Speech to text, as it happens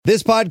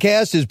This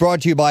podcast is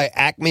brought to you by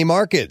Acme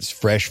Markets,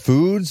 fresh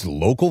foods,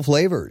 local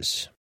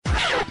flavors.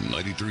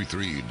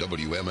 93.3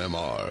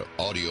 WMMR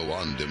Audio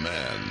on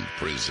Demand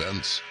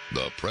presents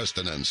the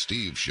Preston and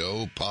Steve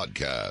Show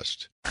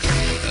podcast.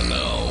 And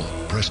now,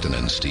 Preston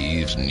and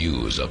Steve's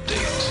news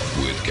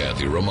update with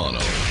Kathy Romano.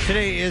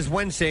 Today is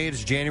Wednesday.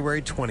 It's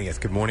January 20th.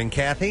 Good morning,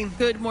 Kathy.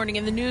 Good morning.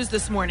 In the news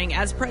this morning,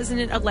 as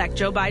President-elect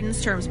Joe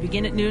Biden's terms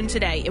begin at noon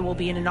today, it will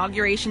be an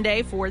inauguration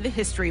day for the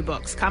history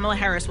books. Kamala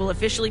Harris will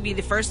officially be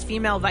the first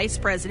female vice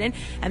president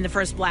and the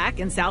first Black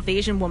and South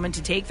Asian woman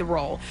to take the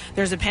role.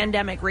 There's a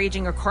pandemic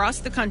raging across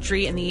the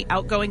country, and the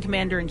outgoing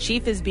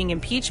commander-in-chief is being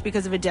impeached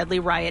because of a deadly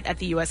riot at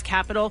the U.S.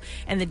 Capitol,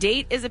 and the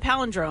date is a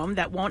palindrome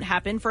that won't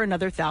happen for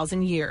another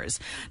 1,000 years.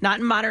 Not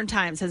in modern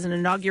times has an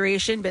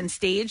inauguration been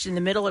staged in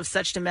the middle of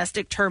such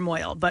domestic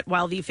turmoil. But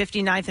while the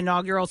 59th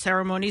inaugural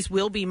ceremonies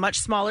will be much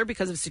smaller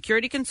because of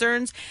security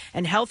concerns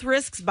and health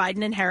risks,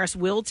 Biden and Harris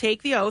will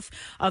take the oath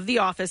of the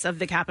office of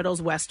the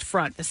Capitol's West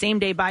Front. The same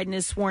day Biden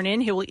is sworn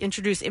in, he will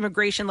introduce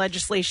immigration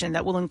legislation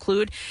that will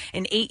include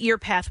an 8-year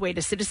pathway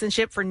to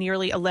citizenship for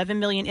nearly 11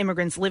 million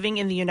immigrants living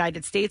in the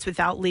United States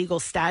without legal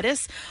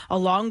status,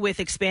 along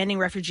with expanding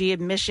refugee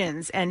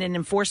admissions and an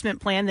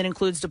enforcement plan that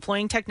includes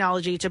deploying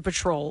technology to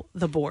patrol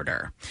the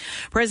border.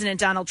 President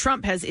Donald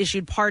Trump has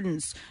issued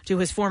pardons to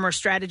his former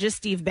strategist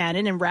Steve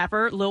Bannon and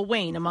rapper Lil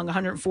Wayne, among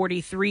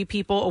 143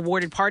 people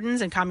awarded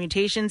pardons and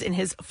commutations in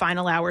his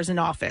final hours in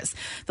office.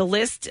 The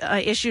list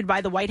issued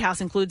by the White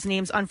House includes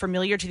names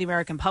unfamiliar to the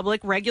American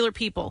public, regular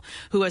people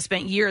who have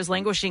spent years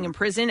languishing in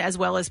prison, as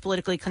well as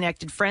politically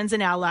connected friends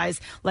and allies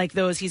like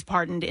those he's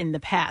pardoned in the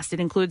past. It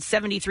includes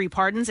 73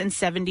 pardons and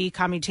 70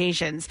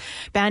 commutations.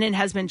 Bannon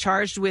has been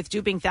charged with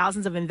duping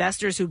thousands of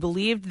investors who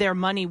believed their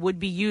money would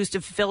be used to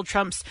fulfill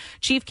Trump's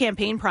chief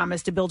campaign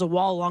promise to build a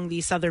wall along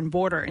the southern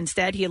border.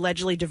 Instead, he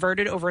allegedly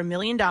diverted over $1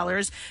 million,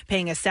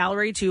 paying a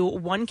salary to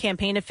one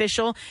campaign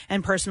official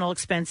and personal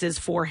expenses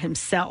for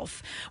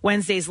himself.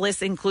 Wednesday's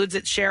list includes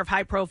its share of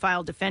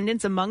high-profile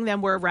defendants. Among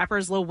them were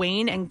rappers Lil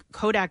Wayne and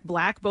Kodak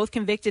Black, both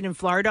convicted in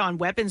Florida on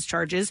weapons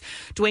charges.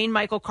 Dwayne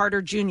Michael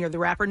Carter Jr., the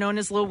rapper known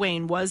as Lil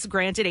Wayne, was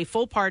granted a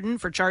full pardon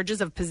for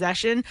charges of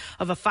possession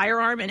of a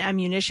firearm and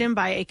ammunition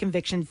by a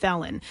conviction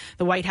felon.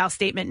 The White House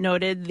statement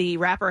noted the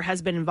rapper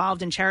has been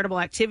involved in charitable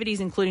activities,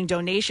 including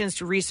donations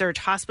to research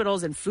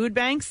hospitals and food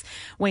banks.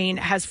 Wayne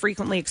has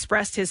frequently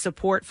expressed his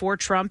support for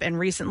Trump and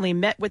recently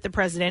met with the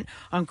president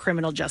on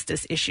criminal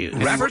justice issues.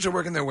 Rappers are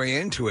working their way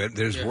into it.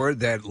 There's word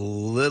that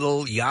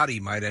Lil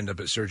Yachty might end up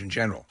as Surgeon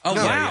General. Oh,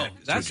 wow.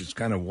 That's just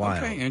kind of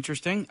wild. Okay,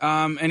 interesting.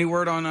 Any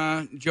word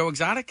on Joe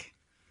Exotic?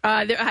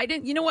 I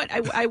didn't. You know what?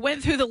 I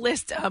went through the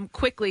list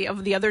quickly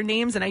of the other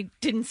names, and I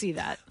didn't see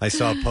that. I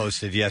saw it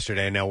posted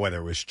yesterday. I know whether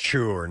it was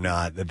true or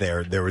not. That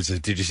there was a.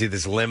 Did you see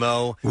this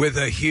limo with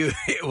a huge?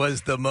 It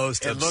was the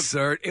most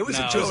absurd. It was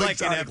a Joe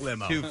Exotic an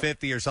limo,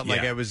 F-250 or something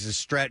like that. It was a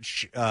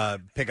stretch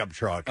pickup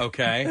truck.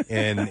 Okay,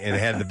 and it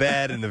had the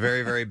bed in the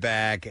very very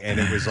back, and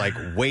it was like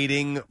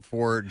waiting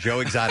for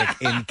Joe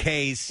Exotic in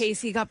case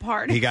he got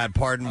pardoned. He got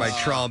pardoned by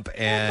Trump,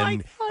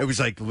 and it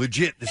was like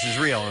legit. This is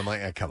real. And I'm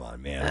like, come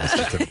on, man.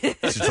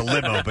 It's a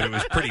limo, but it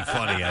was pretty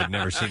funny. I'd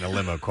never seen a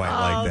limo quite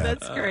like that.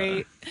 That's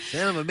great.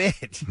 Son of a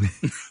bitch.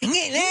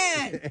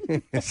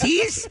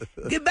 Cheers.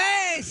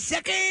 Goodbye,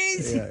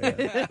 suckers.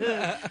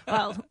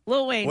 Well,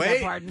 Lil Wayne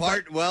got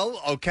pardoned.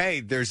 Well, okay,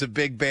 there's a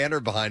big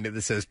banner behind it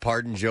that says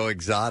Pardon Joe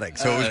Exotic.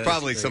 So it was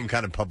probably some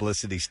kind of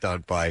publicity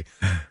stunt by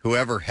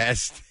whoever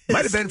has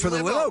Might have been for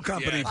the limo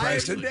company,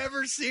 Preston. I've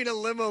never seen a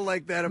limo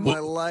like that in my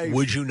life.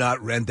 Would you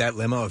not rent that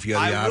limo if you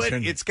had the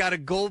option? It's got a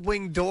gold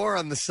wing door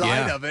on the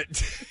side of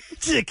it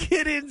to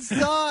get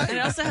inside. And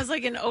it also has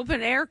like an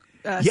open air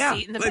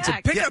seat in the back. It's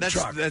a pickup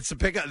truck. That's a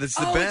pickup. That's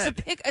the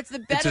bed. It's the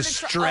bed of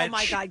the truck. Oh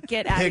my God,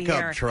 get out of here!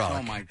 Pickup truck.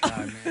 Oh my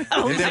God, man!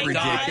 Isn't that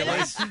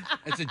ridiculous?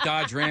 It's a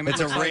Dodge Ram. It's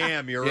a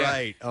Ram. You're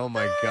right. Oh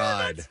my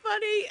God. That's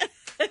funny.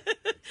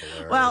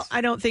 Well, I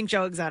don't think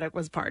Joe Exotic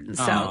was pardoned,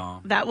 so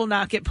that will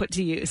not get put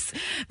to use.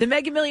 The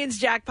Mega Millions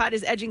jackpot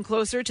is edging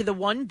closer to the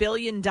 $1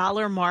 billion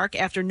mark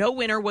after no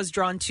winner was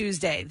drawn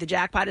Tuesday. The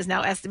jackpot is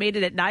now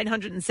estimated at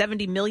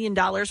 $970 million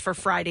for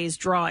Friday's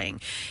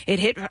drawing.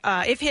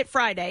 If hit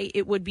Friday,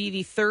 it would be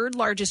the third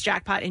largest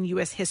jackpot in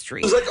U.S.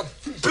 history. It's like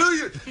 $1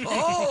 billion.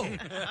 Oh,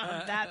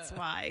 that's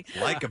why.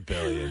 Like $1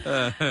 billion.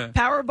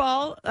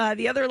 Powerball,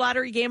 the other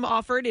lottery game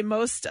offered in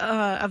most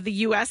of the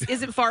U.S.,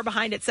 isn't far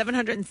behind at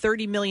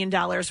 $730 million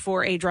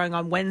for a drawing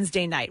on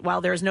Wednesday night.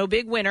 While there's no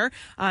big winner,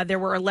 there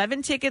were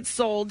 11 tickets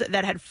sold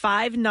that had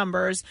 5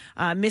 numbers,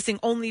 missing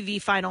only the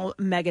final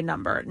mega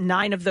number.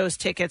 9 of those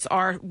tickets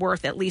are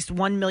worth at least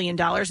 $1 million,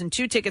 and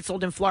 2 tickets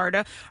sold in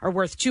Florida are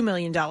worth $2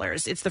 million.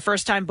 It's the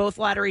first time both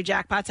lottery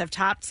jackpots have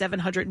topped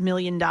 $700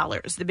 million.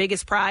 The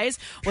biggest prize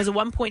was a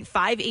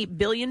 $1.58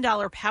 billion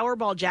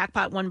Powerball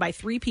jackpot won by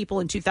 3 people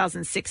in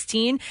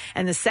 2016,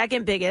 and the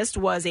second biggest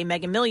was a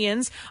Mega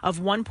Millions of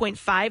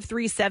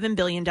 $1.537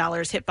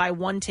 billion hit by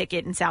 1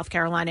 ticket in South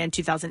Carolina in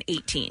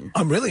 2018.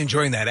 I'm really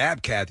enjoying that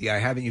app, Kathy. I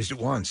haven't used it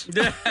once. Did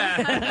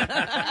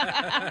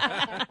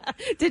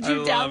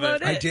you download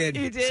it? I did.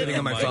 You did? Sitting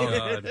on my phone.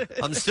 God.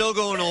 I'm still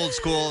going old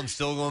school. I'm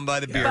still going by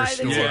the beer By the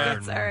store.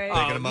 tickets, and all right.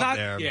 Picking them up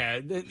there.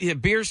 Yeah,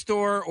 beer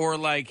store, or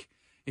like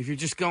if you're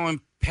just going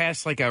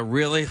past like a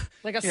really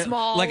Like a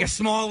small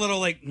little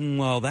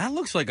well, that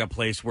looks like a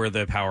place where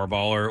the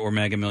Powerball or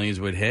Mega Millions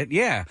would hit.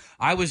 Yeah,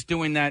 I was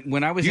doing that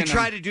when I was. You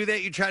try to do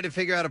that. You try to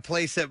figure out a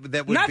place that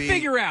would not be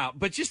figure out,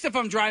 but just if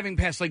I'm driving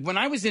past, like when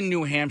I was in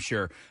New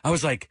Hampshire, I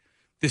was like,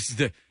 this is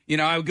the.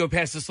 I would go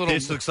past this little.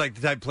 This looks like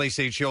the type of place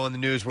they'd show on the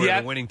news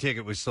where the winning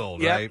ticket was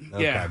sold, Yep. right?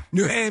 Yeah.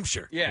 New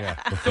Hampshire. Yeah.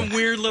 Some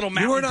weird little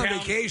mountain You weren't on town.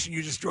 vacation.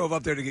 You just drove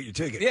up there to get your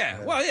ticket.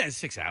 Yeah. Well, yeah,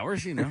 6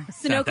 hours, It's not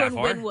Sunoco that and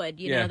far. Wynwood,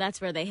 Yeah. that's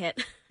where they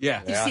hit. Yeah.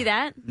 Did you see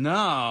that?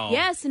 No.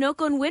 Yeah,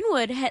 Sunoco and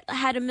Wynwood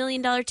had $1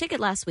 million ticket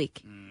last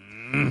week.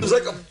 It was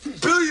like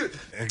 $1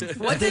 billion.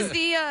 What does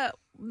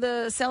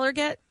the seller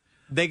get?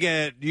 They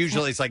get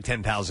usually it's like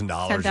 $10,000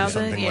 or $10,000?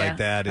 something Yeah. like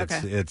that. Okay.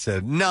 It's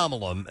a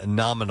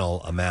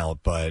nominal amount,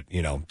 but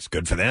it's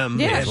good for them.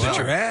 Yeah, as sure. well.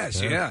 Your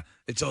ass, yeah.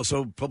 It's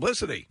also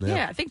publicity.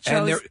 Yeah, I think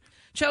And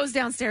Cho's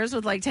downstairs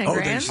with like 10 Oh,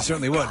 grand. they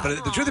certainly would.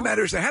 But the truth of the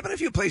matter is there have been a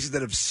few places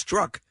that have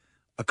struck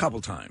a couple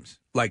times.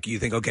 Like you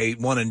think, okay,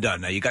 one and done.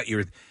 Now you got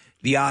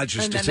the odds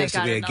are And then they got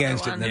statistically another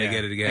against it, one. and then they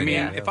get it again. I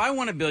mean, if I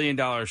won $1 billion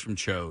from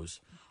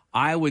Cho's,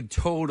 I would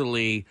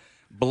totally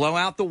blow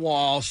out the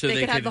wall so They they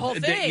could have the whole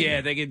thing.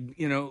 they could,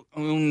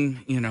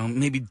 own,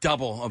 maybe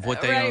double of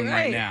what they Right, own right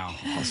right. now.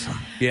 Awesome.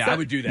 Yeah, I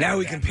would do that. Now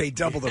we can pay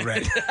double the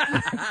rent.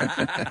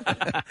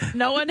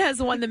 No one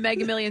has won the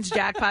Mega Millions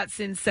jackpot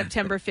since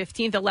September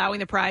 15th, allowing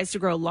the prize to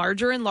grow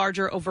larger and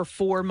larger over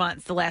 4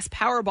 months. The last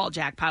Powerball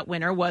jackpot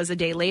winner was a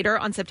day later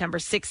on September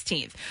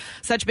 16th.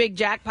 Such big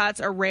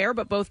jackpots are rare,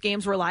 but both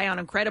games rely on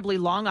incredibly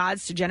long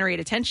odds to generate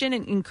attention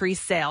and increase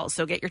sales.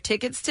 So get your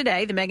tickets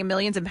today. The Mega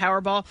Millions and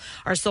Powerball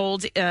are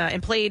sold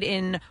and played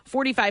in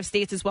 45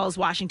 states as well as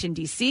Washington,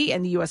 D.C.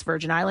 and the U.S.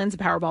 Virgin Islands.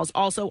 The Powerball is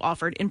also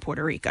offered in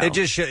Puerto Rico. It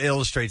just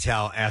illustrates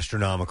how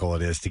astronomical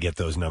it is to get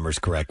those numbers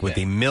correct. With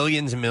the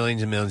millions and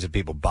millions and millions of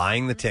people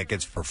buying the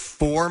tickets for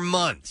 4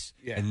 months,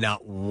 and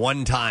not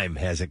one time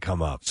has it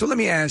come up. So let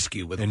me ask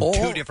you, with in all,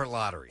 2 different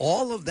lotteries.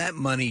 all of that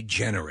money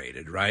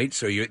generated, right?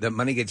 So the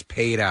money gets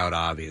paid out,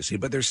 obviously,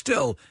 but there's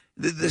still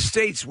the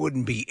states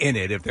wouldn't be in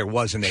it if there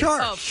wasn't a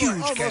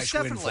huge cash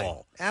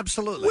windfall.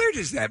 Absolutely. Where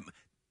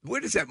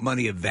does that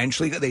money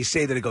eventually go? They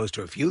say that it goes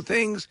to a few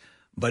things,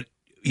 but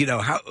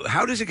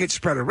how does it get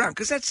spread around?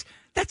 Because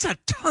that's a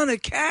ton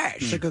of cash.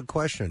 That's a good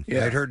question.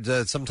 Yeah. I'd heard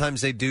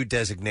sometimes they do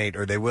designate,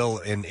 or they will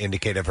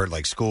indicate. I've heard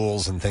like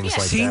schools and things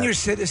like Senior that.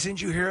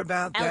 citizens, you hear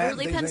about that?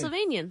 Elderly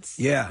Pennsylvanians.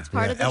 Yeah. It's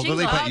part of the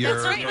Elderly, jingle. but you're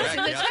That's right. correct, That's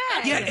in the yeah.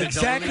 chat. Yeah,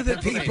 exactly the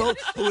people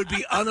who would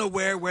be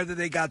unaware whether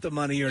they got the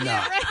money or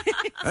not.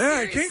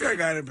 I think I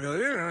got it, Bill.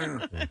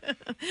 Yeah.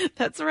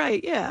 That's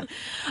right, yeah.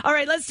 All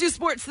right, let's do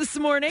sports this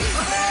morning.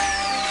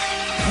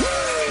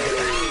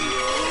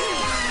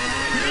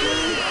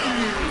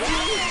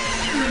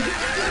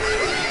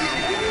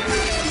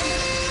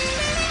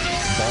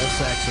 Ball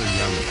sacks are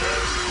yummy.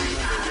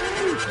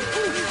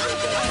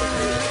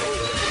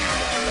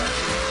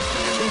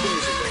 2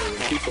 days ago,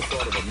 when people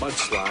thought of a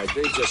mudslide,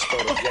 they just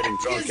thought of getting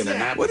drunk in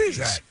an What is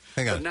that?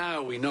 Hang But on.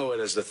 now we know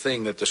it as the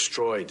thing that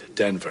destroyed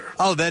Denver.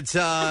 Oh, that's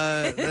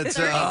Bob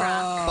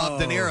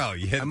De Niro.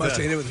 You hit I must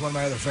the- have hit it with one of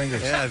my other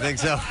fingers. Yeah, I think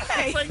so.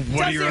 Hey,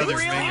 What are your does it other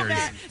really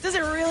fingers? Does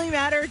it really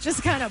matter?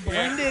 Just kind of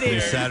blended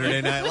in.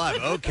 Saturday Night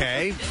Live.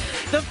 Okay.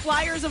 The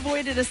Flyers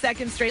avoided a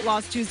second straight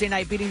loss Tuesday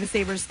night, beating the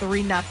Sabres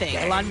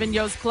 3-0. Alain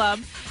Vigneault's club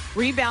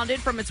rebounded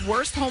from its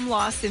worst home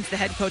loss since the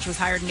head coach was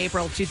hired in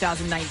April of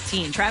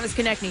 2019. Travis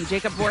Konechny,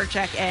 Jacob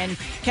Voracek, and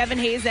Kevin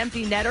Hayes,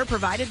 empty netter,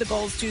 provided the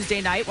goals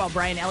Tuesday night, while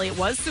Brian Elliott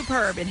was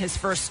superb in his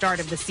first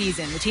start of the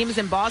season. The team is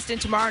in Boston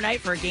tomorrow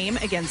night for a game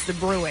against the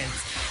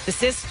Bruins. The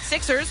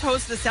Sixers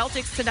host the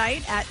Celtics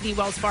tonight at the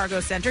Wells Fargo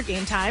Center.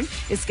 Game time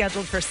is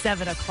scheduled for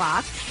 7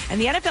 o'clock.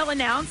 And the NFL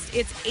announced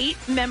its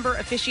 8-member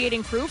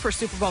officiating crew for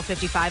Super Bowl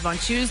 55 on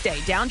Tuesday.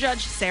 Down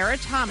Judge Sarah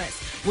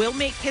Thomas will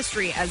make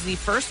history as the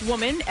first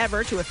woman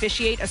ever to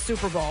officiate a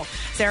Super Bowl.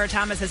 Sarah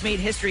Thomas has made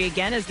history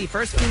again as the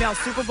first female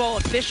Super Bowl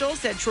official,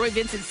 said Troy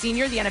Vincent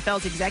Sr., the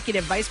NFL's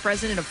executive vice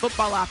president of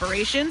football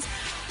operations.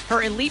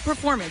 Her elite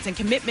performance and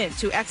commitment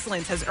to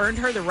excellence has earned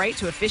her the right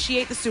to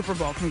officiate the Super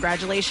Bowl.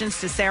 Congratulations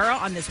to Sarah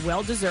on this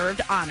well-deserved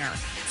honor.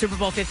 Super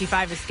Bowl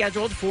 55 is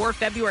scheduled for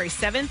February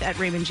 7th at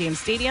Raymond James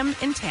Stadium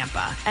in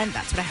Tampa. And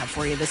that's what I have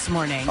for you this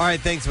morning. All right,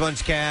 thanks a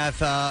bunch,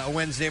 Kath. A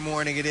Wednesday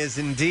morning it is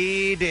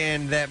indeed,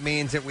 and that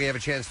means that we have a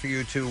chance for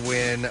you to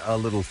win a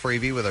little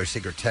freebie with our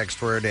secret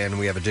text word, and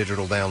we have a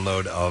digital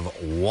download of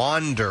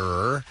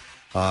Wanderer,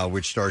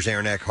 which stars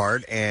Aaron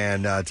Eckhart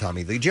and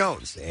Tommy Lee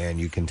Jones. And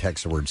you can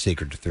text the word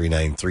secret to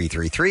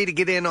 39333 to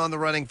get in on the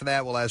running for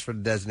that. We'll ask for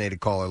the designated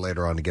caller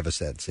later on to give us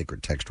that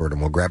secret text word,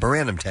 and we'll grab a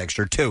random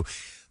texter, too.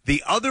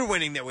 The other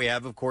winning that we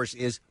have, of course,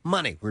 is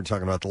money. We're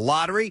talking about the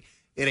lottery.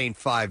 It ain't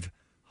 $500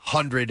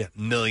 $500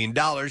 million,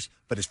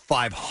 but it's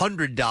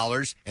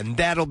 $500, and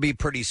that'll be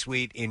pretty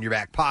sweet in your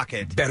back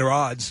pocket. Better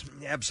odds.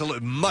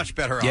 Absolutely. Much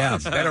better odds. Yeah,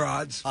 better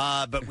odds.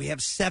 But we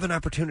have 7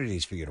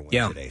 opportunities for you to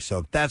win today.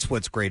 So that's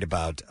what's great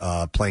about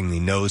playing the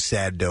No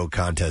Sad Dough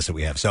contest that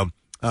we have. So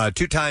 2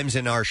 times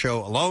in our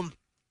show alone,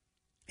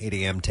 8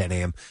 a.m., 10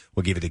 a.m.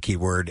 We'll give you the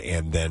keyword,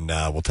 and then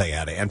we'll tell you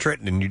how to enter it,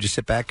 and you just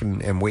sit back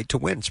and wait to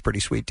win. It's a pretty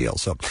sweet deal.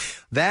 So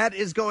that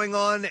is going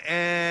on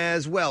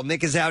as well.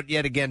 Nick is out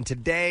yet again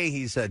today.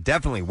 He's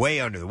definitely way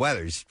under the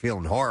weather. He's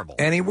feeling horrible.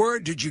 Any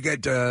word did you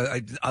get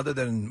other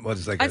than what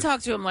is like? I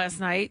talked to him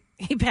last night.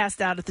 He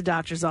passed out at the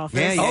doctor's office.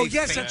 Yeah,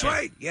 yes, that's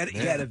right. He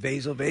had a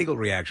vasovagal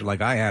reaction like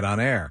I had on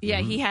air.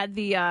 Yeah, he had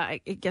the, I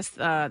guess,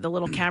 the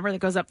little camera that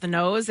goes up the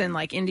nose and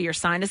like into your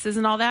sinuses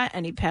and all that,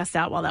 and he passed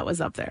out while that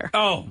was up there.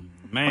 Oh,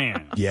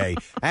 man. Yay.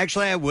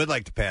 Actually, I would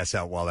like to pass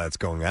out while that's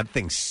going. That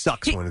thing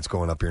sucks when it's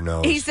going up your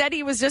nose. He said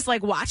he was just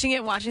like watching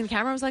the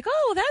camera. I was like,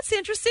 oh, that's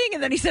interesting.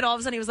 And then he said all of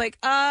a sudden he was like,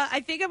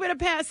 I think I'm going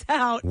to pass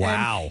out.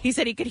 Wow. And he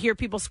said he could hear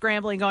people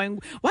scrambling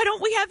going, why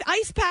don't we have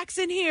ice packs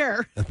in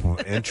here?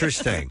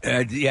 Interesting.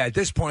 Yeah, at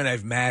this point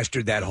I've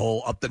mastered that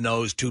whole up the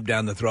nose, tube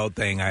down the throat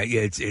thing.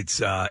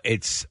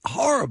 It's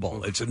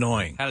horrible. It's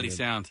annoying. How did he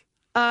sound?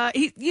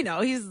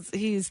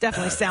 He's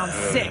definitely sounds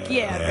sick.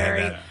 Yeah,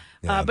 very.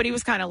 Yeah. But he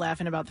was kind of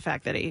laughing about the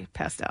fact that he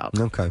passed out.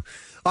 Okay. All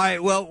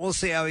right. Well, we'll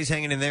see how he's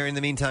hanging in there. In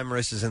the meantime,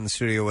 Marissa's in the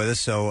studio with us,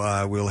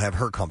 so we'll have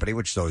her company,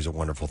 which is always a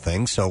wonderful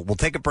thing. So we'll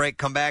take a break,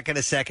 come back in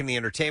a second. The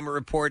entertainment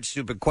report,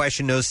 stupid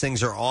question, those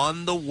things are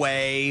on the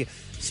way.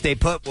 Stay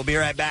put. We'll be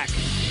right back.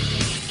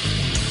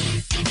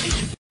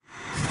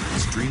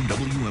 Stream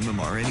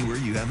WMMR anywhere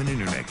you have an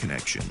internet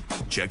connection.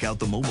 Check out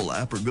the mobile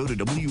app or go to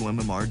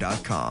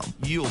WMMR.com.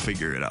 You'll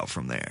figure it out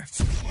from there.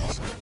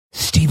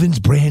 Stevens'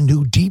 brand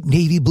new deep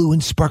navy blue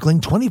and sparkling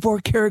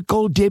 24-karat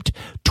gold dipped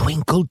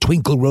Twinkle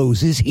Twinkle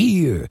Rose is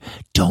here.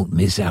 Don't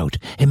miss out.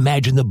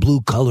 Imagine the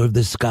blue color of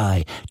the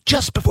sky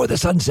just before the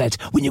sun sets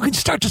when you can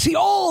start to see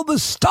all the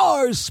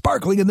stars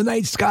sparkling in the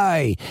night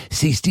sky.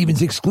 See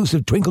Stevens'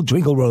 exclusive Twinkle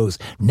Twinkle Rose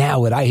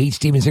now at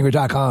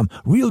IHateStevensSinger.com.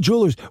 Real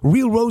jewelers,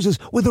 real roses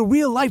with a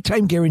real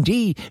lifetime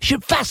guarantee.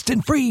 Ship fast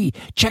and free.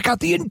 Check out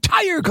the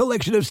entire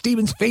collection of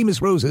Stevens'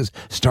 famous roses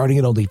starting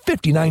at only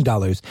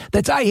 $59.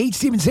 That's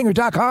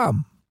IHateStevensSinger.com.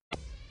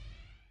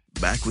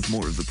 Back with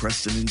more of the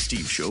Preston and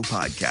Steve Show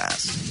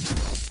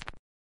podcast.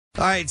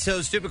 All right,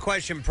 so Stupid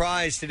Question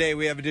prize today.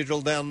 We have a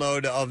digital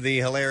download of the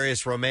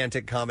hilarious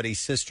romantic comedy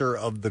Sister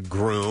of the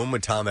Groom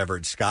with Tom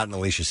Everett Scott and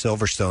Alicia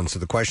Silverstone. So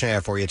the question I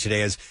have for you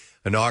today is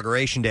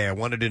Inauguration Day. I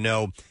wanted to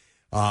know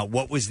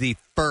what was the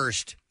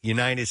first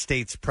United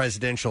States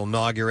presidential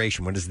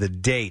inauguration? What is the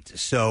date?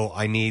 So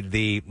I need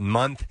the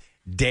month,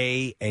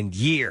 day, and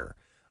year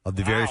of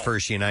the very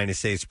first United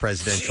States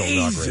presidential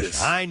inauguration.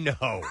 I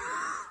know.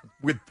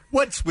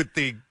 What's with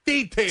the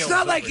details? It's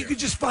not like you could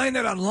just find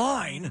that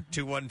online.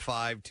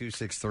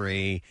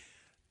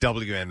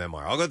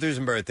 215-263-WMMR. I'll go through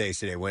some birthdays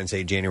today,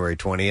 Wednesday, January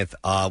 20th.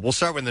 We'll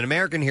start with an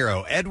American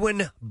hero,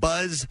 Edwin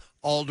Buzz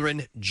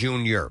Aldrin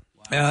Jr.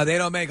 They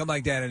don't make them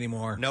like that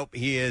anymore. Nope.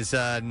 He is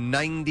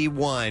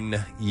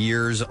 91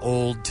 years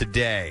old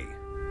today.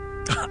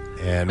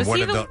 And Was one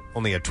he of the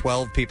only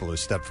 12 people who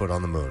stepped foot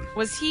on the moon.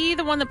 Was he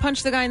the one that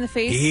punched the guy in the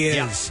face? He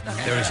is.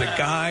 Yeah. There was a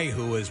guy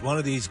who was one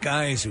of these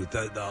guys who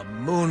the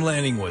moon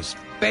landing was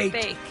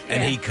fake.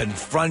 And he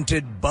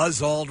confronted Buzz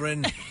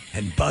Aldrin,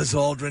 and Buzz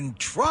Aldrin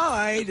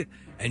tried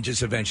and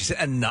just eventually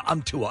said,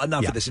 I'm too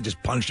enough of this, and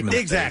just punched him in the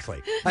face.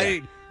 Exactly.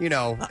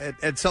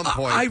 At some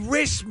point. I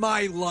risked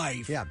my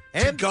life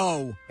to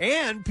go.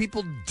 And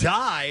people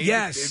died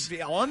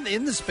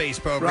in the space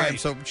program,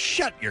 so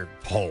shut your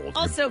hole.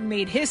 Also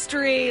made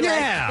history.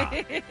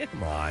 Yeah.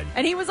 Come on.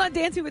 And he was on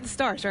Dancing with the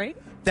Stars, right?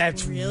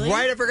 That's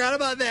right. I forgot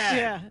about that.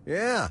 Yeah.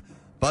 Yeah.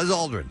 Buzz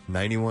Aldrin,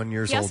 91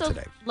 years old today. He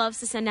also loves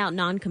to send out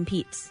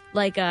non-competes.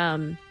 Like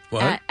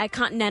at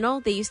Continental,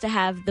 they used to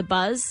have the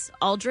Buzz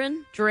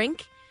Aldrin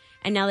drink,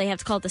 and now they have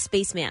to call it the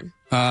Spaceman.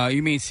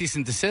 You mean cease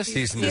and desist?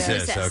 Cease and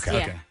desist. Okay.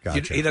 Yeah.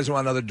 Gotcha. He doesn't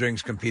want other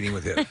drinks competing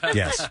with him.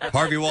 Yes.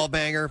 Harvey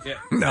Wallbanger. Yeah.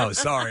 No,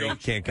 sorry.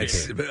 Can't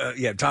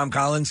compete. Tom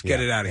Collins,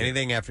 get it out of here.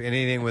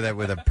 Anything with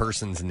a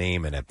person's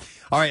name in it.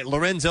 All right,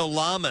 Lorenzo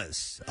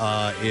Lamas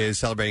is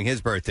celebrating his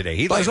birthday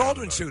today. Buzz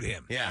Aldrin sued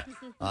him. Yeah.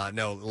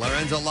 No,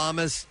 Lorenzo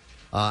Lamas,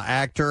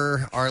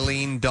 actor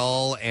Arlene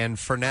Dahl, and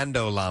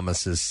Fernando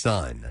Lamas'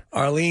 son.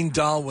 Arlene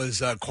Dahl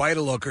was quite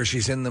a looker.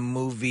 She's in the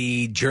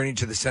movie Journey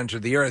to the Center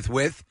of the Earth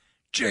with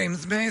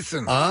James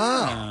Mason.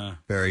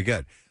 Very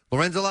good.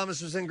 Lorenzo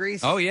Lamas was in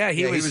Greece? Oh, yeah.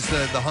 He was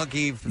the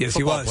hunky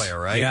football player,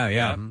 right?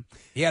 Yeah. Mm-hmm.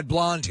 He had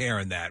blonde hair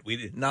in that.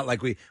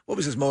 What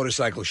was his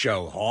motorcycle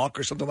show? Hawk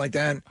or something like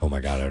that? Oh, my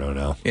God, I don't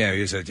know. Yeah,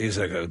 he's like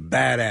a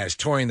badass,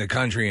 touring the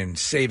country and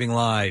saving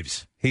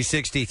lives. He's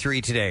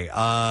 63 today.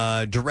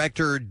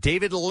 Director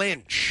David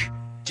Lynch.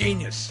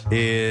 Genius.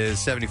 Is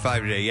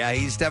 75 today. Yeah,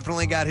 he's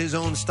definitely got his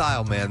own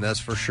style, man. That's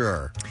for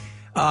sure.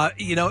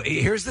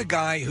 Here's the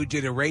guy who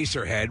did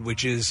Eraserhead,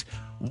 which is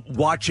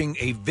watching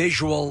a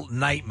visual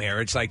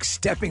nightmare. It's like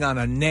stepping on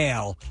a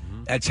nail.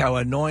 That's how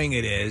annoying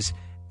it is.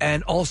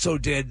 and also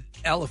did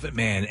Elephant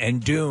Man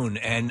and Dune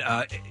and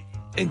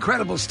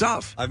incredible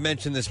stuff. I've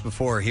mentioned this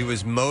before. He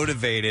was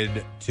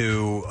motivated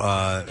to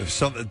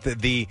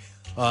the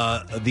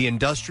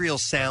industrial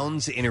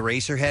sounds in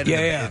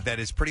Eraserhead. That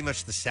is pretty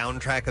much the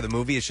soundtrack of the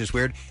movie. It's just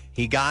weird.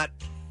 He got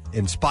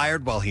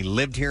inspired while he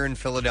lived here in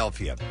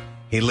Philadelphia.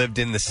 He lived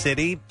in the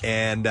city,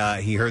 and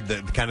he heard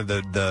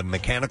the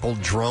mechanical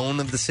drone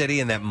of the city,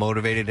 and that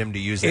motivated him to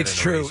use that. It's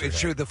true. It's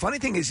true. The funny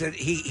thing is that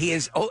he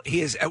is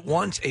at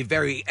once a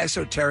very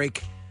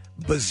esoteric,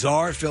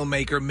 bizarre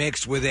filmmaker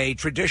mixed with a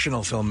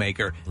traditional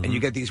filmmaker, and you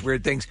get these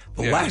weird things.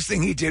 The last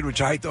thing he did,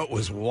 which I thought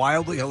was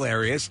wildly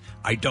hilarious,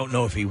 I don't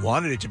know if he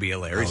wanted it to be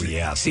hilarious.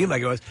 It seemed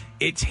like it was.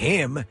 It's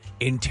him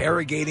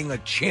interrogating a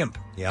chimp.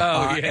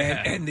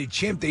 And the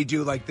chimp, they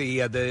do like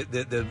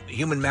the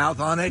human mouth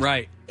on it.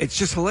 Right. It's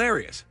just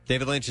hilarious.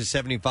 David Lynch is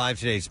 75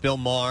 today. It's Bill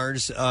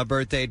Maher's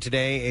birthday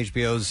today,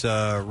 HBO's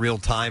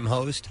real-time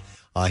host.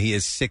 He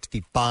is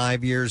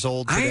 65 years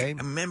old today. I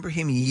remember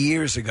him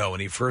years ago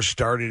when he first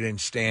started in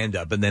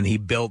stand-up, and then he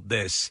built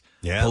this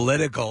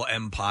political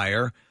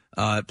empire,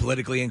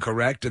 politically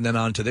incorrect, and then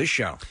on to this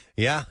show.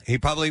 Yeah, he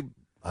probably...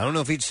 I don't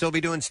know if he'd still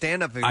be doing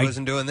stand-up if he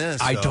wasn't doing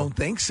this. I don't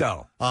think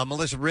so.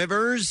 Melissa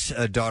Rivers,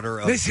 daughter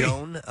of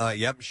Joan.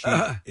 She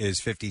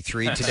is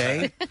 53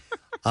 today.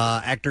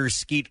 Actor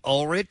Skeet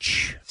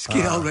Ulrich.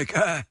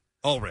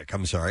 Ulrich,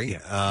 I'm sorry.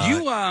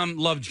 You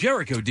loved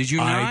Jericho, did you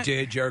not? I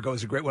did. Jericho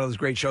was one of those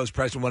great shows,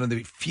 Preston. One of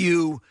the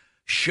few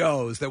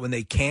shows that when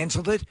they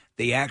canceled it,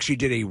 they actually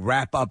did a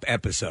wrap-up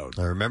episode.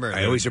 I remember.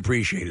 I always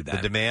appreciated that.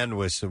 The demand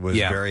was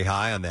very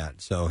high on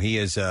that. So he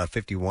is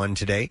 51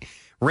 today.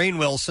 Rainn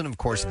Wilson, of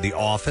course, of The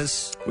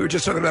Office. We were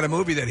just talking about a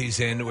movie that he's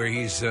in where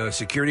he's a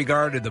security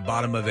guard at the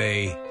bottom of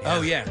a...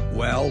 Oh, yeah.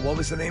 Well, what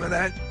was the name of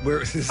that?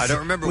 I don't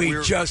remember.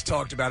 We just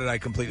talked about it. I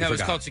completely forgot.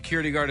 It's called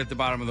Security Guard at the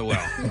Bottom of the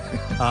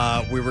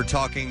Well. We were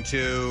talking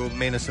to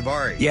Mena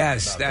Savari.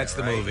 Yes, that's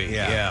the movie.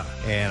 Yeah.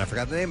 And I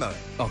forgot the name of it.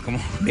 Oh, come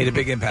on. Made a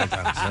big impact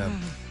on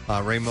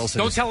us. Rainn Wilson.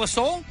 Don't Tell a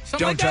Soul?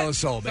 Don't Tell a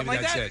Soul. Maybe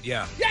that's it.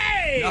 Yeah.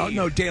 Yay!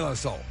 No, De La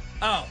Soul.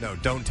 Oh. No,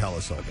 Don't Tell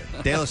a Soul.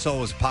 De La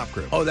Soul was a pop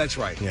group. Oh, that's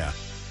right. Yeah.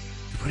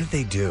 What did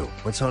they do?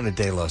 What's on a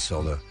De La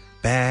Soul?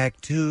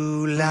 Back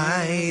to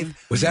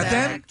life. Was that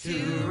Back to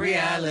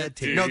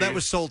reality. No, that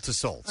was Soul to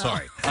Soul.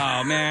 Sorry.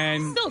 Oh,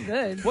 man. Still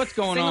good. What's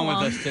going Sing on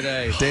along. with us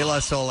today? De La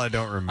Soul, I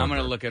don't remember. I'm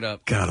going to look it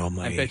up. God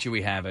almighty. I bet you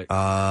we have it.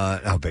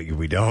 I'll bet you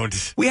we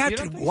don't. We have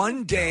to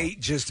one day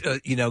just,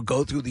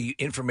 go through the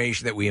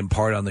information that we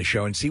impart on the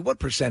show and see what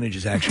percentage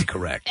is actually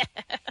correct.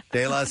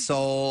 De La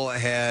Soul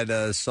had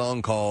a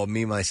song called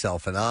Me,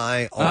 Myself, and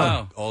I.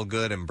 All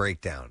good and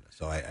breakdown.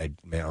 So I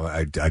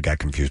got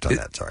confused on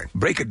that. Sorry.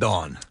 Break of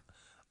Dawn.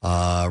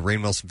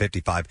 Rainn Wilson,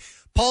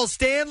 55. Paul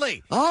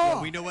Stanley. Oh.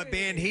 We know what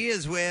band he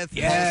is with.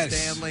 Yes.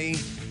 Paul Stanley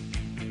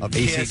of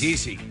Kiss.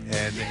 AC/DC.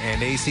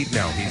 And AC.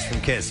 No, he's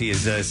from Kiss. He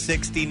is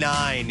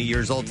 69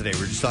 years old today.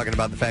 We're just talking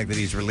about the fact that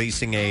he's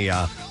releasing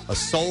a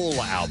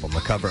soul album,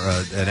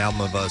 an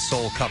album of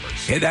soul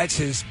covers. Yeah, that's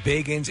his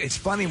big... It's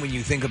funny when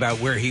you think about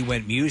where he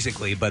went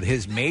musically, but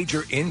his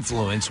major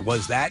influence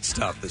was that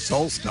stuff, the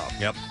soul stuff.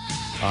 Yep.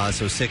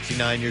 So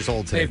 69 years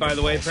old today. Hey, by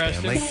the way, Paul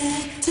Preston.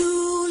 Stanley.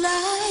 To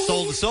life.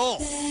 Soul to soul.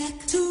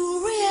 Back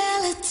to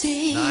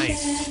reality.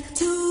 Nice. Back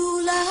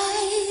to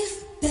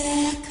life.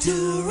 Back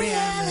to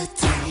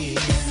reality.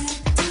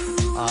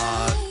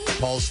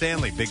 Paul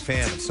Stanley, big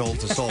fan of Soul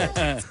to Soul.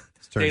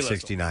 He's turned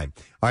 69.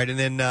 All right, and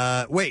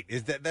then wait,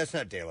 that's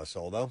not De La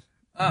Soul though?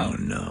 Oh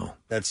no,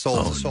 that's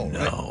Soul to Soul. No,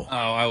 right?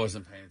 Oh, I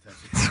wasn't paying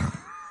attention.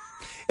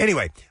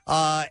 Anyway,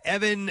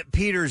 Evan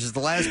Peters is the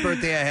last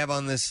birthday I have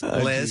on this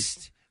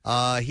list.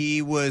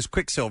 He was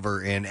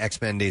Quicksilver in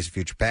X-Men: Days of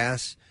Future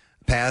Past,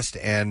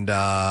 and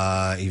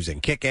he was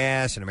in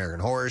Kick-Ass and American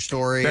Horror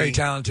Story. Very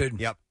talented.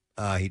 Yep.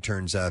 He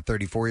turns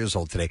 34 years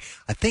old today.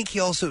 I think he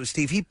also,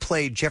 Steve, he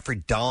played Jeffrey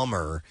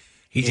Dahmer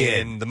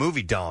in the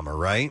movie Dahmer,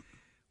 right?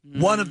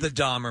 One of the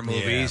Dahmer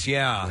movies,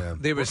 yeah.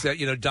 There was that,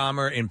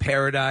 Dahmer in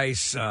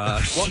Paradise.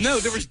 Well, no,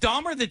 there was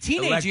Dahmer the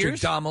teenage Electric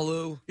years.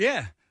 Dahmaloo.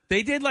 Yeah.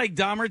 They did like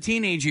Dahmer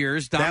teenage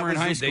years, Dahmer in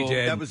high school. They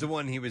did. That was the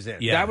one he was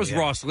in. Yeah, that was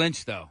Ross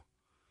Lynch, though,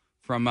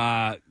 from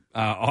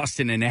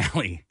Austin and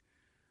Alley.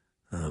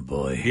 Oh,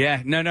 boy.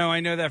 Yeah, no,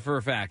 I know that for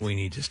a fact. We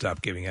need to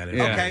stop giving out.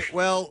 Yeah. Okay,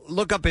 well,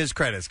 look up his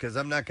credits because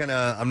I'm not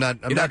gonna. I'm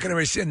not gonna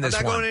rescind this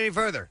I'm not one. going any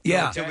further.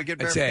 Yeah, until we get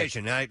that's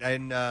verification.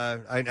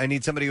 I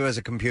need somebody who has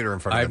a computer in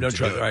front of I have them no to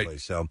trouble. do it, Right.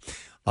 please.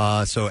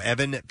 So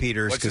Evan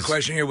Peters. What's the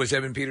question here? Was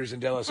Evan Peters in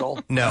De La Soul?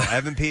 No,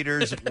 Evan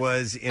Peters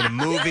was in a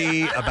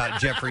movie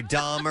about Jeffrey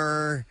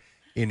Dahmer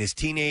in his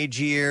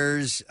teenage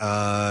years. He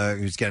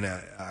was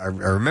gonna. I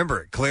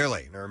remember it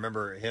clearly. I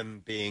remember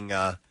him being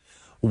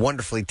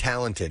wonderfully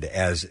talented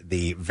as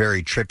the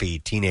very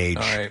trippy teenage.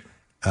 All right.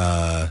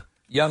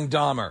 Young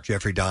Dahmer.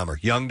 Jeffrey Dahmer.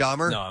 Young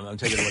Dahmer? No, I'm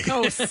taking a look.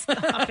 Oh,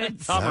 stop it.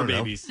 Dahmer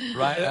babies.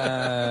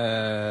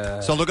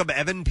 Right. So look up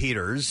Evan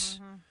Peters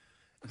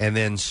and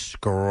then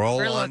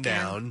scroll on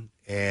down.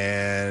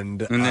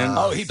 And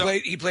then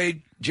he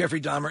played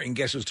Jeffrey Dahmer in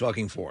Guess Who's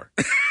Talking 4.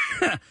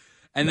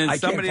 And then I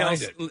somebody can't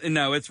else. find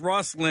No, it's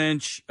Ross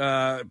Lynch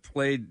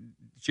played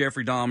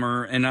Jeffrey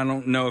Dahmer, and I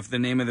don't know if the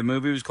name of the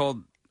movie was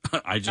called.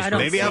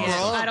 Maybe I'm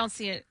wrong. I don't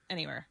see it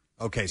anywhere.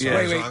 Okay, so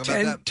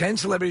wait, 10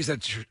 celebrities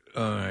that...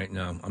 All right,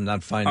 no, I'm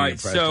not finding All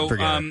it. right,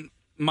 so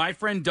My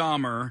Friend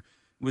Dahmer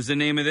was the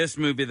name of this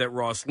movie that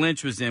Ross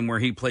Lynch was in, where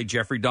he played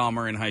Jeffrey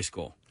Dahmer in high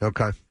school.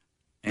 Okay.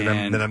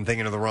 Then I'm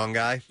thinking of the wrong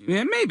guy?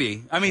 Yeah,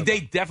 maybe. I mean, they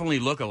definitely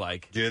look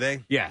alike. Do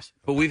they? Yes.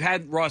 But we've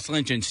had Ross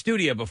Lynch in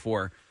studio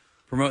before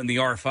promoting the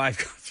R5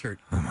 concert.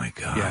 Oh, my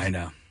God. Yeah, I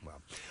know.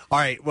 All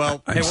right,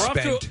 well... Hey,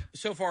 we're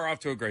so far off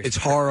to a great It's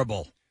start.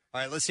 horrible.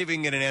 All right, let's see if we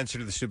can get an answer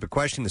to the stupid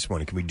question this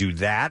morning. Can we do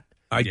that?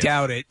 I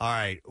doubt it. All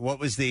right. What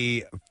was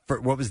the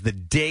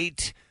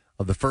date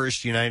of the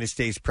first United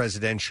States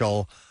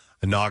presidential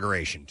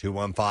inauguration?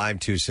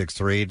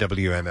 215-263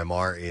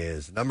 WMMR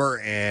is the number,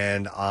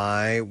 and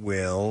I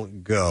will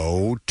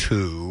go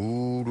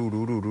to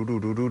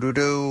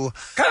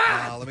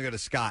let me go to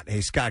Scott.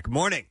 Hey, Scott. Good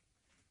morning.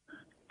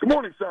 Good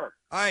morning, sir.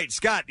 All right,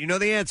 Scott. You know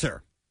the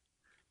answer.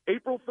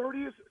 April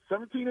 30th,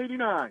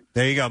 1789.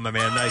 There you go, my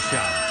man. Nice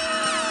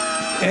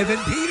job. Evan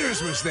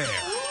Peters was there.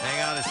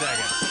 Hang on a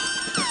second.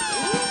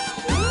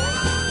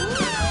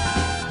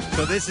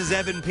 So this is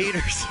Evan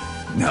Peters.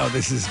 No,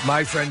 this is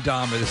My Friend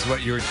Dahmer. This is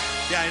what you're...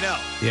 Yeah, I know.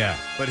 Yeah.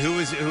 But who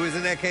was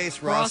in that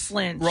case? Ross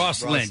Lynch.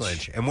 Ross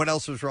Lynch. And what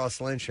else was Ross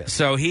Lynch in?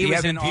 So he was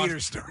Evan in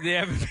Peters story. The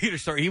Evan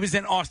Peters story. He was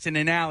in Austin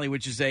and Alley,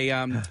 which is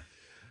a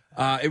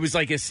it was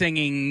like a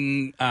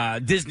singing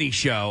Disney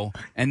show,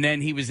 and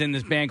then he was in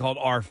this band called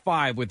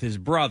R5 with his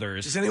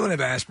brothers. Does anyone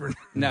have aspirin?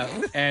 No,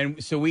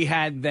 and so we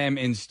had them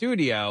in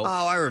studio.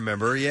 Oh, I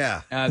remember.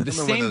 Yeah, the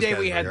same day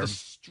we had the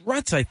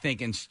Struts, I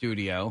think, in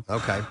studio.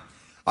 Okay.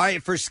 All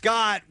right, for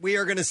Scott, we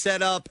are going to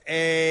set him up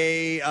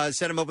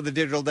with a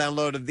digital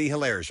download of the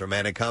hilarious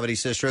romantic comedy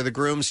Sister of the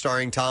Groom,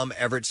 starring Tom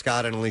Everett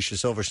Scott and Alicia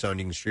Silverstone.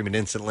 You can stream it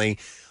instantly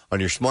on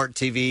your smart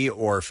TV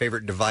or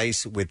favorite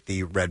device with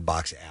the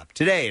Redbox app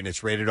today, and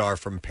it's rated R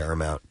from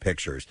Paramount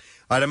Pictures.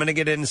 All right, I'm going to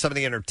get into some of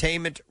the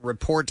entertainment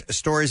report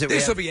stories that we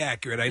have. This will be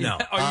accurate, I know.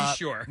 Are you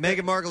sure?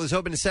 Meghan Markle is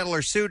hoping to settle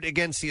her suit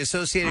against the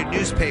Associated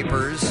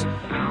Newspapers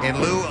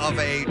in lieu of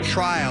a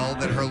trial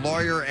that her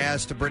lawyer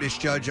asked a British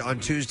judge on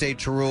Tuesday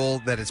to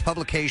rule that its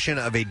publication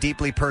of a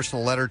deeply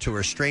personal letter to her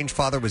estranged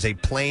father was a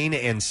plain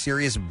and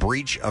serious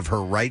breach of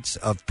her rights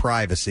of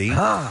privacy.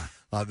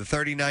 The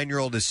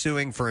 39-year-old is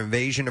suing for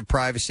invasion of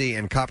privacy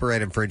and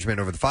copyright infringement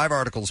over the 5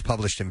 articles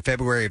published in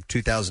February of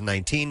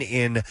 2019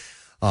 in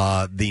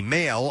the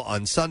Mail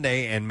on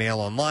Sunday and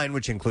Mail Online,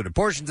 which included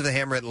portions of the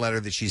handwritten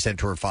letter that she sent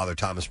to her father,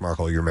 Thomas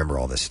Markle. You remember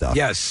all this stuff.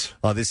 Yes.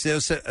 This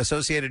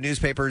Associated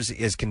Newspapers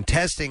is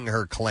contesting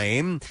her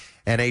claim,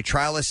 and a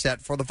trial is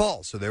set for the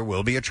fall, so there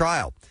will be a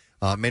trial.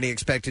 Many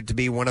expect it to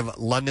be one of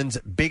London's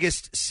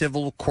biggest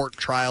civil court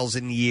trials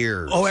in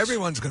years. Oh,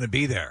 everyone's going to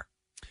be there.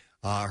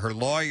 Her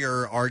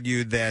lawyer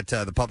argued that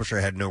the publisher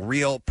had no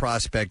real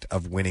prospect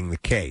of winning the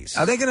case.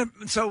 Are they going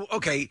to... So,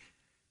 okay,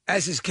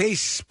 as his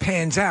case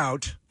pans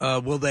out,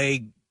 will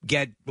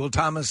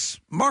Thomas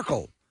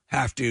Markle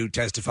have to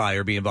testify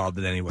or be involved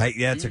in any way?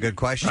 Yeah, it's a good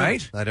question.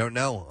 Right? I don't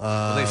know.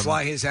 Will they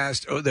fly his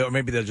ass, or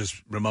maybe they'll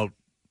just remote?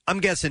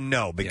 I'm guessing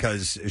no,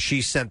 because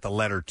she sent the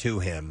letter to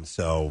him,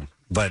 so...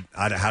 But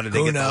how did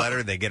they get the letter?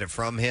 Did they get it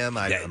from him?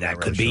 That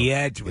could be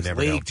it. It was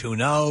leaked. Who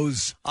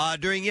knows?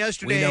 During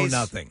yesterday's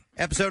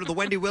episode of The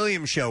Wendy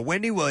Williams Show,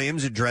 Wendy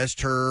Williams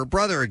addressed her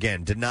brother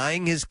again,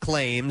 denying his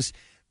claims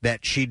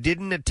that she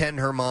didn't attend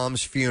her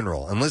mom's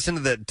funeral. And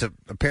listen to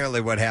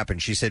apparently what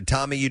happened. She said,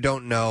 Tommy, you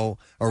know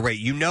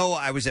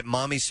I was at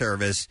mommy's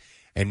service,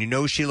 and you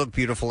know she looked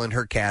beautiful in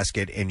her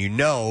casket, and you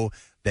know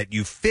that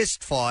you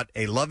fist-fought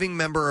a loving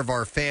member of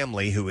our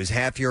family who is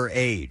half your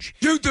age.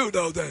 You do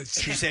know this.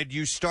 She said,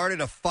 you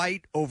started a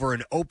fight over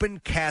an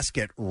open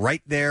casket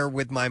right there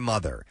with my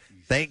mother.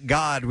 Thank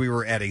God we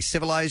were at a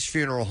civilized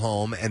funeral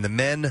home, and the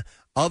men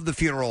of the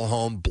funeral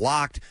home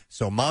blocked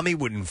so Mommy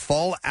wouldn't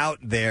fall out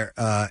there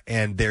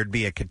and there'd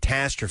be a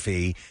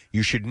catastrophe.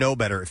 You should know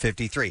better at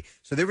 53.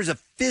 So there was a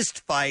fist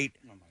fight.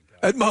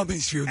 At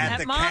Mommy's funeral. At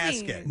the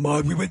casket.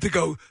 Mom, we went to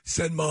go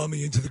send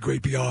Mommy into the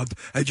great beyond,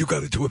 and you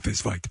got into a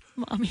fist fight.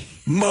 Mommy.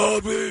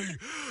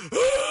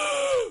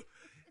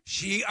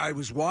 I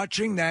was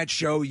watching that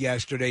show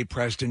yesterday,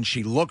 Preston.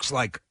 She looks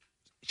like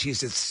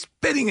she's a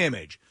spitting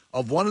image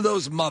of one of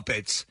those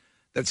Muppets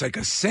that's like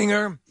a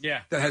singer.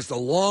 Yeah. That has the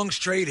long,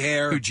 straight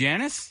hair. Who,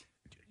 Janice?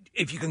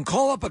 If you can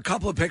call up a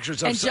couple of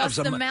pictures of and just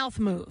of some, the mouth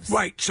moves.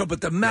 Right,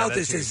 but the mouth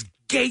is this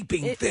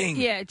gaping thing.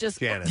 Yeah, just...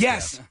 Janice,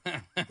 yes.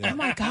 Oh,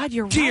 my God,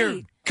 you're Dear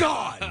right.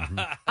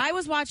 God. I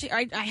was watching...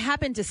 I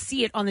happened to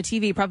see it on the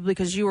TV probably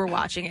because you were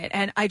watching it,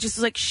 and I just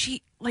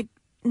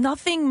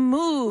nothing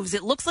moves.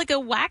 It looks like a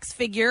wax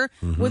figure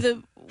with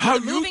a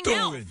moving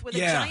mouth, with a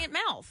giant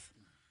mouth.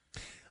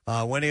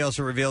 Wendy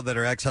also revealed that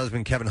her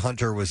ex-husband, Kevin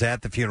Hunter, was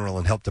at the funeral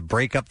and helped to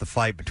break up the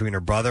fight between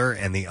her brother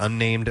and the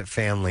unnamed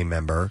family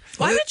member.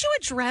 Why would you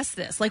address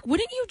this?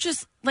 Wouldn't you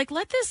just,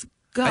 let this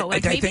go?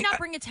 Maybe not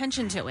bring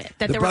attention to it,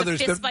 that there was a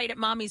fist fight at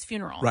Mommy's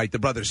funeral. Right, the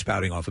brother's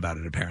spouting off about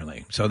it,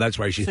 apparently. So that's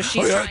why I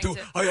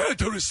had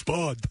to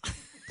respond.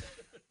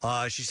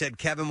 She said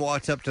Kevin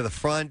walked up to the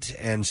front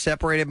and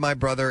separated my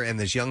brother and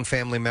this young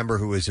family member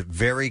who was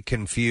very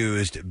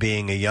confused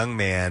being a young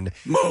man.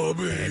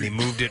 Mommy. And he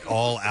moved it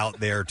all out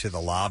there to the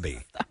lobby.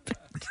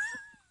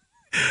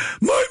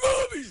 My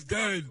mommy's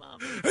dead,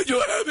 and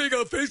you're having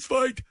a fist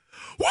fight.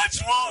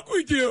 What's wrong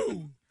with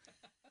you?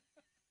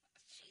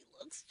 She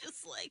looks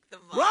just like the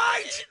mom.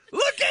 Right?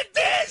 Look at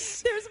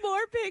this. There's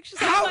more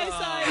pictures on my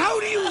side. How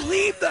do you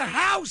leave the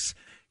house?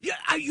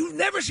 You've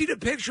never seen a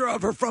picture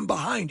of her from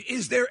behind.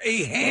 Is there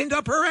a hand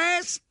up her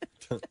ass?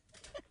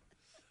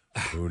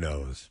 Who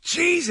knows?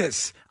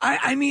 Jesus.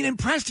 I mean, in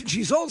Preston,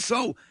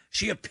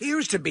 she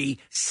appears to be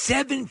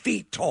 7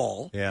 feet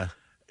tall. Yeah.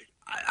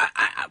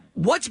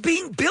 What's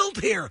being built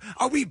here?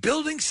 Are we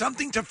building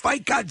something to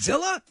fight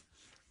Godzilla?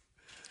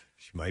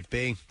 She might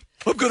be.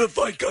 I'm going to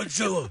fight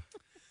Godzilla.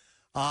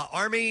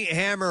 Armie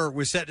Hammer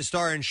was set to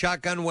star in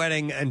Shotgun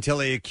Wedding until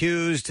he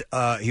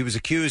was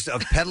accused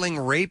of peddling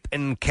rape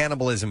and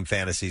cannibalism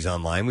fantasies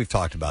online. We've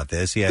talked about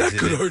this. That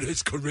could hurt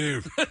his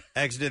career.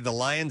 Exited the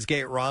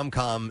Lionsgate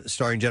rom-com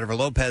starring Jennifer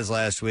Lopez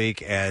last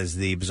week as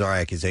the bizarre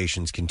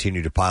accusations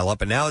continue to pile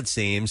up. And now it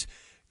seems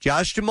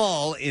Josh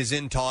Duhamel is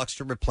in talks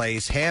to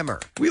replace Hammer.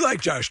 We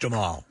like Josh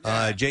Duhamel.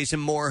 Jason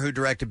Moore, who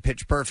directed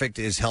Pitch Perfect,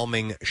 is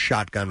helming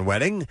Shotgun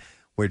Wedding,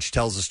 which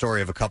tells the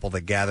story of a couple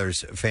that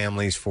gathers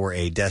families for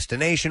a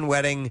destination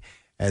wedding,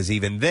 as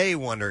even they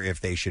wonder if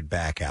they should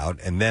back out,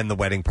 and then the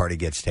wedding party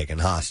gets taken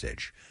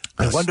hostage.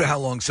 I wonder how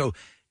long. So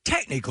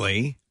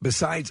technically,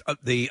 besides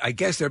I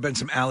guess there have been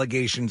some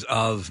allegations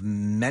of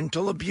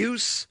mental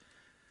abuse.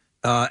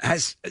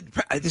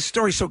 This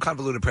story's so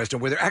convoluted, Preston.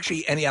 Were there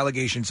actually any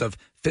allegations of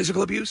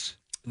physical abuse?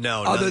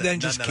 No, other than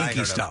just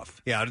kinky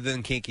stuff. Yeah, other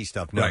than kinky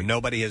stuff. No, Right.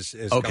 nobody has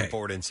come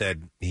forward and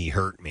said he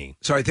hurt me.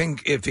 So I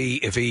think if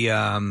he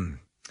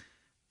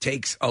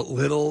takes a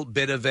little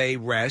bit of a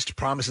rest,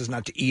 promises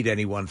not to eat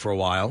anyone for a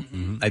while,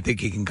 I think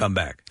he can come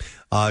back.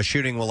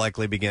 Shooting will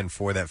likely begin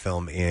for that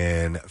film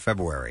in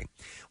February.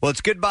 Well,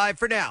 it's goodbye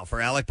for now for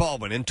Alec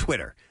Baldwin and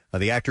Twitter.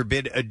 The actor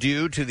bid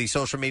adieu to the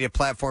social media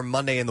platform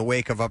Monday in the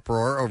wake of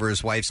uproar over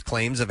his wife's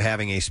claims of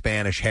having a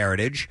Spanish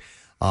heritage.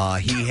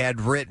 He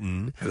had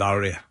written,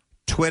 Hilaria.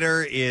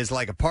 Twitter is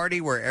like a party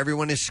where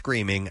everyone is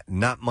screaming,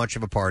 not much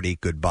of a party,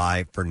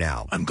 goodbye for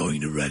now. I'm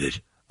going to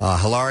Reddit.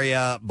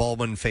 Hilaria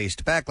Baldwin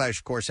faced backlash,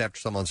 of course, after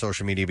someone on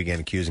social media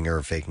began accusing her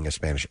of faking a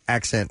Spanish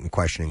accent and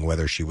questioning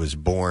whether she was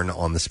born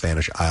on the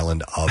Spanish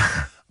island of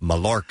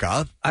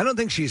Mallorca. I don't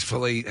think she's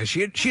fully...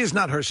 She has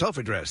not herself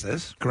addressed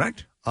this,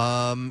 correct?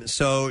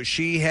 So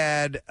she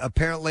had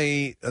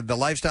apparently, the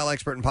lifestyle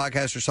expert and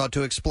podcaster sought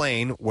to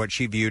explain what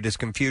she viewed as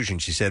confusion.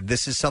 She said,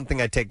 "This is something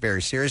I take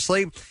very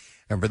seriously.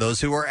 And for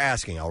those who are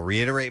asking, I'll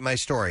reiterate my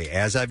story,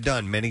 as I've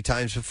done many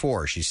times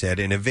before," she said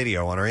in a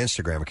video on her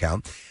Instagram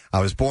account.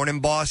 "I was born in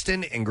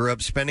Boston and grew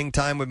up spending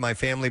time with my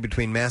family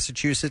between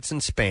Massachusetts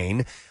and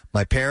Spain.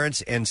 My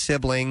parents and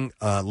sibling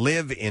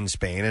live in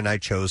Spain, and I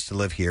chose to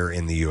live here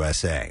in the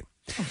USA."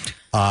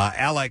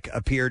 Alec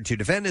appeared to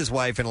defend his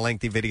wife in a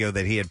lengthy video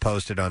that he had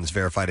posted on his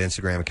verified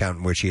Instagram account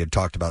in which he had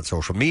talked about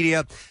social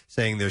media,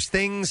 saying there's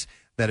things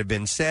that have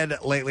been said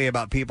lately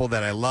about people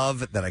that I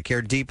love, that I care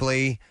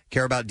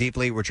about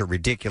deeply, which are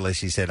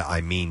ridiculous. He said,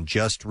 I mean,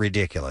 just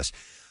ridiculous.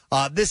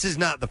 This is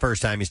not the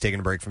first time he's taken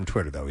a break from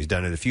Twitter, though. He's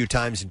done it a few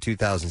times in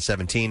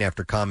 2017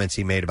 after comments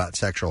he made about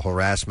sexual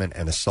harassment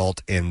and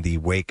assault in the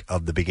wake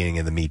of the beginning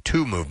of the Me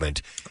Too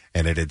movement,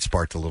 and it had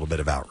sparked a little bit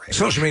of outrage.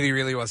 Social media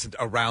really wasn't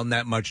around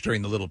that much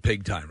during the little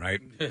pig time,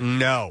 right?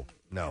 No.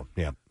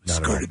 Yeah.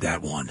 Skirted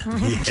that one.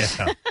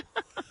 Yeah.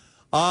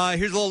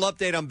 Here's a little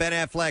update on Ben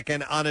Affleck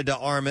and Ana de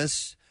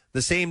Armas.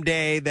 The same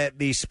day that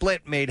the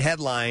split made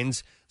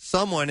headlines,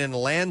 someone in a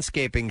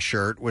landscaping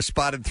shirt was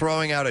spotted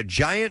throwing out a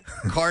giant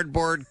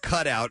cardboard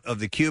cutout of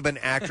the Cuban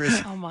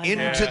actress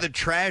into the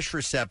trash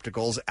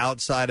receptacles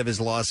outside of his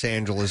Los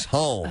Angeles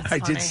home. I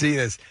did see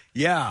this.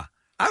 Yeah.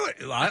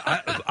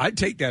 I'd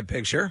take that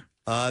picture.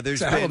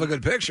 There's it's a hell of a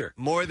good picture.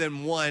 More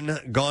than one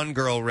Gone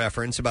Girl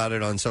reference about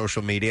it on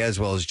social media, as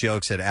well as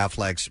jokes that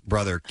Affleck's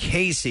brother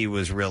Casey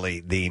was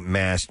really the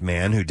masked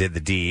man who did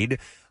the deed.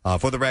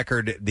 For the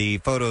record, the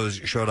photos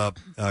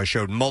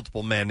showed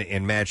multiple men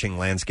in matching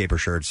landscaper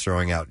shirts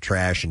throwing out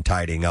trash and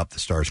tidying up the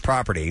star's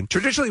property.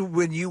 Traditionally,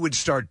 when you would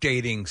start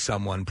dating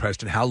someone,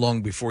 Preston, how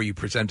long before you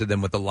presented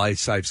them with a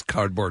life-size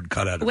cardboard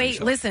cutout of Wait,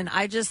 yourself? listen,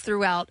 I just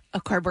threw out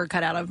a cardboard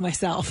cutout of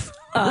myself.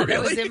 Really?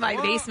 That was in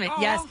my basement.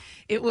 Yes.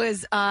 It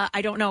was,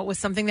 I don't know, it was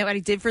something that I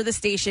did for the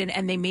station,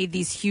 and they made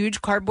these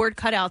huge cardboard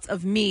cutouts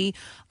of me.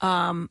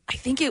 I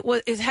think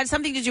it had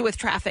something to do with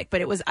traffic,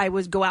 but I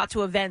would go out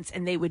to events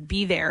and they would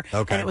be there.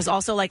 Okay. And it was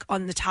also like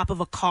on the top of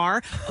a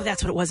car. Oh,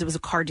 that's what it was. It was a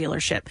car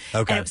dealership.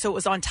 Okay. And so it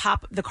was on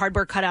top, the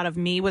cardboard cutout of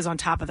me was on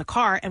top of the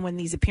car. And when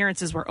these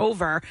appearances were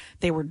over,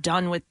 they were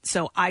done with,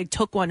 so I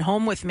took one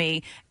home with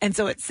me. And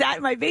so it sat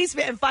in my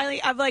basement, and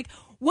finally I'm like,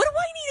 what do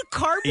I need a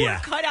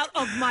cardboard cutout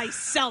of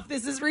myself?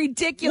 This is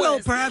ridiculous. Well,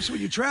 perhaps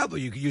when you travel,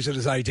 you could use it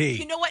as ID.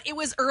 You know what? It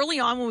was early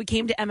on when we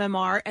came to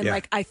MMR, and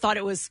like I thought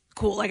it was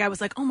cool. Like I was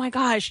like, oh my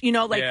gosh, you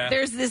know, like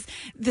there's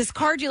this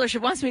car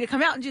dealership wants me to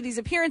come out and do these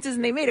appearances,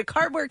 and they made a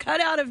cardboard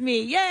cutout of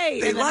me. Yay!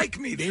 They like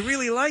me. They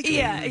really like me.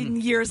 Yeah.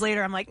 And years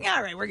later, I'm like,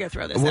 all right, we're gonna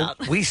throw this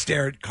out. We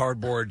stare at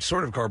cardboard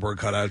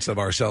cutouts of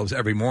ourselves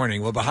every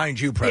morning. Well,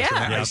 behind you,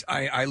 Preston,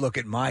 I look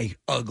at my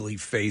ugly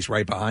face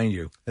right behind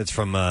you. It's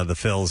from the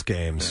Phils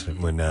games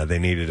when they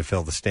needed to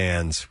fill the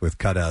stands with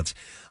cutouts.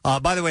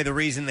 By the way, the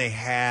reason he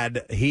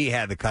had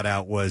the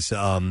cutout was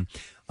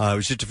it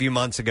was just a few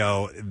months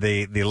ago.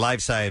 The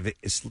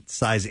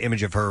life-size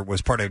image of her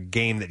was part of a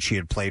game that she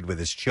had played with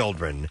his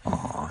children.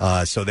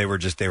 So they were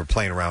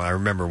playing around. I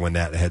remember when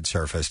that had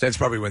surfaced. That's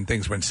probably when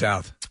things went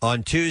south.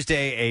 On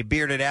Tuesday, a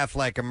bearded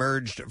Affleck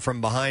emerged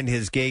from behind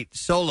his gate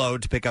solo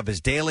to pick up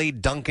his daily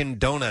Dunkin'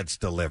 Donuts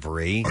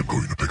delivery. I'm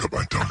going to pick up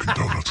my Dunkin'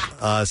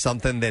 Donuts.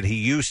 Something that he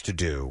used to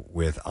do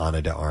with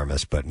Ana de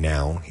Armas, but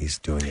now he's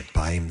doing it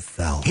by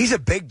himself. He's a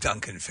big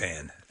Dunkin'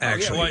 fan,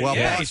 actually.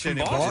 Boston,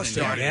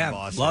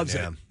 loves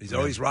it. He's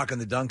always rocking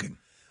the Dunkin'.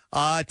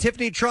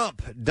 Tiffany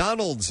Trump,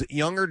 Donald's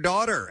younger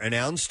daughter,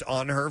 announced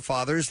on her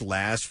father's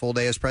last full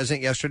day as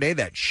president yesterday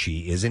that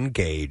she is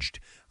engaged.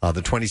 The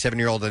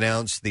 27-year-old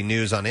announced the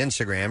news on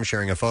Instagram,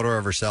 sharing a photo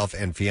of herself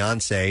and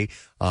fiancé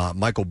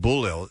Michael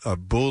Boulos,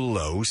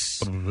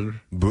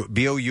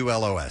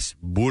 B-O-U-L-O-S,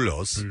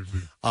 Boulos,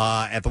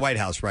 at the White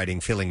House, writing,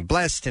 feeling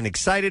blessed and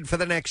excited for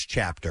the next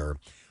chapter.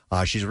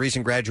 She's a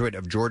recent graduate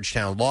of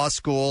Georgetown Law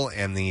School,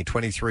 and the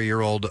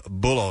 23-year-old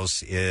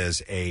Boulos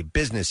is a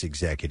business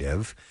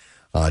executive.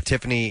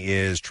 Tiffany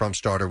is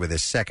Trump's daughter with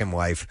his second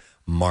wife,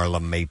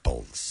 Marla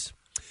Maples.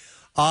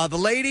 The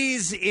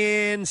ladies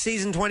in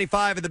season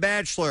 25 of The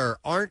Bachelor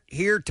aren't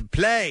here to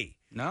play.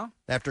 No?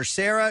 After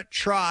Sarah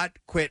Trott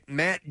quit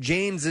Matt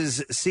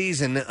James's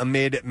season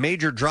amid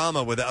major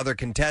drama with other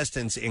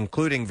contestants,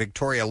 including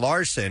Victoria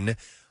Larson,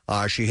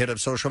 she hit up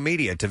social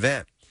media to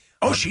vent.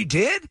 Oh, she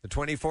did? The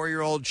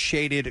 24-year-old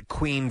shaded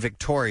Queen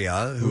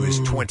Victoria, who is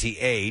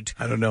 28.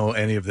 I don't know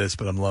any of this,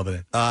 but I'm loving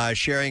it.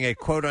 Sharing a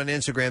quote on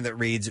Instagram that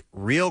reads,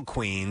 "Real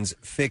queens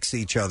fix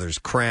each other's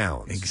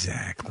crowns."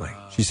 Exactly.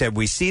 She said,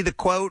 "We see the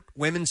quote,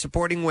 women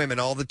supporting women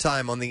all the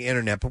time on the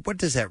internet, but what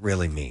does that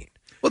really mean?"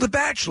 Well, The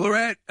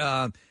Bachelorette...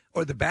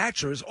 or The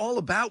Bachelor is all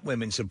about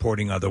women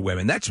supporting other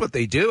women. That's what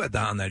they do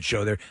on that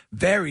show. They're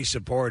very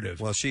supportive.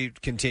 Well, she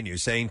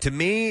continues saying, "To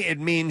me, it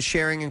means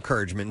sharing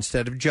encouragement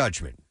instead of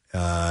judgment."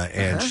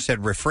 And she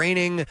said,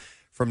 refraining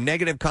from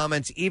negative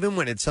comments, even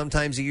when it's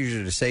sometimes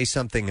easier to say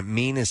something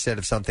mean instead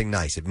of something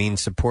nice. It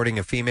means supporting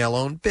a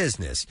female-owned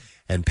business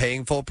and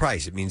paying full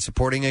price. It means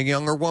supporting a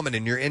younger woman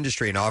in your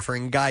industry and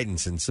offering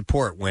guidance and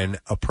support when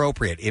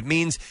appropriate. It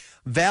means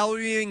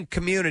valuing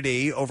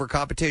community over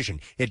competition.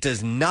 It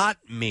does not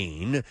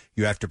mean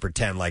you have to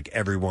pretend like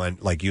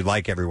you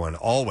like everyone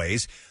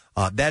always.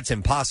 That's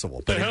impossible.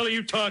 What the hell are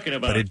you talking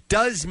about? But it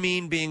does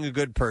mean being a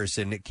good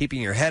person, keeping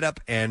your head up,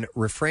 and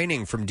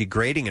refraining from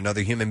degrading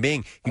another human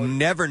being. You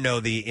never know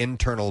the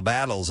internal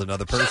battles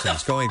another person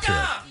is going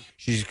through.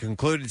 She's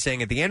concluded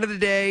saying, at the end of the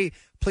day,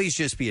 please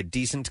just be a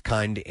decent,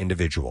 kind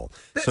individual.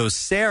 So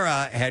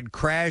Sarah had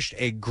crashed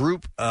a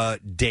group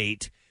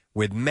date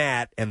with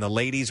Matt, and the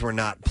ladies were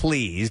not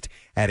pleased.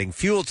 Adding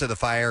fuel to the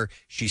fire,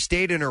 she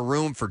stayed in her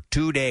room for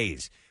 2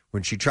 days.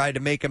 When she tried to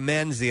make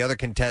amends, the other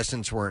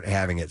contestants weren't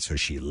having it, so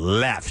she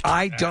left.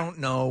 I don't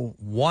know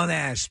one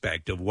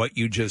aspect of what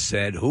you just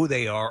said, who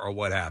they are or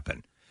what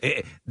happened.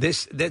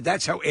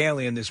 That's how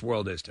alien this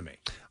world is to me.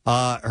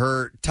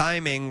 Her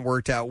timing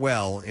worked out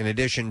well. In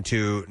addition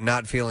to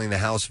not feeling the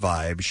house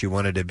vibe, she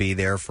wanted to be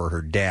there for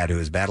her dad, who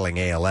is battling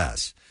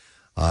ALS.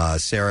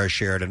 Sarah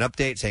shared an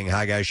update saying,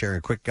 "Hi, guys, sharing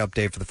a quick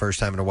update for the first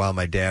time in a while.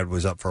 My dad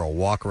was up for a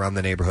walk around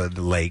the neighborhood,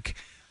 the lake.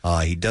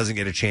 He doesn't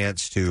get a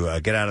chance to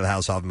get out of the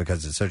house often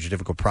because it's such a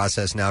difficult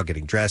process now,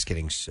 getting dressed,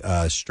 getting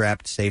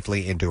strapped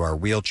safely into our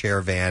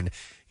wheelchair van.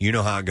 You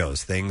know how it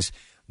goes. Things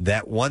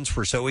that once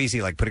were so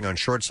easy, like putting on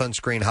short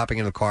sunscreen, hopping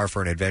in the car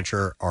for an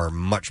adventure, are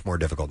much more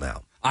difficult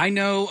now." I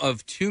know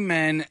of two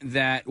men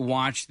that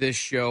watch this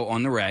show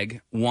on the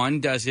reg. One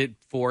does it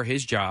for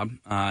his job.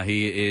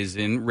 He is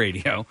in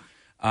radio.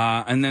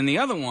 And then the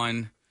other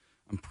one,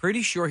 I'm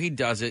pretty sure he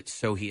does it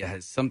so he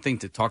has something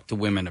to talk to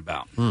women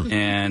about.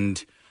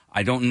 And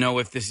I don't know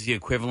if this is the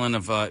equivalent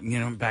of,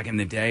 back in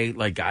the day,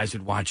 like guys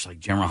would watch like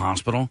General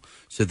Hospital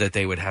so that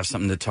they would have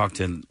something to talk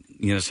to,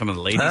 some of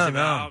the ladies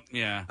about.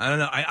 Yeah. I don't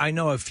know. I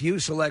know a few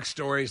select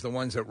stories, the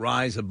ones that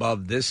rise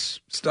above this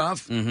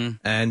stuff.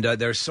 And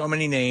there's so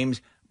many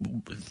names,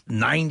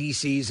 90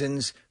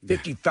 seasons,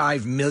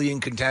 55 million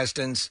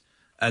contestants,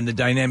 and the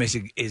dynamics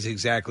is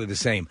exactly the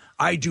same.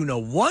 I do know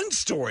one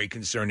story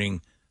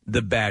concerning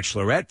The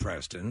Bachelorette,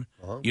 Preston.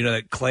 You know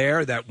that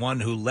Claire, that one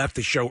who left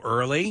the show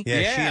early?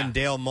 Yeah, she and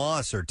Dale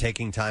Moss are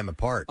taking time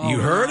apart. You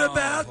heard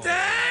about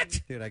that?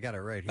 Dude, I got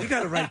it right here. You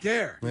got it right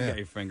there. You got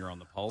your finger on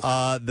the pulse.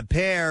 The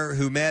pair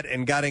who met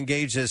and got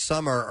engaged this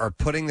summer are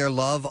putting their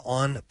love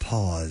on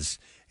pause.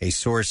 A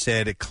source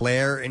said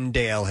Claire and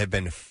Dale have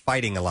been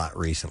fighting a lot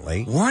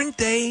recently. Weren't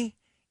they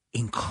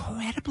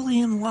incredibly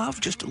in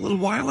love just a little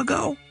while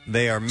ago?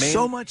 They are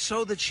so much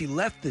so that she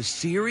left the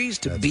series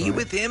to be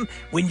with him.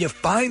 When you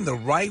find the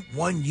right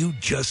one, you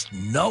just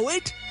know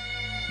it.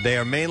 They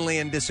are mainly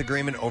in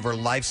disagreement over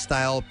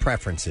lifestyle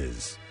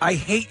preferences. I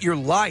hate your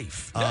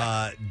life.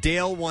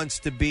 Dale wants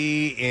to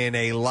be in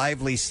a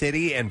lively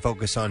city and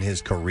focus on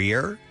his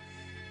career.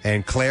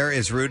 And Claire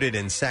is rooted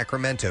in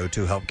Sacramento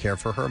to help care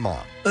for her mom.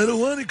 I don't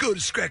want to go to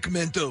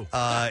Sacramento.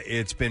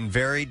 It's been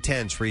very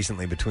tense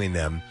recently between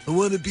them. I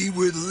want to be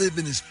where the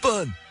living is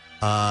fun.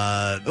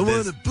 I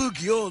want to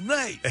boogie all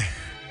night.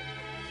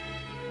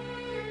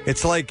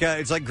 It's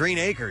like Green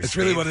Acres. It's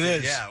really what it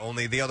is. Yeah,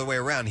 only the other way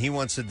around. He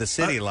wants the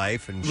city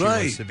life, and she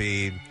right. wants to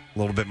be a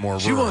little bit more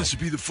rural. She wants to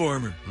be the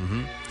farmer.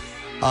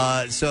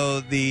 Mm-hmm.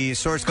 So the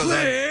source goes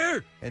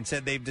Claire! and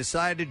said they've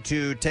decided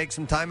to take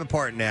some time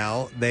apart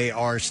now. They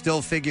are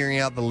still figuring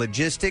out the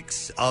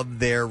logistics of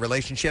their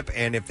relationship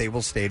and if they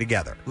will stay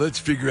together. Let's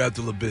figure out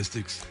the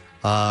logistics.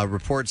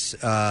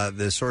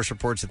 The source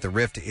reports that the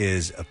rift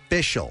is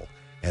official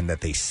and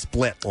that they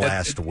split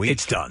last week.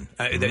 It's done.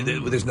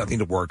 There's nothing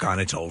to work on.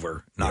 It's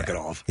over. Knock it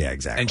off. Yeah,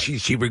 exactly. And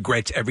she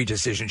regrets every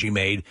decision she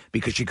made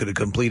because she could have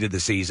completed the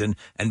season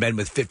and been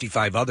with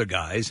 55 other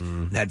guys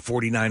and had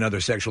 49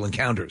 other sexual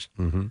encounters.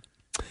 Mm-hmm.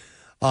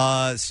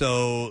 Let's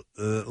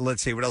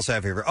see. What else I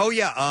have here? Oh,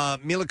 yeah.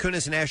 Mila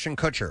Kunis and Ashton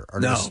Kutcher are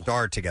going to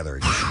star together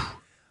again.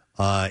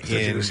 I thought you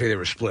were going to say they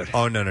were split.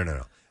 Oh, no.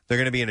 They're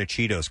going to be in a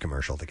Cheetos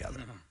commercial together.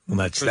 Well,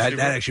 that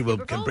actually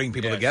can bring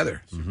people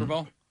together. Super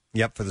Bowl?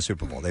 Yep, for the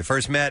Super Bowl. They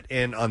first met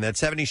on that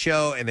 70s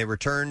show, and they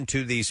returned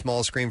to the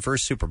small screen for a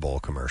Super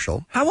Bowl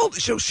commercial. How old?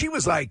 So she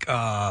was like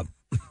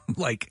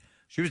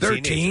she was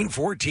 13,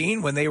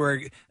 14 when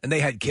they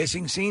had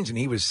kissing scenes, and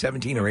he was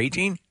 17 or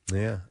 18?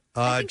 Yeah.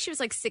 I think she was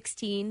like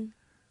 16.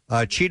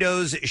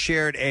 Cheetos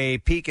shared a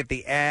peek at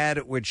the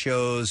ad, which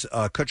shows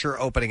Kutcher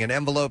opening an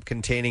envelope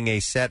containing a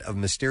set of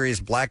mysterious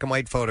black and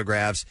white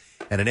photographs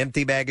and an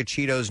empty bag of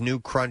Cheetos' new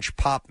Crunch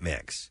Pop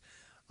Mix.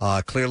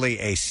 Clearly,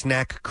 a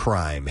snack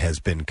crime has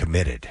been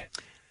committed.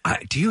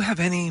 Do you have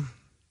any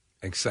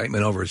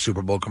excitement over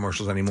Super Bowl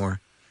commercials anymore,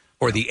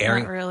 or the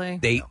airing? Not really.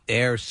 They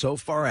air so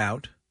far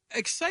out.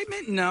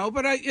 Excitement, no,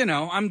 but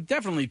I'm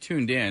definitely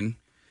tuned in.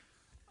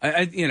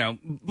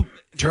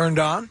 Turned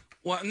on.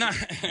 Well, not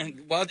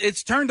well.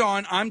 It's turned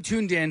on. I'm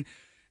tuned in.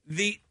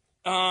 They've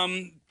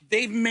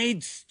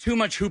made too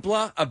much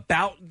hoopla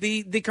about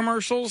the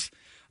commercials,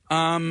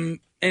 and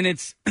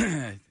it's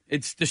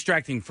it's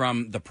distracting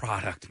from the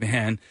product,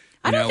 man.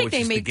 I don't think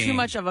they made too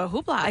much of a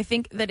hoopla. I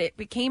think that it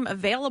became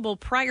available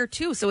prior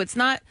to, so it's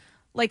not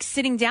like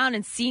sitting down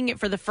and seeing it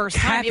for the first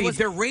time.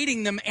 They're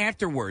rating them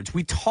afterwards.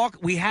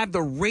 We have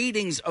the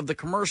ratings of the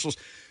commercials.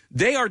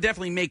 They are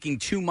definitely making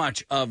too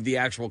much of the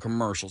actual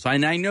commercials.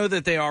 And I know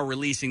that they are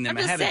releasing them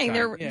ahead of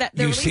time.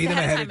 They're see them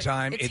ahead of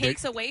time. It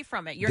takes away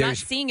from it. You're not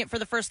seeing it for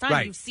the first time.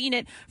 Right. You've seen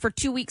it for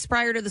 2 weeks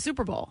prior to the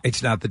Super Bowl.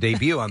 It's not the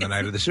debut on the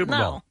night of the Super No.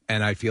 Bowl,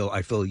 and I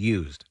feel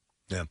used.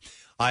 Yeah.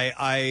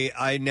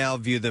 I now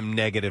view them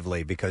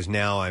negatively because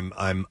now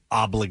I'm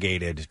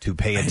obligated to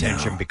pay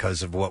attention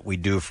because of what we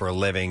do for a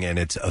living, and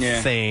it's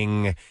a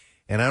thing,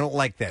 and I don't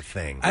like that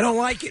thing. I don't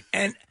like it,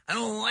 and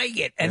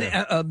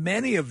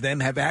many of them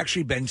have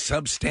actually been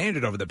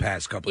substandard over the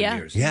past couple of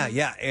years.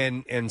 Yeah,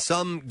 and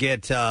some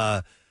get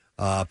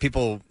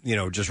people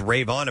just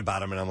rave on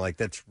about them, and I'm like,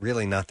 that's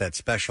really not that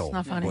special.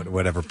 It's not funny.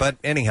 Whatever. But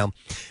anyhow.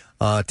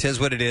 'Tis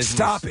what it is.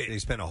 Stop it. They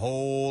spent a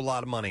whole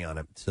lot of money on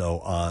it.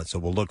 So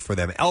we'll look for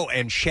them. Oh,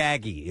 and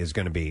Shaggy is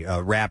going to be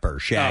rapper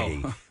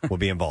Shaggy will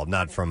be involved,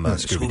 not from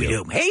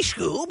Scooby-Doo. Hey,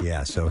 Scoob.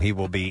 Yeah, so he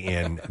will be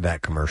in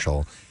that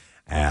commercial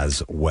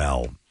as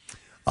well.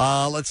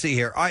 Let's see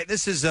here. All right,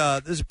 this is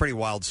a pretty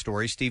wild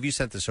story. Steve, you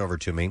sent this over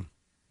to me. There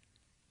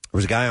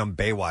was a guy on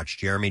Baywatch,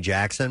 Jeremy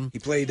Jackson. He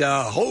played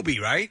Hobie,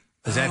 right?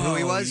 Is that who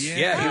he was?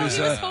 Yeah, he was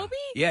Hobie?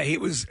 Yeah, he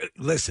was.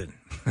 Listen.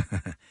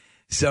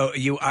 So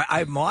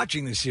I'm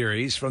watching the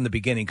series from the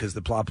beginning because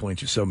the plot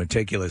points are so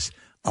meticulous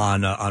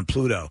on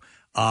Pluto.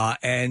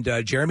 And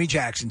Jeremy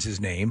Jackson's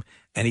his name,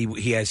 and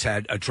he has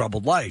had a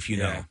troubled life,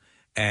 know.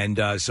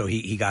 And so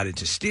he got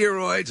into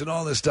steroids and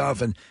all this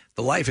stuff, and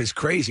the life is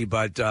crazy.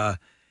 But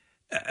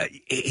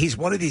he's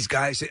one of these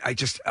guys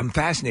that I'm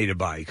fascinated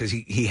by because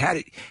he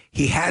had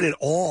it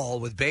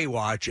all with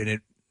Baywatch, and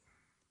it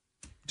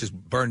just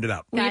burned it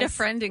up. We had a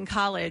friend in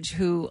college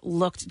who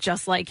looked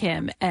just like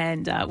him,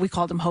 and we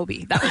called him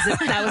Hobie.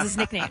 That was his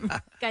nickname.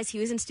 Guys, he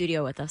was in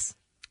studio with us.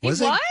 Was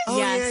he? Oh,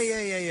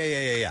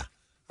 Yes. yeah.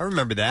 I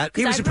remember that.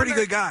 He was a pretty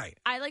good guy.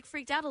 I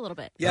freaked out a little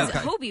bit. Yeah.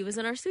 Because Hobie was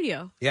in our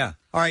studio. Yeah.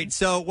 All right.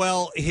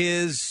 So,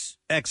 his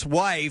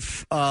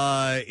ex-wife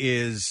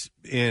is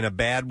in a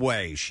bad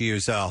way. She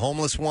is a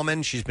homeless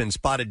woman. She's been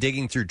spotted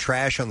digging through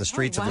trash on the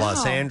streets of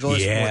Los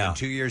Angeles more than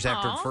 2 years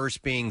after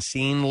first being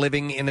seen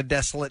living in a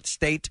desolate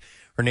state.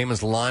 Her name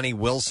is Lonnie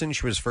Wilson.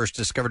 She was first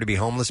discovered to be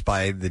homeless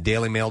by the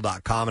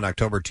DailyMail.com in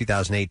October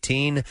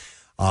 2018.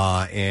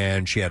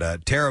 And she had a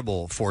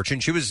terrible fortune.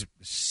 She was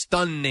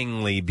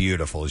stunningly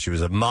beautiful. She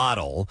was a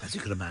model. As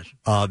you could imagine.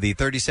 The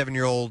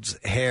 37-year-old's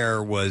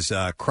hair was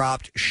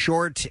cropped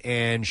short,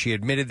 and she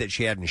admitted that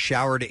she hadn't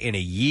showered in a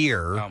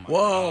year. Oh,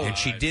 Whoa. And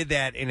she did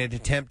that in an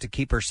attempt to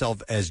keep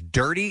herself as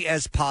dirty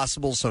as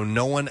possible so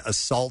no one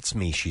assaults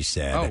me, she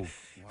said. Oh.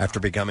 After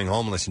becoming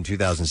homeless in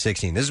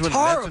 2016. This is when,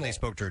 that's when they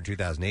spoke to her in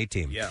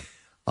 2018. Yeah.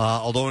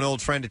 Although an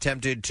old friend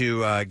attempted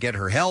to get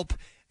her help,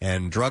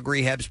 and drug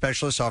rehab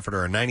specialists offered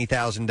her a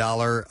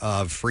 $90,000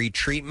 of free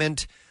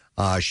treatment,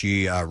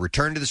 she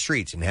returned to the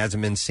streets and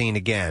hasn't been seen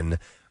again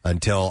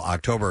until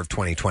October of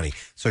 2020.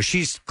 So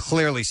she's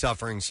clearly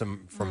suffering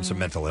from some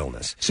mental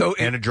illness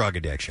and a drug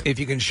addiction. If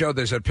you can show,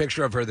 there's a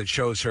picture of her that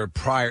shows her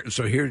prior.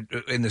 So here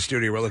in the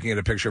studio, we're looking at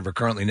a picture of her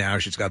currently now.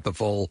 She's got the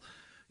full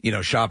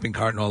shopping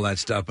cart and all that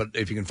stuff. But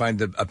if you can find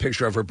a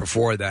picture of her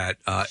before that,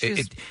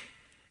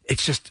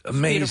 it's just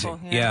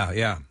amazing.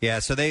 Yeah.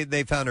 So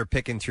they found her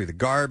picking through the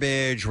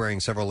garbage, wearing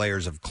several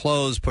layers of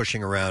clothes,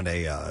 pushing around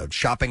a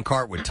shopping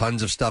cart with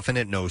tons of stuff in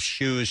it, no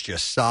shoes,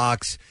 just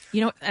socks.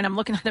 And I'm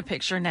looking at the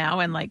picture now,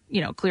 and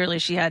clearly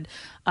she had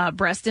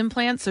breast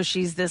implants. So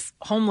she's this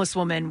homeless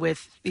woman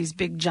with these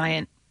big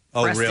giant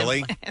breast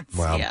implants.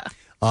 Wow. Yeah.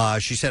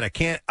 She said,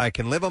 I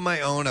can live on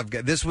my own.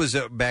 This was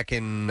back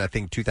in, I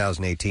think,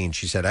 2018.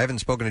 She said, I haven't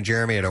spoken to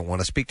Jeremy. I don't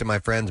want to speak to my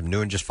friends. I'm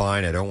doing just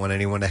fine. I don't want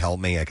anyone to help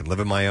me. I can live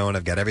on my own.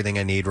 I've got everything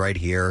I need right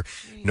here.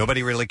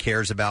 Nobody really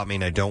cares about me,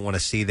 and I don't want to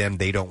see them.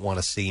 They don't want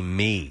to see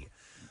me.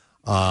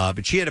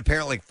 But she had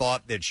apparently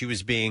thought that she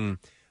was being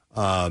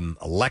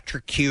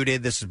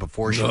electrocuted. This is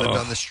before she lived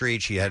on the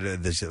street. She had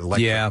this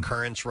electric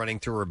currents running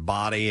through her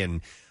body,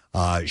 and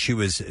she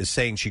was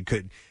saying she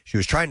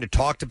was trying to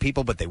talk to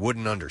people, but they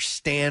wouldn't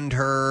understand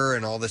her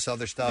and all this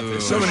other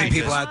stuff. So many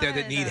people out there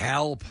that need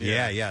help.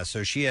 Yeah.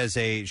 So she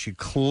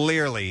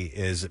clearly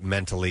is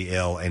mentally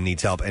ill and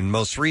needs help. And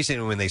most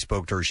recently when they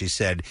spoke to her, she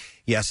said,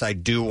 yes, I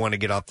do want to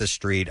get off the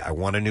street. I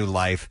want a new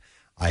life.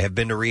 I have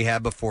been to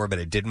rehab before, but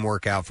it didn't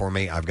work out for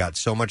me. I've got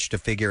so much to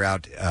figure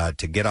out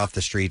to get off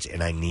the streets,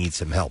 and I need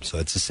some help. So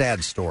it's a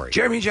sad story.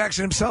 Jeremy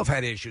Jackson himself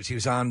had issues. He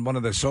was on one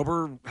of the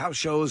Sober House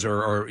shows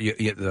or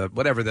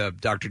whatever, the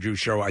Dr. Drew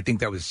show. I think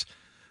that was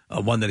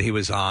one that he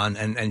was on,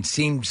 and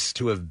seems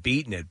to have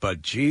beaten it.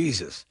 But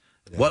Jesus,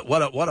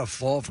 what a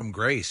fall from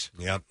grace.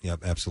 Yep,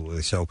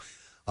 absolutely. So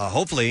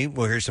hopefully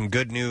we'll hear some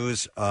good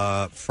news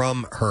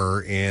from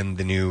her in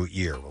the new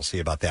year. We'll see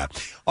about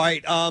that. All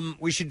right,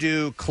 we should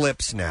do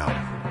clips now.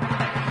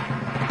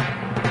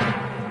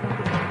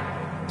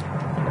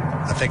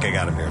 I think I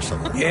got him here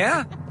somewhere.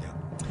 Yeah?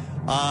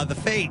 The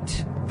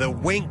Fate, the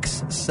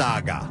Winx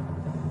saga.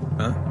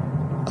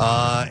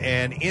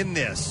 And in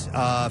this,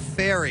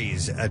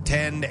 fairies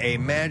attend a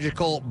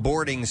magical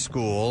boarding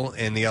school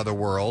in the other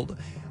world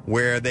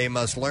where they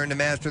must learn to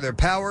master their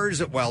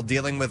powers while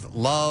dealing with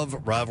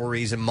love,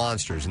 rivalries, and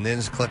monsters. And in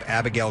this clip,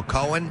 Abigail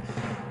Cohen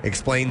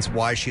explains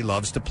why she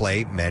loves to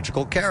play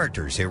magical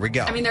characters. Here we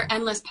go. I mean, there are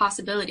endless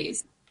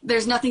possibilities.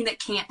 There's nothing that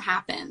can't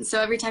happen. So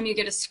every time you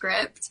get a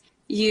script,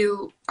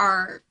 you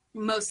are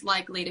most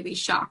likely to be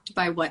shocked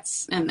by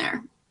what's in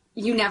there.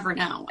 You never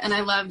know. And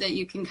I love that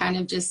you can kind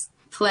of just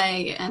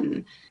play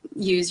and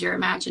use your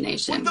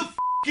imagination. What the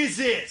is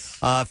this?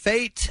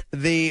 Fate,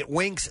 the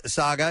Winx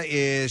saga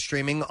is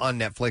streaming on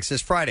Netflix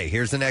this Friday.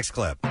 Here's the next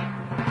clip.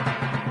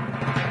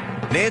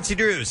 Nancy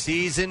Drew,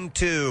 Season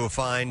 2,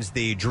 finds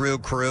the Drew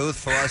crew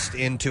thrust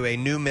into a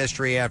new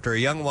mystery after a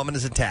young woman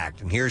is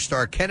attacked. And here's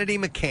star Kennedy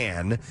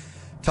McCann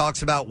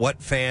talks about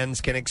what fans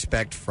can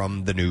expect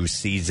from the new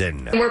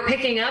season. We're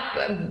picking up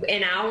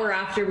an hour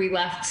after we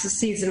left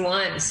Season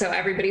 1, so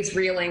everybody's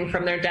reeling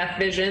from their death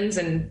visions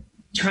and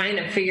trying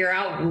to figure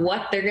out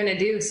what they're going to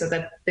do so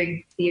that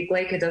the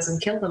Igleika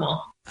doesn't kill them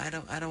all. I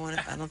don't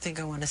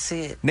think I want to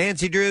see it.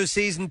 Nancy Drew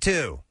Season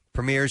 2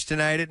 premieres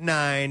tonight at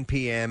 9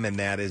 p.m., and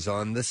that is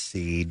on the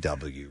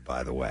CW,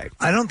 by the way.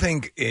 I don't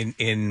think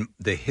in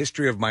the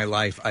history of my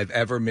life I've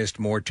ever missed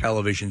more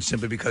television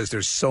simply because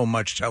there's so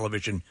much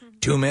television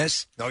to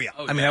miss. Oh, yeah.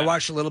 I mean, I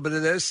watched a little bit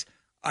of this.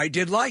 I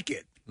did like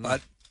it,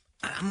 but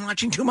I'm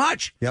watching too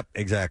much. Yep,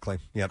 exactly.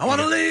 Yep. I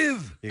want to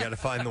live. You got to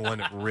find the one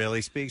that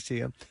really speaks to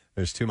you.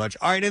 There's too much.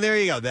 All right, and there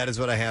you go. That is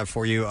what I have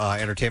for you,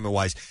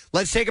 entertainment-wise.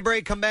 Let's take a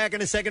break. Come back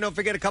in a second. Don't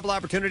forget a couple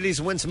opportunities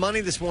to win some money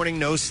this morning.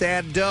 No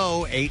sad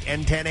dough, 8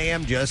 and 10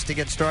 a.m. just to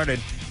get started.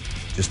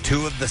 Just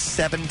 2 of the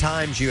 7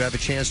 times you have a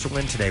chance to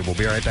win today. We'll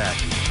be right back.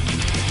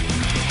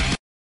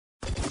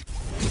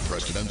 The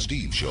Preston and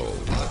Steve Show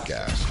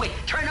podcast. Wait,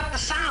 turn up the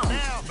sound.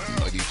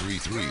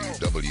 93.3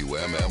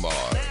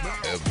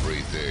 WMMR.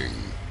 Everything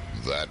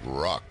that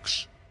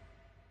rocks.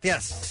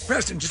 Yes.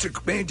 Preston,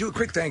 may I do a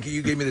quick thank you?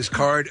 You gave me this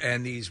card,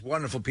 and these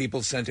wonderful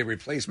people sent a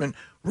replacement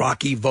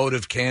Rocky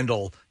votive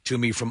candle to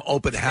me from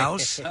Open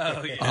House.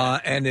 Oh, yeah.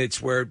 And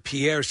it's where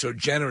Pierre so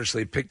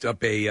generously picked up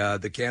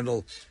the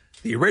candle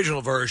the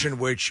original version,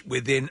 which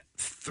within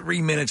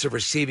 3 minutes of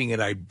receiving it,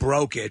 I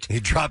broke it. He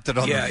dropped it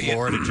on the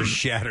floor and it just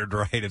shattered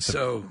right at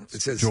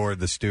the door of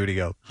the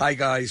studio. Hi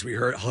guys, we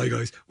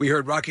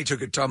heard Rocky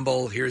took a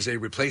tumble. Here's a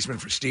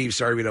replacement for Steve.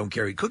 Sorry we don't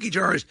carry cookie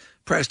jars.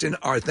 Preston,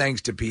 our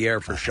thanks to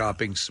Pierre for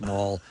shopping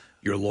small.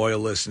 Your loyal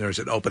listeners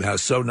at Open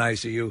House, so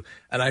nice of you,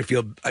 and I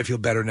feel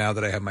better now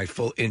that I have my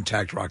full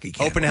intact Rocky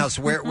can. Open House,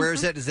 where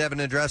is it? Does it have an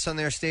address on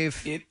there,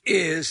 Steve? It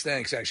is.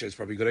 Thanks. Actually, it's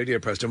probably a good idea,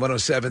 Preston.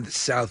 107th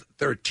South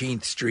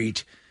 13th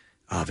Street,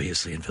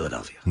 obviously in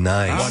Philadelphia.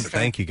 Nice.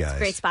 Thank you, guys.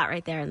 Great spot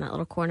right there in that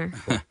little corner.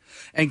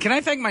 And can I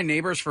thank my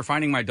neighbors for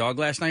finding my dog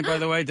last night, by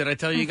the way? Did I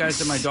tell you guys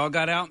that my dog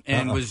got out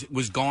and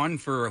was gone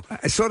for...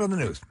 I saw it on the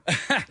news.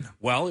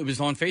 Well, it was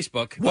on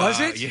Facebook. Was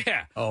it?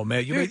 Yeah. Oh,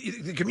 man. You made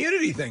the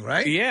community thing,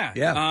 right? Yeah.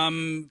 Yeah.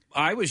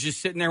 I was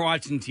just sitting there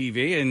watching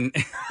TV, and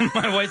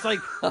my wife's like,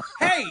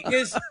 hey,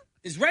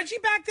 is Reggie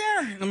back there?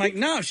 And I'm like,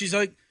 no. She's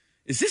like,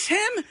 is this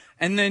him?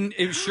 And then,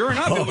 sure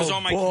enough, it was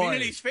on my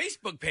community's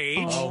Facebook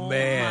page. Oh,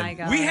 man. My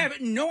God. We have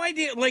no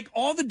idea. Like,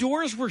 all the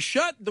doors were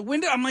shut. The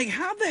window. I'm like,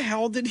 how the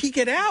hell did he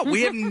get out?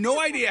 We have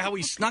no idea how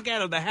he snuck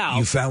out of the house.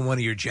 You found one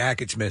of your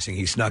jackets missing.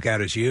 He snuck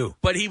out as you.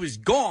 But he was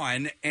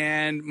gone,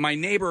 and my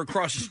neighbor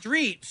across the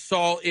street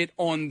saw it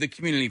on the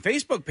community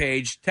Facebook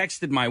page,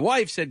 texted my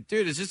wife, said,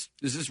 dude, is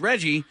this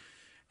Reggie?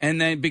 And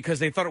then, because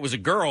they thought it was a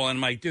girl, and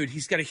I'm like, dude,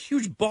 he's got a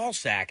huge ball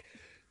sack.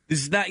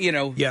 This is not,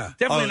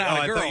 definitely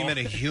not a girl. I thought you meant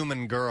a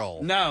human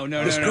girl. No.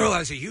 This girl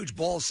has a huge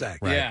ball sack.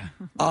 Right.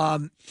 Yeah.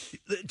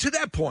 To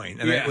that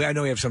point, and I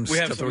know we have some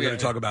stuff that we're going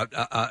to talk about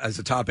as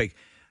a topic.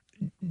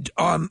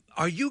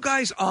 Are you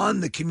guys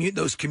on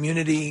those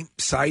community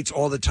sites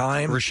all the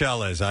time?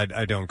 Rochelle is.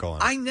 I don't go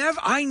on.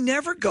 I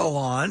never go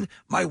on.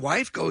 My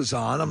wife goes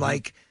on. I'm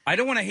like, I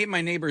don't want to hate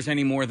my neighbors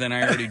any more than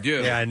I already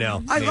do. Yeah, I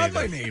know. I love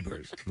my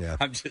neighbors. Yeah.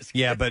 I'm just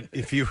Yeah, but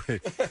if you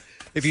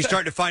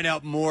start to find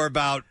out more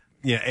about,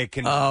 it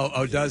can.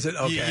 Oh, does it?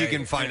 Okay, you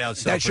can find out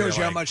stuff. That shows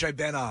you how much I've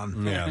been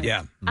on.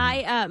 Yeah.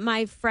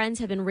 My friends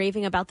have been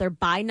raving about their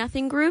Buy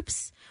Nothing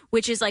groups,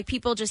 which is like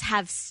people just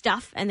have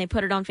stuff and they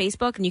put it on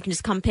Facebook and you can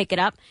just come pick it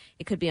up.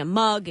 It could be a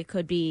mug, it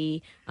could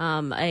be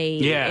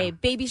a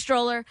baby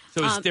stroller.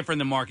 So it's different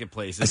than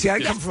Marketplace. I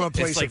come from a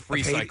place it's like of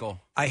free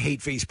cycle. I hate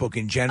Facebook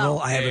in general.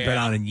 I haven't been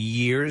on in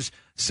years.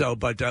 So,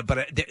 but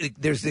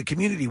there's the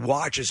community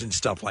watches and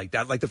stuff like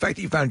that. Like the fact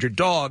that you found your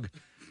dog.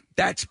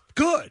 That's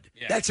good.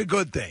 Yeah. That's a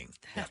good thing.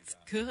 That's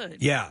good.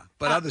 Yeah,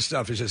 but other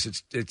stuff is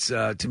just it's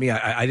to me.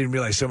 I didn't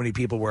realize so many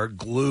people were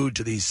glued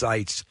to these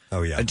sites.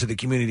 Oh yeah, and to the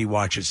community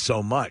watches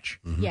so much.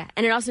 Mm-hmm. Yeah,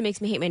 and it also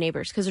makes me hate my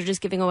neighbors because they're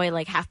just giving away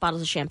like half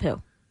bottles of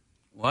shampoo.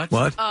 What?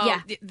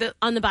 Yeah,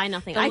 on the Buy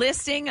Nothing. The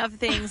listing of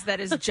things that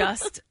is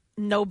just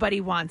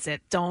nobody wants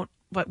it.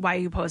 But why are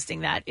you posting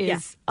that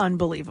is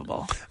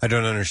unbelievable. I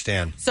don't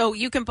understand. So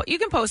you can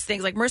post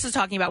things like Marissa's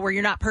talking about where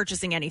you're not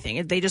purchasing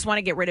anything. They just want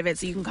to get rid of it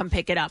so you can come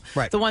pick it up.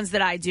 Right. The ones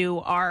that I do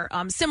are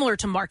similar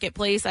to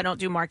Marketplace. I don't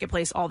do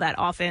Marketplace all that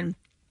often.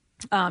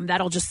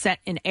 That'll just set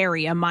an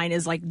area. Mine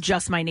is like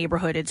just my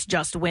neighborhood. It's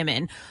just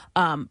women.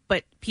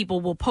 But people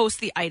will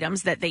post the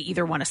items that they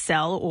either want to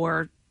sell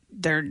or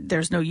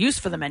there's no use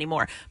for them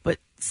anymore. But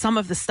some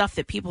of the stuff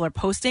that people are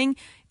posting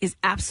is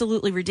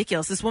absolutely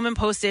ridiculous. This woman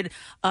posted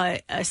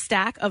a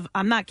stack of,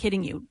 I'm not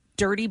kidding you,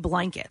 dirty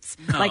blankets.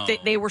 No.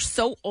 Like they were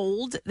so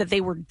old that they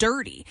were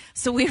dirty.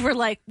 So we were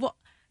like, well,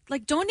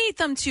 like donate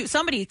them to,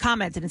 somebody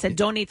commented and said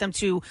donate them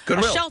to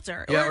Goodwill. a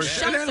shelter Yeah, or a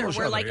shelter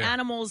where shelter,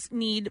 animals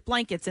need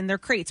blankets in their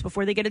crates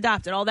before they get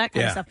adopted, all that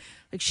kind of stuff.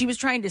 Like she was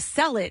trying to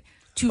sell it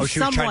to she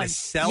someone. was trying to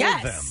sell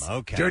them.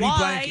 Okay. Dirty Why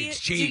blankets,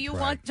 cheap. do you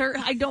want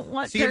I don't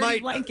want dirty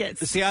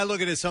blankets. See, I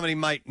look at it as somebody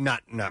might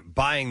not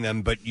buying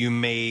them, but you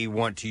may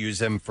want to use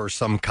them for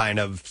some kind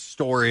of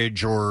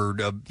storage or,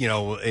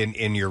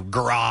 in your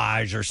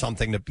garage or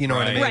something. To, you know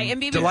what I mean? Right. And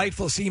maybe,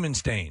 delightful semen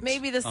stains.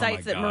 Maybe the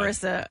sites that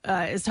Marissa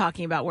is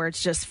talking about where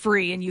it's just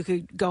free and you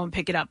could go and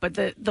pick it up. But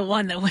the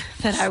one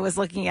that I was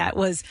looking at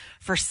was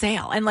for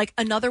sale. And like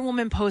another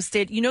woman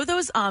posted,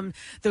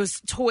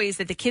 those toys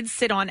that the kids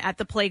sit on at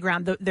the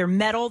playground,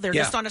 they're metal, they're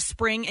just on a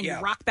spring and you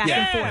rock back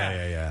and forth.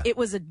 Yeah. It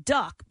was a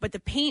duck, but the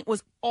paint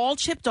was all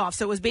chipped off,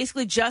 so it was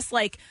basically just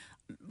like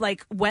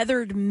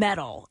weathered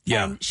metal.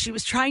 Yeah. And she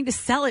was trying to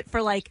sell it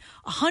for like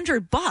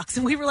 $100,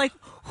 and we were like,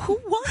 who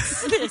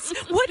wants this?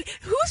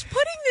 Who's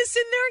putting this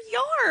in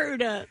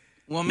their yard?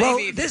 Well,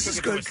 maybe if this you is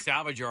took it to good. a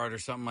salvage yard or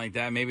something like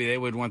that, maybe they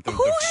would want the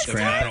has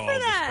metal, time for the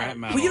that? scrap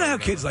metal. Well, you know how or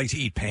kids whatever. like to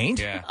eat paint.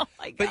 Yeah. Oh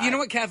my God. But you know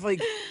what, Kathleen?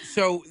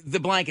 So the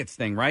blankets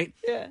thing, right?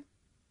 Yeah.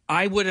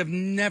 I would have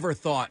never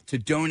thought to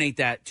donate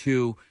that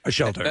to a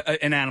shelter,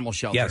 an animal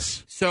shelter.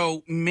 Yes.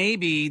 So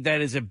maybe that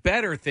is a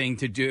better thing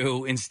to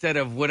do instead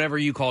of whatever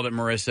you called it,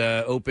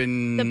 Marissa.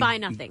 The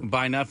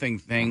Buy Nothing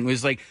thing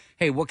was like,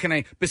 hey, what can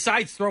I?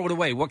 Besides throw it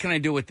away, what can I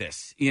do with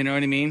this? You know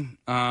what I mean?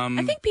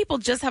 I think people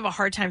just have a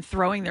hard time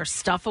throwing their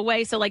stuff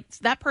away. So like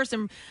that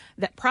person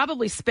that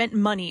probably spent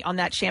money on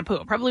that shampoo,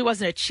 it probably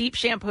wasn't a cheap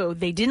shampoo.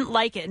 They didn't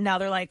like it, and now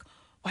they're like,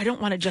 I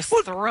don't want to just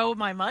throw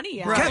my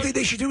money out. Kathy,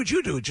 they should do what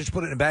you do. Just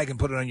put it in a bag and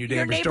put it on your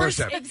neighbor's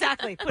doorstep.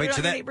 Exactly. Put it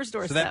on your neighbor's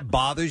doorstep. So that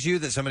bothers you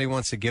that somebody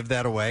wants to give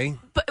that away?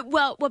 But,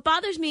 well, what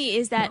bothers me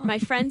is that my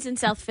friends in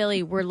South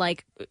Philly were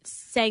like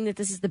saying that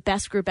this is the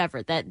best group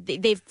ever. That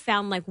they've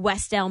found like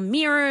West Elm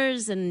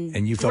mirrors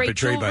and you felt great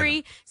betrayed by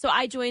jewelry. So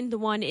I joined the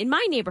one in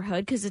my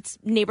neighborhood because it's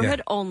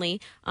neighborhood only.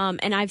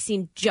 And I've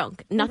seen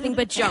junk, nothing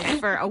but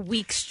junk for a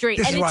week straight.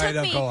 This and is it why I took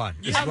don't me, go on.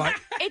 This is why.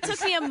 It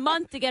took me a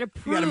month to get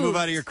approved. You got to move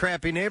out of your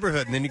crappy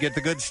neighborhood, and then you get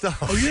the good stuff.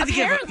 Oh, you have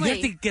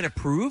Apparently. to get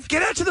approved?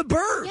 Get out to the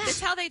burbs. It's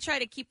how they try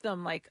to keep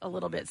them like a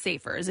little bit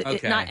safer.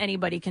 Okay. Not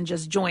anybody can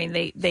just join.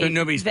 So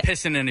nobody's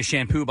pissing in a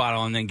shampoo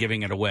bottle and then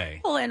giving it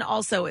away. Well, and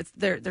also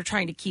they're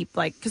trying to keep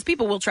because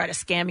people will try to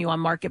scam you on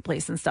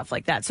Marketplace and stuff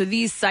like that. So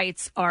these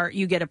sites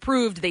you get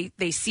approved.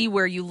 They see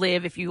where you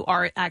live if you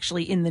are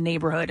actually in the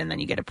neighborhood, and then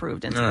you get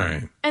approved.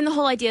 And And the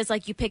whole idea is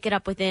like you pick it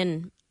up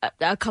within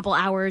a couple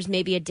hours,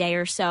 maybe a day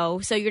or so.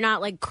 So you're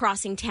not like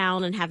crossing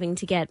town and having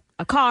to get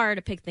a car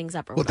to pick things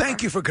up. Or whatever.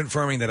 Thank you for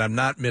confirming that I'm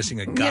not missing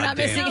a goddamn You're not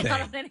missing thing.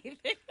 out on anything.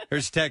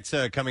 Here's text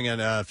coming on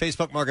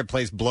Facebook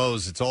Marketplace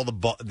blows. It's all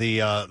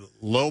the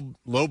low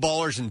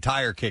ballers and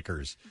tire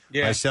kickers.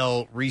 Yeah. I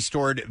sell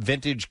restored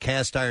vintage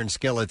cast iron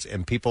skillets,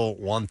 and people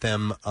want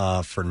them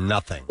for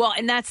nothing. Well,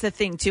 and that's the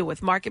thing too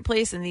with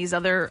Marketplace and these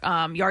other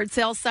yard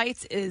sale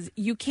sites is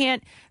you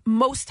can't.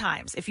 Most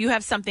times, if you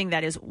have something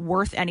that is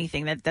worth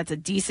anything, that's a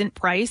decent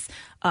price,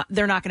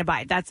 they're not going to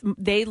buy it.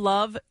 They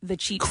love the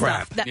cheap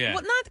Crap. stuff. Well,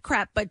 not the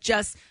crap, but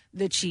just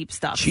the cheap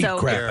stuff. Cheap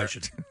crap, I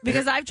should say.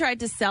 Because I've tried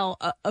to sell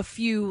a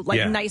few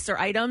nicer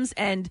items,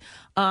 and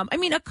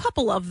a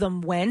couple of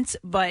them went,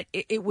 but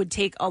it would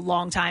take a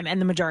long time,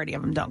 and the majority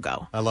of them don't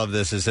go. I love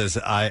this. It says,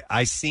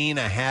 I seen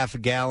a half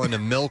gallon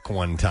of milk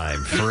one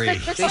time free.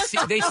 They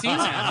seen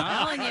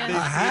that, huh? A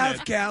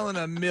half gallon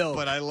of milk.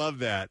 But I love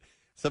that.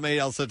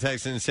 Somebody also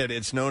texted and said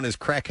it's known as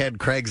crackhead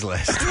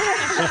Craigslist.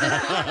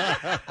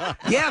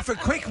 Yeah, for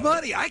quick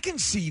money. I can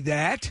see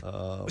that.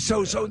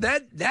 So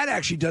that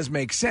actually does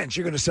make sense.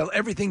 You're going to sell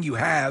everything you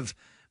have.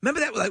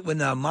 Remember that like when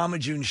Mama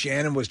June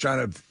Shannon was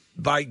trying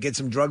to get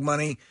some drug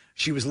money?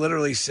 She was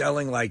literally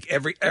selling like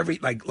every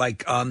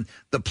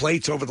the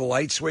plates over the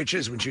light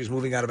switches when she was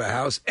moving out of a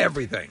house.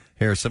 Everything.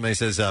 Here, somebody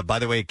says, by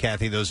the way,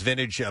 Kathy, those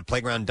vintage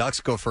playground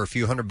ducks go for a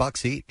few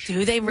 $100 each.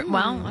 Do they?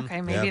 Well,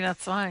 okay, maybe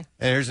that's why.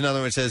 And here's another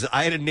one that says,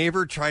 I had a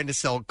neighbor trying to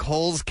sell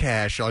Kohl's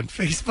Cash on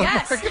Facebook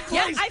Marketplace.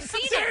 Yes, I've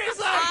seen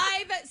it.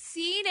 I've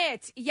seen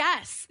it.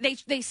 Yes,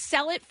 they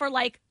sell it for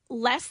like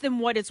less than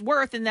what it's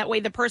worth, and that way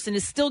the person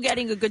is still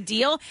getting a good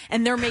deal,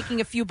 and they're making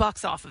a few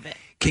bucks off of it.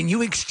 Can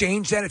you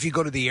exchange that if you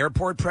go to the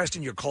airport,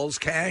 Preston, your Kohl's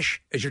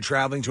Cash as you're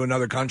traveling to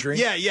another country?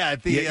 Yeah.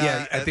 At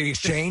the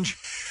exchange?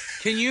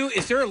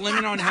 Is there a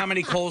limit on how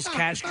many Kohl's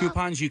Cash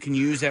coupons you can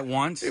use at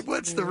once?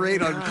 What's the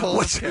rate on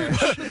Kohl's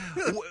Cash?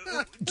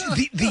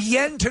 The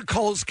yen to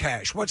Kohl's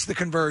Cash, what's the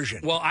conversion?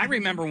 Well, I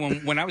remember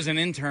when I was an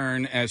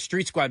intern, a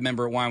Street Squad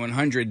member at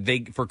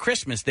Y100, for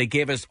Christmas, they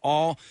gave us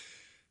all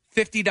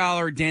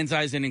 $50 Dan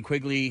Zeisen and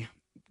Quigley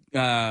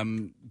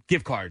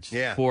gift cards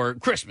for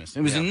Christmas.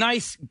 It was a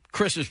nice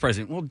Christmas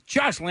present. Well,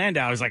 Josh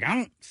Landau was like, I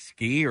don't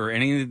ski or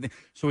anything.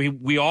 So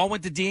we all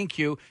went to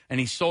D&Q, and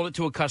he sold it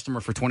to a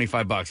customer for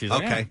 $25. He's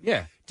like, Okay.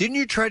 yeah. Didn't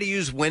you try to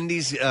use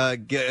Wendy's I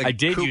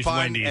did coupon use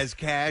Wendy's as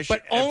cash?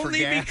 but for only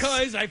gas?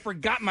 because I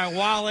forgot my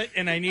wallet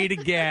and I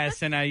needed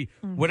gas, and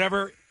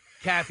whatever,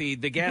 Kathy,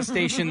 the gas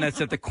station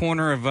that's at the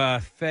corner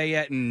of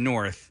Fayette and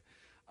North,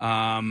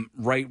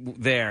 right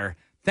there.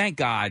 Thank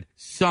God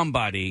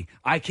somebody,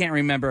 I can't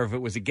remember if it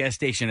was a gas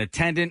station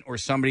attendant or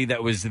somebody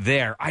that was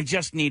there. I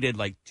just needed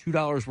like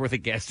 $2 worth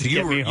of gas to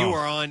get me home. You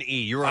were on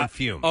E. You were on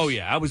fumes. Oh,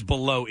 yeah. I was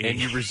below E. And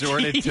you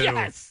resorted to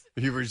Yes.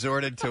 You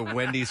resorted to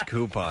Wendy's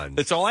coupons.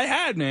 That's all I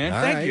had, man.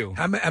 All Thank right. you.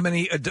 How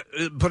many,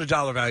 put a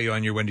dollar value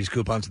on your Wendy's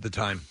coupons at the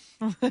time?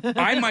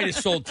 I might have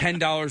sold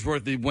 $10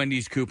 worth of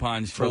Wendy's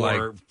coupons for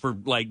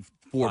 $4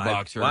 or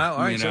wow, all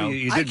right, so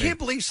you I did can't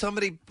believe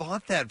somebody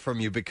bought that from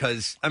you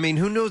because, I mean,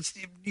 who knows?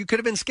 You could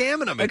have been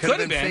scamming them. It could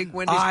have been fake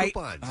Wendy's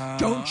coupons.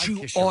 Don't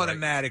you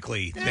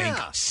automatically think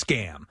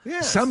scam?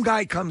 Yes. Some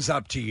guy comes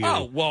up to you.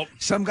 Oh, well.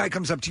 Some guy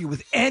comes up to you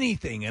with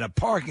anything in a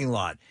parking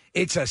lot.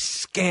 It's a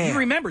scam. You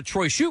remember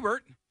Troy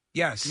Schubert?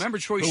 Yes. Remember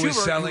Troy Who Schubert?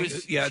 was selling, who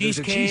was there's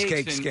a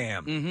cheesecake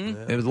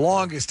scam. It was the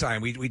longest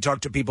time. We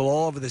talked to people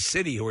all over the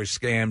city who were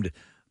scammed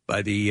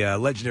by the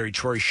legendary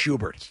Troy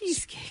Schubert.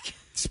 Cheesecake.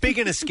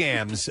 Speaking of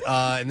scams,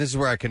 and this is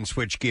where I can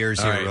switch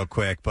gears here real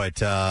quick,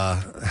 but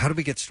how do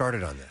we get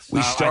started on this?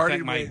 We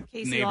started my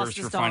Casey neighbors lost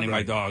for his finding dog.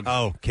 my dog.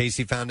 Oh,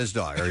 Casey found his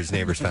dog, or his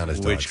neighbors found his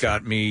dog. Which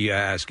got me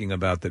asking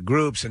about the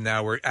groups, and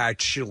now we're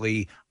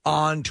actually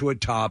on to a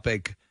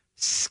topic,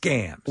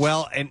 scams.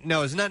 Well, and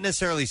no, it's not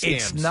necessarily scams.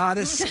 It's not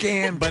a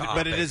scam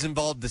but it is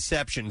involved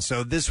deception.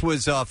 So this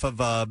was off of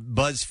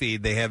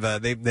BuzzFeed. They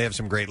have they have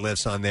some great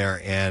lists on there,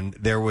 and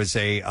there was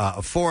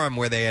a forum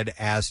where they had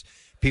asked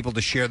people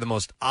to share the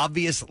most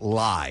obvious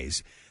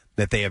lies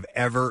that they have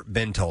ever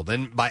been told.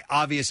 And by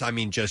obvious, I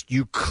mean just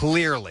you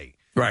clearly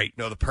Right.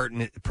 No,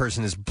 the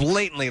person is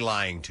blatantly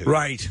lying to you.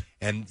 Right.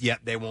 And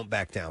yet they won't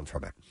back down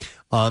from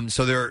it.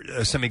 So there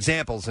are some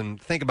examples,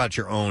 and think about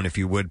your own if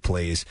you would,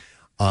 please.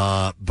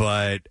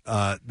 But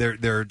there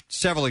are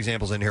several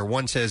examples in here.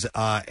 One says,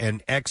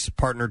 an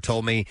ex-partner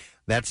told me,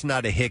 that's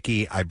not a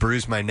hickey. I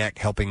bruised my neck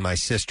helping my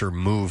sister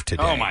move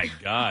today. Oh, my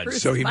God.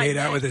 So he made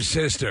out with his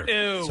sister.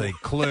 Ew. So he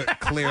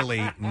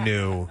clearly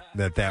knew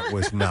that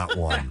was not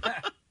one.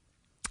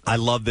 I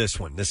love this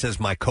one. This says,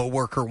 my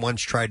coworker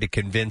once tried to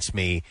convince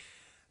me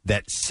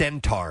that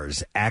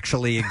centaurs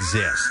actually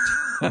exist.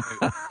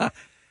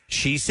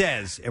 She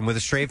says, and with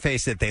a straight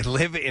face, that they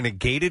live in a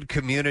gated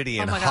community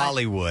in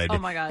Hollywood. Oh,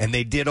 my God. And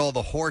they did all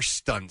the horse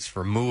stunts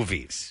for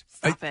movies.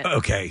 Stop it.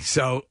 Okay,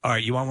 so, all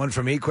right, you want one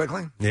from me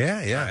quickly? Yeah.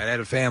 All right, I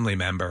had a family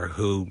member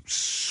who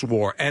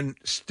swore, and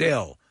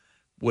still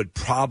would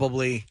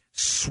probably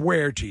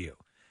swear to you,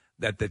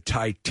 that the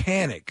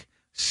Titanic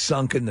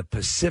sunk in the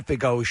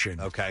Pacific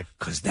Ocean. Okay.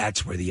 Because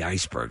that's where the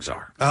icebergs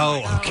are.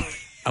 Oh, okay.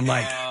 I'm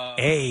like,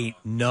 A,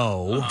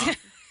 no.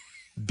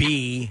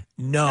 B,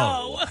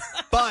 no.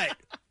 But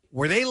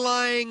were they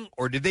lying,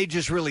 or did they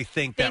just really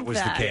think that was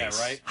the case?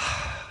 Yeah, right?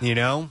 You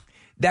know?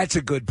 That's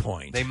a good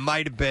point. They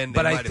might have been.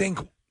 But I think...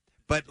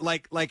 But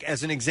like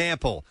as an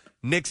example,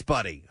 Nick's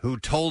buddy who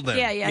told them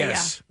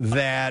Yes.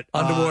 that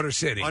Underwater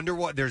city.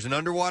 There's an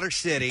underwater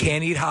city.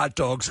 Can't eat hot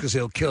dogs because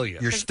they'll kill you.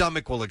 Your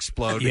stomach will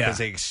explode because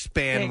they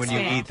expand when you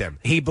eat them.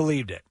 He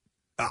believed it.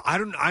 I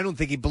don't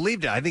think he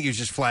believed it. I think he was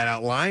just flat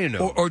out lying to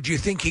him. Or do you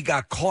think he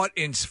got caught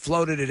and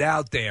floated it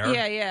out there?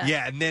 Yeah.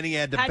 Yeah, and then he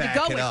had to back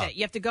go it with up. it.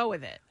 You have to go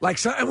with it.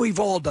 Like, and we've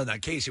all done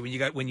that. Casey,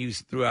 when you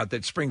threw out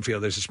that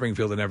Springfield, there's a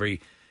Springfield in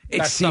every...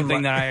 That's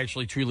something that I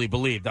actually truly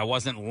believed. I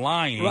wasn't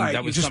lying. Right,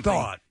 that was you just something,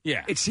 thought.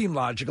 Yeah. It seemed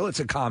logical.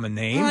 It's a common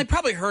name. Well, I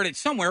probably heard it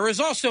somewhere. It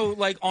was also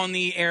like on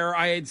the air,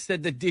 I had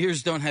said that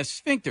deers don't have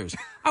sphincters.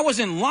 I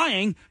wasn't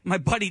lying. My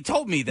buddy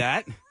told me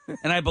that,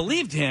 and I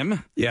believed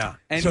him. Yeah.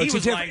 And so he it's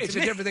was lying it's to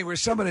a me. different thing where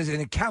someone is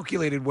in a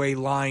calculated way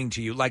lying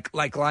to you, like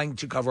lying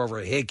to cover over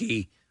a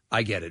hickey.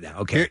 I get it now.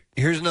 Okay.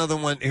 Here's another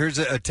one. Here's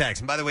a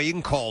text. And by the way, you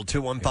can call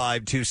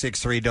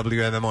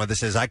 215-263-WMMR.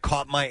 This says, I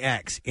caught my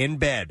ex in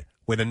bed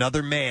with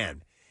another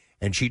man,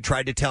 and she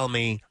tried to tell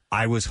me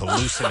I was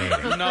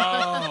hallucinating.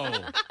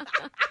 No.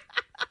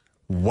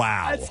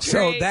 Wow.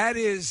 So that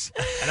is,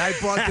 and I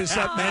brought this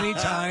up many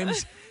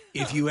times,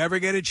 if you ever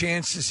get a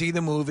chance to see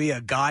the movie,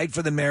 A Guide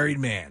for the Married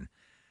Man,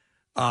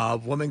 a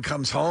woman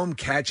comes home,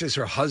 catches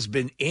her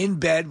husband in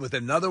bed with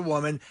another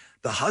woman.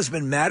 The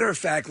husband,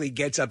 matter-of-factly,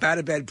 gets up out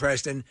of bed,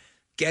 Preston,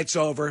 gets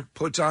over,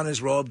 puts on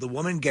his robe. The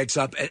woman gets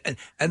up, and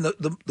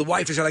the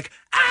wife is like,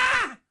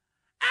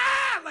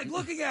 like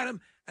looking at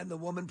him. And the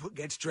woman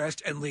gets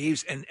dressed and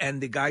leaves,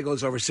 and the guy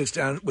goes over, sits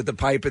down with the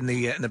pipe and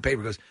the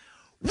paper, goes,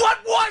 what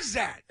was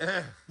that?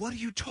 What are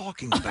you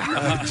talking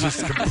about?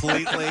 Just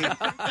completely,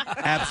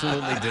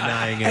 absolutely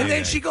denying anything. And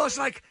then she goes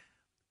like,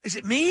 is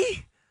it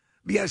me?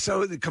 Yeah,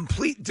 so the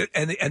complete,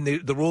 and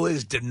the rule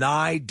is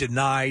deny,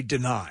 deny,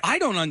 deny. I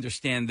don't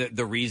understand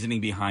the reasoning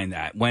behind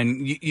that.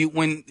 When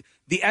when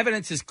the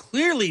evidence has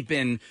clearly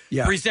been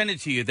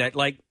presented to you that,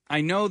 like, I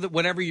know that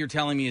whatever you're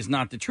telling me is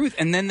not the truth,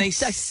 and then they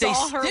stick to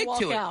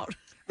it. Out.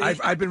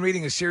 I've been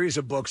reading a series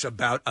of books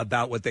about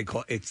what they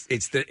call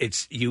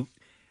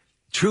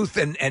truth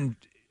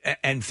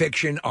and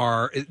fiction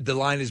are, the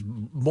line is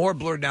more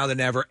blurred now than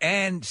ever,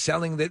 and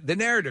selling the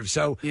narrative.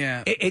 So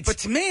yeah, but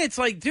to me, it's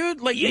like,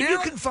 dude, like you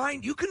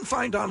can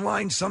find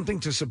online something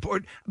to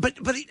support, but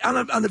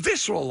on a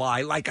visceral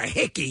lie like a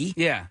hickey,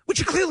 which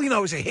you clearly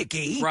know is a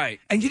hickey, right?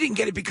 And you didn't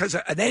get it because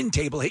an end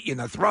table hit you in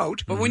the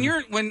throat. But when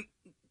you're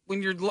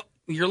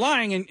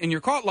lying and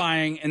you're caught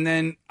lying, and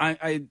then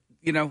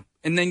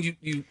and then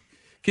you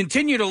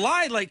continue to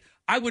lie, like,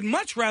 I would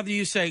much rather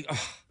you say,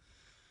 oh,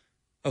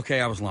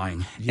 okay, I was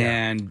lying,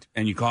 and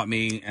you caught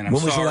me, and I'm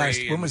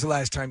sorry. When was the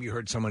last time you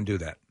heard someone do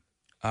that?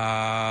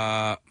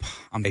 It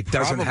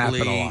doesn't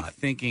happen a lot.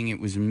 Thinking it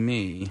was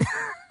me.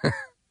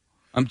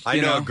 I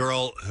know a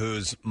girl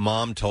whose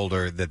mom told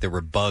her that there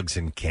were bugs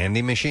in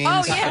candy machines.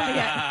 Oh,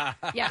 yeah.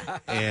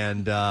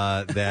 And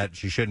that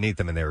she shouldn't eat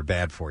them and they were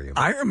bad for you.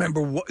 I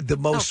remember the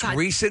most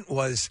recent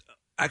was,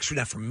 actually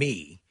not for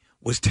me,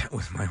 was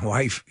with my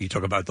wife. You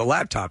talk about the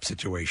laptop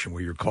situation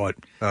where you're caught.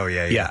 Oh,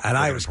 yeah. And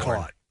I was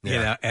caught. Yeah. You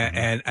know,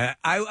 and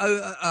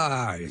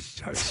I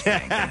was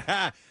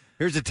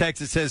Here's a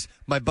text that says,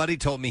 my buddy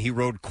told me he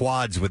rode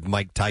quads with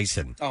Mike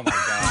Tyson. Oh, my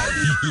God.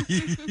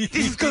 This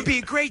is going to be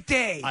a great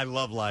day. I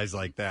love lies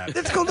like that.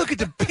 Let's go look at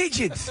the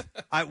pigeons.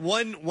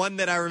 One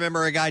that I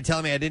remember a guy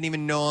telling me, I didn't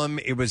even know him.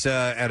 It was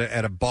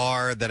at a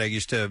bar that I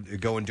used to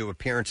go and do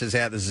appearances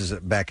at. This is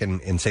back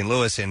in St.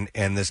 Louis.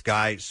 And this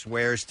guy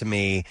swears to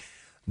me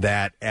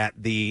that at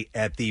the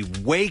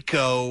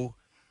Waco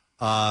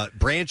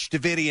Branch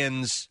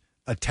Davidians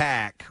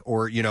attack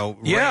or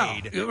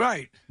raid,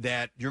 right,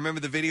 that you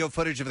remember the video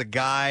footage of the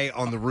guy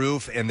on the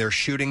roof and they're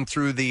shooting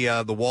through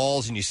the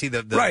walls and you see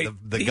the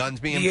guns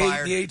being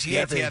fired. The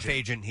ATF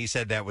agent, he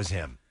said that was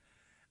him.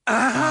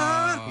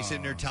 He's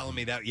sitting there telling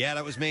me that. Yeah,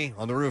 that was me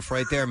on the roof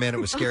right there, man. It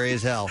was scary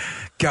as hell.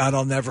 God,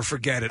 I'll never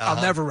forget it.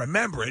 I'll never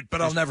remember it,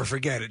 but I'll never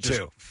forget it,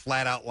 too.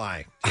 Flat out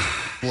lying.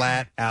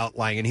 Flat out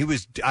lying. And he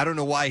was, I don't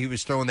know why he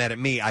was throwing that at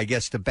me, I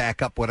guess to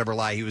back up whatever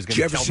lie he was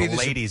going to tell the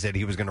ladies that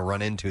he was going to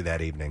run into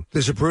that evening. The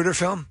Zapruder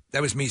film?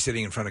 That was me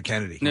sitting in front of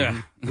Kennedy.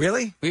 Yeah.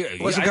 Really?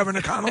 Was it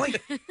Governor Connolly?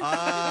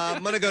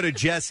 I'm going to go to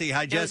Jesse.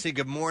 Hi, Jesse.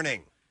 Good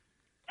morning.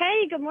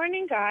 Hey, good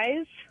morning,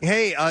 guys.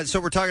 Hey, so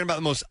we're talking about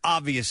the most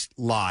obvious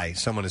lie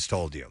someone has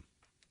told you.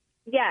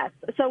 Yes.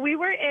 So we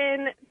were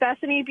in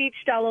Bethany Beach,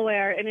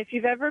 Delaware, and if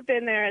you've ever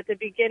been there at the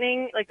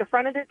beginning, like the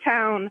front of the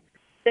town,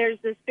 there's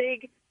this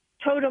big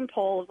totem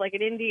pole with like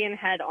an Indian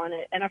head on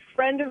it. And a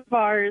friend of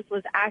ours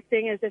was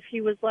acting as if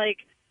he was like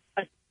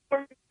a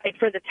tour guide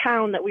for the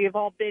town that we have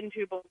all been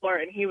to before.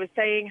 And he was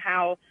saying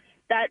how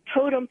that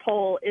totem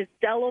pole is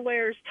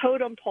Delaware's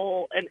totem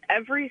pole, and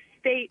every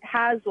state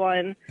has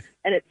one.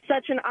 And it's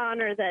such an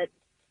honor that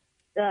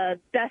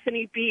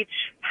Bethany Beach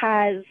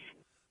has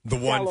the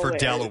one for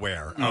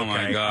Delaware. Oh,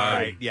 my God. All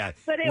right, yeah.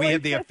 We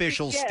have the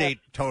official state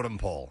totem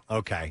pole.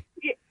 Okay.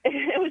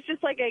 It was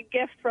just like a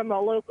gift from a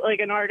local, like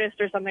an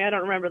artist or something. I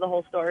don't remember the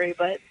whole story,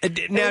 but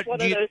it was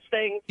one of those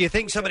things. Do you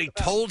think somebody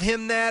told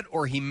him that,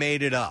 or he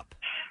made it up?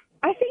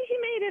 I think he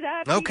made it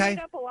up. Okay. He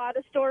made up a lot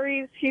of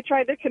stories. He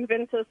tried to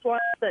convince us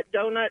once that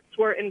donuts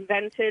were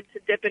invented to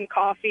dip in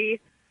coffee,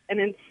 and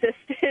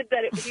insisted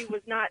that he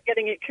was not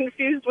getting it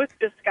confused with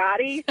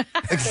biscotti.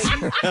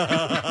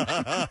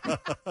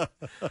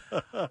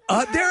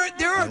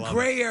 There are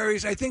gray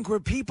areas, I think, where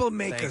people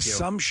make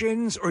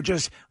assumptions or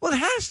just, well, it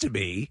has to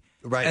be.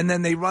 Right. And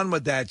then they run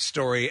with that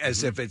story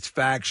as if it's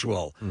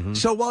factual.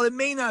 So while it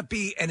may not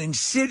be an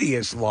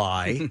insidious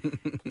lie,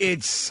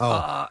 it's...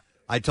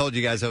 I told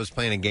you guys I was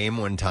playing a game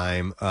one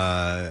time.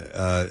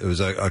 It was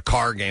a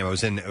car game. I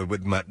was in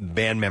with my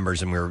band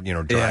members, and we were,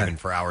 driving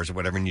for hours or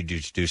whatever, and you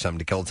just do something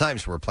to kill the time.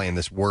 So we're playing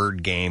this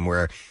word game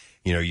where,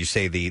 you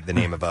say the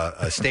name of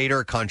a state or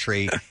a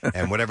country,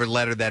 and whatever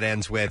letter that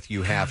ends with,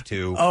 you have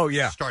to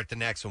start the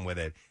next one with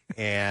it.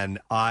 And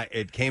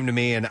it came to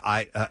me, and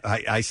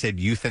I said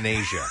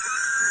euthanasia.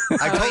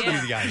 I told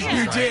you guys. You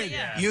right? did.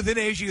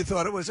 Euthanasia, you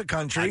thought it was a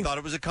country. I thought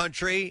it was a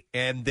country,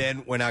 and then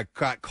when I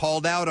got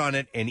called out on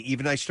it, and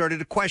even I started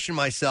to question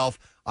myself,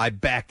 I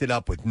backed it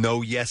up with,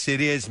 no, yes, it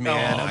is,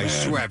 man. I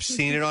swear, I've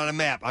seen it on a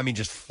map. I mean,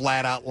 just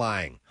flat out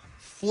lying.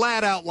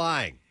 Flat out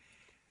lying.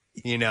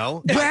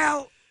 Well,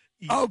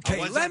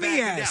 okay, let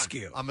me ask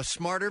you. I'm a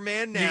smarter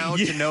man now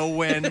to know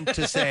when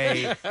to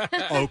say,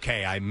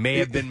 okay, I may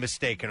have been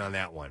mistaken on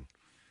that one.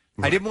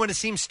 I didn't want to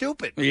seem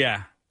stupid.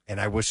 Yeah. And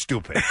I was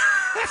stupid.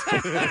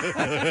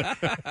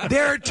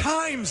 There are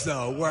times,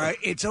 though, where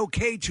it's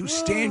okay to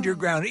stand your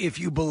ground if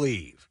you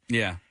believe.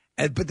 Yeah.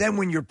 But then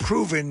when you're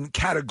proven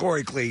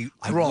categorically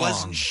wrong. I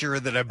wasn't sure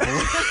that I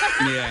believed.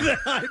 Yeah.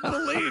 I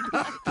believed,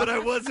 but I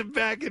wasn't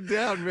backing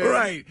down, man.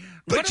 Right.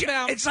 But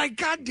it's like,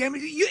 God damn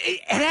it,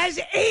 it has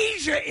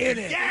Asia in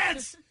it.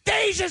 Yes.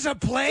 Asia's a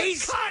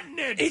place. It's a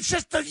continent. It's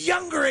just the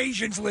younger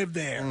Asians live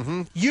there.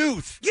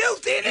 Youth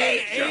in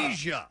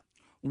Asia.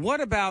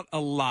 What about a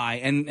lie?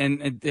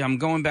 And I'm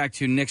going back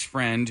to Nick's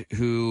friend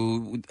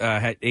who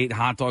had ate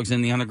hot dogs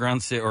in the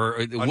underground city or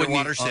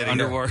underwater city.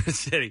 Underwater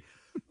city.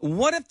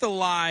 What if the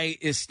lie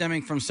is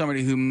stemming from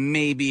somebody who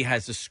maybe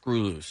has a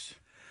screw loose?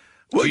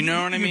 Well, you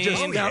know what I mean?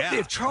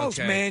 If Charles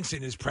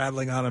Manson is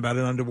prattling on about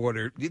an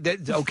underwater,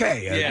 that's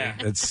okay.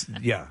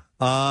 Yeah,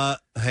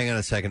 hang on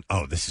a second.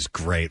 Oh, this is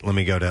great. Let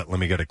me go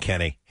to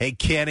Kenny. Hey,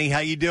 Kenny, how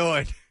you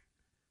doing?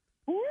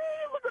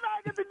 Look what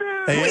I get to do.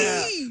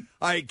 Yeah.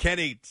 All right,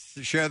 Kenny,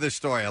 share this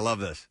story. I love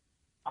this.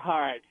 All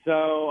right,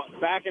 so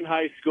back in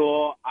high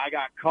school, I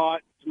got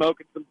caught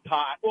smoking some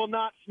pot. Well,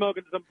 not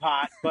smoking some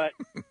pot, but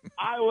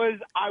I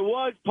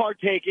was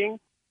partaking,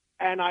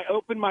 and I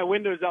opened my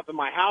windows up in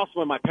my house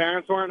when my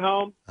parents weren't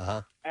home.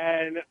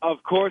 And,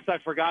 of course, I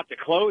forgot to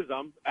close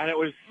them, and it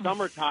was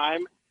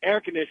summertime.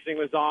 Air conditioning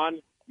was on,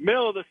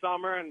 middle of the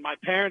summer, and my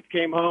parents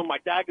came home. My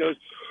dad goes,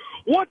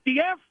 "What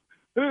the F?"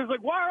 And I was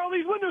like, "Why are all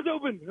these windows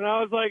open?" And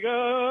I was like,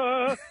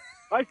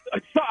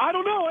 I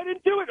don't know. I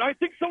didn't do it. I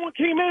think someone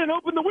came in and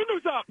opened the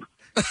windows up.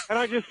 And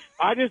I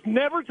just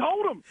never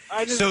told them.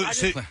 I just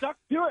stuck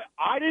to it.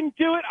 I didn't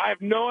do it. I have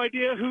no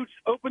idea who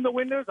opened the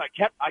windows. I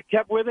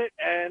kept with it.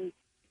 And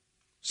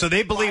so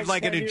they believed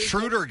like an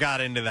intruder got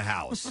into the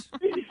house.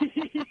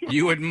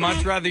 You would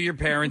much rather your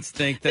parents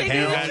think that you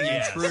had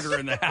an intruder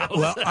in the house.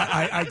 Well,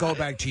 I go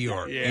back to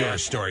your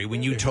story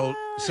when you told.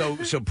 So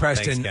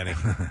Preston.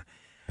 Thanks, Kenny.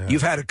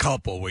 You've had a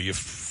couple where you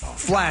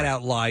flat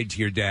out lied to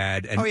your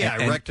dad. And,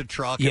 I wrecked a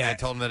truck and I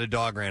told him that a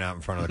dog ran out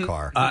in front of the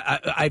car.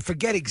 I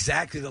forget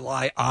exactly the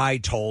lie I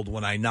told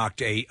when I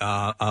knocked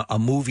a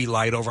movie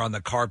light over on the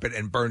carpet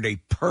and burned a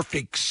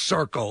perfect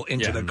circle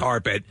into the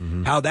carpet,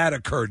 how that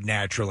occurred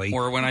naturally.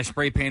 Or when I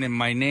spray painted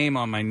my name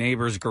on my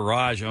neighbor's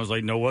garage, and I was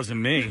like, no, it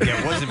wasn't me.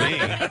 Yeah, it wasn't me.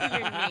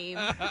 Your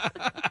name.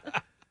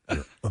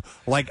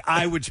 Like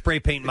I would spray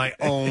paint my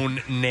own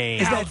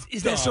name.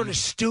 Is that sort of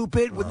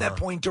stupid? Wouldn't that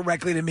point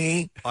directly to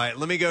me? All right,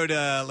 let me go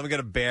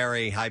to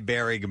Barry. Hi,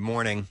 Barry. Good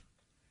morning.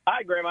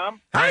 Hi, Grandma.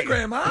 Hi,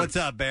 Grandma. What's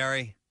up,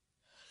 Barry?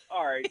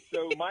 All right,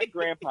 so my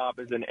grandpa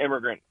is an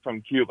immigrant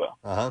from Cuba.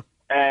 Uh-huh.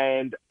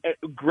 And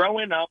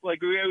growing up,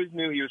 like, we always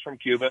knew he was from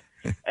Cuba.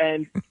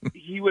 And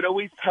he would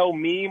always tell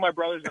me, my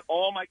brothers, and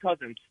all my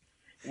cousins,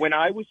 when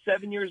I was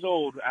 7 years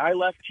old, I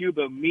left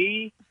Cuba,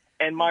 me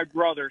and my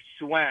brother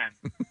swam.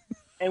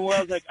 And I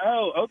was like,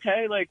 oh,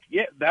 okay, like,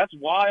 yeah, that's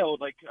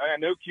wild. Like, I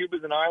know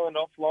Cuba's an island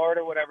off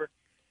Florida, whatever.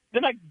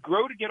 Then I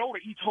grew to get older.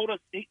 He told us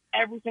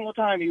every single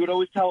time. He would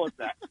always tell us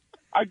that.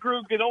 I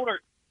grew to get older,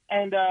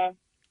 and I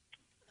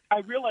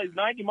realized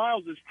 90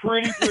 miles is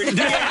pretty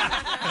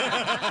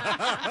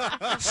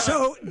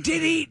So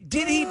did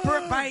he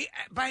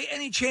by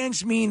any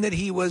chance mean that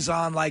he was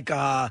on like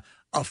a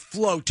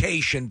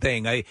flotation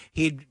thing?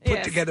 He'd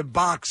put together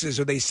boxes,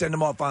 or they send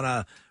him off on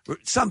a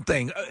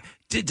something.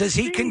 Does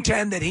he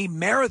contend that he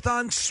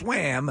marathon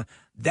swam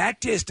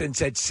that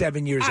distance at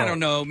 7 years old? I don't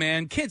know,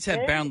 man. Kids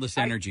have boundless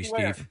energy,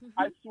 Steve.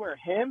 I swear,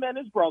 him and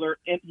his brother,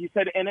 he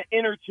said in an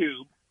inner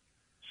tube,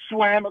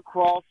 swam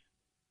across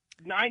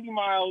 90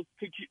 miles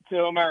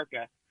to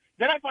America.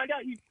 Then I find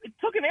out he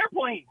took an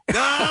airplane.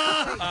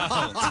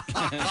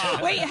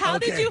 Wait, how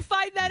did you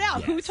find that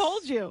out? Who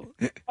told you?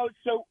 Oh,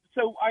 so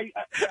I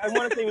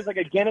want to say it was like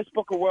a Guinness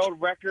Book of World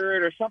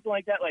Record or something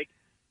like that. Like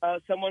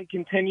someone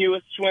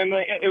continuous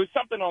swimming. It was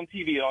something on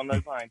TV on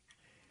those lines.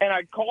 And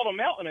I called him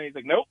out, and he's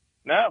like, "Nope,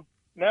 no,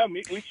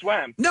 we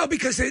swam." No,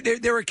 because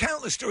there are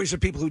countless stories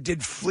of people who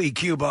did flee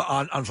Cuba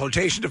on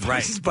flotation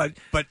devices. But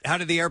how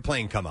did the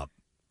airplane come up?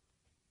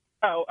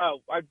 Oh,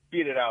 I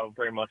beat it out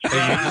very much. You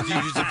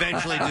just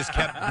eventually just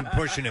kept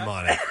pushing him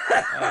on it.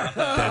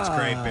 That's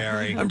great,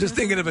 Barry. I'm just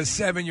thinking of a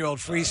 7-year-old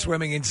free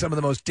swimming in some of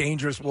the most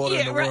dangerous water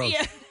in the world.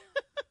 Yeah.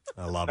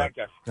 I love it.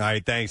 All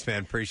right, thanks,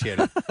 man. Appreciate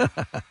it.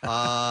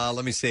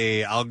 Let me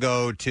see. I'll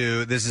go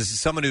to, this is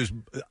someone who's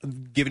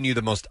given you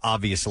the most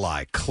obvious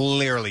lie.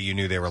 Clearly you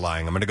knew they were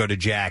lying. I'm going to go to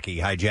Jackie.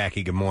 Hi,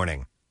 Jackie. Good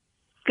morning.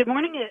 Good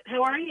morning, It.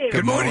 How are you?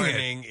 Good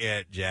morning,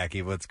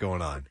 Jackie. What's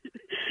going on?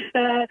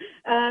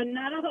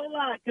 Not a whole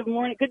lot. Good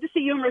morning. Good to see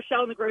you and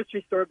Rochelle in the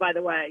grocery store, by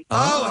the way.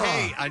 Oh,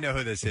 hey. I know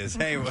who this is.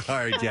 Hey, all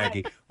right,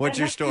 Jackie. What's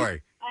your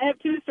story? I have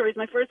two stories.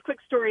 My first quick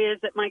story is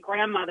that my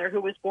grandmother,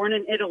 who was born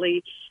in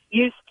Italy,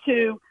 used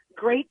to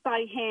grate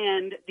by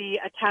hand the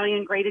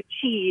Italian grated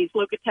cheese,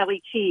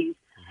 locatelli cheese.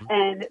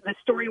 And the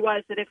story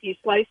was that if you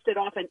sliced it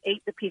off and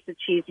ate the piece of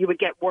cheese, you would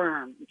get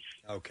worms.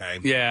 Okay.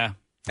 Yeah.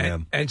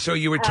 And so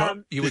you were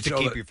told you just were to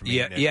told keep you from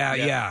eating it.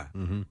 Yeah.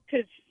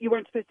 Because you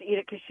weren't supposed to eat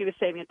it because she was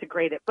saving it to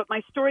grate it. But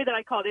my story that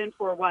I called in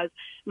for was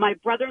my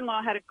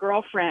brother-in-law had a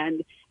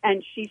girlfriend,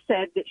 and she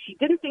said that she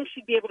didn't think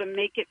she'd be able to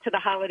make it to the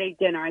holiday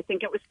dinner. I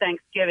think it was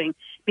Thanksgiving,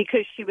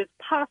 because she was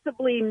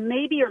possibly,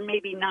 maybe or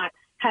maybe not,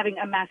 having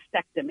a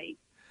mastectomy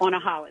on a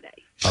holiday.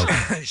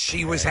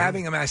 She was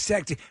having a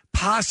mastectomy,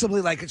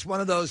 possibly like it's one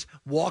of those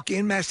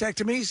walk-in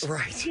mastectomies?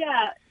 Right.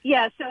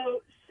 Yeah.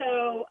 So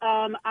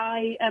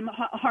I am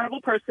a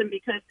horrible person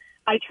because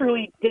I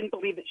truly didn't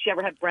believe that she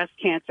ever had breast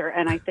cancer,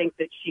 and I think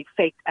that she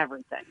faked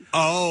everything.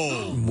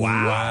 Oh,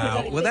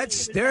 wow. Well,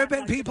 there have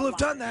been people who've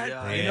done that.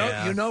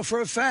 Yeah. You know for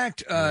a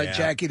fact,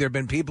 Jackie, there have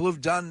been people who've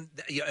done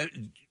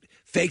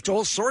faked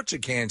all sorts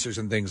of cancers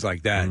and things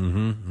like that.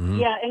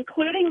 Yeah,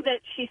 including that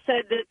she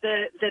said that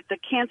the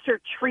cancer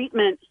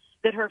treatment,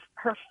 that her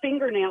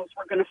fingernails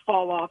were going to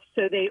fall off,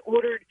 so they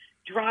ordered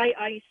dry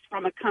ice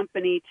from a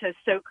company to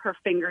soak her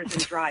fingers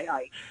in dry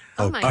ice.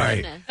 Oh my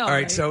goodness! All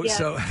right. So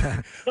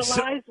the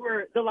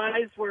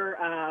lies were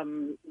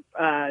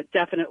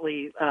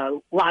definitely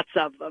lots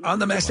of them on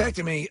the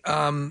mastectomy.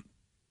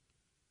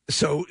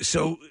 So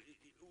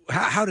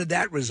how did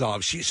that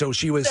resolve?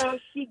 She was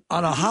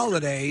on a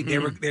holiday.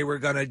 They were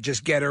going to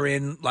just get her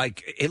in.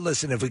 Like, hey,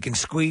 listen, if we can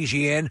squeeze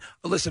you in.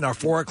 Listen, our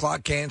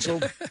 4:00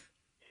 canceled.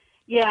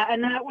 Yeah,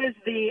 and that was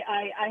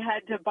I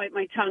had to bite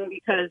my tongue,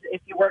 because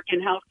if you work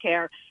in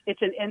healthcare,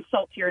 it's an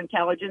insult to your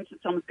intelligence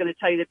that someone's going to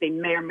tell you that they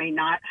may or may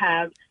not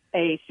have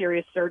a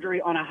serious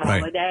surgery on a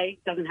holiday. Right.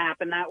 Doesn't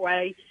happen that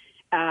way.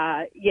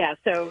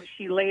 So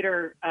she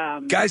later...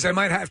 Guys, I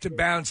might have to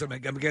bounce. I'm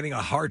getting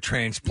a heart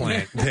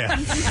transplant. Yeah.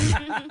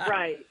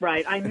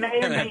 Right. I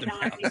may or may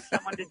not need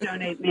someone to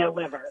donate me a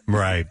liver.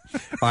 Right.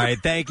 All right.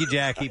 Thank you,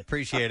 Jackie.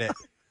 Appreciate it.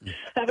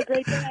 Have a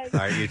great day. All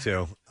right, you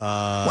too.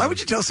 Why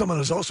would you tell someone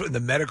who's also in the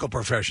medical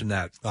profession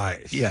that?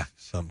 Yeah.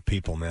 Some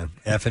people, man.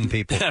 Effing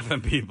people.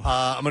 Effing people.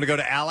 I'm going to go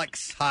to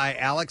Alex. Hi,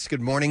 Alex.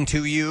 Good morning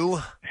to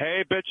you.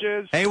 Hey,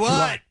 bitches. Hey,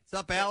 what? What's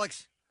up,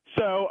 Alex?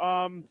 So,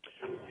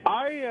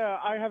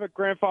 I have a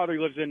grandfather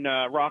who lives in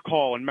Rock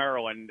Hall in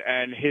Maryland,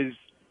 and his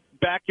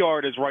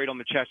backyard is right on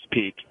the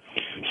Chesapeake.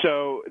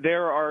 So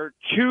there are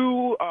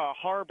two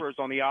harbors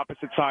on the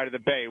opposite side of the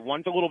bay.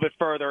 One's a little bit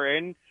further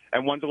in,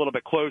 and one's a little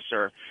bit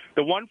closer.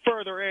 The one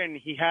further in,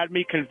 he had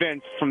me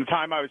convinced from the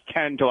time I was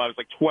 10 till I was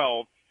like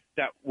 12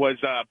 that was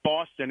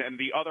Boston, and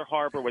the other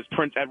harbor was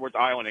Prince Edward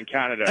Island in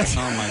Canada. Oh,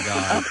 my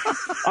God.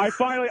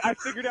 I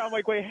figured out, I'm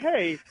like, wait,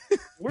 hey,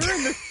 we're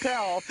in the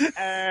south,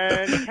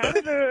 and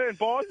Canada and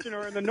Boston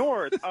are in the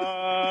north.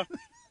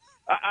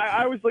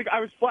 I was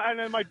flat, and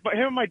then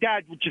him and my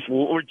dad just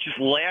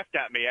laughed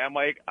at me. I'm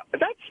like,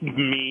 that's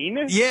mean.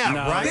 Yeah, No,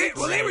 right.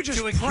 they were just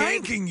To a kid,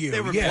 pranking you.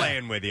 They were Yeah.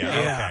 playing with you.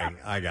 Yeah. Okay,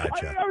 I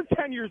gotcha. I was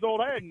 10 years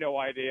old. I had no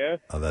idea.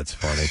 Oh, that's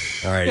funny.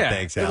 All right, Yeah,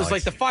 thanks, it Alex. was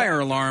like the fire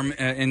alarm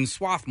in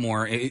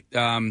Swarthmore. It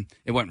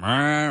went,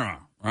 "Rah,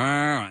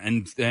 rah,"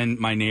 and then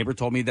my neighbor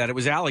told me that it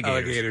was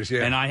alligators. Alligators,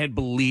 yeah. And I had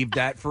believed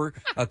that for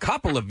a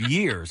couple of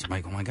years. I'm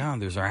like, oh my God,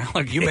 there's our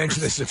alligators. You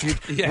mentioned this a few.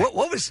 Yeah.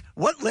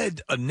 What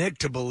led Nick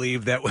to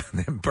believe that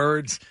when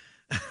birds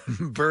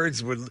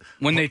would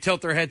when they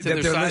tilt their head to that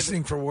their they're side?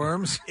 listening for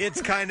worms?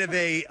 It's kind of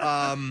a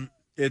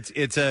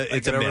it's a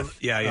myth.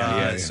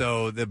 Yeah.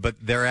 So, but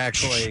they're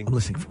actually I'm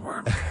listening for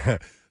worms.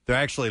 they're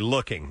actually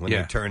looking when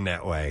Yeah. they turn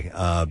that way.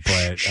 But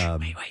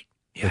wait.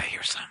 Yeah, I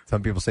hear some.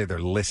 Some people say they're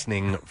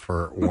listening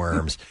for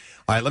worms.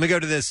 All right, let me go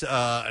to this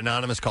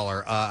anonymous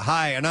caller.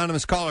 Hi,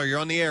 anonymous caller. You're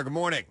on the air. Good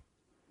morning.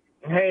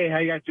 Hey, how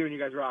you guys doing? You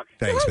guys rock.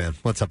 Thanks, man.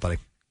 What's up, buddy?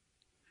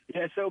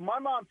 Yeah, so my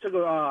mom took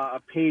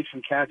a page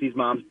from Kathy's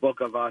mom's book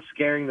of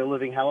scaring the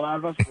living hell out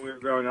of us when we were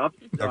growing up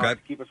to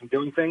keep us from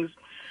doing things.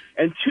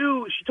 And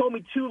two, she told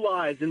me two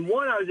lies. And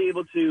one I was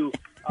able to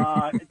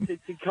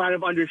kind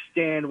of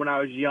understand when I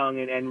was young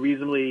and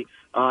reasonably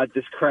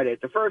discredit.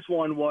 The first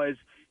one was,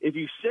 if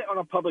you sit on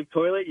a public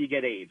toilet, you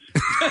get AIDS.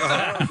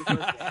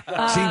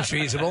 Seems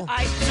feasible.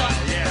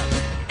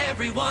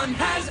 Everyone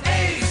has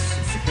AIDS.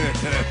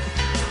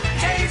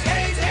 AIDS.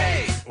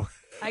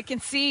 I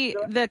can see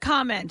the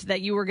comment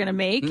that you were going to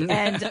make,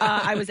 and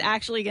I was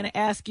actually going to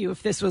ask you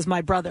if this was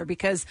my brother,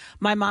 because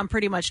my mom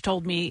pretty much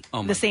told me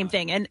the same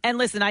thing. And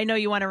listen, I know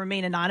you want to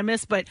remain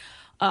anonymous, but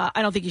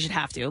I don't think you should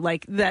have to.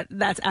 Like,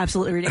 that's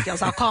absolutely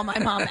ridiculous. I'll call my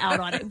mom out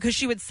on it, because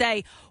she would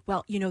say,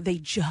 well, they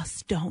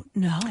just don't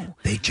know.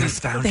 They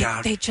just found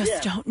out. They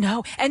just don't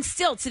know. And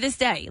still, to this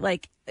day,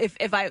 like,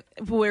 if I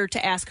were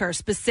to ask her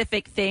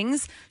specific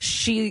things,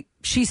 she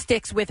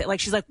sticks with it. Like,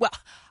 she's like, well,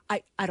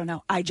 I don't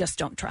know. I just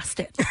don't trust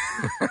it.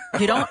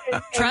 You don't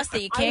trust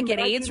that you can't get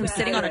AIDS from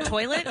sitting on a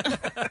toilet?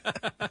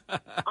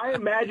 I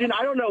imagine,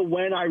 I don't know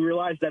when I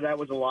realized that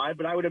was a lie,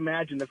 but I would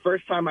imagine the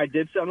first time I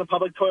did sit on the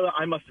public toilet,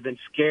 I must have been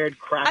scared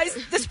crap.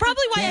 That's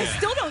probably why I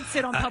still don't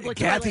sit on public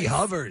Kathy toilets.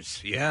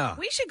 hovers. Yeah.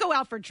 We should go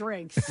out for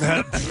drinks. All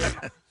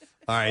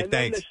right, and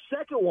thanks. Then the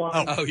second one.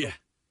 Oh, yeah.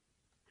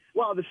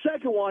 Well, the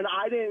second one,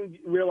 I didn't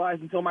realize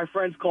until my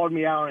friends called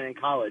me out in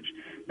college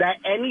that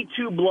any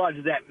two bloods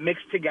that mix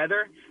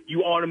together,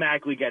 you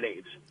automatically get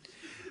AIDS.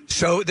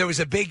 So there was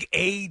a big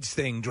AIDS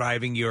thing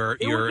driving your.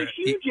 It was a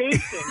huge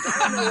AIDS thing. I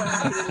don't know what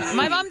happened.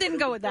 My mom didn't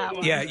go with that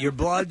one. Yeah, your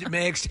blood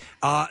mixed.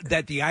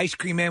 That the ice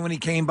cream man, when he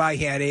came by,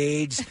 he had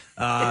AIDS.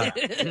 Wow.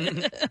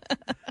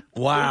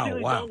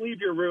 Don't leave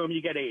your room,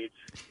 you get AIDS.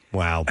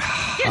 Wow.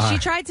 Yeah, she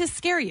tried to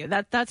scare you.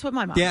 That's what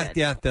my mom did.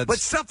 Yeah. But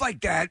stuff like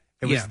that.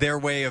 It was their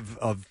way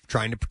of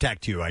trying to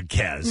protect you, I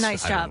guess.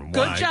 Nice I job. don't know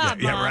Good why.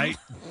 job, Yeah, Mom. right?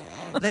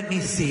 Let me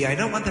see. I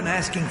don't want them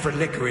asking for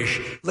licorice.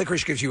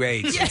 Licorice gives you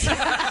AIDS. It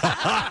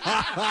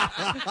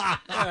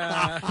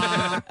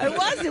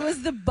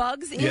was the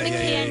bugs in the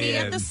candy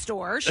at the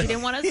store. She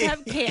didn't want us to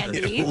have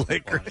candy.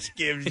 Licorice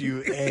gives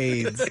you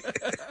AIDS.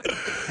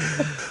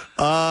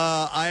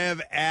 I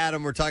have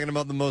Adam. We're talking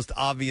about the most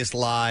obvious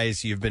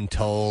lies you've been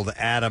told.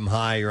 Adam,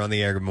 hi. You're on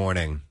the air. Good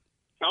morning.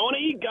 I want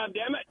to eat,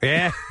 goddammit.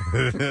 Yeah.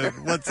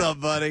 What's up,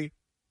 buddy?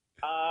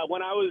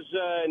 When I was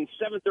in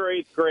 7th or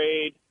 8th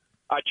grade,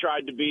 I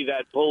tried to be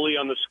that bully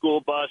on the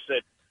school bus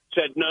that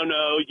said, no,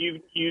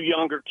 you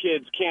younger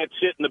kids can't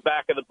sit in the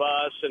back of the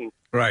bus. And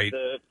right.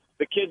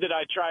 The kid that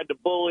I tried to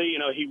bully,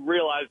 he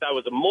realized I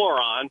was a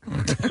moron.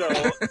 So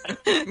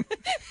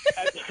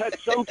at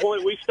some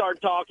point we start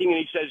talking, and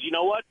he says, you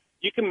know what?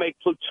 You can make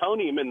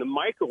plutonium in the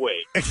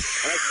microwave. And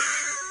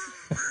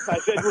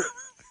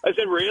I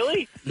said,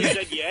 really? He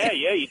said, yeah.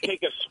 You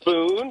take a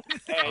spoon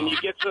and you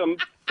get some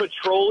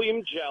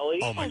petroleum jelly.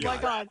 Oh, my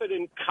God. Wrap it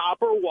in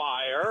copper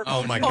wire.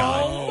 Oh, my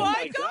God. Oh,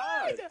 my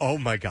God. Oh,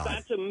 my God.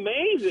 That's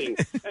amazing.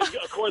 And,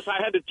 of course,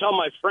 I had to tell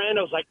my friend,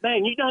 I was like,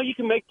 man, you know you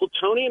can make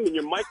plutonium in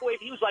your microwave?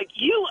 He was like,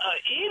 you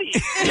an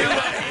idiot.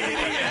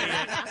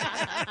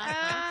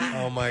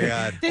 Oh, my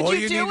God.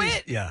 Did you do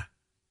it? Yeah.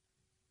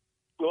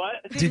 What?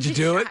 Did you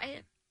do it?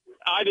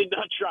 I did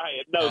not try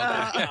it. No,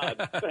 thank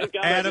God. Thank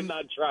God Adam, I did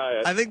not try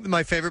it. I think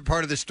my favorite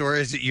part of the story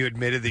is that you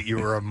admitted that you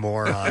were a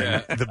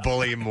moron, the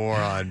bully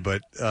moron,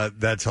 but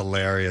that's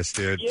hilarious,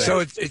 dude. Yeah,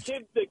 So the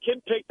kid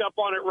picked up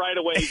on it right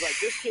away. He's like,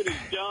 this kid is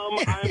dumb.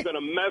 I'm going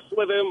to mess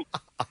with him.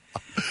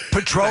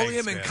 Petroleum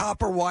Thanks, and man.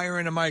 copper wire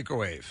in a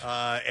microwave.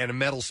 And a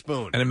metal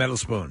spoon. And a metal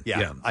spoon.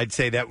 Yeah. I'd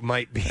say that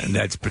might be. And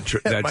that's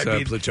might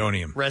be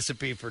plutonium.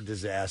 Recipe for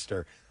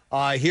disaster.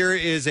 Here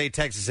is a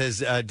text that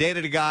says,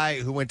 dated a guy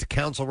who went to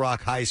Council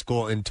Rock High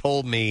School and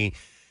told me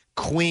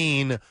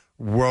Queen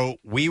wrote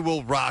 "We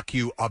Will Rock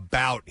You"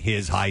 about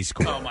his high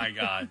school. Oh, my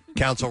God.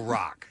 Council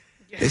Rock.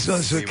 This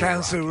one's for We Will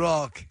Council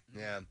Rock.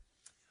 Yeah.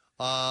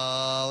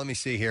 Let me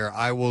see here.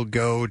 I will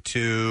go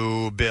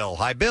to Bill.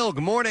 Hi, Bill.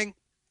 Good morning.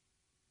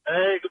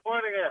 Hey, good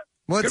morning, Ed.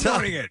 What's Good up,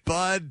 morning, Ed.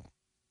 bud?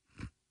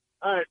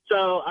 All right,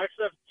 so I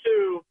actually have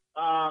two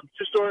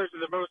stories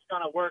that are most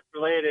kind of work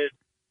related.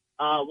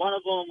 One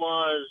of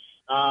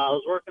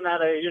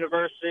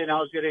I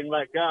was getting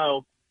let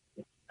go.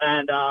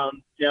 And, so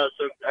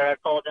I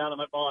got called down to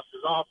my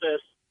boss's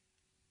office.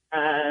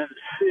 And,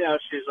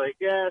 she's like,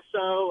 yeah,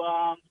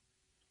 so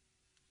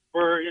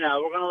we're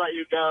going to let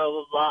you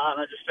go, blah, blah.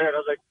 And I just stared. I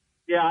was like,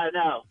 yeah, I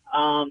know.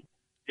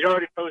 You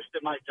already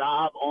posted my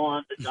job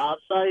on the job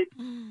site.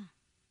 And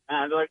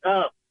they're like,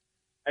 oh.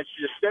 And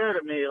she just stared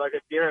at me like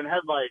a deer in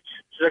headlights.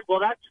 She's like, well,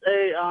 that's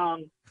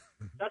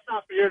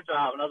not for your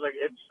job. And I was like,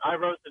 I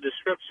wrote the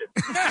description.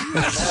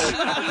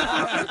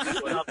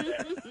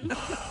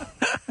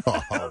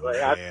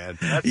 Man.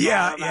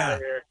 Yeah.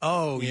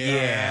 Oh,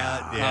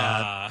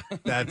 yeah.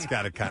 That's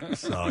got to kind of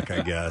suck, I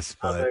guess.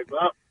 I was But like,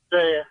 well,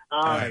 see,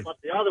 right. but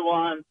the other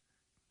one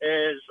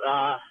is,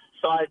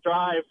 so I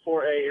drive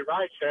for a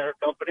rideshare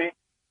company.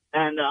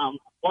 And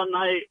one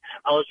night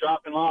I was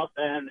dropping off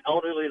an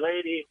elderly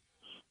lady,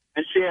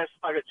 and she asked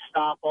if I could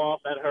stop off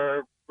at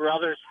her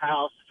brother's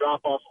house to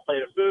drop off a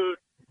plate of food.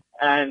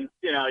 And,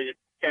 you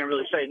can't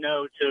really say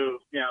no to,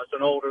 it's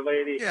an older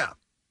lady. Yeah.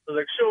 I was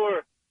like,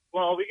 sure.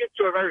 Well, we get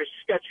to a very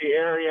sketchy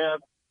area,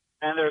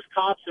 and there's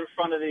cops in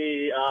front of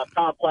the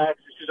complex.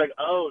 And she's like,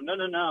 oh, no.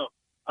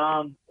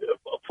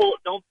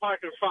 Don't park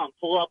in front.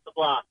 Pull up the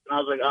block. And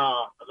I was like,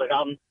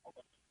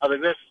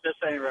 this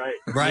ain't right.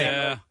 Right.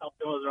 Yeah.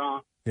 Something was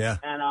wrong. Yeah.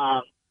 And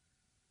I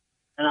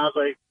was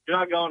like, you're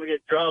not going to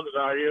get drugs,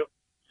 are you?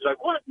 She's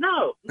like, what?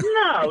 No way,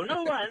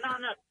 no.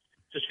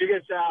 So she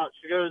gets out,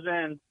 she goes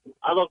in.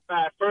 I look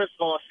back. First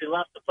of all, she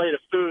left the plate of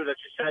food that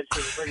she said she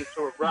was bringing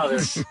to her brother.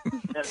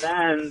 And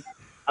then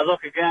I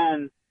look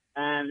again,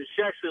 and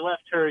she actually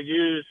left her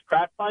used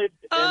crack pipe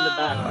in the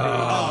back.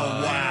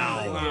 Oh,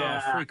 wow.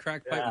 Yeah, free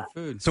crack pipe and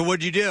food. So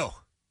what'd you do?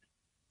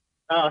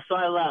 So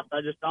I left.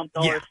 I just dumped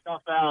all her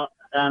stuff out,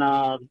 and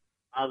I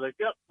was like,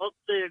 yep, well,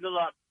 see you. Good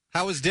luck.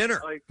 How was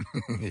dinner?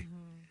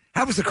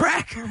 How was the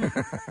crack?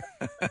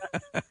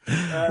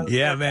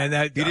 Yeah, man.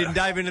 You didn't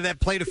dive into that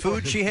plate of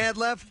food she had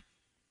left?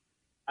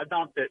 I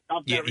dumped it.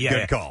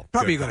 Good call.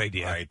 Probably a good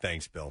idea. All right,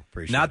 thanks, Bill.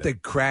 Appreciate Not it.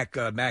 that crack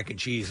mac and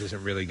cheese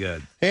isn't really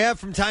good. Yeah,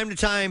 from time to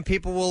time,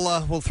 people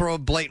will throw a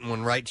blatant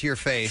one right to your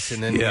face,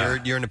 and then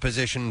you're in a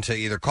position to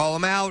either call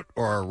them out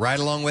or ride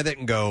along with it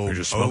and go, Or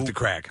just smoke the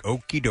crack.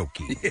 Okie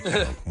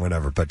dokie.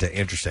 Whatever, but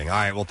interesting. All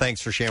right, well,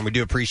 thanks for sharing. We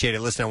do appreciate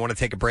it. Listen, I want to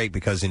take a break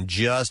because in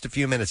just a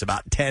few minutes,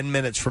 about 10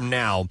 minutes from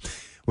now,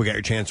 we got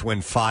your chance to win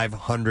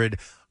 $500.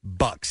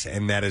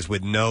 And that is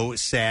with no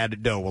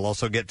sad dough. We'll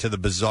also get to the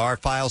bizarre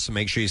file, so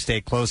make sure you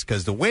stay close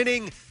because the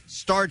winning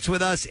starts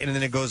with us and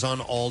then it goes on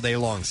all day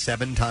long.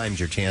 7 times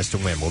your chance to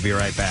win. We'll be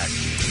right back.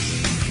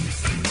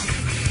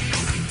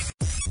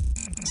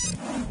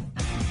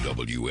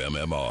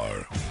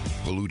 WMMR,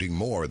 polluting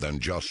more than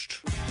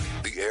just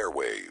the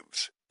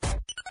airwaves.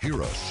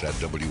 Hear us at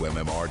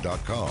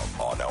WMMR.com,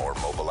 on our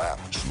mobile app,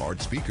 smart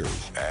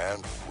speakers,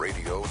 and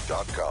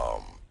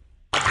radio.com.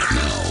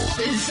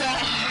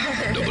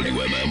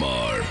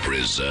 WMMR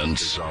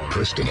presents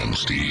Preston and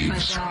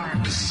Steve's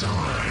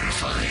Bizarre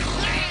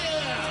File.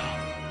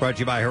 Brought to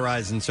you by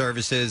Horizon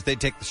Services. They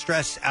take the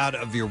stress out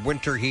of your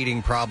winter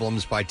heating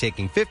problems by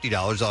taking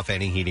 $50 off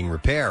any heating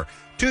repair.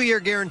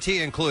 2-year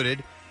guarantee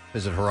included.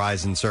 Visit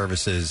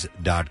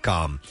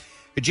horizonservices.com.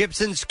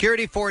 Egyptian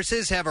security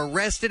forces have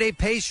arrested a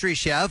pastry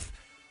chef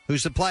who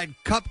supplied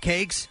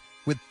cupcakes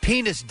with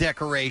penis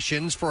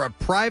decorations for a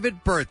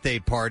private birthday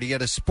party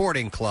at a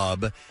sporting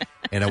club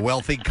in a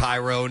wealthy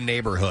Cairo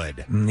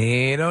neighborhood.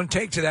 They don't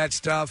take to that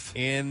stuff.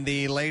 In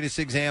the latest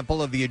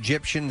example of the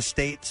Egyptian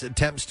state's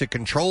attempts to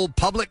control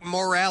public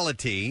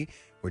morality,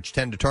 which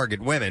tend to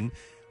target women,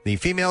 the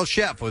female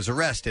chef was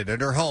arrested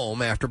at her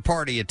home after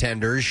party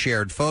attenders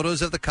shared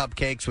photos of the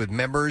cupcakes with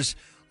members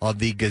of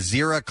the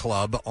Gezira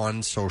Club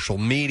on social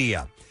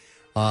media.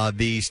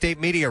 The state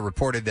media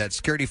reported that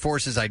security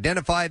forces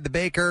identified the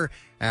baker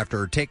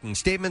after taking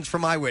statements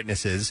from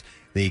eyewitnesses.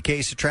 The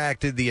case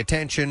attracted the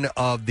attention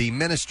of the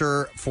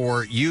Minister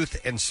for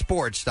Youth and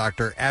Sports,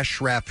 Dr.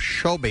 Ashraf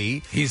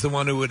Shobi. He's the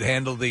one who would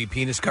handle the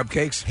penis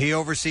cupcakes? He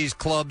oversees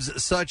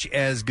clubs such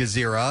as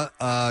Gezira.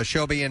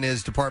 Shobi and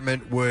his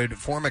department would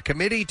form a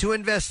committee to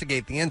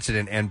investigate the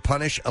incident and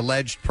punish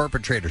alleged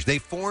perpetrators. They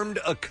formed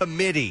a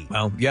committee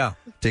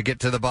to get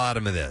to the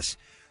bottom of this.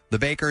 The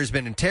baker has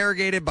been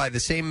interrogated by the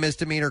same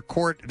misdemeanor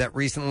court that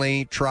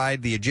recently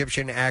tried the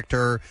Egyptian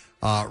actor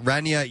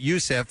Rania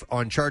Youssef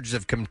on charges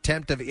of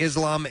contempt of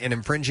Islam and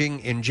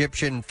infringing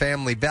Egyptian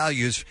family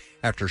values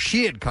after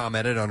she had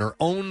commented on her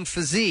own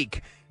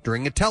physique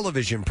during a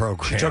television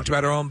program. She talked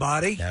about her own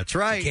body? That's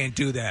right. You can't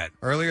do that.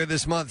 Earlier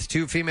this month,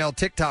 2 female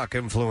TikTok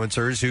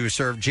influencers who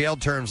served jail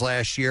terms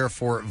last year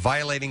for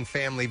violating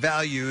family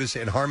values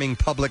and harming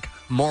public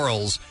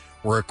morals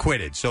were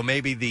acquitted. So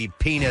maybe the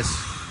penis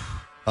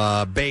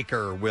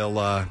baker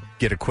will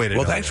get acquitted.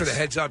 Well, thanks for the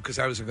heads up, because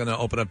I was going to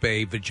open up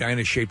a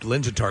vagina-shaped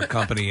Linzatart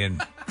company in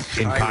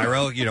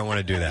Cairo. You don't want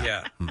to do that.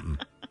 Yeah.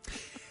 Mm-mm.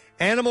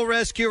 Animal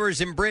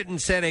rescuers in Britain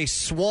said a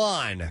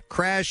swan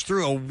crashed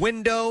through a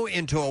window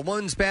into a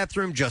woman's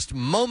bathroom just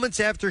moments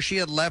after she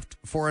had left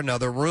for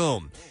another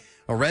room.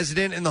 A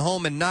resident in the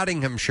home in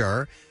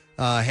Nottinghamshire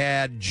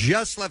had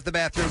just left the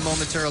bathroom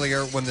moments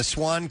earlier when the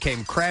swan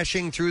came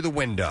crashing through the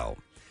window.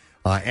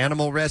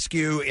 Animal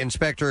Rescue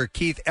Inspector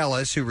Keith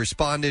Ellis, who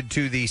responded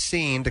to the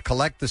scene to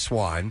collect the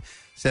swan,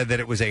 said that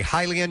it was a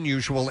highly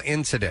unusual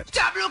incident.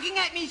 Stop looking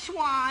at me,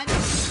 Swan.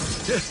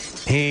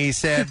 He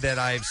said that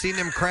I've seen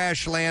them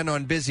crash land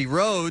on busy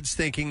roads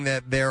thinking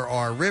that there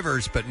are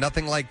rivers, but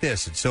nothing like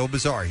this. It's so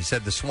bizarre. He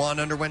said the swan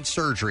underwent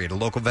surgery at a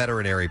local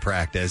veterinary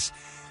practice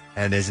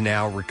and is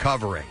now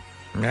recovering.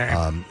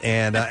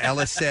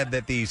 Ellis said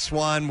that the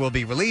swan will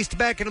be released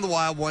back into the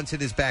wild once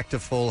it is back to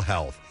full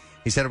health.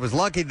 He said it was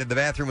lucky that the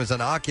bathroom was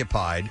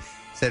unoccupied.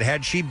 Said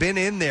had she been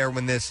in there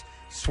when this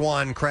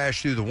swan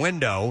crashed through the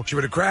window, she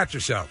would have cracked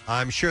herself.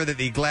 I'm sure that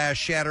the glass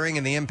shattering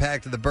and the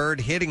impact of the bird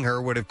hitting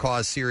her would have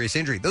caused serious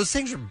injury. Those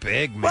things are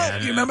big, man.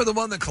 Well, you remember the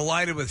one that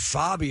collided with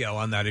Fabio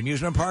on that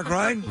amusement park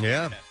ride?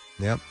 Yeah.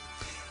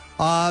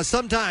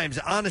 Sometimes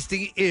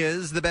honesty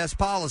is the best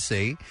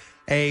policy.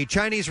 A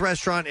Chinese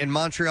restaurant in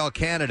Montreal,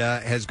 Canada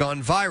has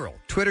gone viral.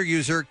 Twitter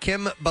user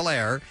Kim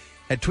Belair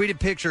had tweeted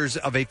pictures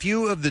of a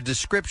few of the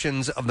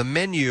descriptions of the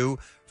menu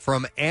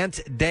from Aunt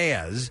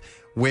Daya's,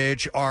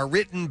 which are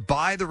written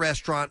by the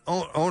restaurant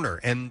owner,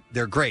 and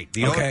they're great.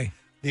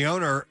 The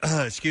owner,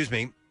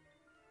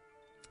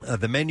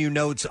 the menu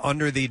notes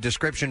under the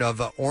description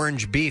of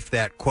orange beef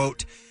that,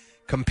 quote,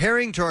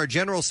 comparing to our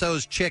General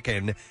Tso's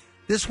chicken,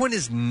 this one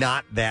is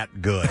not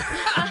that good.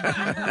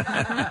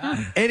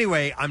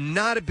 Anyway, I'm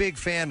not a big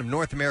fan of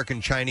North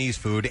American Chinese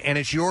food, and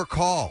it's your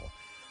call.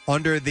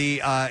 Under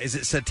the, is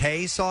it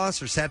satay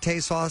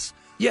sauce?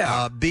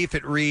 Yeah. Beef,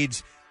 it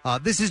reads,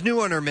 this is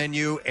new on our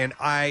menu, and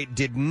I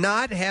did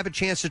not have a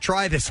chance to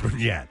try this one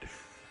yet.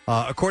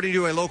 According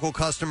to a local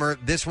customer,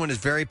 this one is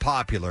very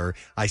popular.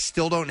 I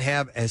still don't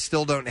have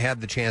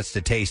the chance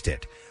to taste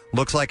it.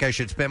 Looks like I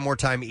should spend more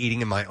time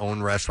eating in my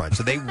own restaurant.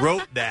 So they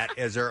wrote that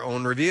as their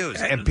own reviews,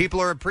 and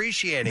people are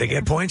appreciating it. They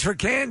get points for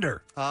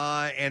candor.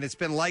 And it's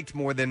been liked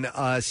more than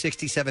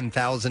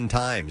 67,000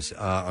 times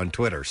on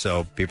Twitter.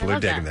 So people are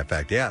digging that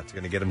fact. Yeah, it's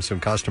going to get them some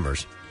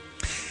customers.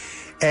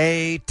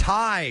 A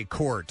Thai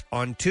court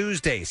on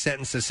Tuesday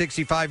sentenced a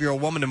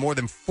 65-year-old woman to more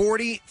than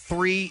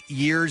 43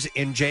 years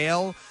in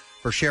jail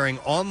for sharing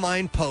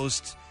online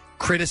posts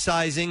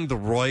criticizing the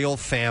royal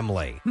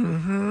family.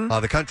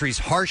 The country's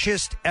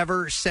harshest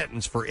ever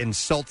sentence for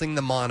insulting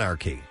the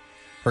monarchy.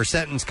 Her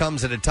sentence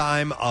comes at a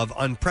time of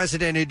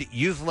unprecedented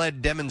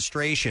youth-led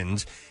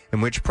demonstrations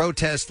in which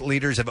protest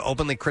leaders have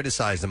openly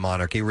criticized the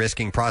monarchy,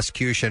 risking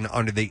prosecution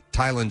under the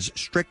Thailand's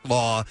strict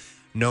law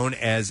known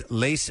as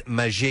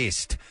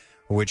lèse-majesté,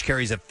 which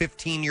carries a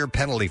 15-year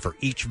penalty for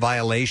each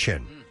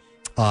violation.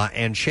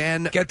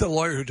 Anshan... Get the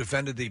lawyer who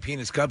defended the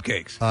penis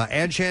cupcakes.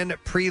 Anshan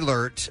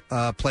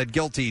Prelert pled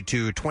guilty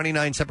to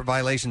 29 separate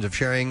violations of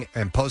sharing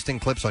and posting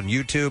clips on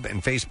YouTube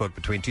and Facebook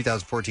between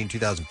 2014 and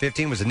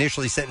 2015, was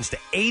initially sentenced to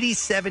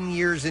 87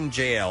 years in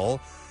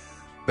jail,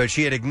 but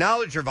she had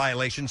acknowledged her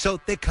violation, so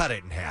they cut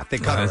it in half. They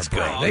cut her a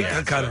break.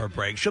 They cut her a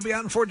break. She'll be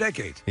out in 4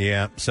 decades.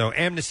 Yeah, so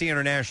Amnesty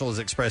International has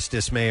expressed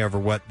dismay over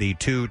what the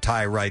two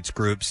Thai rights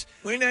groups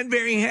We're not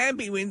very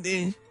happy with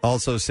this.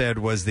 also said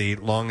was the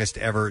longest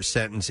ever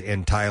sentence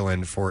in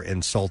Thailand for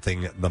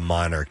insulting the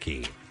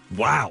monarchy.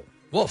 Wow.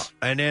 Wolf.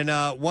 And then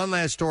one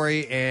last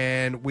story,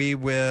 and we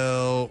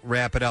will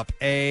wrap it up.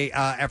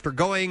 After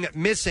going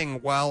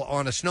missing while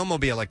on a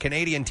snowmobile, a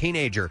Canadian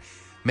teenager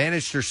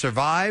managed to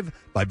survive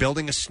by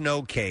building a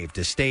snow cave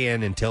to stay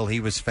in until he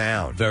was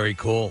found. Very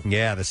cool.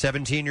 Yeah, the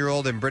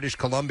 17-year-old in British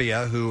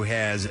Columbia, who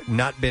has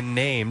not been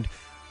named,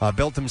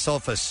 built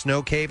himself a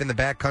snow cave in the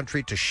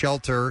backcountry to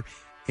shelter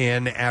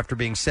in after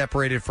being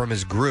separated from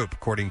his group,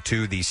 according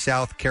to the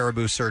South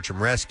Caribou Search and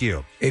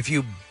Rescue. If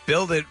you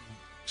build it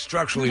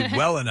structurally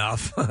well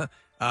enough,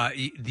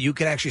 you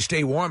can actually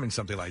stay warm in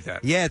something like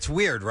that. Yeah, it's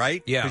weird,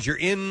 right? Yeah. Because you're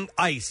in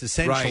ice,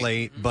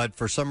 essentially, but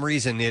for some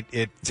reason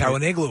it's how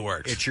an igloo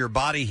works. It's your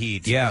body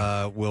heat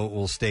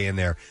will stay in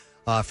there.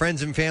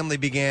 Friends and family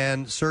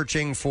began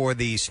searching for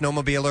the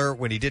snowmobiler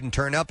when he didn't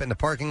turn up in the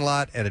parking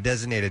lot at a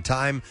designated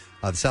time.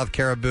 The South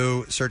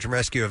Caribou Search and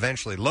Rescue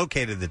eventually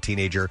located the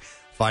teenager,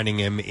 finding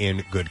him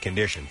in good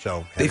condition.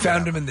 So they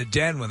found him in the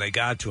den when they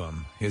got to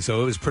him,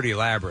 so it was pretty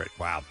elaborate.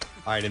 Wow.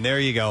 All right, and there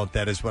you go.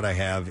 That is what I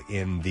have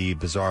in the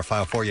bizarre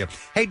file for you.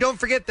 Hey, don't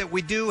forget that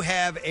we do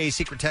have a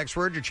secret text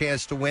word, your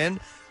chance to win.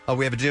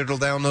 We have a digital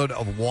download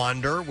of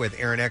Wander with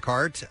Aaron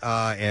Eckhart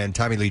and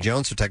Tommy Lee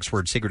Jones. So text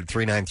word secret to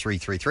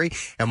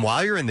 39333. And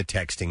while you're in the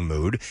texting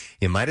mood,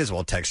 you might as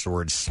well text the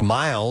word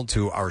SMILE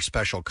to our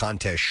special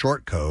contest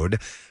short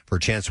code for a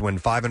chance to win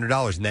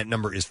 $500. And that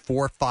number is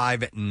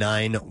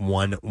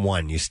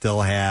 45911. You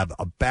still have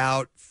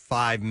about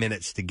 5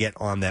 minutes to get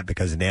on that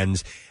because it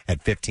ends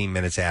at 15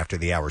 minutes after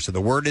the hour. So the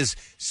word is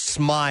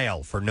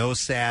SMILE for no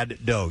sad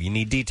dough. You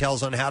need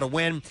details on how to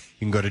win, you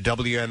can go to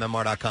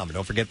WMMR.com. And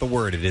don't forget the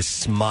word. It is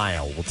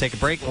SMILE. We'll take a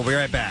break and we'll be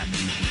right back.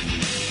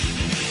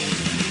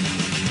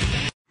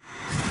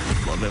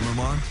 Love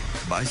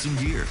MMR? Buy some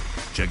gear.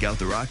 Check out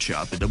the rock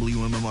shop at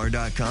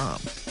WMMR.com.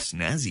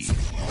 Snazzy.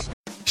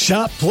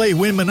 Shop, Play,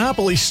 Win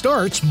Monopoly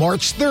starts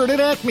March 3rd at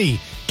Acme.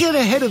 Get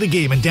ahead of the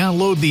game and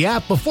download the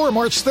app before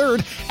March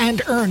 3rd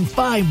and earn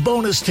 5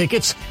 bonus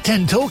tickets,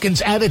 10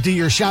 tokens added to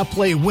your Shop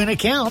Play Win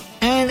account,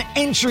 and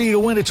entry to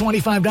win a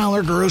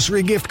 $25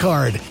 grocery gift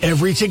card.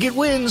 Every ticket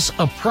wins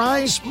a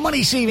prize,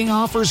 money-saving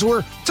offers,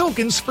 or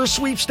tokens for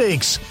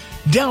sweepstakes.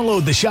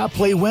 Download the Shop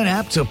Play Win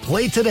app to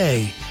play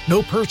today.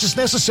 No purchase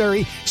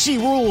necessary. See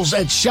rules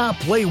at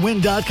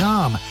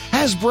shopplaywin.com.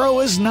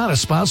 Hasbro is not a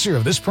sponsor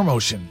of this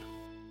promotion.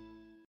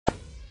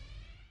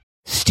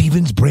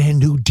 Stevens' brand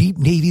new deep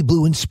navy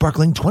blue and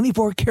sparkling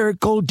 24-karat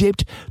gold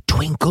dipped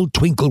Twinkle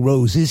Twinkle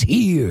Rose is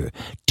here.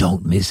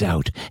 Don't miss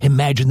out.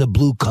 Imagine the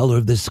blue color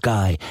of the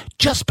sky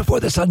just before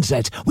the sun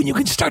sets, when you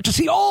can start to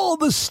see all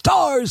the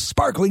stars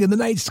sparkling in the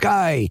night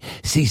sky.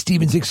 See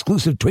Stevens'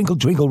 exclusive Twinkle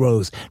Twinkle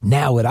Rose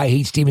now at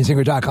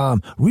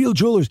IHateStevensSinger.com. Real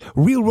jewelers,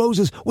 real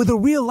roses with a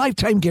real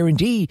lifetime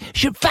guarantee.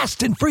 Ship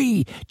fast and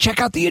free. Check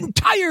out the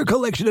entire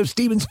collection of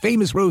Stevens'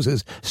 famous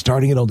roses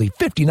starting at only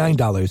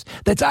 $59.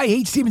 That's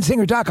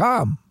IHateStevensSinger.com.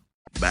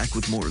 Back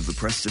with more of the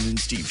Preston and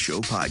Steve Show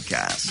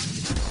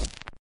podcast.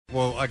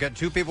 Well, I got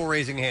 2 people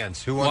raising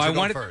hands. Who wants to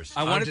go first?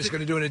 I'm just going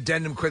to do an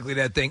addendum quickly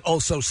to that thing.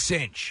 Also,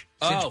 Cinch.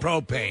 Cinch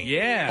Propane.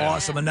 Yeah.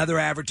 Awesome. Another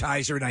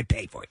advertiser, and I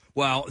pay for it.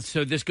 Well,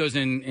 so this goes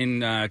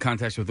in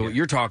context with what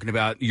you're talking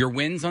about. Your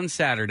winds on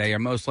Saturday are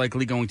most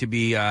likely going to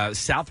be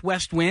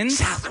southwest winds.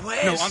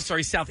 Southwest? No, I'm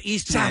sorry,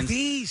 southeast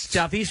winds.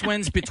 Southeast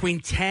winds between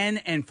 10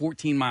 and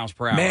 14 miles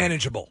per hour.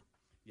 Manageable.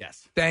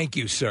 Yes. Thank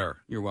you, sir.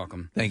 You're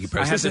welcome. Thank you,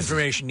 Preston. This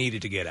information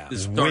needed to get out.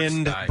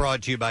 Wind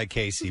brought to you by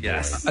Casey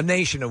Yes. Boy. A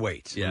nation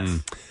awaits. Yes.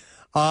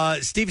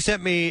 Steve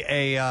sent me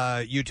a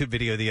YouTube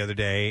video the other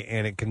day,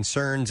 and it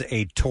concerns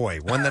a toy,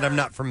 one that I'm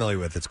not familiar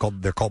with.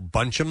 They're called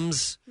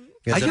Bunchums.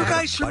 Are you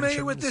guys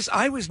familiar with this?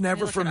 I was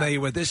never familiar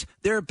with this.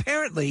 They're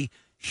apparently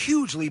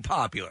hugely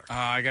popular.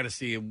 I got to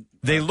see.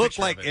 They look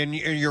like, and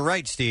you're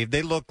right, Steve.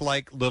 They look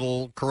like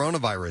little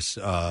coronavirus.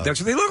 That's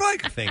what they look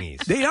like.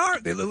 Thingies. They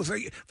are. They look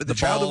like for the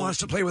child who wants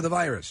to play with a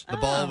virus. The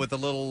ball with the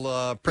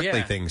little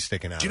prickly things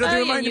sticking out. Do you know what they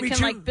remind you me can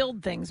too? like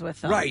build things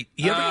with them. Right.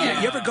 You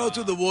ever go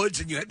through the woods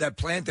and you have that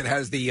plant that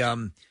has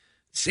the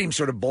same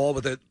sort of ball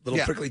with the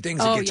little prickly things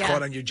that gets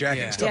caught on your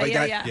jacket and stuff like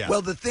that? Yeah.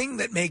 Well, the thing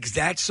that makes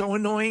that so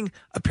annoying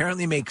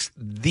apparently makes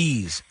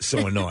these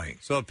so annoying.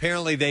 So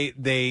apparently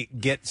they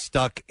get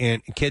stuck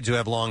in, kids who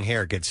have long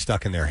hair get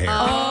stuck in their hair.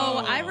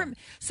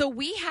 So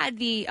we had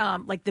the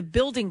like the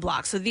building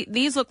blocks. So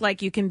these look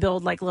like you can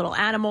build like little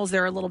animals.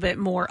 They're a little bit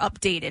more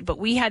updated, but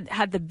we had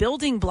the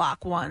building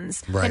block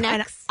ones. Right.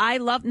 And I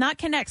love not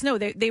Connects. No,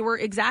 they were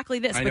exactly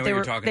this, I know but they what were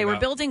you're talking they were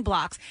about. building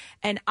blocks,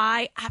 and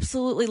I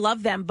absolutely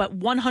love them. But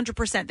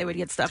 100% they would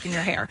get stuck in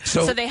your hair.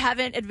 So they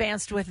haven't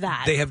advanced with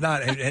that. They have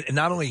not, and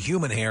not only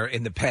human hair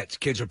in the pets.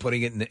 Kids are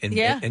putting it in,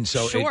 and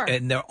so sure.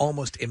 and they're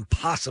almost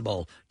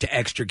impossible to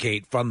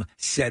extricate from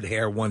said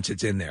hair once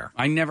it's in there.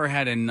 I never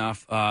had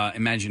enough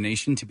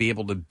imagination to be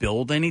able to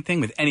build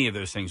anything with any of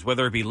those things,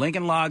 whether it be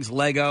Lincoln Logs,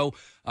 Lego,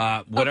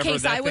 whatever okay, so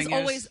that I was thing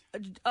always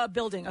is. a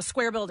building, a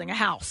square building, a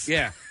house.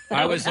 Yeah.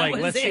 I was That like,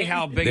 was let's see it.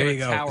 how big There of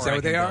you a go. tower Is that I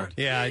what can they are? build.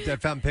 Yeah, I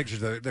found pictures.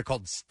 They're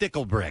called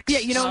stickle bricks. Yeah,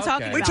 you know what I'm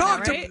talking about. We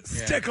talked right? to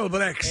Stickle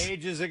Bricks.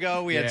 Ages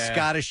ago, we had Yeah.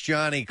 Scottish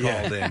Johnny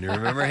called in. You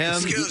remember him?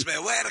 Excuse me,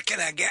 where can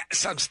I get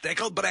some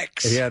Stickle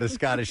Bricks? He had a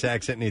Scottish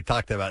accent, and he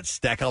talked about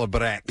stickle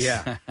bricks.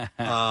 Yeah.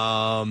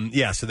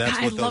 So that's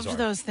I what those loved are.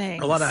 those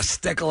things. I want to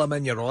stickle them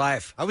in your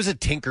life. I was a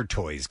Tinker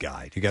Toys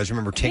guy. Do you guys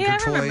remember Tinker Yeah, I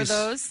Toys? remember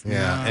those.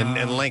 Yeah,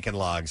 and Lincoln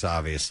Logs,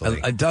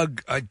 obviously. I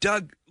dug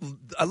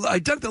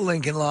the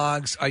Lincoln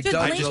Logs. I Dude,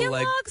 dug Lincoln the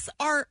leg. Logs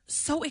are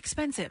so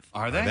expensive.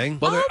 Are they?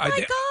 Well, Oh, are my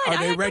they, God, Are I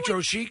they had no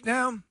retro chic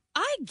now?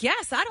 I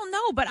guess. I don't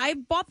know, but I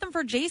bought them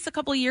for Jace a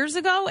couple of years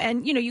ago,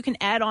 and, you can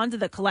add on to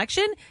the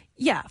collection.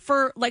 Yeah,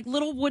 for, like,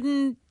 little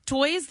wooden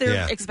toys,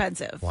 they're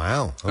expensive.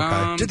 Wow.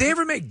 Okay. Did they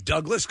ever make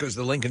Douglas? Because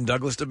the Lincoln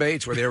Douglas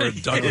debates, where they were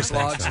Douglas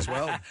Logs as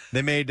well.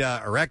 They made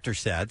erector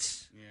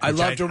sets. I which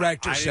loved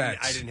erector I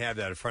sets. I didn't have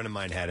that. A friend of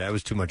mine had it. That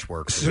was too much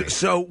work for So, me.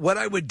 so what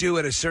I would do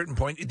at a certain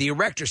point, the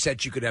erector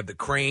sets, you could have the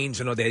cranes,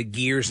 they had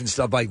gears and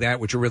stuff like that,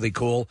 which are really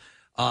cool.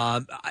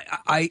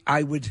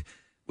 I would,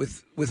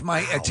 with my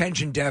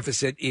attention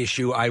deficit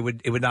issue,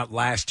 it would not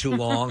last too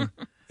long.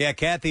 Yeah,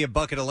 Kathy, a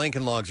bucket of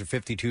Lincoln Logs are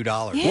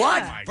 $52. Yeah.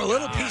 What? Oh, For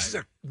little pieces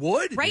of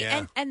wood? Right,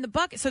 Yeah. and the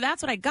bucket, so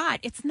that's what I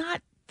got. It's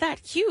not that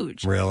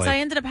huge. Really? So I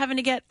ended up having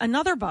to get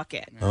another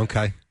bucket.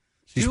 Okay.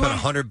 So you spent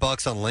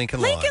 $100 on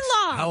Lincoln Logs. Lincoln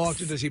Logs! How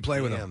often does he play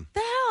with them?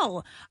 The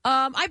hell?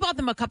 I bought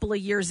them a couple of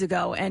years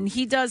ago, and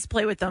he does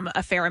play with them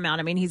a fair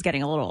amount. I mean, he's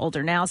getting a little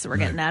older now, so we're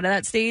getting out of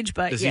that stage.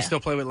 But Does he still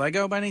play with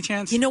Lego by any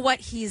chance? You know what?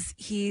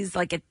 He's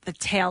like at the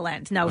tail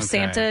end. No, Okay.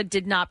 Santa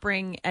did not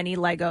bring any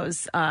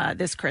Legos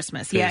this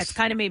Christmas. Yeah, it's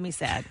kind of made me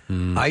sad.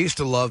 I used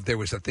to love, there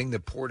was a thing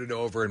that ported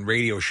over and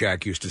Radio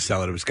Shack used to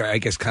sell it. It was, I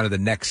guess, kind of the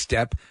next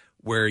step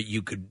where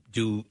you could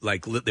do,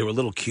 like, there were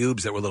little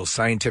cubes that were little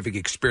scientific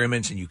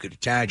experiments, and you could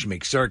attach and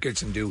make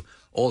circuits and do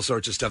all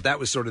sorts of stuff. That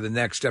was sort of the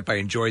next step. I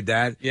enjoyed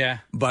that. Yeah.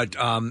 But,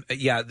 on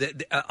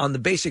the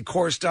basic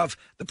core stuff,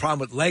 the problem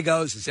with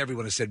Legos, as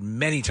everyone has said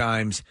many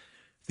times,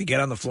 if you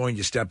get on the floor and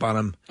you step on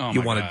them, Oh,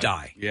 you my want to God.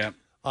 die. Yeah.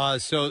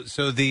 So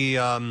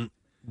the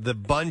the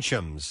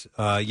Bunchums.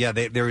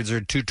 There's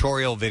a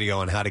tutorial video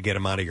on how to get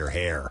them out of your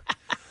hair.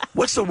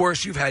 What's the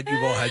worst you've had?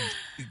 You've all had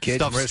kids.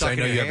 Stuff Marissa, stuck I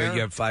know in you your have hair?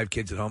 you have 5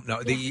 kids at home.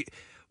 No,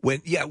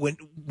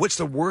 what's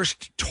the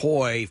worst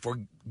toy for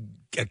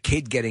a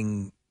kid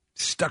getting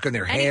stuck in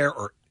their hair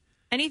or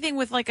anything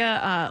with like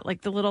a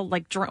like the little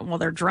like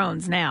they're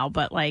drones now,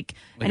 but like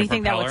a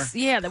anything that would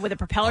propeller? with a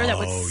propeller that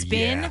would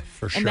spin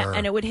for and sure.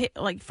 and it would hit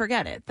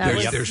forget it.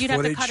 There's You'd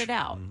have to footage, cut it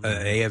out.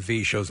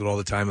 AFV shows it all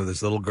the time of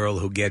this little girl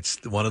who gets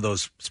one of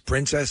those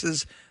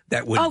princesses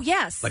that would, Oh,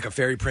 yes. like a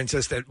fairy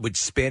princess that would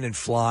spin and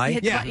fly.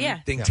 Yeah.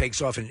 Thing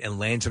takes off and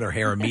lands in her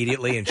hair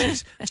immediately, and she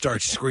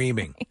starts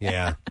screaming.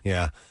 Yeah.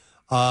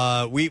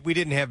 We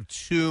didn't have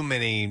too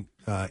many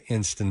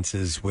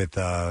instances with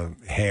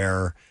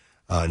hair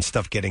and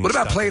stuff getting. What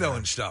about stuck in Play-Doh there.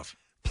 and stuff?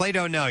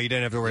 Play-Doh, no, you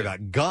didn't have to worry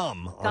about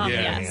gum on the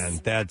other yes.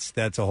 hand.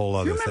 That's a whole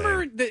other You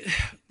remember thing.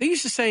 they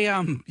used to say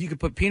you could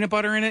put peanut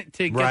butter in it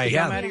to get Right, the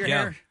gum yeah, out of your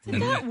yeah. hair?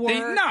 Did that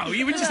work? No,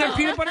 you would just have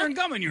peanut butter and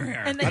gum in your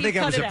hair. And then I you think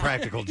that cut was it a out.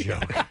 practical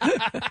joke.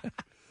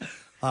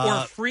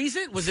 Or freeze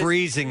it? Was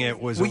Freezing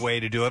it was a way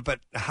to do it, but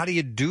how do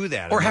you do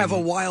that? Or I have a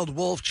mean, wild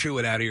wolf chew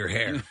it out of your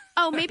hair.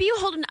 Oh, maybe you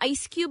hold an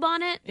ice cube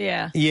on it.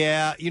 Yeah.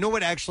 Yeah, you know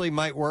what actually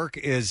might work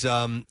is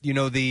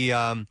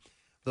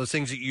those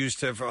things that you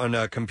use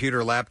on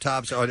computer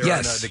laptops or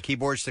Yes. on the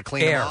keyboards to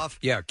clean Air. them off.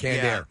 Yeah, canned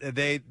air.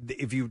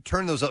 If you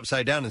turn those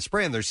upside down and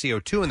spray them, there's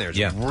CO2 in there. It's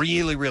Yeah.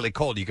 really, really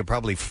cold. You could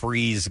probably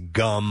freeze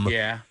gum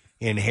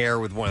in hair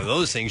with one of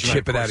those things. You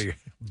Chip might, it of out of course,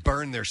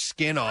 burn their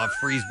skin off,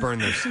 burn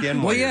their skin.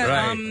 Well, while you're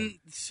yeah. doing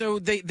it. So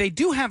they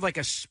do have like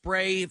a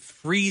spray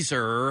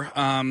freezer.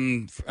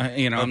 I'm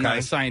not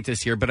a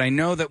scientist here, but I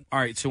know that. All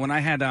right. So when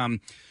I had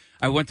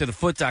I went to the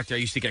foot doctor. I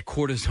used to get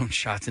cortisone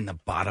shots in the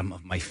bottom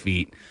of my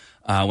feet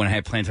when I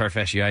had plantar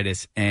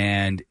fasciitis,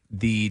 and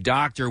the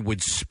doctor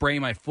would spray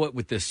my foot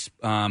with this.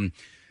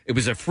 It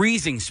was a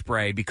freezing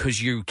spray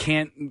because your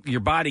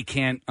body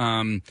can't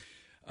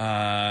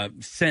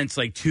sense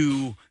like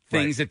two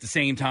things at the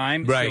same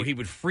time. Right. So he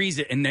would freeze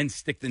it and then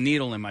stick the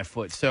needle in my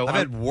foot. So I've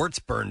had warts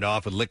burned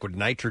off with liquid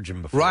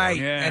nitrogen before. Right.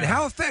 Yeah. And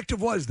how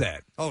effective was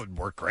that? Oh, it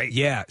worked great.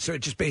 Yeah. So it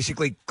just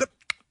basically clip.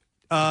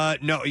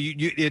 No,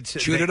 it's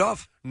Chewed it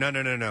off?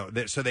 No.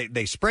 So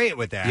they spray it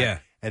with that. Yeah.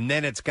 And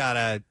then it's got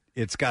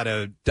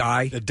to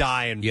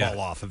die and Yeah.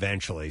 fall off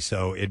eventually.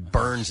 So it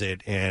burns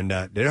it and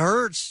it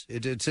hurts.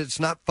 It's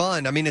not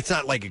fun. I mean, it's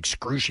not like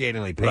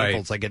excruciatingly painful. Right.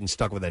 It's like getting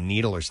stuck with a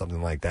needle or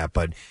something like that.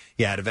 But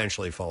yeah, it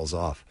eventually falls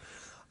off.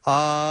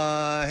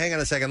 Hang on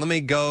a second. Let me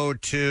go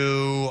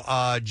to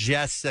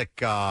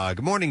Jessica.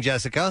 Good morning,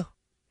 Jessica.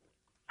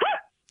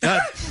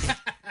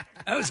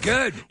 That was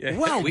good.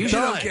 Well we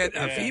done. should get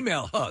a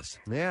female huss.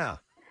 Yeah.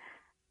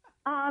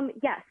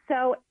 Yes.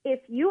 So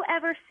if you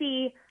ever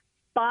see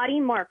body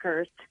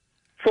markers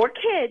for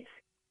kids,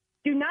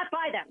 do not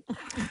buy them.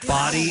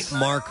 Body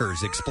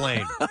markers.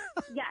 Explain.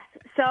 Yes.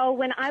 So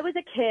when I was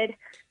a kid,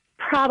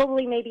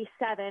 probably maybe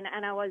 7,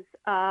 and I was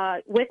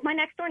with my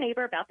next door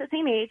neighbor about the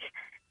same age,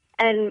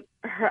 and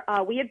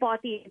we had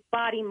bought these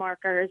body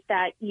markers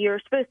that you're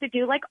supposed to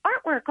do like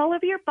artwork all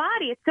over your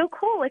body. It's so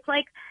cool. It's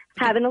like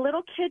having a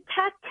little kid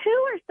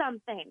tattoo or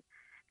something.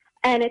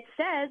 And it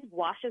says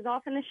washes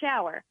off in the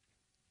shower.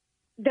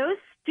 Those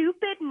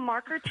stupid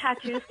marker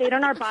tattoos stayed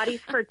on our bodies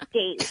for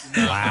days.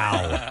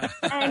 Wow.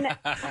 And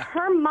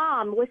her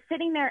mom was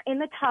sitting there in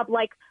the tub,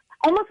 like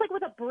almost like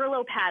with a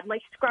Brillo pad,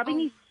 like scrubbing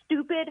these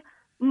stupid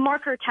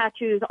marker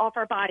tattoos off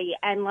our body,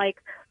 and like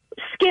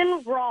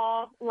skin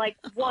raw, like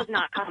was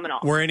not coming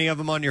off. Were any of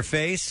them on your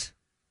face?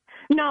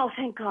 No,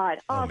 thank God.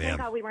 Oh, man. thank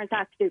God we weren't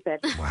that stupid.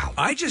 Wow.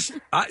 I just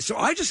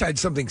had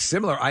something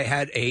similar. I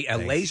had a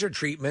laser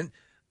treatment.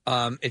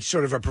 It's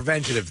sort of a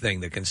preventative thing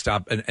that can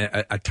stop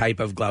a type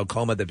of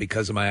glaucoma that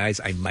because of my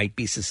eyes I might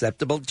be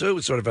susceptible to.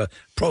 It's sort of a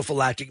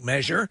prophylactic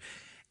measure.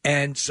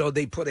 And so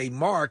they put a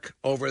mark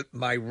over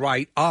my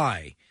right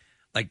eye,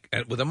 like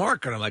with a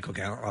marker. And I'm like,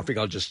 okay, I think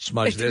I'll just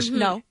smudge this.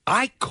 No.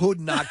 I could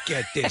not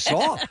get this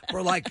off.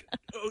 For like,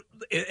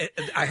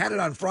 I had it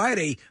on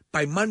Friday.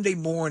 By Monday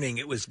morning,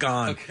 it was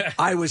gone. Okay.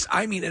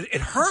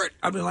 It hurt.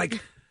 I mean,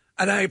 like,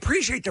 and I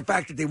appreciate the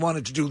fact that they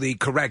wanted to do the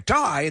correct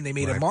eye and they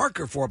made a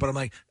marker for it. But I'm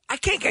like, I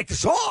can't get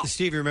this off.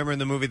 Steve, you remember in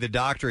the movie The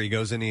Doctor, he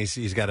goes in,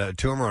 he's got a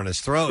tumor on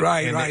his throat.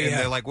 Right, and, right, And yeah.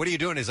 they're like, what are you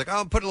doing? He's like,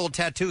 oh, I'm putting a little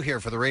tattoo here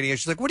for the radiation.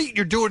 She's like,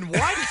 you're doing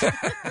what?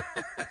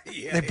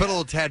 They put a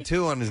little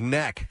tattoo on his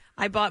neck.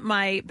 I bought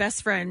my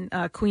best friend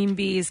Queen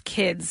Bee's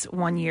kids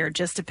one year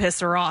just to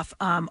piss her off.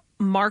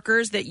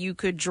 Markers that you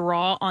could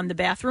draw on the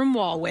bathroom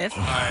wall with,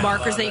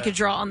 markers that you could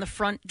draw on the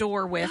front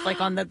door with,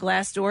 like on the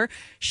glass door.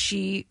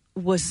 She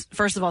was,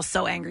 first of all,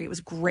 so angry. It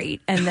was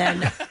great. And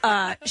then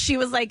she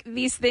was like,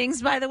 these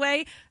things, by the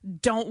way,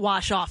 don't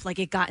wash off. Like,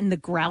 it got in the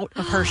grout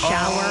of her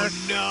shower.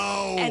 Oh,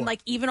 no. And,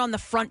 like, even on the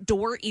front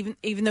door,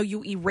 even though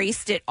you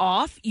erased it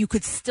off, you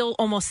could still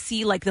almost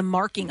see, like, the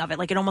marking of it.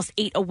 Like, it almost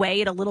ate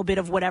away at a little bit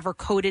of whatever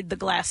coated the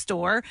glass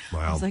door. Wow.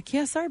 I was like,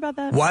 yeah, sorry about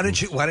that. Why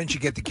don't you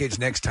get the kids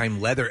next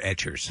time leather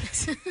etchers?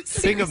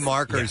 Speaking of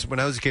markers, when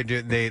I was a kid,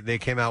 they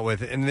came out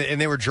with, and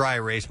they were dry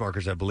erase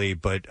markers, I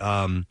believe, but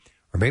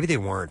or maybe they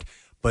weren't,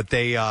 but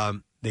they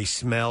they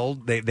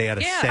smelled. They had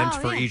a scent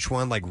for each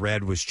one. Like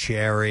red was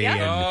cherry,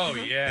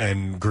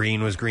 and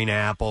green was green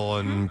apple,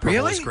 and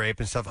purple was grape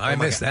and stuff. I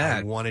missed that.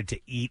 I wanted to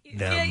eat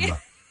them.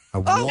 I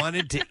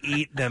wanted to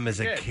eat them as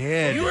a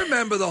kid. You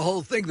remember the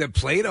whole thing that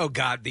Play-Doh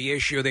got the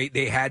issue?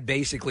 They had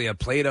basically a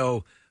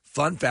Play-Doh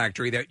fun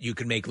factory that you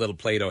could make little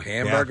Play-Doh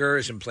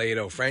hamburgers and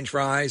Play-Doh French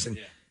fries, and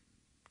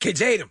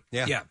kids ate them.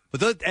 Yeah.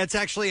 But that's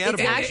actually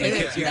edible. And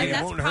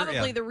that's won't hurt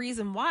probably you. the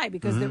reason why,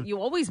 because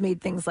you always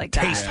made things like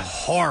that. Taste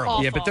horrible.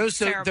 Awful, Yeah, but those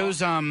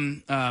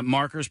terrible.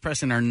 markers,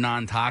 Preston, are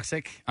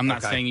non-toxic. I'm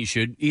not saying you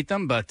should eat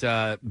them, but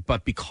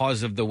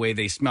because of the way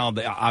they smelled,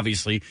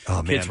 obviously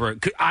kids were.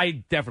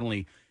 I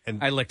definitely.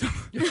 I licked them.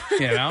 You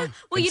know.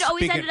 Well, you'd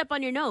always ended up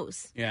on your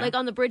nose, like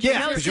on the bridge of your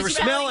nose, because you were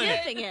smelling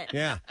sniffing it.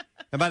 Yeah.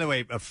 And by the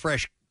way, a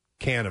fresh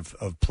can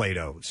of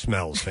Play-Doh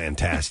smells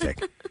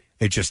fantastic.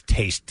 It just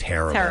tastes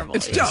terrible.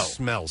 It's it dope.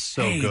 Smells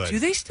so Hey, good. do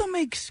they still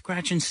make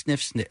scratch and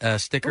sniff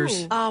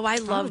stickers? Ooh. Oh, I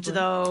loved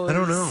those. I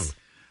don't know.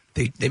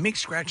 They make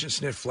scratch and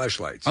sniff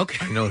fleshlights.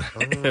 Okay. I know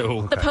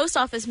that. The post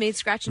office made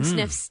scratch and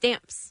sniff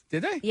stamps.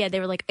 Did they? Yeah, they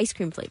were like ice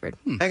cream flavored.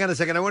 Hang on a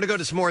second. I want to go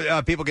to some more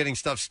people getting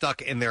stuff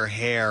stuck in their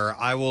hair.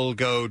 I will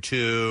go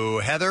to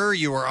Heather.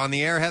 You are on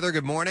the air, Heather.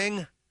 Good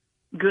morning.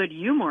 Good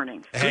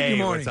morning.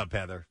 Hey, what's up,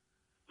 Heather?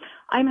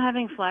 I'm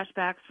having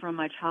flashbacks from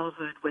my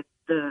childhood with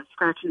the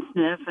scratch and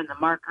sniff and the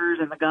markers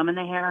and the gum in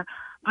the hair.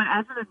 But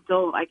as an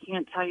adult, I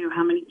can't tell you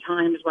how many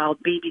times while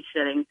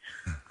babysitting,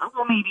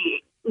 well,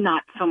 maybe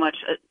not so much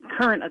a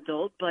current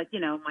adult, but,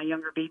 my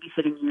younger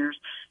babysitting years,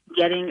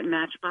 getting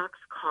Matchbox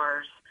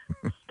cars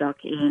stuck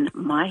in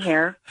my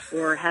hair,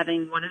 or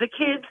having one of the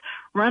kids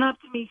run up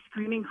to me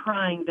screaming,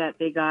 crying that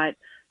they got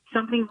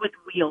something with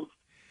wheels.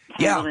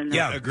 Yeah.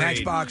 Agreed.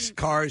 Matchbox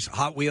cars,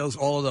 Hot Wheels,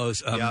 all of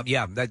those.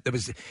 Yeah, that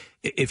was.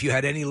 If you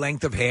had any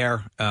length of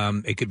hair,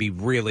 it could be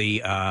really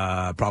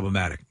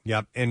problematic.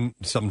 Yep, and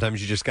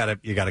sometimes you just gotta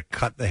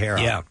cut the hair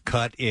out.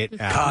 Cut it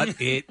out.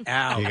 Cut it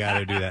out. You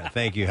gotta do that.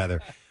 Thank you,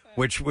 Heather.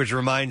 Which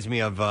reminds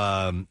me of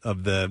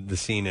the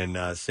scene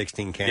in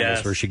 16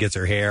 Candles where she gets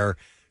her hair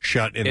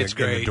shut in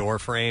the door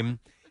frame,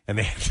 and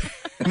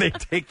they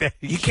take that.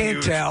 You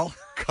can't tell.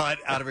 Cut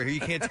out of her hair. You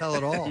can't tell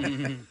at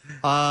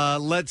all.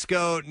 Let's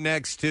go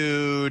next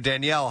to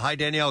Danielle. Hi,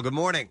 Danielle. Good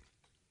morning.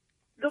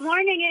 Good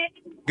morning,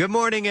 it. Good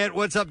morning, it.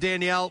 What's up,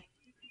 Danielle?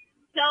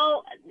 So,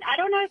 I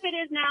don't know if it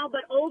is now,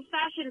 but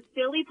old-fashioned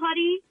silly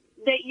putty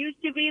that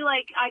used to be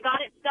like, I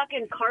got it stuck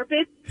in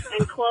carpets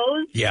and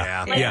clothes.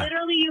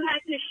 Literally, you had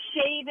to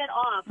shave it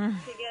off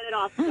to get it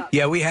off stuff.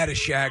 Yeah, we had a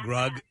shag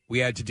rug. We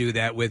had to do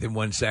that with in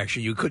one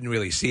section. You couldn't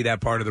really see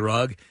that part of the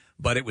rug,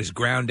 but it was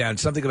ground down.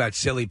 Something about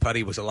silly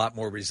putty was a lot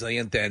more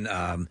resilient than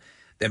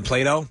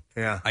Play-Doh.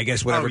 Yeah, I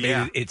guess whatever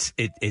made it,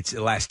 its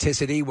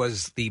elasticity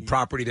was the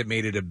property that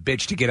made it a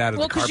bitch to get out of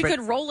the carpet. Well, because you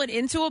could roll it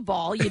into a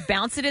ball, you'd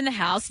bounce it in the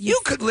house. You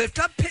could lift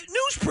up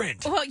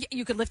newsprint. Well,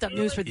 you could lift up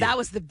newsprint. That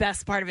was the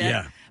best part of it.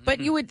 Yeah. But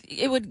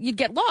you'd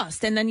get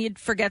lost, and then you'd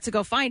forget to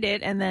go find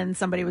it, and then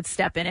somebody would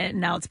step in it,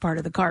 and now it's part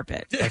of the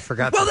carpet. I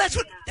forgot. Well, that's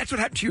what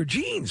happened to your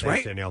jeans,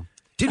 right? Danielle.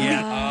 Didn't we?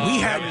 We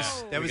had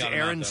that was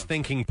Aaron's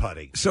thinking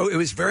putty. So it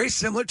was very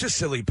similar to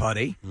silly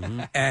putty,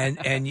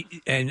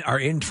 and our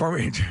former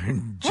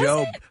intern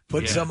Joe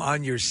put some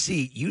on your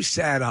seat. You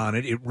sat on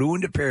it. It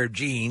ruined a pair of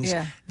jeans.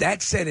 Yeah.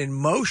 That set in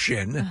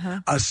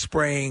motion a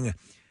spraying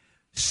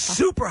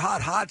super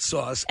hot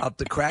sauce up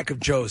the crack of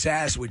Joe's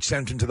ass, which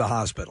sent him to the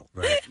hospital.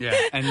 Right. Yeah,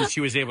 and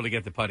she was able to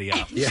get the putty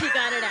out. She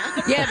got it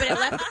out.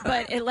 Yeah,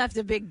 but it left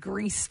a big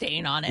grease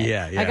stain on it.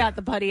 Yeah. I got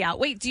the putty out.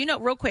 Wait, do you know,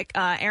 real quick,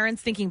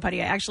 Aaron's thinking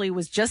putty, I actually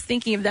was just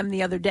thinking of them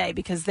the other day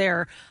because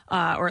they're,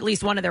 or at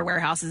least one of their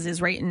warehouses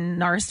is right in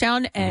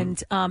Norristown,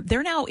 and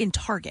they're now in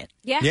Target.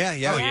 Yeah.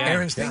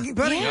 Aaron's thinking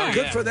putty. Yeah.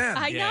 Good for them.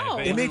 I know.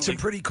 They made some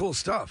pretty cool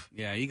stuff.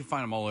 Yeah, you can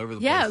find them all over the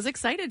place. Yeah, I was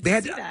excited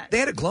to see that. They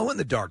had a glow in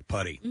the dark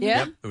putty.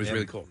 Yeah. It was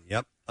really cool.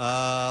 Yep.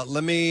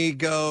 Let me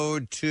go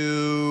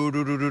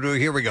to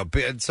here we go.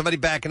 Somebody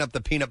backing up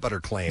the peanut butter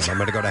claim. I'm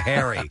going to go to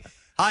Harry.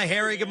 Hi,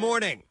 Harry. Good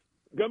morning.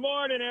 Good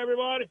morning,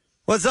 everybody.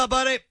 What's up,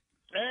 buddy?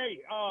 Hey,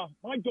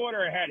 my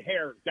daughter had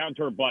hair down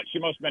to her butt. She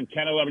must have been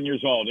 10, 11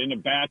 years old. In the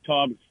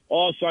bathtub,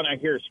 all of a sudden I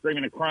hear her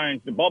screaming and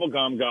crying. The bubble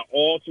gum got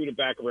all through the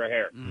back of her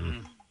hair.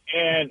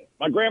 And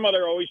my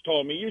grandmother always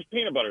told me, use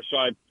peanut butter. So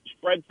I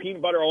spread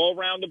peanut butter all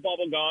around the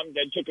bubble gum,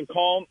 then took a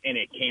comb, and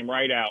it came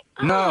right out.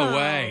 No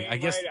way. I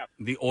guess Right out.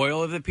 the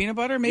oil of the peanut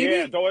butter, maybe?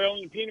 Yeah, the oil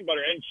and the peanut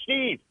butter. And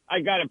Steve, I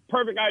got a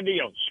perfect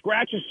idea.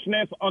 Scratch and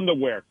sniff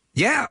underwear.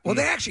 Yeah, well,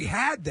 they actually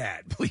had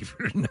that, believe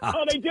it or not.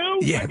 Oh, they do?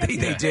 Yeah, I got they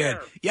the did.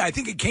 hair. Yeah, I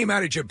think it came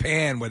out of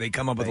Japan where they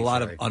come up with a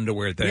lot of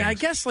underwear things. Yeah, I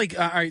guess all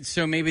right.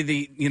 So maybe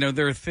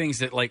there are things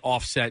that like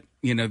offset,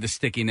 the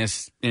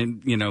stickiness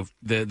and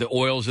the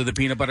oils of the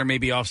peanut butter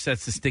maybe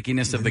offsets the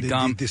stickiness of the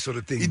gum. This sort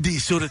of thing.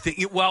 These sort of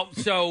thing. Well,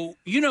 so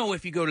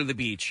if you go to the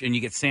beach and you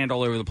get sand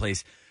all over the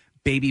place,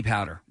 baby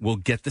powder will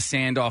get the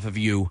sand off of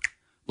you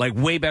like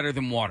way better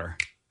than water.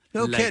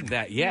 No like kidding.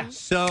 that. Yeah.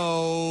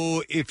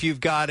 So if you've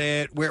got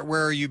it, where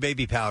are you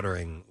baby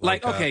powdering?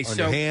 Like, okay, on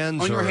so your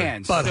hands, on your or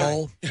hands.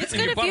 butthole. It's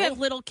good if you have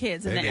little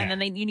kids, and Yeah.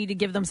 then you need to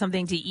give them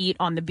something to eat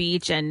on the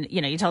beach, and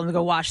you tell them to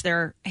go wash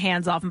their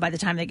hands off, and by the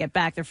time they get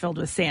back, they're filled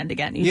with sand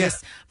again. You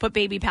just put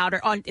baby powder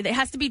on. It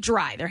has to be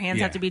dry. Their hands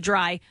have to be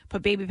dry.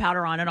 Put baby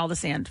powder on, and all the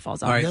sand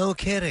falls off. All right. No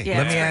kidding. Yeah,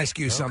 Let me it's ask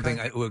you something.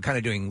 We're kind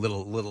of doing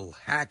little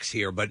hacks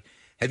here, but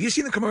have you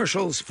seen the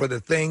commercials for the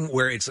thing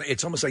where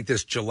it's almost like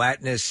this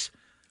gelatinous?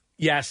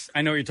 Yes,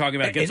 I know what you're talking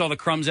about. It gets all the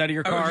crumbs out of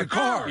your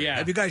car. Yeah.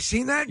 Have you guys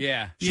seen that?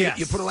 Yeah.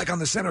 You put it like on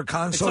the center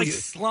console. It's like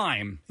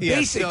slime. Yeah,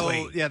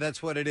 Basically. so,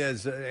 that's what it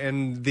is.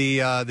 And the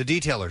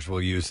detailers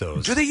will use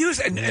those. Do they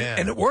use it?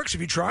 And it works? Have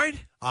you tried?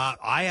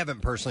 I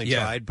haven't personally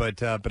tried,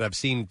 but I've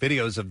seen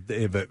videos of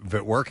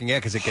it working. Yeah,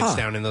 because it gets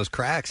down in those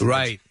cracks.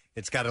 Right.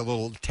 It's got a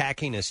little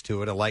tackiness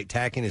to it, a light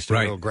tackiness to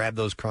it. It'll grab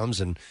those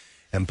crumbs and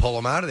pull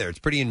them out of there. It's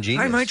pretty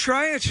ingenious. I might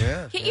try it.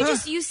 Yeah. Can't you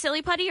just use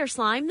silly putty or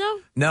slime though?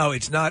 No,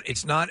 it's not.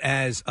 It's not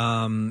as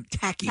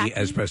tacky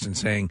as Preston's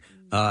saying.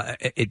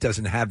 It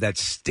doesn't have that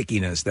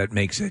stickiness that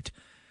makes it,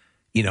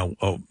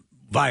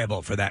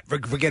 viable for that. For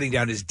getting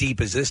down as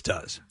deep as this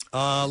does.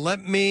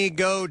 Let me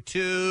go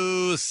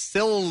to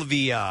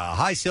Sylvia.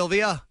 Hi,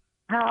 Sylvia.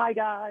 Hi,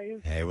 guys.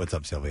 Hey, what's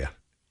up, Sylvia?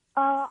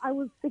 I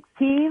was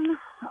 16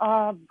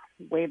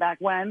 way back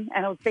when,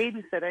 and I was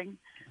babysitting,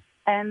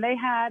 and they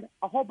had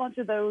a whole bunch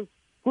of those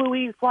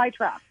gluey fly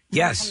traps.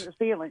 Yes. Under the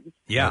ceilings.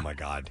 Yeah. Oh, my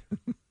God.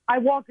 I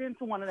walked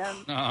into one of them.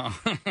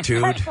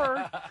 Dude. At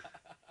first,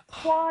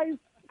 flies,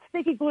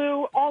 sticky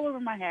glue all over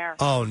my hair.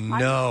 Oh,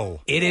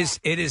 no. It is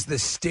the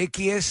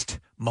stickiest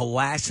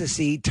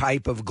molassesy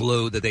type of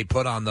glue that they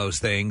put on those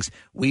things.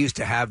 We used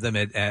to have them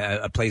at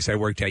a place I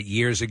worked at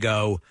years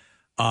ago.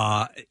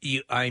 The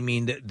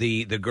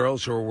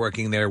girls who were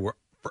working there were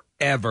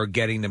forever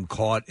getting them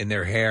caught in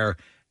their hair,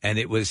 and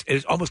it was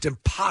almost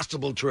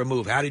impossible to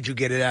remove. How did you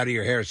get it out of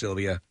your hair,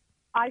 Sylvia?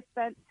 I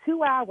spent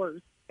 2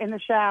 hours in the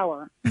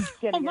shower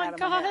getting it out of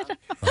my hair.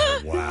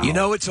 Oh, wow. You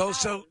know, it's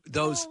also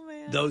those,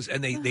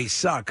 and they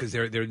suck because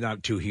they're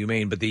not too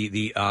humane. But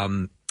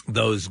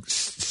those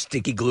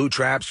sticky glue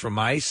traps from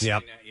mice.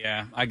 Yep.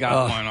 Yeah, I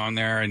got one on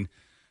there, and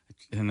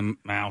the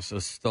mouse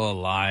was still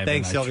alive.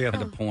 Thanks, and I Sylvia. had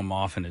to pull him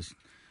off, and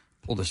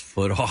pulled his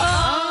foot off.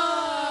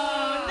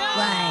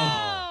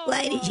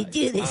 Why did you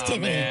do this to me?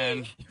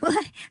 Man.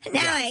 What?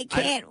 Now I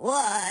can't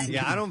walk.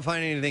 Yeah, I don't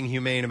find anything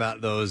humane about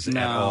those at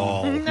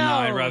all. No,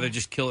 I'd rather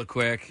just kill it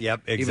quick.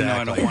 Yep, Even though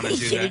I don't want to You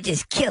do should have that.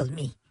 just killed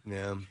me.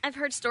 Yeah. I've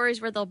heard stories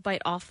where they'll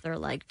bite off their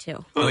leg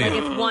too. Oh, yeah.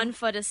 Like if one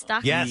foot is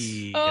stuck. Yes.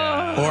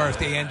 Oh. Or if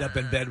they end up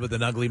in bed with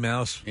an ugly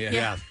mouse.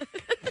 Yeah.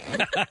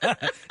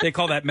 They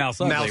call that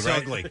mouse ugly, Mouse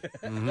right? ugly.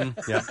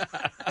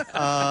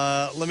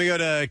 Yeah. Let me go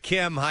to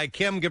Kim. Hi,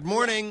 Kim. Good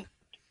morning.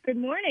 Good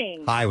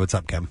morning. Hi, what's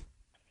up, Kim?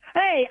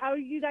 Hey,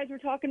 you guys were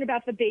talking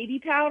about the baby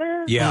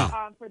powder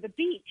for the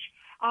beach.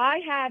 I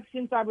have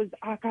since I was,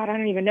 I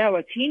don't even know,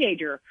 a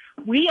teenager.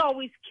 We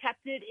always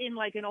kept it in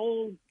like an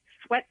old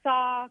sweat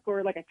sock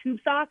or like a tube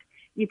sock.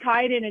 You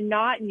tie it in a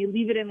knot and you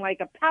leave it in like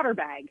a powder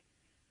bag.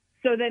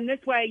 So then this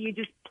way you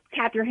just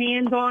tap your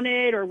hands on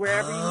it or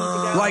wherever you need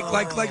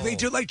to go. Like they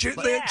do,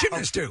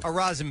 gymnasts do. A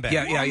rosin bag.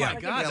 Yeah. Oh, my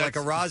God, like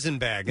a rosin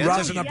bag.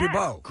 Rosin up your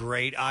bow.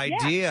 Great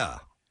idea.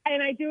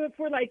 And I do it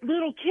for like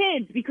little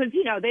kids because,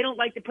 they don't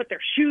like to put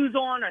their shoes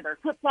on or their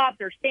flip-flops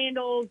or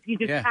sandals. You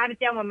just pat it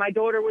down when my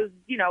daughter was,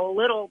 a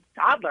little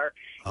toddler.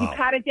 You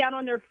pat it down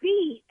on their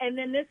feet. And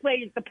then this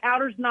way the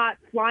powder's not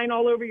flying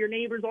all over your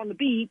neighbors on the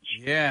beach.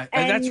 Yeah,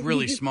 And that's you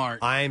really just- smart.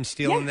 I'm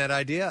stealing that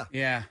idea.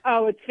 Yeah.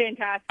 Oh, it's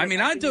fantastic. I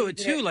mean, I do it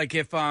too. Like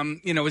if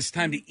it's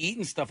time to eat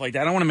and stuff like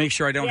that. I want to make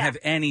sure I don't have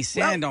any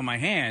sand on my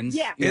hands.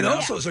 Yeah. It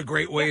also is a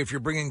great way if you're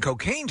bringing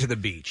cocaine to the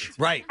beach.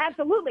 Right.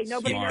 Absolutely.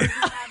 Nobody knows.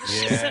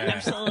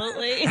 Absolutely.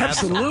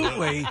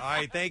 Absolutely. All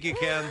right, thank you,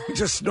 Kim.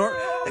 Just snort.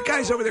 The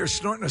guy's over there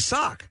snorting a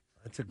sock.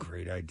 That's a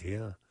great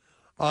idea.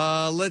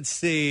 Let's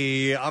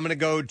see. I'm going to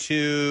go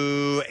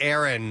to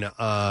Aaron.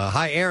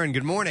 Hi, Aaron.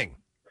 Good morning.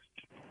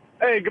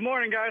 Hey, good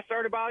morning, guys.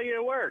 Sorry to bother you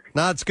at work.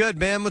 No, it's good,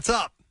 man. What's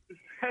up?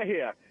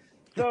 Hey,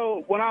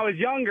 so when I was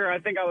younger, I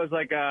think I was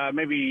like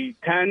maybe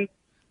 10.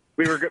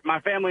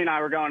 My family and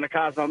I were going to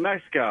Cozumel,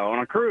 Mexico on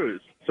a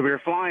cruise. So we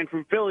were flying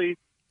from Philly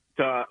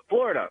to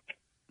Florida.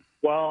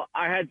 Well,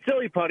 I had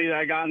silly putty that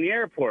I got in the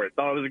airport.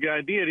 Thought it was a good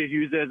idea to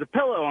use it as a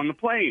pillow on the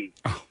plane.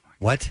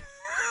 What?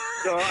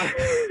 So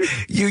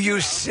You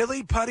use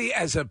silly putty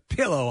as a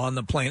pillow on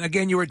the plane.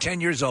 Again, you were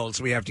 10 years old,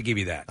 so we have to give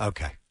you that.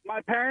 Okay. my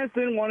parents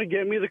didn't want to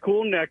give me the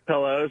cool neck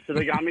pillows, so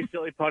they got me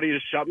silly putty to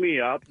shut me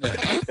up.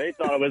 They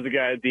thought it was a good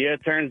idea.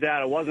 Turns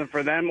out it wasn't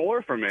for them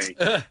or for me.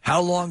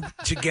 How long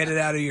to get it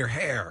out of your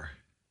hair?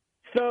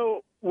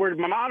 So my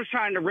mom's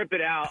trying to rip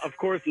it out, of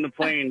course, in the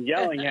plane,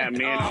 yelling at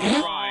me, and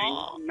I'm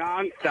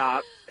crying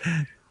nonstop.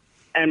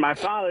 And my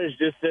father's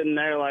just sitting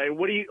there like,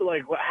 what do you,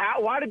 like,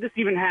 how, why did this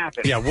even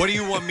happen? Yeah, what do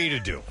you want me to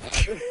do?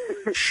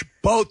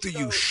 Both of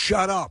you,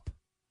 shut up.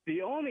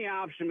 The only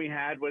option we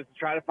had was to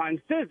try to find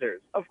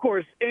scissors, of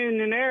course, in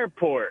an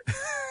airport.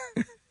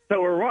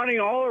 So we're running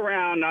all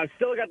around. I've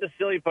still got the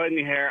silly putty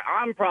in the hair.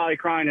 I'm probably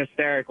crying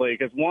hysterically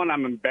because, one,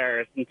 I'm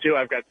embarrassed, and two,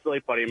 I've got silly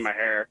putty in my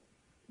hair.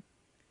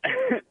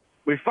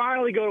 We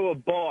finally go to a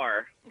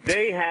bar.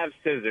 They have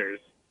scissors.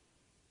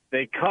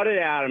 They cut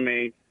it out of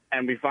me,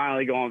 and we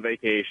finally go on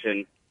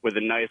vacation with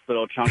a nice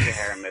little chunk of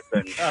hair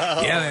missing.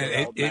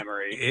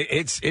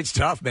 It's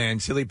tough,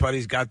 man. Silly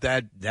putty's got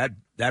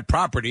that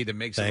property that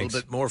makes it a little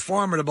bit more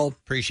formidable.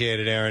 Appreciate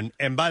it, Aaron.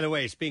 And by the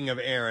way, speaking of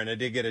Aaron, I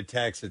did get a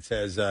text that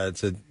says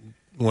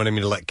wanted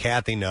me to let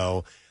Kathy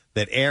know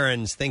that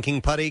Aaron's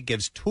Thinking Putty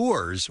gives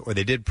tours, or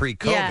they did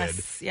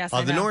pre-COVID, Yes, of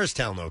I the know.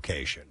 Norristown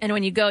location. And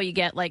when you go, you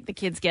get the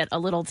kids get a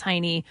little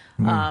tiny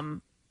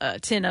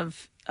tin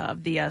of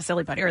the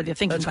silly putty or the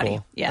thinking That's putty.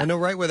 cool. Yeah, I know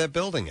right where that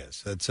building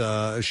is. It's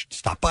should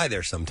stop by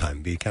there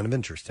sometime. Be kind of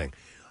interesting.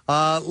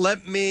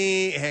 Let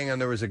me hang on.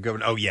 There was a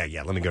good. Oh yeah.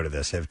 Let me go to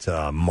this. It's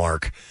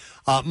Mark.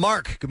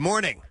 Mark, good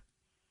morning.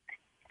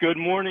 Good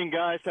morning,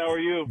 guys. How are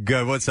you?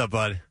 Good. What's up,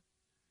 bud?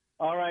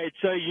 All right.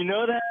 So you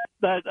know that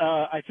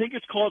I think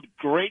it's called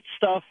Great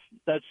Stuff.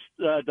 That's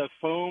the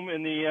foam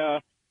in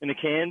the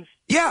cans.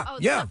 Yeah. Oh,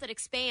 the stuff that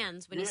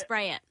expands when you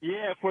spray it.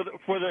 Yeah, for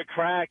the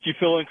cracks, you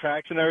fill in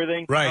cracks and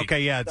everything. Right.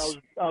 Okay. Yeah. So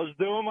I was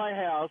doing my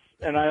house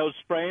and I was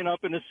spraying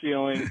up in the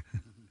ceiling,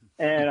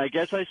 and I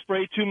guess I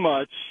sprayed too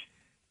much,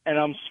 and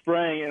I'm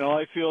spraying, and all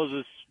I feel is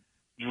this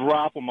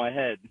drop on my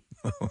head.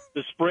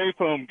 The spray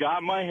foam got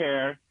in my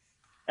hair.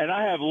 And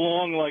I have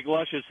long,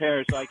 luscious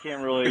hair, so I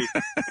can't really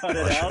cut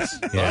it out.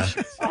 Yeah.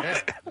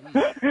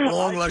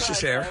 Long,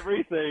 luscious hair.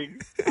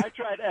 I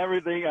tried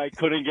everything. I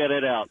couldn't get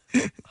it out.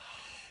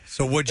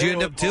 So what'd you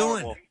end up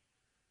doing?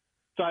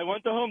 So I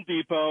went to Home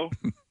Depot,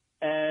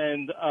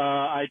 and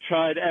I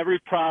tried every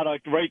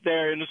product right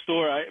there in the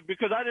store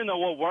because I didn't know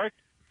what worked.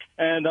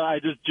 And I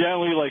just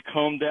gently,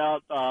 combed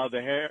out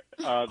the hair,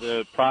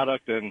 the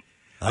product, and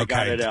I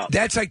got it out.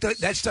 That's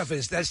that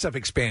stuff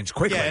expands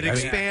quickly. Yeah, it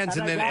expands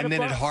and then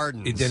it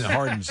hardens. Then it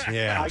hardens.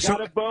 Yeah. I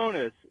got a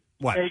bonus.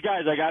 What? Hey,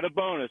 guys, I got a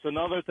bonus.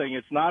 Another thing.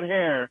 It's not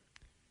hair,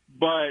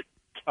 but,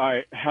 all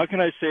right, how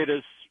can I say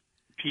this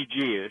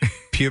PG-ish?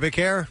 Pubic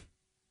hair?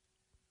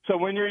 So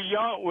when you're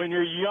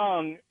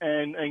young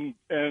and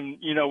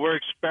we're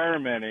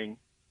experimenting.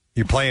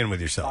 You're playing with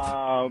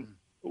yourself.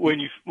 When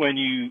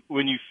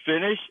you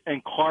finish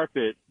and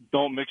carpet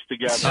don't mix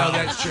together. Oh,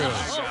 that's true.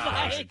 Oh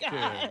my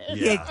God.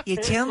 Yeah. You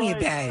tell me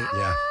about it.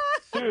 Yeah.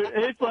 Dude,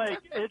 it's like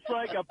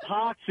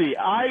epoxy.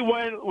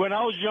 When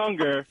I was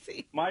younger,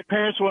 my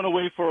parents went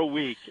away for a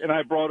week, and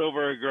I brought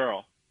over a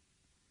girl.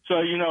 So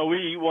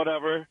we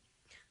whatever.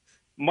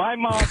 My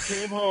mom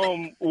came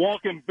home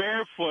walking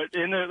barefoot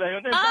in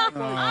the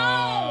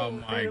Oh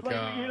my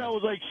God! It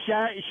was like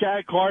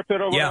shag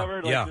carpet or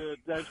whatever, the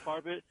dense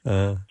carpet.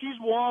 She's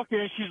walking,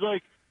 and she's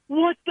like,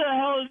 "What the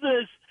hell is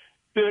this,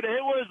 dude?"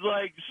 It was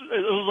like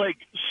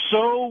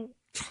so,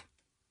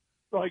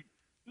 like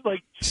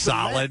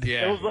solid. Cement.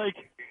 Yeah. It was like.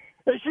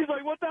 And she's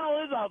like, "What the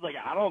hell is that?" I was like,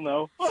 "I don't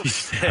know." I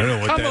don't know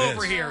what Come that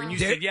over is. here, and you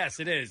said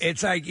yes, it is.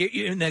 It's like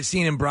in that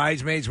scene in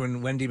Bridesmaids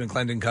when Wendy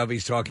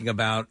McClendon-Covey's talking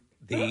about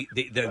having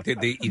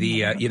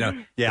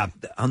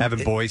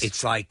boys.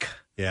 It's like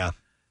like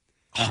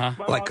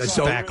a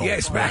spackle. Yeah,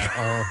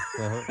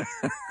 spackle.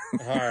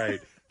 All right.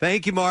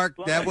 Thank you, Mark.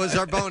 That was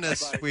our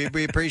bonus.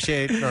 We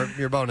appreciate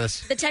your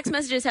bonus. The text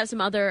messages have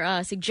some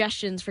other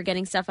suggestions for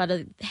getting stuff out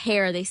of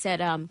hair. They said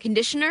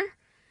conditioner,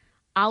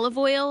 olive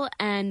oil,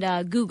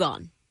 and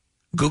Goo-Gone.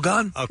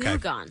 Goo-Gone? Okay.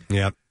 Goo-Gone.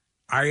 Yep.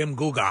 I am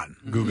Goo-Gone.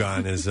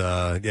 Goo-Gone is you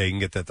can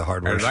get that at the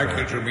hardware I'd store. like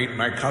you to meet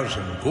my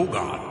cousin,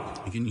 Goo-Gone.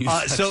 You can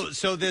use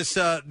so this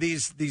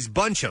these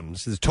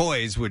bunchums, the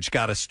toys, which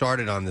got us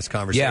started on this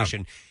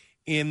conversation,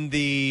 in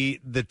the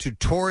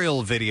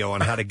tutorial video on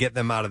how to get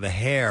them out of the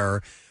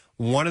hair,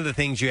 one of the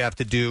things you have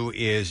to do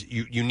is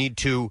you need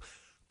to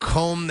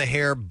comb the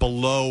hair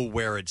below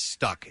where it's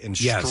stuck and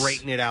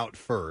straighten it out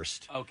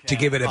first. Okay. To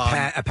give it a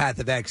path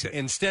of exit.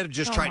 Instead of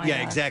just trying,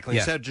 exactly.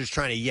 Yeah. Instead of just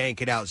trying to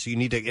yank it out, so you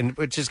need to,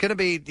 which is going to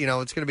be,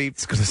 it's going to be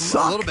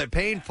suck. a little bit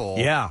painful.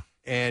 Yeah.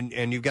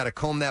 And you've got to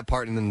comb that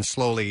part and then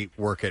slowly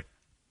work it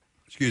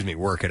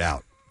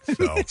out.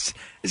 So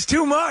it's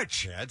too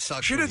much. Yeah, it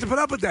sucks. Should have to put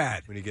up with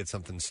that when you get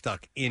something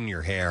stuck in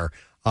your hair.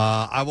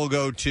 I will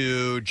go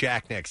to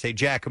Jack next. Hey,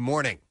 Jack. Good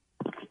morning.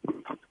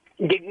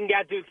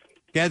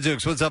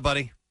 Gadzooks, what's up,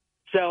 buddy?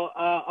 So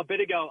a bit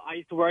ago, I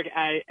used to work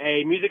at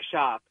a music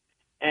shop,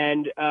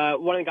 and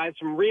one of the guys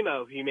from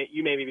Remo, who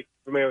you may be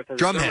familiar with, as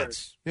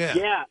Drumheads.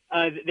 Yeah.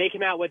 They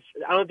came out with,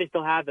 I don't know if they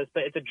still have this,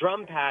 but it's a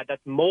drum pad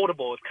that's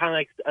moldable. It's kind of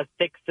like a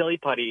thick silly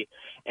putty,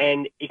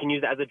 and you can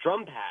use it as a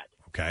drum pad.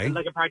 Okay. It's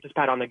like a practice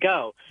pad on the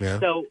go. Yeah.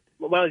 So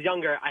when I was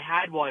younger, I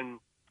had one,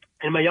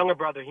 and my younger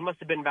brother, he must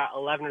have been about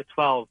 11 or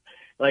 12.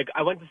 Like,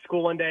 I went to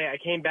school one day, I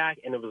came back,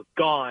 and it was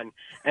gone.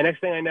 And next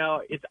thing I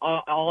know, it's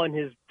all in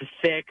his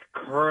thick,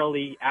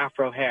 curly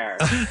afro hair.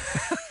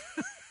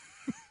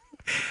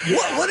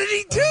 What did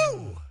he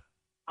do?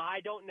 I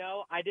don't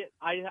know. I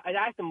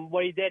asked him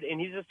what he did, and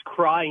he's just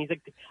crying. He's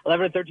like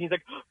 11 or 13. He's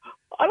like,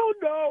 I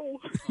don't know.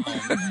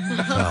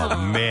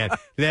 Oh, man. Did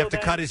they have to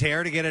cut his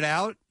hair to get it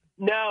out?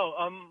 No.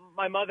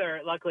 my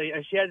mother, luckily,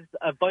 she has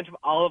a bunch of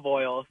olive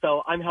oil,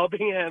 so I'm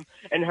helping him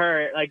and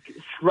her like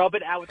scrub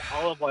it out with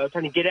olive oil,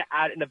 trying to get it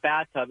out in the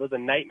bathtub. It was a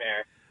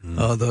nightmare.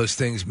 Oh, those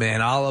things,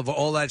 man. Olive,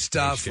 all that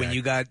stuff. When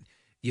you got,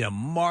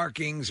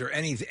 markings or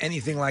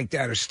anything like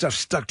that, or stuff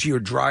stuck to you or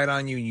dried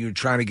on you, and you're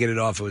trying to get it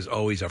off, it was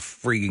always a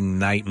freaking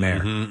nightmare.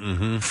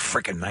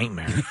 Freaking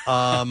nightmare.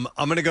 I'm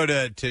going to go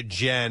to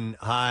Jen.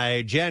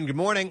 Hi, Jen. Good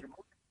morning.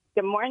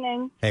 Good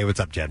morning. Hey, what's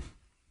up, Jen?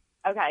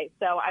 Okay,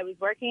 so I was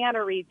working at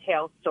a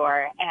retail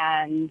store,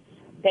 and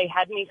they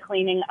had me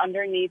cleaning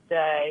underneath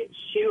the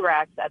shoe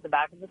racks at the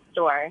back of the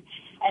store,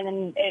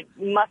 and it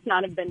must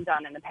not have been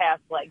done in the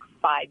past,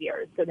 5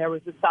 years. So there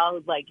was a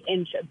solid,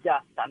 inch of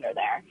dust under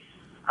there.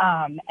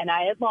 And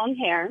I had long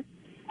hair,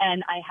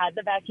 and I had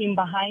the vacuum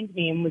behind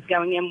me and was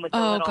going in with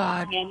the little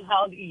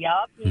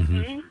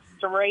handheld,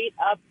 straight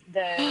up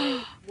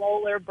the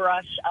roller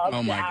brush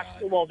of the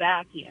actual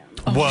vacuum.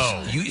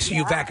 Whoa.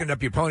 You vacuumed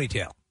up your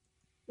ponytail.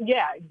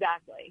 Yeah,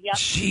 exactly. Yep.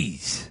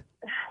 Jeez.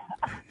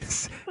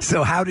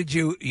 So how did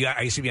you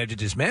I assume you had to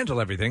dismantle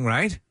everything,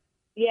 right?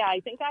 Yeah, I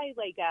think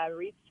I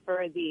reached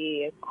for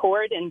the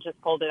cord and just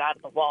pulled it out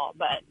of the wall,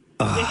 but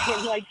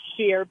in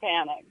sheer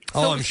panic.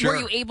 So were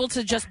you able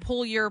to just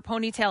pull your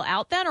ponytail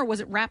out then, or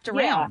was it wrapped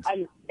around?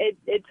 Yeah,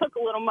 it took a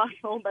little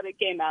muscle, but it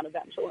came out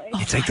eventually.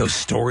 It's like those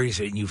stories,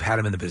 and you've had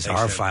them in the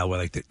bizarre file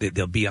where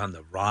they'll be on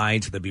the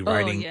rides, they'll be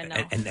riding,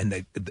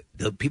 and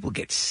the people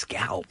get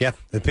scalped. Yeah,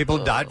 the people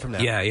have died from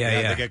that. Yeah.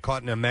 They get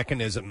caught in a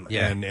mechanism,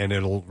 and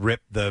it'll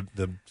rip the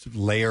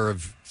layer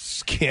of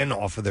skin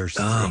off of their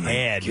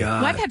head.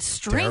 Well, I've had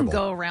string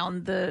go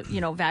around the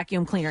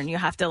vacuum cleaner, and you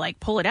have to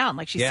pull it out. And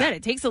like she said,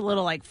 it takes a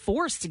little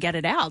force to get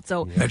it out.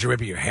 So had you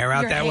rip your hair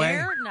out that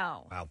way?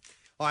 No. Wow.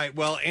 All right.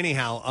 Well,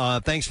 anyhow,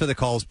 thanks for the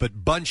calls.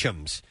 But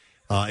Bunchums,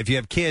 if you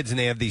have kids and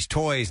they have these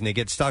toys and they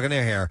get stuck in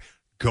their hair,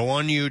 go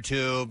on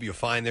YouTube. You'll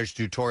find there's a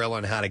tutorial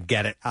on how to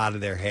get it out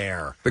of their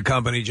hair. The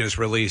company just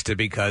released it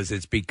because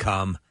it's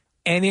become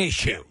an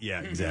issue.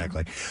 Yeah,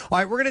 exactly. All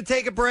right, we're going to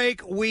take a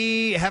break.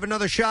 We have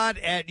another shot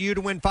at you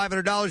to win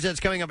 $500. That's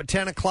coming up at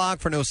 10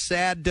 o'clock for No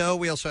Sad Dough.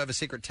 We also have a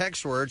secret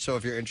text word, so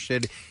if you're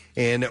interested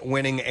in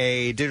winning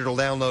a digital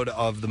download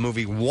of the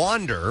movie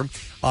Wander,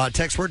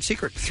 text word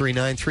secret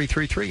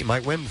 39333. You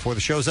might win before the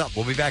show's up.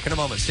 We'll be back in a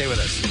moment. Stay with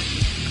us.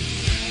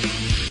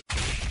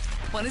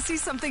 Want to see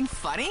something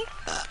funny?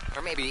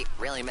 Or maybe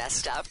really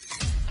messed up?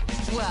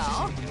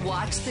 Well,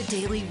 watch The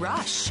Daily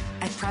Rush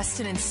at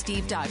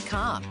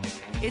PrestonandSteve.com.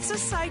 It's a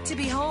sight to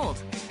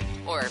behold.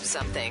 Or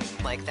something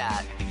like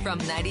that. From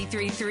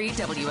 93.3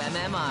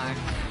 WMMR.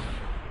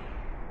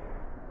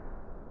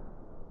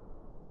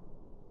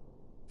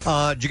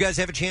 Did you guys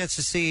have a chance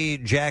to see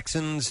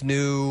Jackson's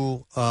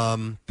new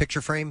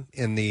picture frame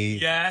in the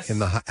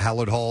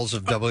hallowed halls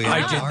of WMMR?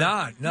 I did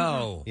not.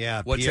 No.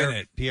 Yeah, What's Pierre, in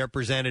it? Pierre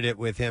presented it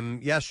with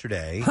him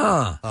yesterday.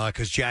 Huh?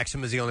 Because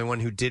Jackson was the only one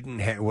who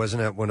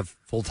wasn't a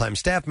full-time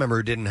staff member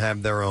who didn't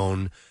have their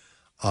own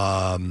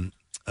picture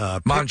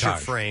Montage.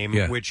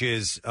 frame, which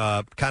is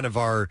kind of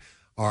our.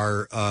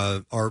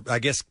 I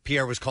guess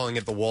Pierre was calling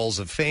it the Walls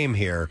of Fame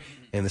here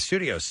in the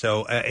studio.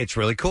 So it's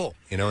really cool,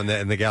 and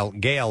the gal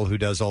Gail, who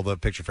does all the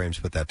picture frames,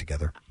 put that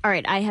together. All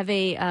right, I have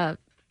a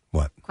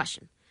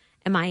question.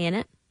 Am I in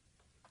it?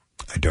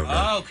 I don't know.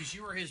 Oh, because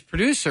you were his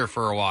producer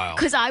for a while.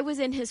 Because I was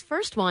in his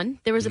first one.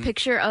 There was a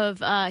picture of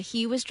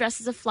he was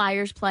dressed as a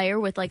Flyers player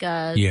with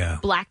a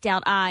blacked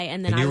out eye,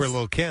 and then And I you was were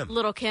Little Kim.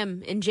 Little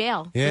Kim in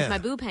jail with my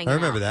boob hanging I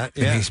remember out. that.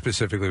 And he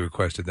specifically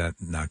requested that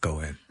not go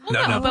in.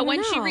 No, but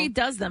when she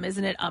redoes them,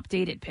 isn't it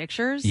updated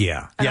pictures?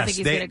 Yeah. I don't think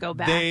he's going to go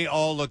back. They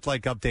all look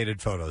like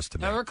updated photos to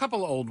me. There were a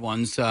couple of old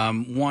ones.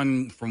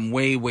 One from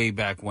way, way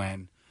back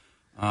when.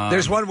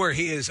 There's one where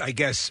he is, I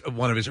guess,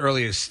 one of his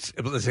earliest.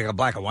 It's like a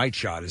black and white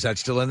shot. Is that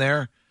still in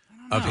there?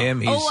 Of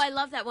him? I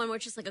love that one where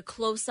it's just like a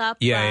close up.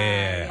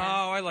 Yeah.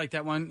 Oh, I like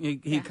that one.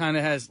 He kind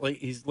of has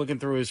he's looking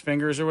through his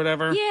fingers or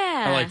whatever.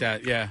 Yeah. I like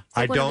that. Yeah.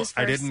 I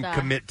didn't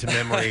commit to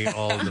memory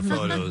all of the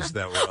photos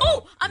that were.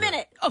 Oh, I'm in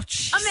it. I'm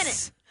in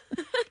it.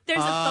 There's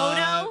a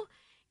photo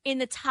in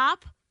the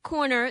top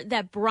corner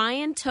that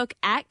Brian took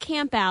at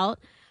Camp Out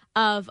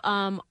of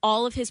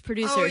all of his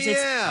producers.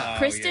 It's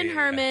Kristen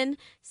Herman,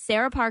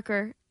 Sarah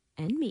Parker,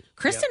 and me.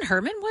 Kristen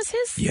Herman was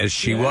his? Yes,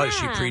 she was.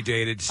 She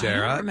predated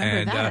Sarah. I don't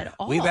remember that at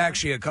all. We've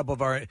actually, a couple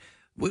of our...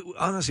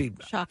 honestly,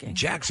 shocking.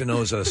 Jackson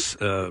owes us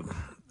a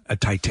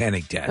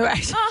Titanic debt.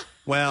 Right.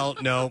 Well,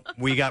 no,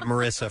 we got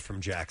Marissa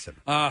from Jackson.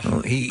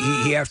 He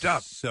effed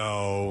up.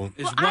 So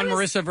is one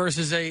Marissa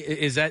versus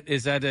is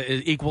that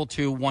equal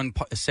to one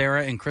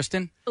Sarah and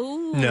Kristen?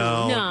 Ooh,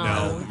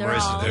 no.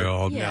 They're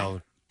all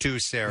no. Two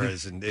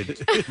Sarahs and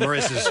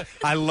Marissa's.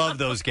 I love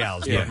those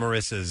gals, but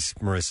Marissa's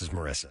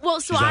Marissa.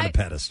 Well, so she's on a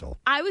pedestal.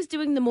 I was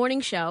doing the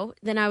morning show,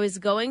 then I was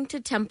going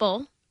to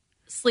Temple,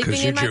 sleeping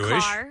in my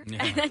car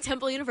at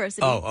Temple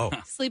University.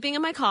 Sleeping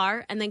in my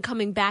car, and then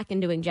coming back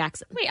and doing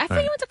Jackson. Wait, I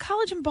thought you went to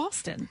college in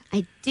Boston.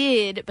 I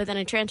did, but then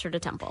I transferred to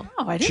Temple.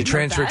 Oh, I didn't. She know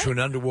transferred that. to an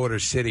underwater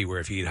city where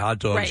if you eat hot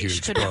dogs, Right, you she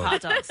explode. couldn't have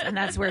hot dogs, and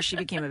that's where she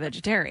became a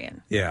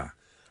vegetarian. Yeah.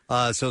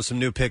 So some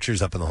new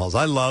pictures up in the halls.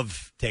 I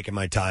love taking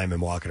my time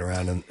and walking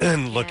around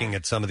and looking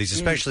at some of these,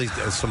 especially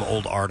some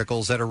old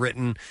articles that are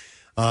written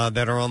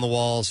that are on the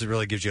walls. It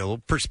really gives you a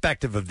little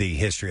perspective of the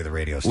history of the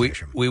radio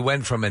station. We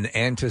went from an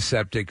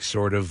antiseptic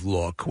sort of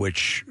look,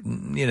 which,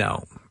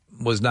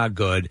 was not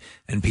good,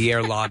 and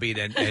Pierre lobbied,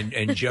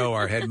 and Joe,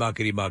 our head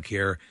muckety-muck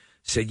here,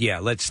 said, yeah,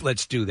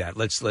 let's do that.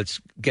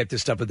 Let's get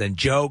this stuff. But then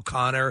Joe,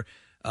 Connor,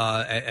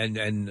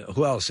 and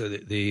who else?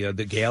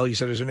 The Gail, you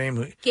said is her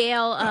name?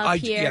 Gail,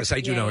 Pierre. Yes,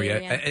 I do know her.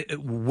 Yeah.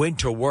 Went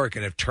to work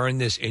and have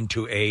turned this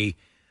into a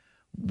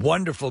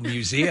wonderful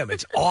museum.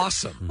 It's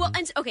awesome. Well,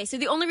 and okay, so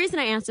the only reason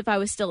I asked if I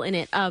was still in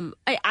it,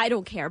 I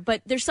don't care,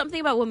 but there's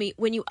something about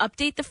when you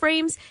update the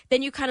frames,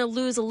 then you kind of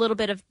lose a little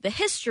bit of the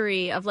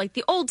history of like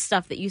the old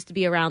stuff that used to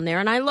be around there.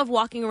 And I love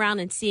walking around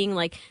and seeing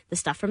like the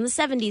stuff from the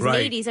 70s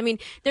Right. and 80s. I mean,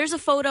 there's a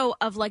photo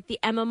of like the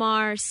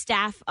MMR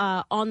staff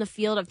on the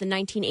field of the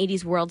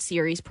 1980s World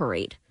Series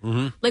parade.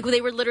 Mm-hmm. Like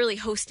they were literally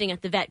hosting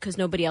at the vet because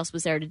nobody else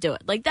was there to do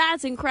it. Like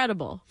that's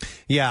incredible.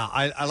 Yeah,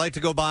 I like to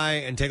go by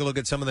and take a look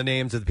at some of the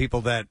names of the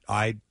people that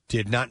I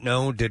did not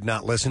know, did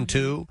not listen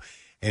to,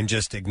 and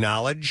just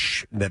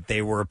acknowledge that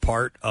they were a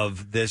part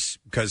of this.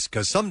 Because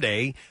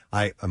someday,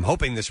 I'm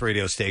hoping this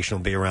radio station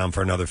will be around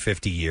for another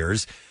 50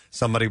 years.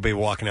 Somebody will be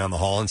walking down the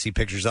hall and see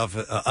pictures of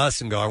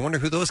us and go, I wonder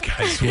who those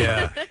guys were.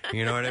 Yeah.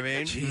 You know what I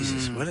mean?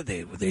 Jesus, what did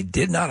they? They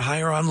did not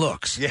hire on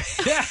looks. Yeah.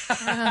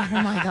 Oh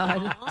my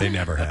God. They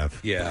never have.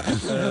 Yeah.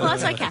 Well,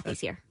 that's why Kathy's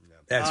here.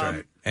 That's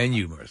right. And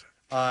you, Marissa.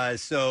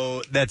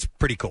 So that's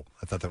pretty cool.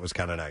 I thought that was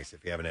kind of nice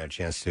if you haven't had a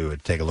chance to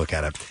take a look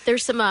at it.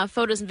 There's some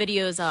photos and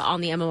videos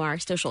on the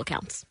MMR social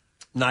accounts.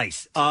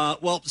 Nice.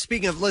 Well,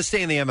 speaking of, let's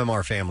stay in the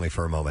MMR family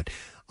for a moment.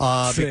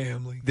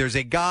 Family. There's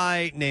a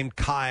guy named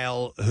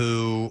Kyle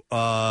who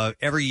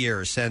every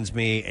year sends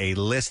me a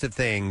list of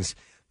things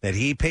that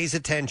he pays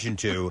attention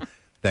to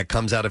that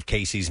comes out of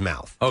Casey's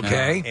mouth.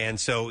 Okay. And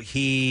so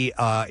he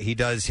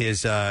does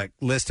his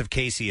list of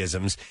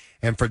Caseyisms.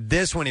 And for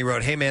this one, he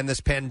wrote, hey, man,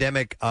 this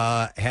pandemic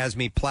has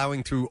me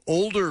plowing through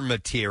older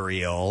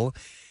material,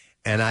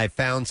 and I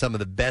found some of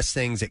the best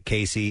things that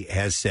Casey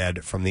has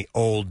said from the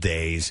old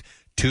days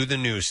to the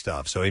new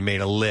stuff. So he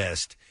made a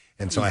list.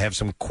 And so I have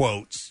some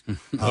quotes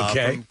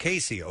from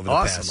Casey over the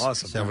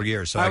past several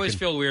years. So I always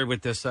feel weird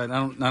with this. I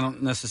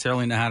don't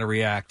necessarily know how to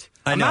react.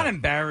 I'm not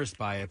embarrassed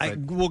by it. But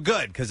well,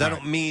 good, because I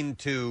don't mean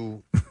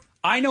to.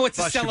 I know it's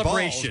a bust your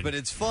celebration, balls, but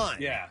it's fun.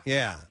 Yeah.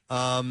 Yeah.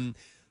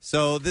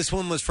 So this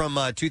one was from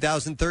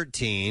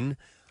 2013.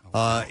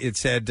 It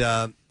said,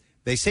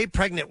 they say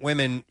pregnant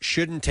women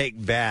shouldn't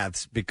take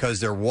baths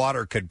because their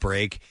water could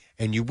break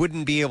and you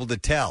wouldn't be able to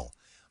tell.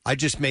 I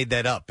just made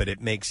that up, but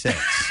it makes sense.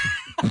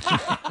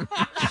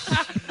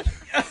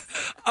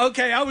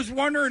 Okay, I was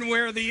wondering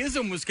where the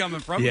ism was coming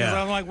from. Yeah. Because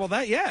I'm like, well,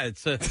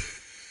 it's a...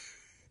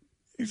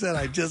 He said,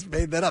 I just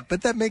made that up,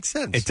 but that makes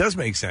sense. It does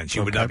make sense.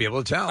 You would not be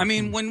able to tell. I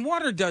mean, when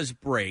water does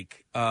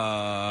break,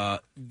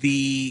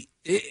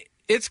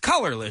 it's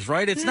colorless,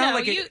 right? It's not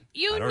like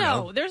you I don't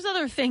know. There's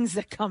other things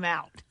that come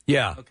out.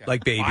 Yeah,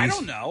 like babies. I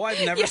don't know.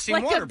 I've never seen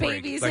like water a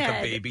break. baby's Like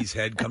head. a baby's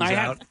head comes I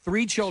out. have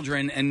 3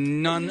 children,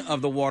 and none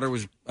of the water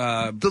was.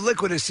 The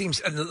liquid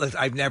seems.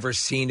 I've never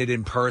seen it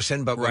in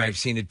person, but when I've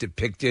seen it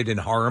depicted in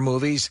horror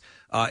movies,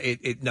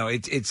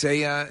 it's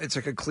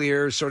like a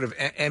clear sort of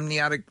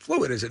amniotic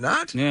fluid, is it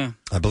not? Yeah,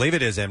 I believe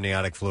it is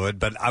amniotic fluid,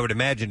 but I would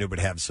imagine it would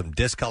have some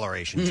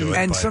discoloration to it.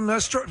 And but-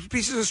 some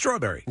pieces of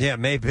strawberry. Yeah,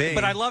 maybe.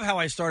 But I love how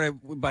I started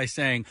by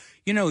saying,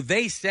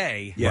 they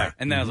say, Yeah.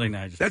 and then I was like,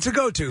 no, That's a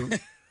go-to.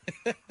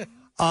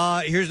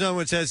 Here's another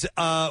one that says,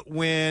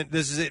 when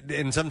this is it,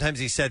 and sometimes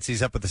he sets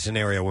these up with the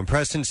scenario. When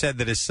Preston said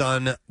that his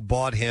son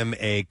bought him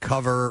a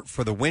cover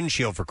for the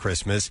windshield for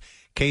Christmas,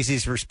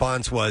 Casey's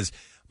response was,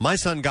 my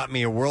son got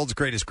me a world's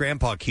greatest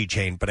grandpa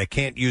keychain, but I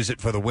can't use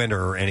it for the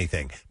winter or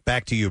anything.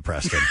 Back to you,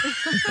 Preston.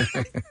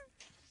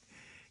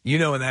 You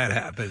know when that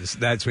happens,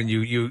 that's when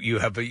you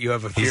have a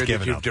fear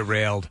that you've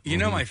derailed. You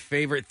know, my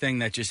favorite thing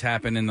that just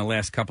happened in the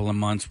last couple of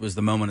months was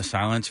the moment of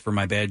silence for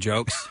my bad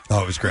jokes.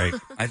 Oh, it was great.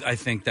 I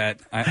think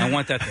that I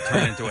want that to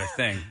turn into a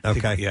thing.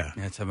 Okay. Yeah.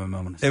 Let's have a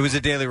moment. It was a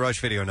Daily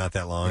Rush video not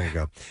that long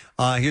ago.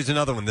 Here's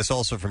another one. This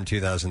also from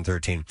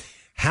 2013.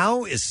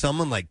 How is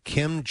someone like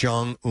Kim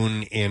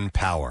Jong-un in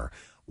power?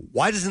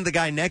 Why doesn't the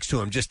guy next to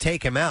him just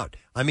take him out?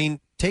 I mean,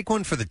 take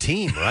one for the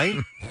team, right?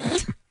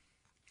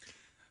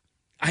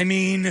 I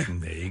mean,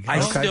 Okay.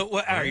 all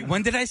right,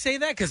 when did I say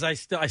that? Because I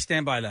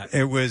stand by that.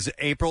 It was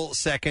April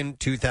 2nd,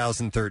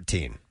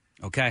 2013.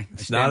 Okay.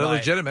 It's not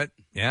illegitimate.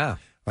 Yeah.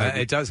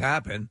 It does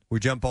happen. We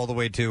jump all the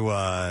way to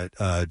I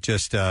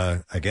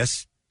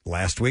guess,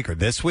 last week or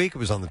this week. It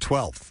was on the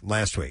 12th,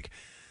 last week.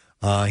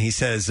 He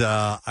says,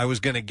 I was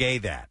going to gay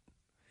that.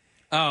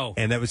 Oh.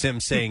 And that was him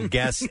saying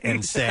guess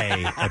and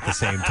say at the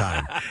same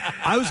time.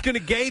 I was going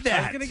to gay that.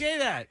 I was going to gay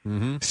that.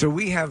 Mm-hmm. So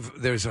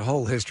there's a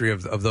whole history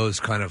of those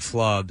kind of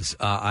flubs.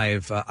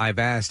 I've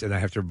asked, and I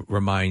have to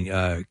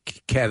remind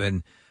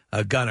Kevin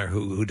Gunner,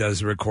 who does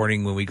the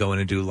recording when we go in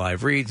and do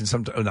live reads,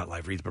 and not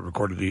live reads, but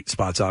recorded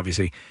spots,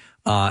 obviously.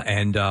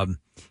 And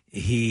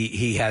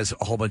he has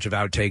a whole bunch of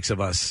outtakes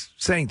of us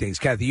saying things.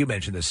 Kathy, you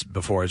mentioned this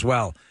before as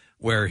well,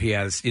 where he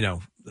has,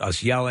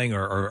 us yelling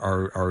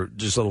or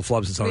just little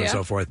flubs and so on and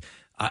so forth.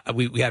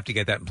 We have to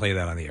get that and play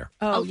that on the air.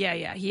 Oh,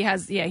 yeah. He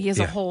has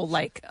a whole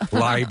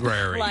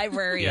library.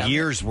 library.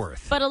 Years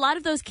worth. But a lot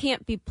of those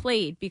can't be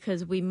played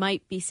because we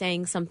might be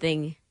saying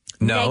something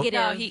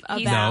negative.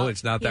 No,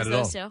 it's not that at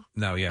all. Too?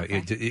 No, yeah,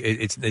 Okay.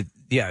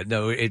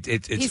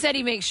 it's He said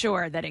he makes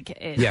sure that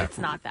it's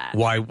not that.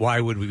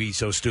 Why would we be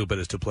so stupid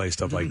as to play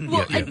stuff like?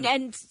 Well,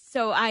 and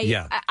so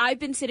I've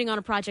been sitting on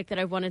a project that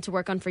I've wanted to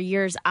work on for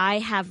years. I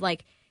have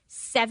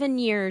 7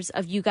 years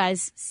of you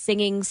guys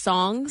singing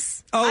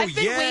songs. I've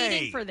been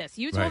waiting for this.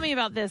 You told me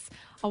about this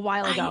a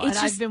while ago, and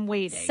I've been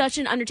waiting. Such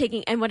an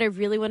undertaking. And what I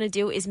really want to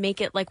do is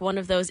make it like one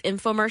of those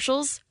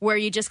infomercials where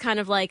you just kind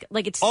of like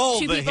it's all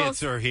two the people.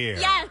 hits are here.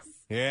 Yes.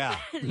 Yeah.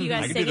 You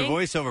guys I can do the singing?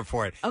 voiceover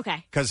for it.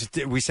 Okay. Because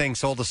we sang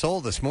Soul to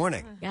Soul this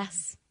morning.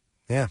 Yes.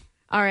 Yeah.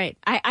 All right.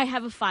 I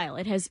have a file.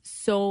 It has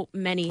so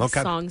many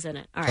songs in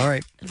it. All right. All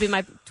right. It'll be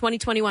my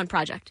 2021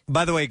 project.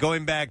 By the way,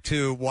 going back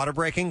to water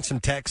breaking,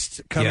 some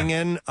texts coming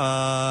in.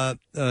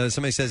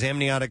 Somebody says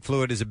amniotic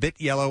fluid is a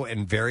bit yellow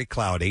and very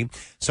cloudy.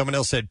 Someone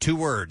else said 2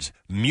 words,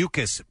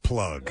 mucus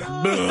plug.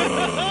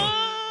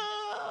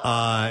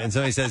 And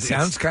somebody says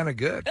sounds kind of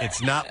good.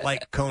 It's not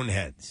like cone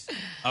heads.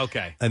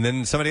 Okay. And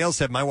then somebody else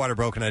said my water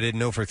broke and I didn't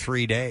know for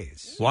 3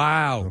 days.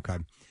 Wow. Okay.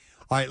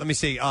 All right, let me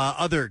see.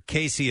 Other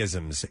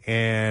Caseyisms.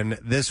 And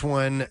this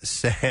one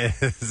says,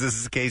 this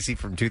is Casey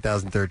from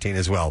 2013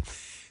 as well.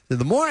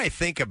 The more I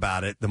think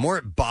about it, the more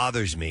it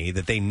bothers me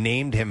that they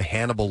named him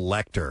Hannibal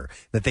Lecter,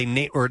 that they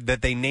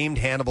named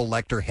Hannibal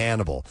Lecter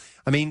Hannibal.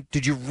 I mean,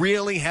 did you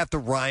really have to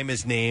rhyme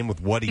his name with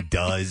what he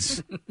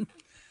does?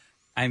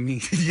 I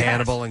mean,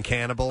 Hannibal and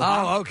Cannibal.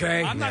 Oh,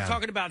 okay. I'm not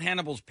talking about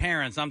Hannibal's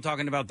parents. I'm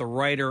talking about the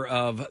writer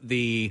of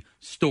the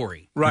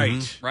story. Right.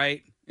 Mm-hmm.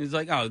 Right? It's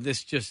like,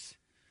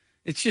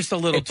 it's just a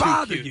little It too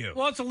bothered cute. you.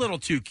 Well, it's a little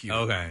too cute.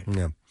 Okay.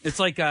 Yeah. It's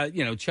like,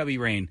 Chubby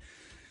Rain.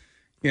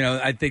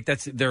 I think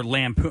that's their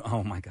lampoon.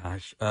 Oh, my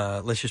gosh.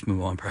 Let's just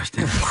move on,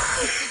 Preston.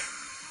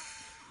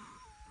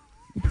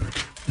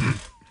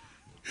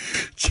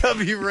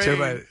 Chubby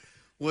Rain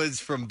was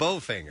from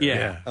Bowfinger.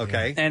 Yeah.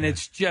 Okay. And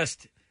it's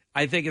just,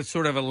 I think it's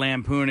sort of a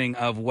lampooning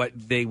of what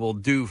they will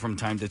do from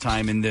time to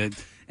time in the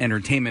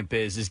entertainment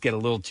biz is get a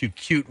little too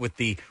cute with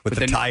the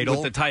title?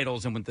 with the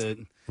titles and with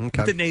the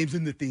names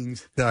and the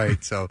things. All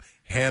right, so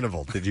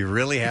Hannibal, did you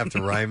really have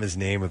to rhyme his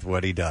name with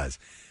what he does?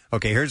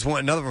 Okay, here's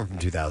another one from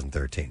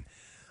 2013.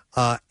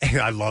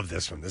 I love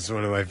this one. This is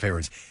one of my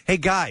favorites. Hey,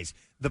 guys,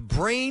 the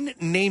brain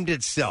named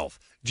itself.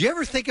 Do you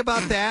ever think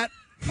about that?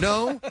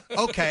 No?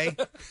 Okay.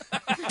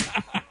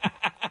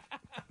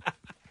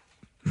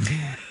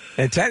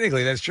 And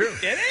technically, that's true.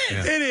 It is.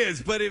 Yeah. It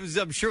is, but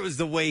I'm sure it was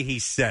the way he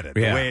said it.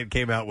 Yeah. The way it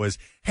came out was,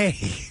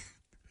 hey,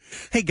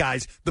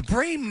 guys, the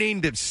brain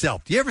named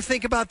itself. Do you ever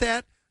think about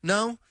that?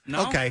 No?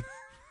 No. Okay.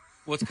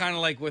 Well, it's kind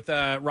of like with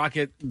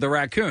Rocket the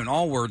Raccoon.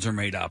 All words are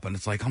made up, and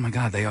it's like, oh, my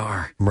God, they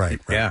are. Right.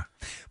 Yeah.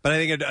 But I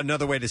think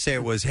another way to say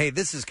it was, hey,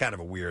 this is kind of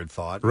a weird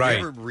thought. Right.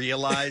 You ever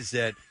realize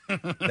that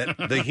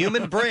the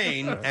human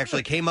brain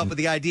actually came up with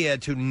the idea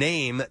to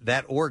name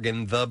that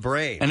organ the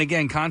brain? And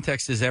again,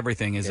 context is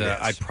everything.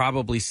 I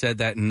probably said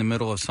that in the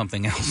middle of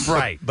something else.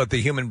 Right. But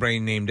the human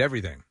brain named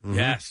everything. Mm-hmm.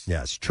 Yes.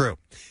 Yes, true.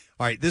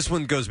 All right, this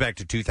one goes back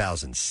to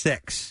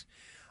 2006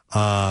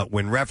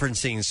 when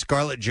referencing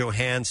Scarlett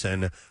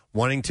Johansson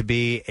wanting to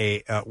be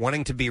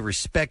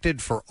respected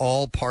for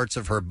all parts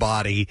of her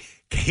body.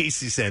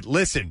 Casey said,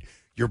 "Listen,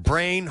 your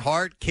brain,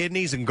 heart,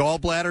 kidneys, and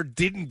gallbladder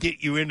didn't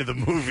get you into the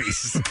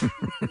movies."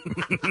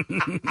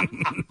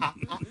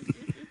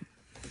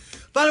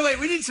 By the way,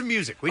 we need some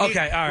music. We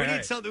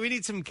need something. We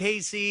need some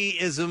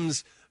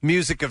Casey-isms,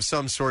 music of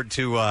some sort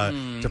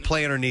to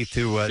play underneath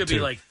Should be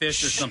like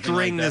Fish or something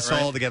string like that, this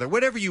right? all together.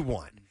 Whatever you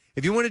want.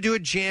 If you want to do a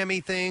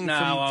jammy thing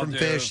from do.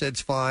 Fish, that's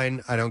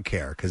fine. I don't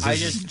care because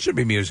It should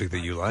be music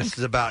that you like. This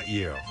is about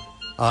you.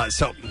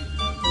 So,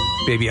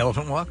 Baby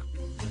Elephant Walk?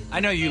 I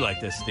know you like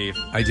this, Steve.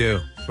 I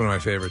do. It's one of my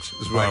favorites.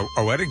 It's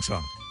our wedding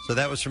song. So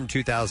that was from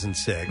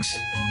 2006.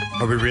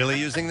 Are we really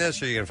using this,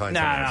 or are you going to find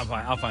something else?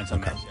 I'll find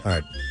something else. All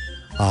right.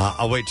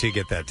 I'll wait till you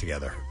get that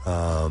together.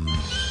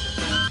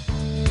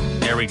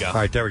 There we go. All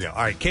right, there we go.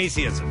 All right,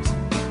 Caseyisms.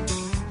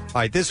 All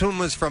right, this one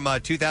was from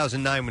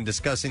 2009 when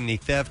discussing the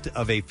theft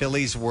of a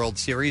Phillies World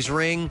Series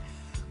ring.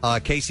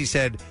 Casey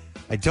said,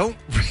 I don't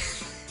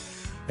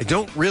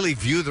really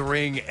view the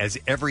ring as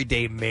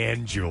everyday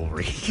man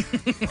jewelry.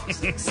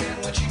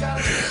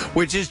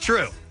 Which is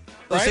true.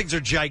 Those Right? things are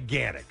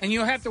gigantic. And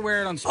you have to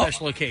wear it on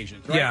special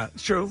occasions, right? Yeah,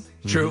 it's true.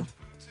 True.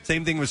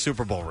 Same thing with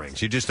Super Bowl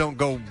rings. You just don't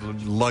go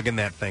lugging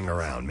that thing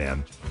around,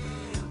 man.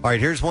 All right,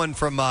 here's one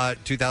from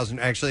 2000.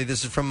 Actually,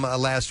 this is from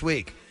last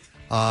week.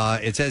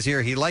 It says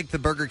here he liked the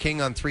Burger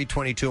King on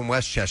 322 in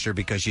Westchester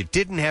because you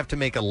didn't have to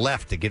make a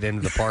left to get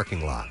into the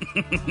parking lot.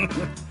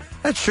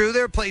 That's true.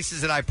 There are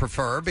places that I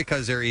prefer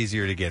because they're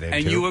easier to get into.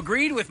 And you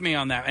agreed with me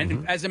on that.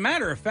 And as a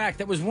matter of fact,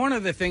 that was one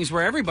of the things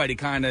where everybody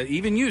kind of,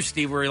 even you,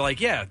 Steve, were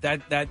like, yeah,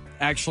 that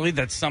actually,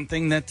 that's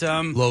something that...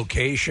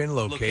 Location.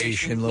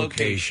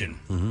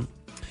 Mm-hmm.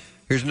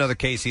 Here's another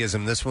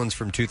Caseyism. This one's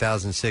from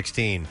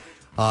 2016.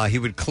 He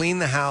would clean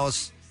the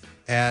house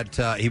at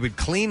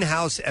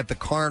the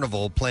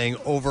carnival playing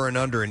over and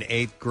under in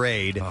 8th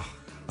grade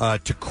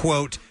to,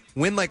 quote,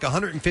 win like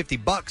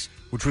 $150,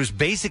 which was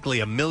basically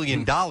 $1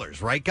 million,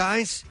 right,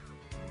 guys?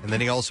 And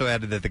then he also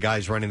added that the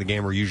guys running the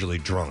game were usually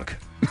drunk.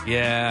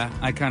 Yeah,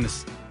 I kind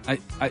of...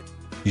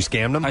 You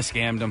scammed them? I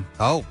scammed them.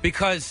 Oh.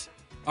 Because,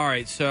 all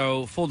right,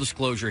 so full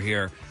disclosure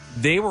here.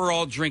 They were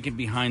all drinking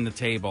behind the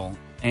table,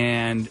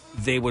 and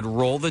they would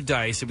roll the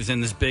dice. It was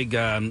in this big,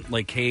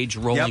 cage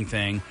rolling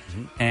thing.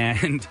 Mm-hmm.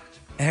 And...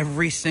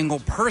 every single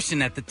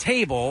person at the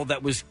table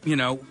that was,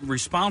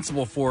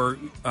 responsible for,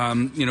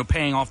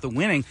 paying off the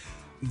winning,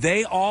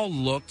 they all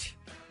looked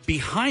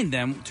behind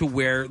them to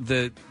where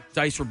the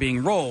dice were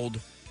being rolled,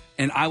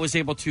 and I was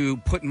able to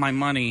put my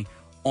money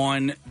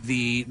on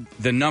the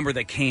number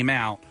that came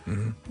out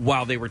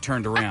while they were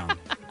turned around.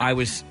 I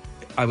was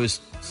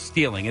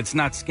stealing. It's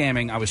not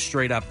scamming. I was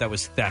straight up. That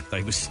was theft.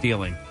 I was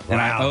stealing. Wow.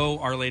 And I owe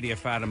Our Lady of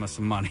Fatima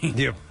some money.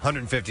 Yeah,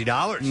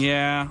 $150.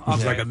 Yeah. Okay.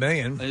 It's like $1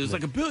 million. It was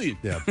like $1 billion.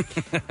 Yeah.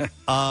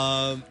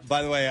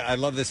 By the way, I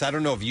love this. I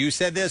don't know if you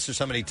said this or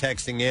somebody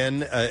texting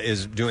in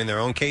is doing their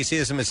own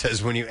Caseyism. It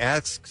says, when you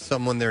ask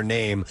someone their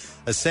name,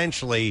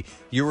 essentially,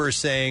 you were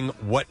saying,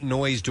 what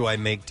noise do I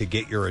make to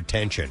get your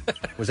attention?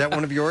 Was that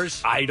one of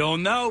yours? I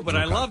don't know, but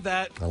okay. I love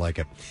that. I like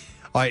it.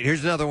 All right,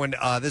 here's another one.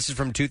 This is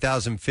from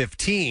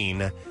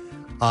 2015.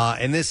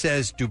 And this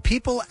says, do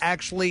people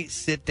actually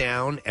sit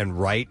down and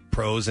write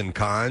pros and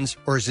cons?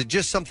 Or is it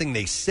just something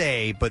they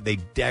say, but they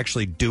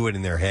actually do it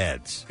in their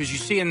heads? Because you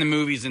see in the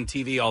movies and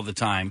TV all the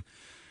time,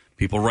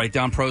 people write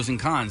down pros and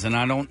cons. And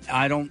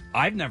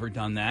I've never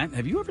done that.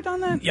 Have you ever done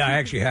that? Yeah, I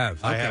actually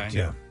have. I have, too.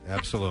 Yeah,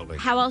 absolutely.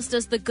 How else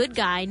does the good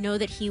guy know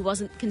that he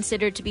wasn't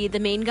considered to be the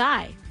main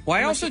guy? Well,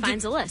 I also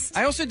finds a list.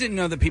 I also didn't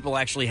know that people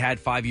actually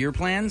had 5-year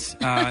plans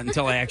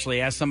until I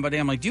actually asked somebody.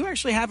 I'm like, "Do you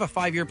actually have a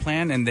 5-year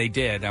plan?" And they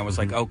did. I was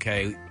like,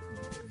 "Okay,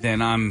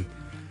 then I'm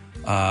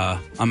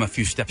a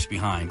few steps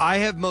behind." I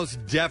have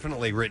most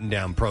definitely written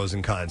down pros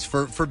and cons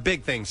for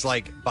big things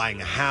like buying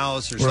a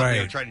house or something. Right.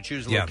 Or trying to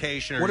choose a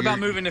location. Or what about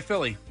moving to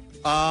Philly?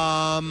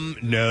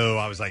 No,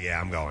 I was like, "Yeah,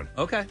 I'm going."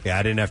 Okay. Yeah,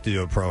 I didn't have to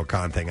do a pro or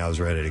con thing. I was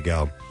ready to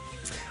go.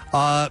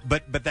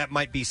 But that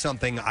might be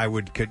something I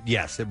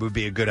yes, it would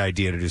be a good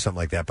idea to do something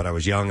like that, but I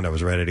was young and I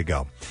was ready to go.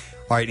 All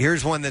right,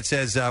 here's one that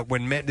says,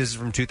 this is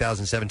from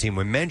 2017,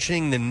 when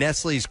mentioning the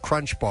Nestle's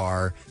Crunch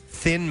Bar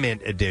Thin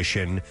Mint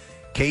Edition,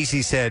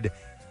 Casey said,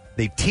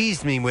 they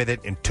teased me with it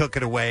and took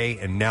it away,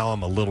 and now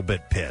I'm a little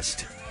bit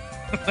pissed.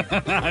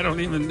 I don't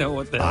even know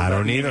what that I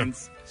don't either.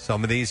 means.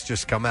 Some of these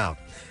just come out.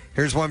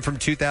 Here's one from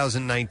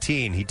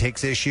 2019. He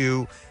takes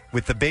issue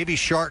with the Baby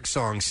Shark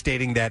song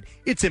stating that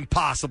it's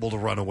impossible to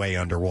run away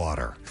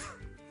underwater.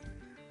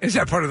 Is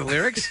that part of the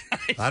lyrics?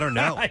 I don't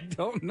know. I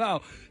don't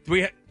know.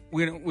 We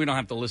don't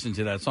have to listen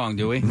to that song,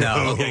 do we?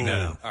 No. Okay,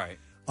 No. All right.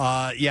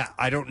 Yeah,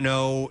 I don't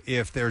know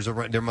if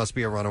there must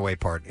be a runaway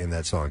part in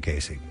that song,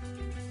 Casey.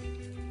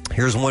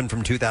 Here's one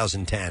from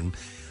 2010.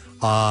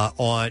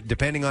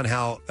 Depending on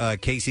how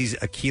Casey's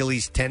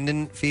Achilles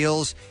tendon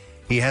feels,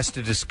 he has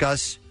to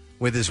discuss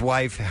with his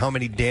wife how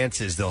many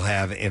dances they'll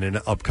have in an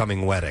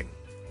upcoming wedding.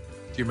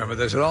 Do you remember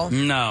this at all?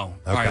 No.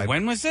 Okay. All right,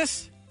 when was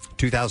this?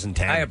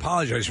 2010. I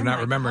apologize for not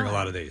remembering a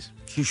lot of these.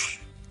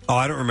 Oh,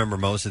 I don't remember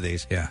most of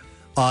these. Yeah.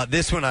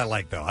 This one I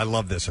like, though. I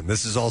love this one.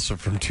 This is also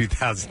from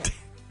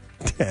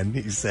 2010.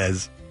 He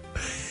says,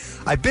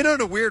 I've been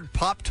on a weird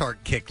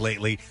Pop-Tart kick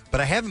lately,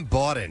 but I haven't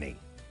bought any.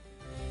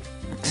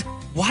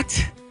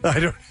 What? I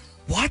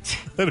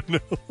don't know.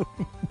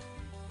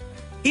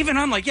 Even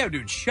I'm like, yo,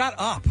 dude, shut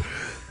up.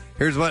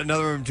 Here's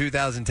another one from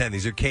 2010.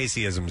 These are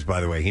Caseyisms, by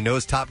the way. He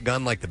knows Top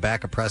Gun like the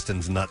back of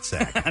Preston's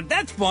nutsack.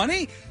 That's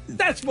funny.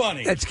 That's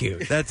funny. That's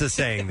cute. That's a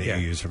saying that you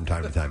use from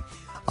time to time.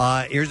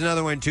 Here's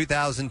another one,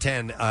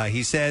 2010.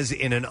 He says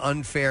in an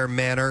unfair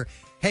manner,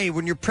 hey,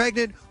 when you're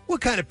pregnant,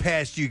 what kind of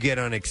pass do you get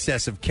on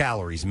excessive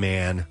calories,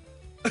 man?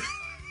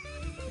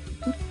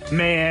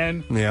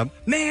 Man. Yeah.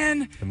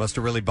 Man. It must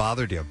have really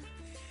bothered you.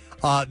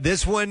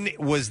 This one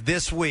was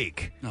this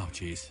week. Oh,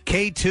 jeez.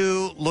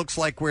 K2 looks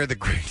like where the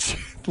Grinch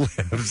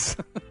lives.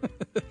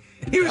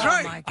 He was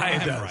right. My I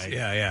God. am right.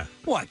 Yeah.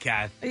 What,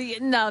 Kath?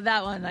 No,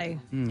 that one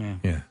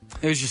Yeah.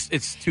 It was just,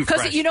 it's too fresh.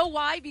 Because you know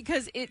why?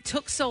 Because it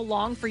took so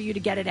long for you to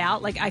get it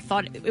out. Like, I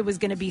thought it was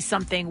going to be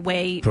something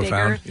way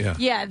Profound, bigger.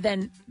 yeah.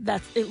 Then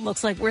it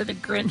looks like where the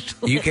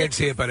Grinch lives. You can't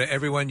see it, but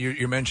everyone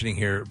you're mentioning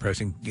here,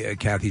 Preston,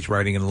 Kathy's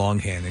writing in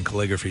longhand and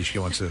calligraphy. She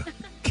wants to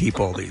keep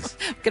all these.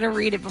 I'm going to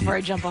read it before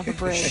I jump off a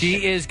bridge.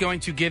 She is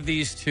going to give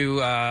these to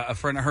a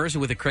friend of hers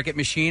with a Cricut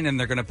machine, and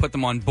they're going to put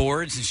them on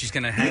boards, and she's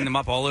going to hang them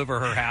up all over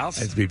her house.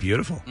 It'd be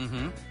beautiful.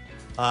 Mm-hmm.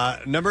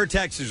 Number of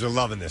texters are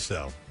loving this,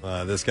 though.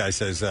 This guy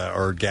says,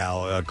 or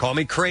gal, call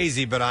me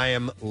crazy, but I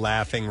am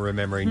laughing,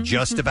 remembering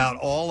just about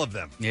all of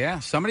them. Yeah,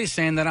 somebody's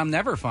saying that I'm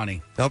never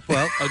funny. Oh,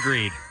 well,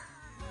 agreed.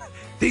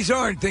 These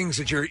aren't things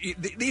that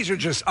these are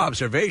just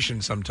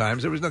observations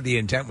sometimes. The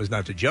intent was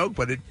not to joke,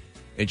 but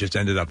it just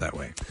ended up that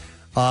way.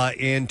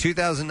 In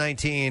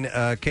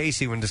 2019,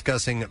 Casey, when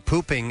discussing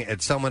pooping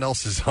at someone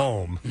else's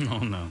home. Oh,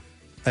 no.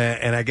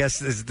 And I guess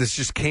this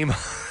just came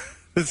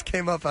this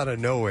came up out of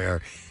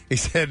nowhere. He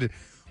said,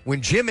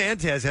 when Jim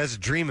Antez has a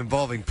dream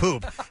involving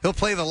poop, he'll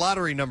play the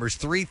lottery numbers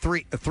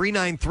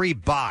 393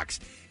 box.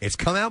 It's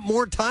come out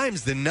more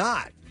times than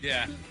not.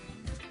 Yeah.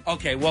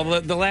 Okay,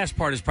 well, the last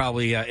part is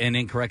probably an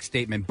incorrect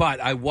statement, but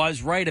I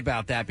was right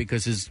about that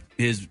because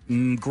his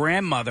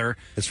grandmother...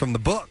 It's from the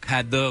book.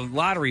 ...had the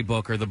lottery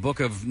book or the book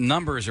of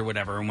numbers or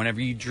whatever, and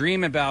whenever you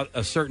dream about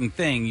a certain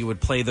thing, you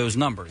would play those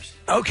numbers.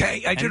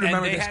 Okay, I do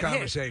remember this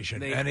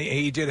conversation, and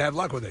he did have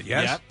luck with it,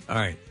 yes? Yep. All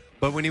right.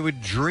 But when he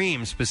would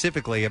dream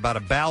specifically about a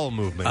bowel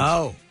movement...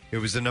 Oh. It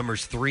was the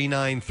numbers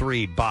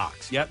 393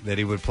 box that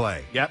he would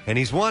play. Yep. And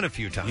he's won a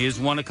few times. He has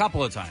won a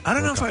couple of times. I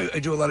don't know if I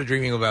do a lot of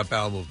dreaming about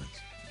bowel movements.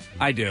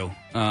 I do.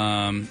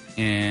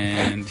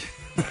 And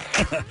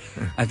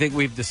I think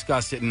we've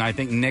discussed it, and I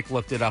think Nick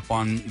looked it up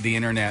on the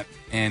internet,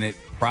 and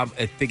I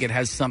think it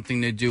has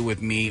something to do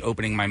with me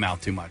opening my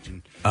mouth too much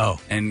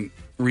and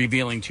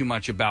revealing too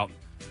much about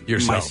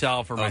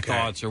myself or my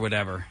thoughts or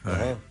whatever.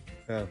 Uh-huh.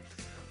 Yeah.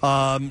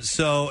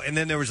 So, and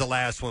then there was a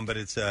last one, but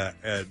it's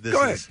this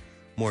is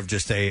more of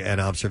just an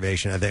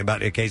observation. I think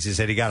about it. Casey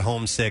said he got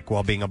homesick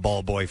while being a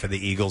ball boy for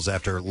the Eagles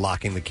after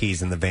locking the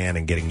keys in the van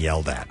and getting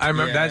yelled at. I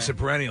remember that's a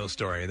perennial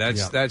story.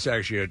 That's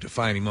actually a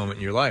defining moment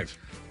in your life.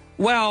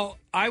 Well,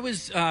 I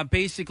was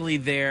basically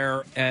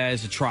there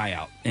as a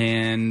tryout,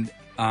 and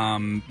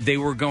they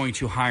were going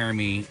to hire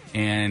me,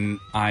 and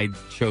I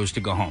chose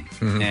to go home.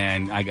 Mm-hmm.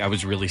 And I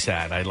was really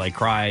sad. I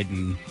cried,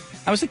 and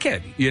I was a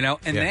kid, And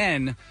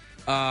then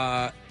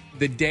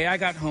the day I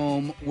got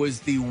home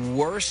was the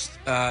worst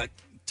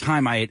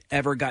time I had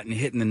ever gotten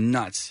hit in the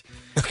nuts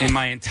in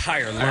my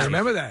entire life. I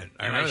remember that.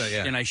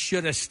 Yeah. And I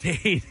should have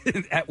stayed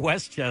at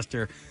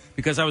Westchester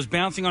because I was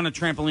bouncing on a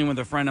trampoline with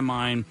a friend of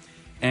mine,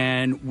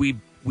 and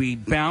we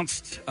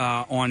bounced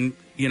on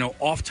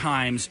off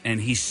times,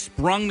 and he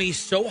sprung me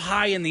so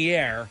high in the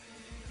air,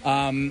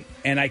 and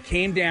I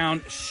came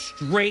down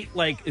straight,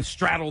 it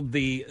straddled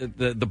the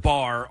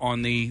bar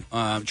on the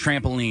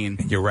trampoline.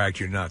 And you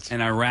racked your nuts.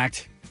 And I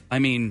racked.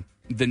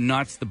 The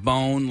nuts, the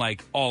bone,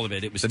 all of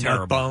it. It was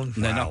terrible.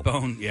 Nut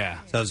bone,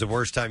 yeah. So that was the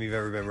worst time you've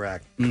ever been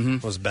racked. Mm-hmm.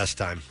 What was the best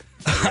time?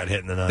 I got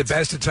hit in the nuts. The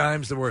best of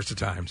times, the worst of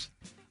times.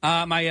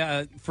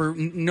 For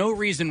no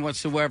reason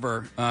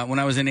whatsoever, when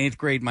I was in 8th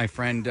grade, my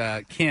friend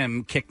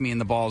Kim kicked me in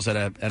the balls at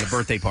a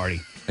birthday party.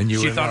 And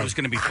she thought it was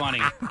going to be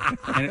funny.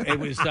 And it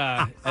was,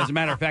 as a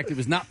matter of fact, it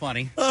was not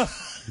funny.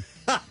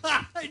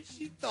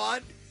 She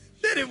thought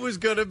that it was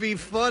going to be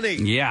funny.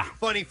 Yeah.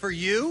 Funny for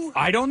you?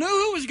 I don't know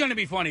who it was going to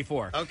be funny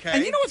for. Okay.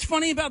 And you know what's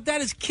funny about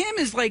that is Kim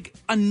is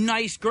a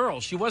nice girl.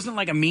 She wasn't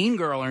a mean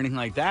girl or anything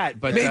like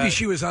that. But maybe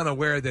she was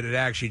unaware that it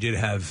actually did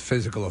have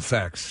physical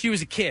effects. She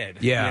was a kid.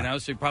 Yeah.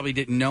 So probably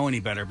didn't know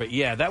any better. But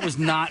yeah, that was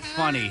not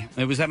funny.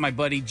 It was at my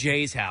buddy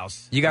Jay's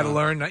house. You got to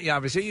learn. Yeah,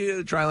 obviously,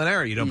 you trial and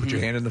error. You don't put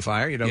your hand in the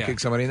fire. You don't kick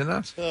somebody in the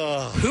nuts.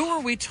 Who were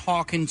we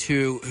talking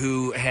to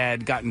who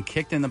had gotten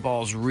kicked in the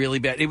balls really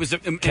bad? It was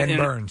Ken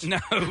Burns. No,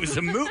 it was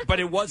a movie, but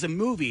it was a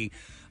movie.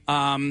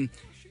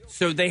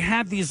 So they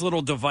have these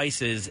little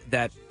devices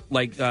that,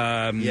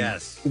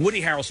 yes, Woody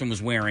Harrelson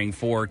was wearing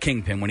for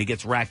Kingpin when he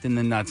gets racked in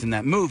the nuts in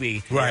that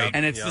movie, right?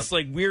 And it's this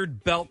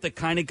weird belt that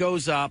kind of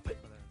goes up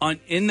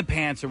in the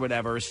pants or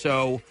whatever.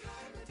 So,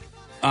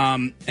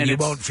 and you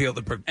won't feel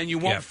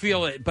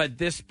feel it. But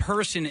this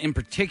person in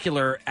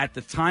particular, at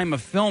the time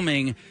of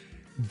filming,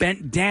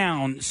 bent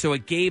down, so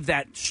it gave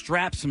that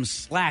strap some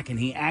slack, and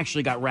he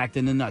actually got racked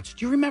in the nuts.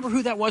 Do you remember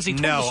who that was? He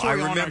told the story I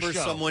on our remember show.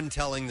 someone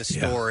telling the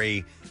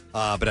story,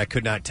 but I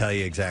could not tell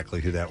you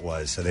exactly who that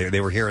was. So they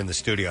were here in the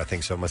studio, I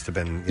think, so it must have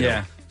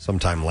been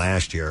sometime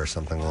last year or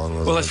something along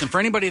those lines. lines. Listen, for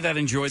anybody that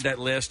enjoyed that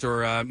list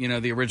or,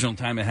 the original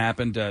time it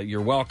happened, you're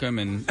welcome,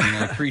 and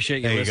I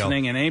appreciate you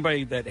listening. And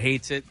anybody that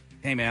hates it,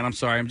 hey, man, I'm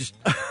sorry.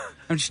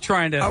 I'm just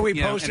trying to. Are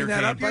we posting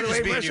that up, by the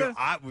way, Marissa?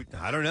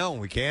 I don't know.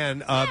 We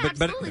can. But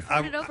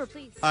send it over,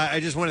 please.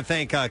 I just want to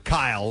thank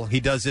Kyle. He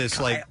does this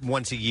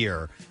once a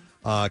year.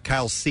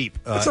 Kyle Seep.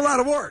 It's a lot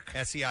of work.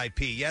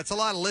 SEIP. Yeah, it's a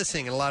lot of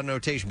listening and a lot of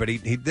notation. But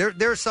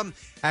there's some.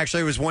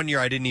 Actually, it was one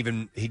year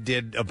he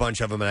did a bunch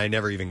of them, and I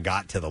never even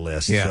got to the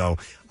list. Yeah. So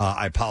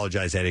I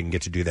apologize I didn't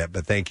get to do that.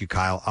 But thank you,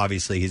 Kyle.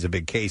 Obviously, he's a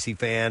big Casey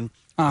fan.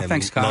 And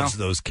thanks, Kyle. Loves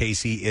those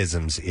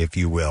Casey-isms, if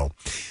you will.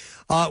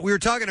 We were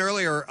talking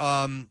earlier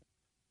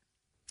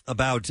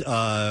about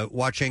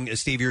watching.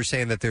 Steve, you were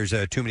saying that there's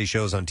too many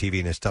shows on TV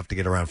and it's tough to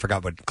get around.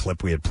 Forgot what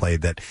clip we had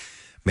played that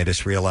made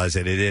us realize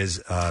that it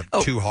is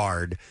too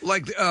hard.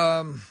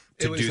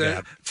 It was do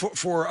that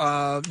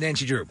for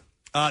Nancy Drew.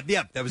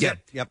 That was it.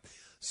 Yep.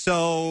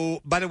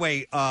 So, by the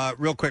way,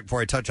 real quick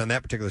before I touch on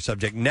that particular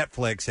subject,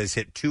 Netflix has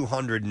hit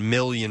 200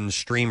 million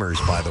streamers,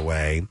 by the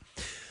way.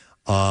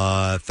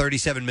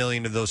 37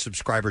 million of those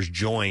subscribers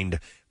joined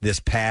this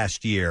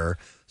past year.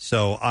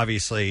 So,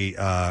 obviously,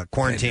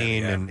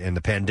 quarantine and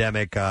the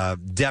pandemic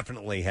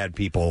definitely had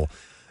people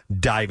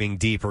diving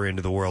deeper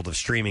into the world of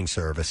streaming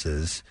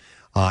services.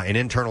 An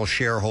internal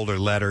shareholder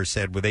letter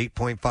said with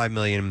 8.5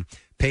 million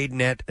paid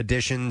net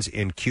additions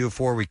in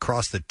Q4, we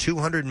crossed the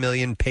 200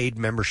 million paid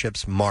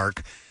memberships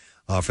mark.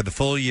 For the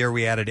full year,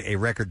 we added a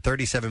record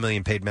 37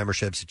 million paid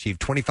memberships,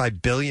 achieved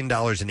 $25 billion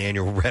in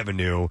annual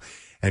revenue,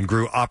 and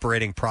grew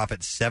operating profit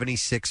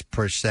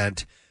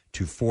 76%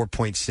 to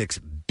 $4.6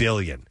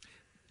 billion.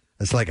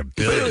 That's like $1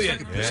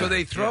 billion. Yeah. So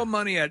they throw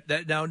money at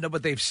that. Now,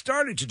 what they've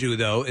started to do,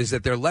 though, is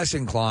that they're less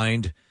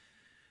inclined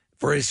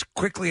for as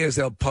quickly as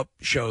they'll put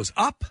shows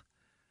up,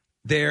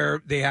 they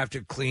have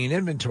to clean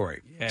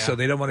inventory. Yeah. So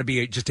they don't want to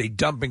be just a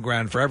dumping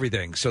ground for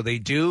everything. So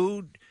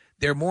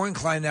they're more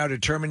inclined now to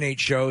terminate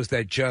shows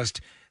that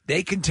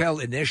they can tell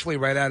initially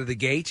right out of the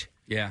gate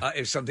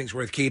if something's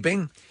worth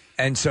keeping.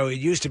 And so it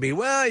used to be,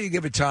 well, you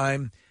give it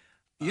time.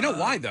 You know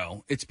why,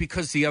 though? It's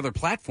because the other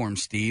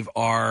platforms, Steve,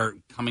 are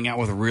coming out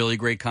with really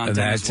great content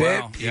as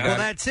well. Well,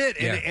 that's it.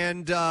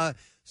 And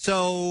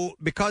so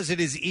because it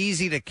is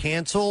easy to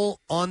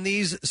cancel on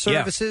these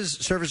services,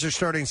 servers are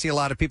starting to see a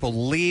lot of people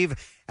leave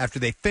after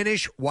they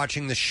finish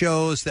watching the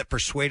shows that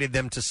persuaded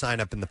them to sign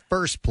up in the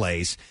first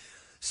place.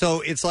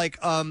 So it's like,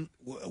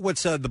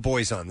 what's The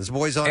Boys on? There's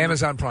Boys on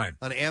Amazon Prime.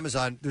 On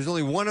Amazon. There's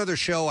only one other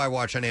show I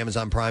watch on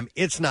Amazon Prime.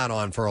 It's not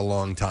on for a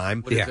long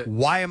time. What is it?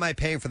 Why am I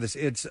paying for this?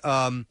 It's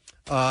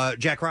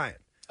Jack Ryan.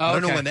 I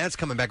don't know when that's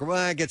coming back. Well,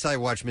 I guess I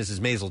watch Mrs.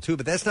 Maisel too,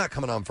 but that's not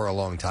coming on for a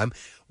long time.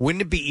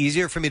 Wouldn't it be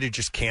easier for me to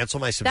just cancel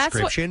my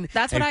subscription?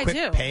 That's what I quit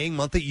do. Paying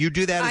monthly. You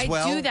do that as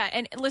well. I do that,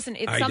 and listen,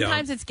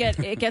 sometimes it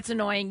gets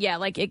annoying. Yeah,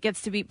 like it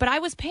gets to be. But I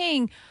was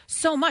paying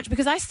so much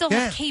because I still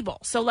have cable.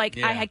 So I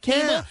had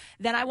cable.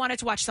 Then I wanted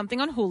to watch something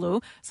on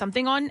Hulu,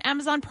 something on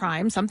Amazon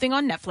Prime, something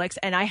on Netflix,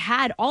 and I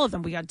had all of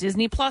them. We got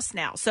Disney Plus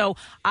now, so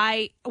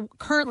I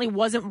currently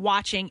wasn't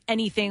watching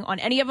anything on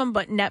any of them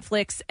but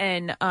Netflix,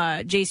 and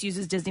Jace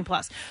uses Disney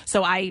Plus.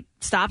 So I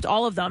stopped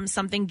all of them.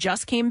 Something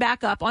just came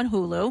back up on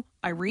Hulu.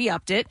 I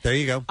re-upped it. There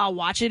you go. I'll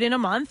watch it in a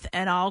month,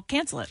 and I'll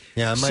cancel it.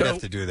 Yeah, I might have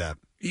to do that.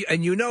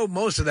 And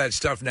most of that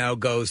stuff now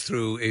goes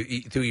through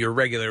your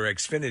regular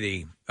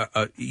Xfinity.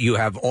 You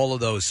have all of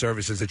those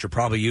services that you're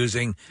probably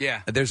using.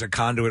 Yeah. There's a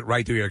conduit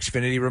right through your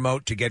Xfinity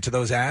remote to get to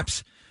those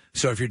apps.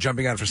 So if you're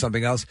jumping out for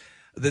something else,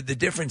 the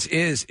difference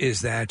is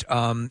that,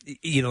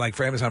 like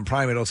for Amazon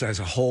Prime, it also has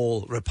a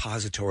whole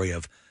repository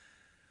of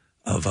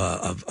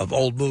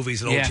old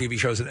movies and old TV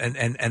shows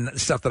and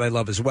stuff that I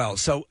love as well.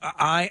 So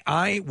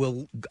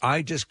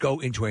I just go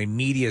into a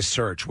media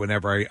search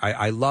whenever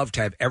I love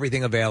to have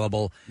everything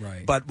available.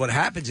 Right. But what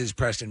happens is,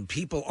 Preston,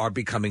 people are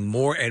becoming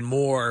more and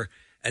more,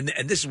 and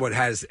this is what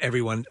has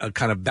everyone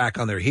kind of back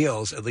on their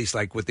heels, at least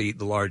like with the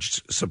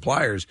large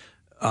suppliers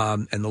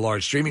and the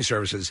large streaming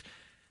services.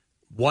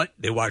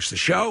 They watch the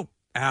show,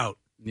 out.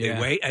 Yeah.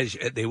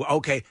 They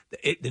wait,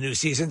 the new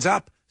season's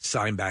up.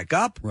 Sign back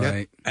up,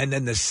 right? And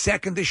then the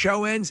second the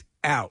show ends,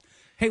 out.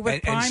 Hey,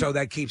 with Prime? And so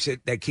that keeps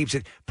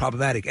it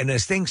problematic. And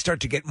as things start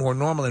to get more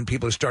normal and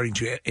people are starting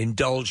to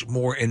indulge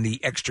more in the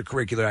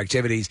extracurricular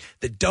activities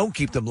that don't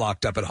keep them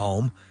locked up at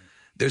home,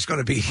 there's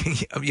going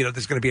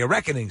to be a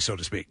reckoning, so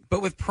to speak.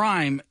 But with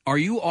Prime, are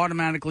you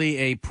automatically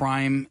a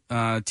Prime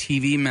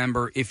TV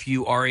member if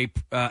you are a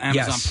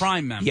Amazon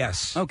Prime member?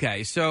 Yes.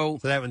 Okay, so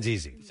that one's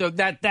easy. So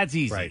that's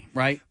easy,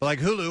 right? But like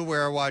Hulu,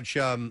 where I watch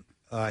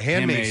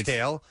Handmaid's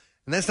Tale.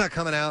 And that's not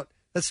coming out.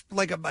 That's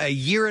like a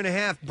year and a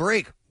half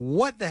break.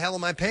 What the hell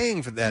am I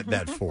paying for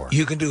that for?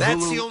 You can do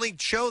That's Hulu. the only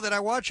show that I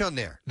watch on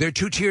there. There are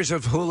two tiers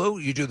of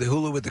Hulu. You do the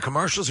Hulu with the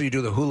commercials, or you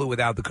do the Hulu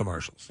without the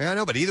commercials. Yeah, I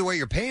know, but either way,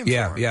 you're paying for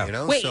it. Yeah. You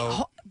know? Wait,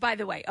 So, by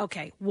the way,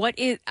 okay, what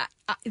is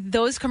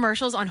those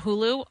commercials on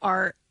Hulu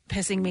are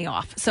pissing me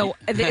off. So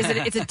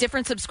it's a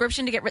different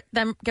subscription to get rid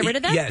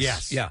of them?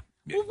 Yes. Yeah.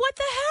 Well, what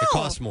the hell? It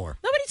costs more.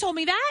 Nobody told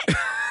me that.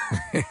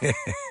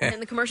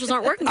 And the commercials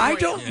aren't working for I you.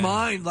 don't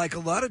mind. Like a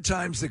lot of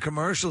times the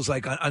commercials,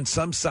 like on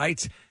some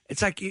sites,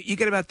 it's like you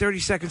get about 30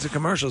 seconds of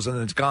commercials and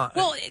then it's gone.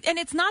 Well, and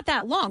it's not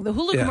that long. The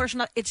Hulu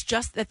commercial, it's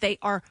just that they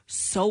are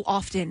so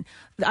often.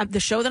 The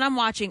show that I'm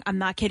watching, I'm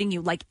not kidding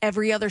you, like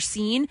every other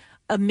scene,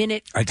 a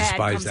minute I ad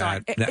despise comes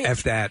that. on. No,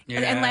 F that.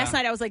 And last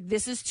night I was like,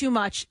 this is too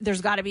much.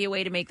 There's got to be a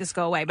way to make this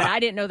go away. But I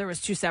didn't know there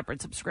was two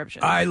separate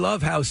subscriptions. I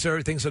love how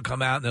certain things will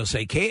come out and they'll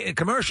say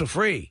commercial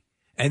free.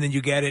 And then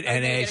you get it,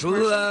 and it's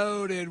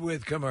loaded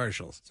with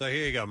commercials. So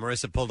here you go.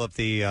 Marissa pulled up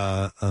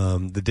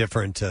the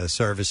different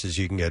services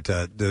you can get.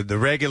 The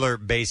regular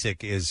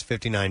basic is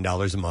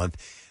 $59 a month.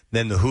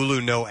 Then the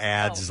Hulu no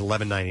ads is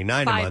 $11.99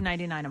 a month.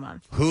 $5.99 a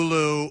month.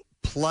 Hulu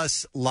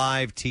plus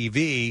live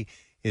TV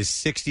is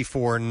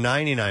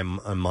 $64.99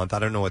 a month. I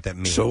don't know what that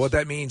means. So what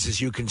that means is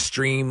you can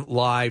stream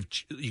live.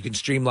 You can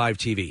stream live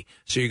TV.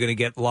 So you're going to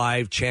get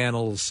live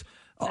channels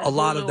A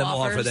lot of Hulu them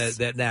offer offers.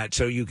 that,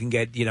 so you can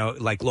get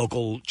like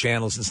local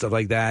channels and stuff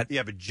like that.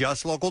 Yeah, but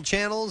just local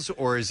channels,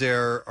 or is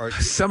there?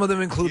 Some of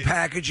them include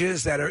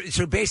packages that are.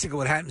 So basically,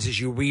 what happens is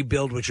you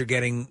rebuild what you're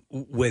getting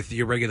with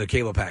your regular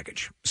cable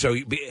package. So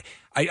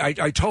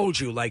I told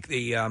you like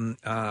the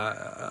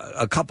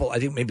a couple. I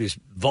think maybe it's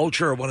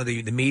Vulture or one of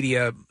the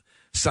media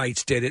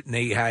sites did it,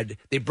 and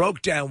they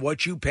broke down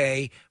what you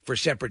pay for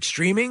separate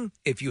streaming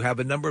if you have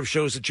a number of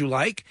shows that you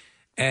like,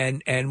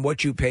 and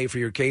what you pay for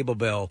your cable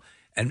bill.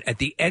 And at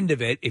the end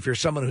of it, if you're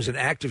someone who's an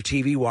active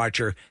TV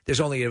watcher, there's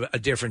only a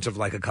difference of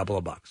like a couple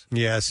of bucks.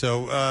 Yeah,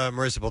 so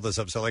Marissa pulled this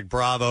up. So like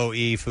Bravo,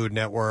 Food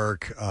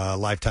Network,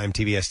 Lifetime,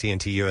 TBS,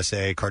 TNT,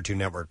 USA, Cartoon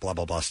Network, blah,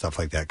 blah, blah, stuff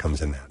like that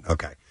comes in that.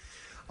 Okay.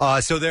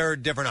 So there are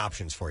different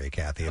options for you,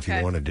 Kathy, if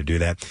you wanted to do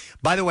that.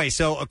 By the way,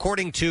 so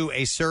according to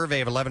a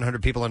survey of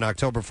 1,100 people in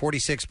October,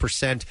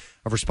 46%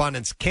 of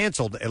respondents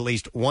canceled at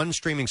least one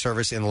streaming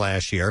service in the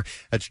last year.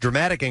 That's a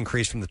dramatic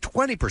increase from the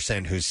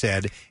 20% who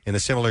said in a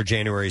similar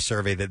January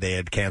survey that they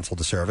had canceled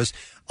a service.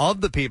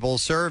 Of the people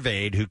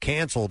surveyed who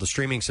canceled a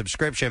streaming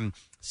subscription,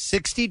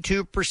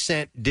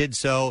 62% did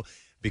so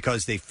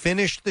because they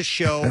finished the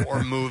show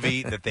or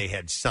movie that they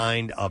had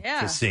signed up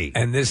to see.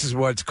 And this is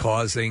what's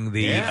causing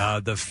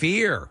the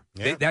fear.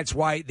 Yeah. That's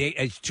why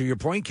to your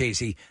point,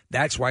 Casey,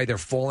 that's why they're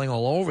falling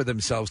all over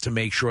themselves to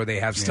make sure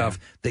they have stuff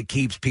that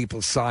keeps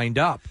people signed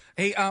up.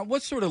 Hey,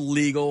 what sort of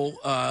legal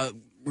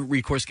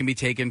recourse can be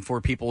taken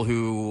for people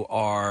who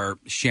are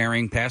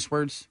sharing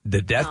passwords?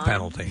 The death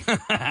penalty.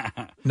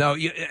 No,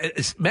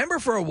 remember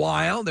for a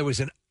while there was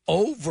an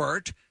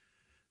overt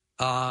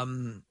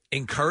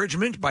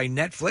encouragement by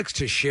Netflix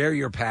to share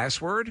your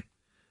password.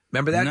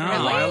 Remember that? No.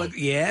 A while ago?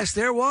 Yes,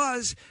 there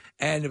was.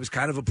 And it was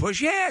kind of a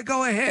push. Yeah,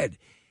 go ahead.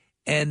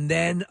 And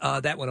then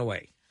that went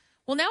away.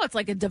 Well, now it's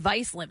like a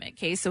device limit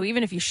case. So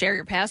even if you share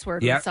your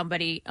password Yep. with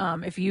somebody,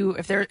 if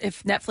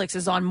Netflix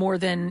is on more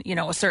than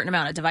a certain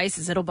amount of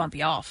devices, it'll bump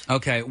you off.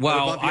 Okay, well,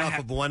 It'll bump you off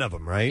of one of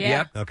them, right? Yeah.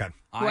 Yep. Okay.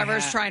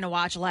 Whoever's trying to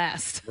watch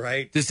last.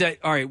 Right. Does that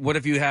all right? What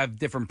if you have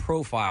different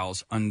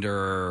profiles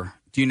under?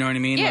 Do you know what I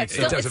mean? Yeah, Like, it's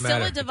still a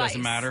device. It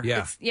doesn't matter.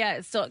 Yeah.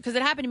 It's still because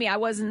it happened to me. I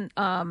wasn't.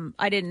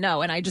 I didn't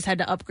know, and I just had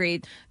to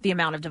upgrade the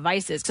amount of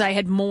devices because I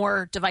had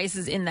more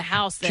devices in the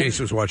house than Chase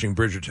was watching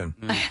Bridgerton.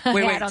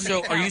 Wait.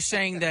 So, are you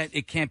saying that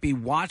it can't be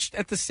watched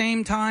at the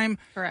same time?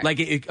 Correct.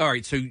 Like, all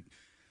right. So,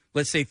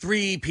 let's say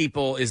 3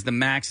 people is the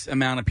max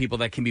amount of people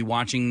that can be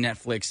watching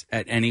Netflix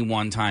at any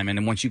one time, and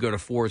then once you go to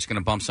 4, it's going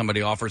to bump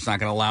somebody off, or it's not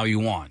going to allow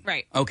you on.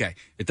 Right. Okay.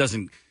 It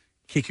doesn't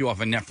kick you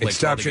off of Netflix It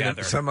stops you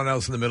altogether. someone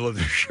else in the middle of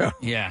the show.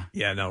 Yeah.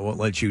 Yeah, no, won't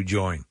let you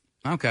join.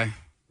 Okay.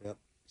 Yep.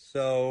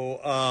 So,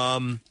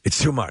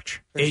 it's too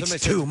much. Somebody It's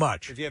says too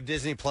much. If you have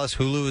Disney Plus,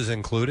 Hulu is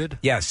included?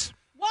 Yes.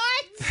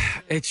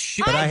 It's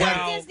shit. But I I had-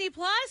 have Disney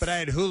Plus. But I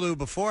had Hulu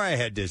before I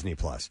had Disney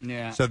Plus.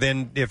 Yeah. So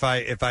then, if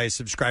I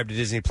subscribe to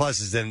Disney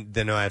Plus,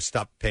 then I have to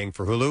stop paying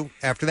for Hulu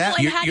after that.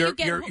 Well, and how do you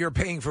get- You're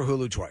paying for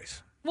Hulu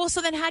twice. Well,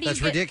 so then how do you That's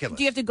get? ridiculous.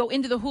 Do you have to go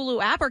into the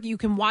Hulu app, or you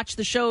can watch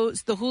the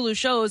Hulu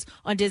shows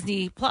on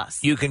Disney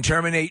Plus? You can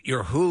terminate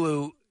your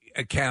Hulu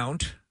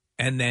account,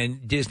 and then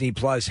Disney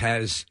Plus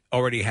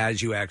already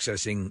has you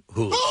accessing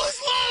Hulu.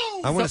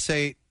 I want to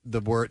say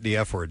the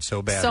F word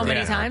so bad. so right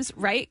many now. times,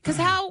 right? Because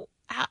how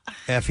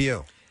F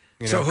you.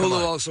 So come Hulu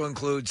on. also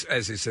includes,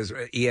 as it says,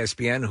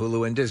 ESPN,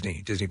 Hulu, and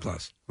Disney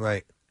Plus.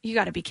 Right. you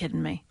got to be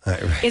kidding me?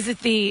 Right. Is it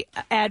the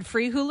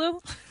ad-free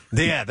Hulu?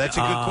 Yeah, that's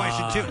a good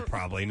question too.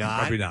 Probably not.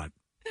 Probably not.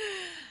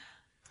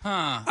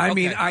 Huh. I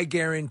mean, I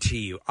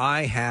guarantee you,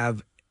 I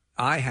have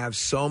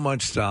so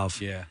much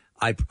stuff. Yeah.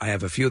 I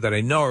have a few that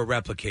I know are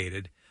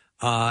replicated,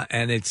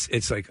 and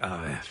it's like,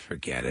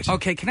 forget it.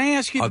 Okay, can I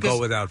ask you? I'll go because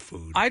without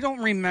food. I don't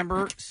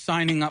remember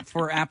signing up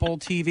for Apple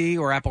TV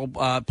or Apple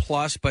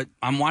Plus, but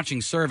I'm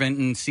watching Servant,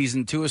 and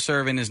season 2 of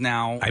Servant is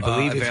now I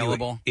believe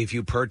available. if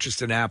you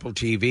purchased an Apple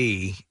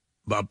TV,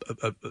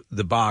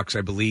 the box,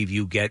 I believe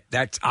you get.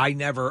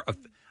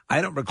 I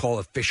don't recall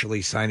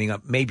officially signing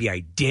up. Maybe I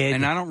did,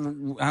 And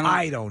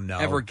I don't know.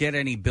 ever get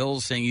any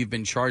bills saying you've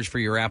been charged for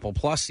your Apple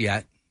Plus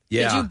yet.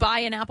 Yeah. Did you buy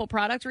an Apple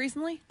product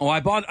recently? Oh, I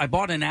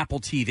bought an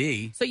Apple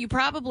TV. So you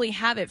probably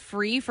have it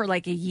free for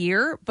like a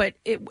year, but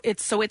it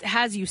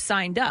has you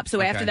signed up.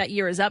 So after Okay. that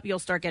year is up, you'll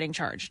start getting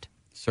charged.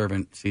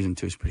 Servant season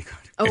 2 is pretty good.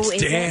 Oh, it's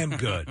is it? damn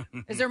good.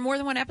 Is there more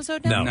than one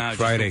episode now? No, just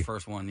Friday. the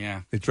first one.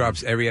 Yeah, It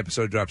drops. Every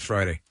episode drops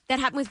Friday. That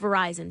happened with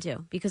Verizon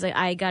too, because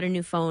I got a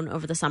new phone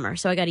over the summer,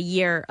 so I got a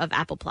year of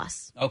Apple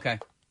Plus, Okay.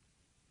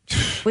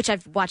 which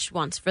I've watched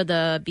once for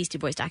the Beastie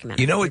Boys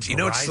documentary. You know it's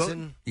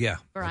Verizon? yeah.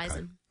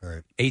 Verizon. All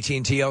right.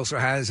 AT&T also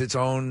has its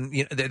own.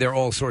 There are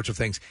all sorts of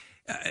things.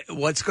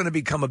 What's going to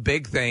become a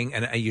big thing,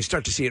 and you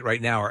start to see it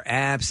right now, are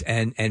apps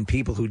and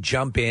people who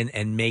jump in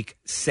and make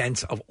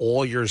sense of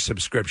all your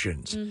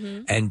subscriptions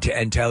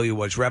and tell you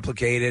what's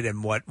replicated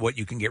and what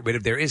you can get rid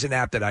of. There is an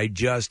app that I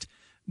just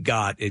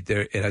got.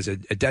 It has a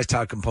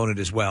desktop component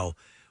as well,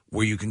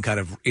 where you can kind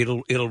of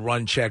it'll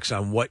run checks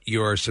on what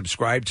you're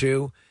subscribed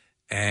to,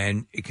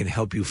 and it can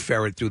help you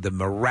ferret through the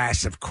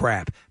morass of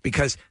crap,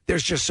 because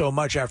there's just so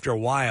much after a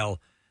while.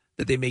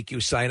 that they make you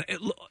sign,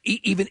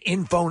 even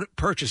in phone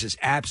purchases,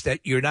 apps that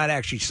you're not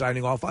actually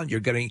signing off on.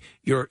 You're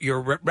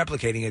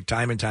replicating it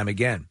time and time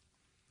again.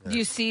 Do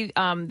you see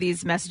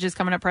these messages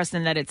coming up,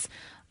 Preston, that it's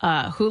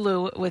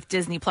Hulu with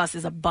Disney Plus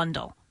is a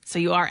bundle? So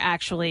you are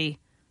actually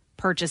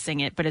purchasing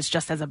it, but it's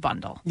just as a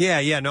bundle.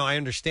 Yeah, no, I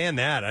understand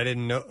that. I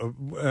didn't know.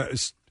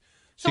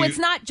 So it's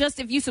not just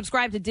if you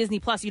subscribe to Disney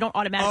Plus, you don't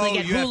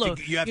automatically get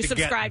Hulu. You have to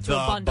subscribe get to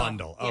a the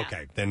bundle. Yeah.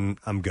 Okay, then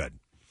I'm good.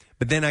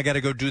 But then I got to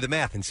go do the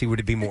math and see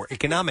would it be more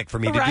economic for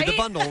me to do the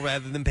bundle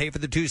rather than pay for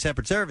the two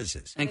separate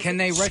services. And can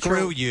they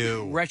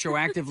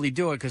retroactively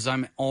do it? Because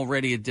I'm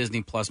already a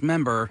Disney Plus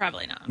member.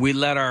 Probably not. We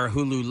let our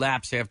Hulu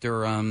lapse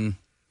after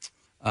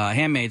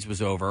Handmaids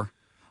was over.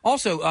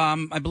 Also,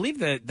 I believe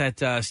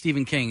that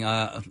Stephen King.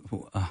 The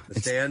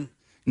Stand?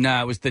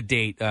 No, it was the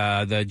date.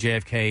 The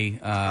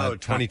JFK.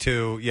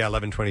 22. Yeah,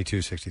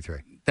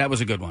 11/22/63. That was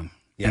a good one.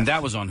 Yes. And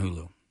that was on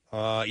Hulu.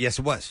 Yes,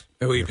 it was.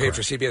 Oh, you paid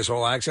for CBS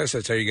All Access?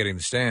 That's how you're getting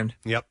the Stand.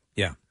 Yep.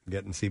 Yeah.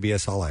 Getting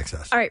CBS All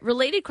Access. All right,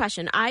 related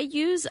question. I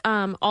use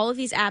all of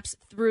these apps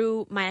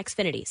through my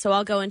Xfinity. So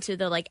I'll go into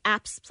the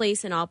apps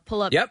place and I'll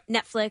pull up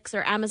Netflix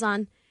or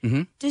Amazon.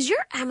 Mm-hmm. Does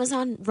your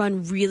Amazon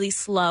run really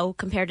slow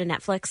compared to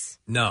Netflix?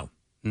 No.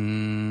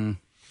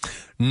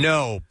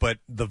 No, but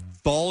the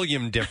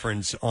volume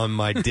difference on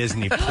my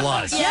Disney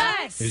Plus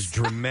is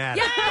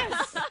dramatic.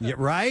 Yes. Yeah,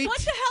 right? What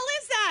the hell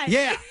is that?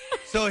 Yeah.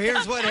 So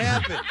here's what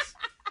happens.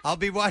 I'll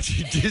be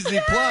watching Disney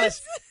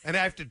Plus, and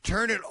I have to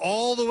turn it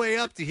all the way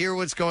up to hear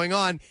what's going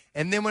on.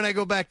 And then when I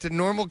go back to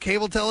normal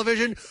cable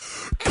television,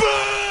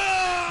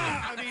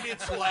 I mean,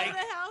 it's like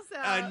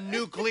a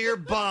nuclear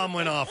bomb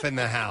went off in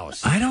the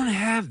house. I don't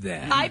have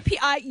that.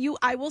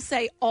 I will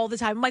say all the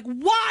time, I'm like,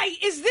 why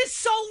is this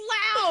so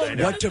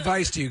loud? What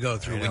device do you go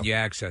through when you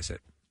access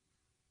it?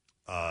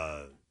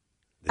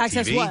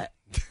 Access TV? what?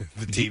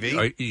 The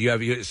TV? You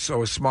have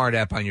a smart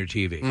app on your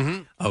TV.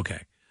 Mm-hmm. Okay.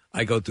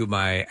 I go through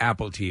my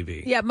Apple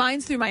TV. Yeah,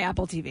 mine's through my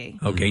Apple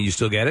TV. Okay, you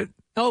still get it?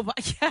 Oh,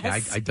 yes. Yeah,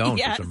 I don't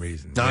Yes. for some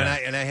reason. No, Yeah.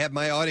 and I had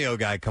my audio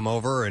guy come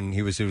over, and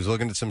he was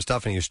looking at some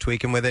stuff, and he was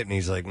tweaking with it, and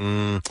he's like,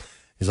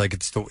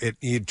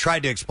 he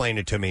tried to explain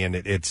it to me, and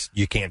it's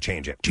you can't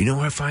change it. Do you know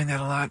where I find that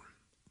a lot?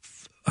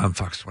 On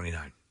Fox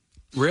 29.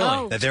 Really?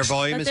 Oh, That their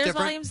volume that is their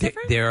different? volume's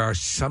different? There are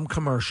some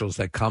commercials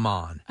that come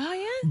on. Oh,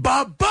 yeah?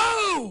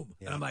 Ba-boom!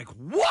 And I'm like,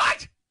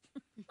 what?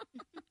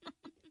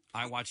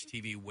 I watch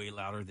TV way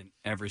louder than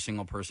every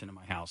single person in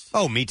my house.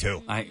 Oh, me too.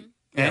 Without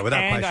and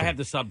question. I have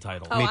the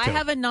subtitle. Oh, I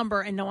have a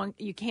number, and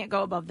you can't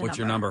go above the What's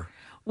number. your number?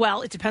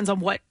 Well, it depends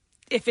on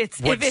if it's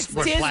what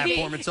Disney,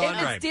 platform it's on,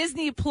 if right. it's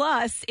Disney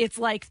Plus, it's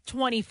like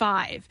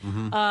 25.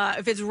 Mm-hmm.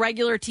 If it's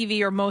regular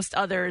TV or most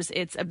others,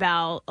 it's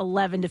about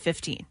 11 to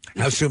 15.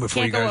 How soon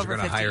before you Can't go guys are over going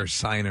to 15. hire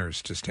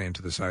signers to stand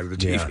to the side of the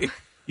TV? Yeah.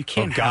 You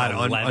can't Oh, God,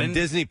 have on 11.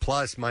 Disney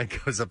Plus, mine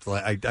goes up to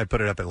I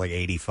put it up at like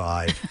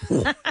 85.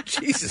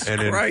 Jesus And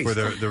then Christ. for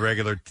the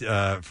regular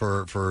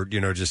for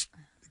just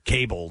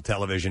cable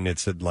television,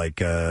 it's at like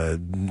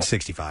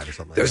 65 or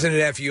something like Doesn't it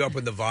F you up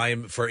with the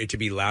volume for it to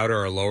be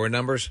louder or lower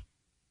numbers?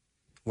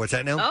 What's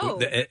that now?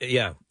 Oh.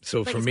 Yeah.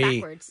 So Like for it's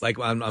me, backwards. like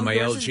on my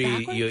yours is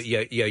LG,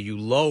 backwards? you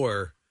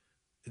lower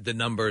the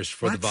numbers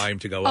for the volume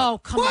to go up. Oh,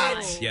 come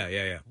on.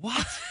 Yeah.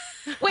 What?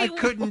 Wait, I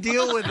couldn't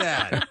deal with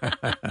that.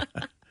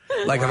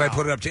 Like if I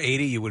put it up to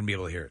 80, you wouldn't be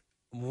able to hear it.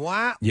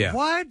 Wow. Yeah.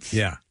 What?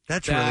 Yeah.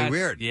 That's really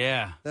weird.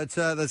 Yeah. That's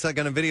like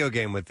on a video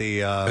game with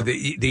the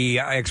The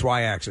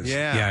XY axis.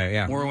 Yeah.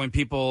 Yeah. Or when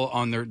people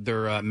on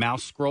their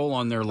mouse scroll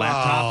on their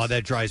laptops. Oh,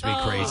 that drives me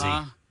crazy.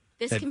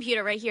 This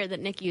computer right here that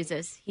Nick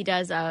uses, he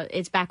does,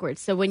 it's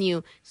backwards. So when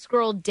you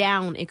scroll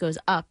down, it goes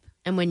up.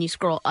 And when you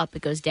scroll up,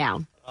 it goes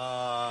down.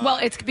 well,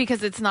 it's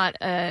because it's not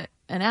an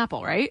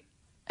Apple, right?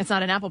 It's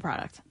not an Apple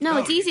product. No,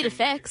 it's easy to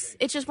fix.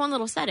 It's just one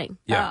little setting.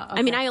 Yeah.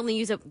 I mean, I only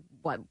use it,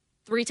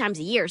 3 times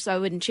a year, so I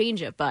wouldn't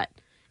change it, but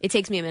it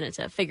takes me a minute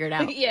to figure it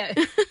out. Yeah.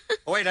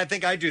 Oh, wait, I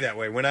think I do that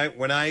way. When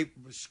I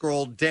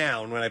scroll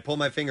down, when I pull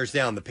my fingers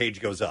down, the page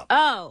goes up.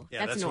 Oh,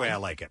 Yeah, that's the annoying. way I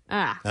like it.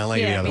 Ah. I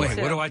like it the other Wait,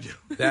 way. what do I do?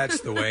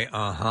 That's the way.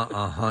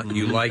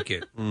 You like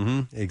it.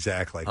 Mm-hmm.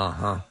 Exactly.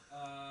 Uh-huh.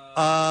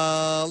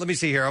 Let me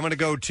see here. I'm going to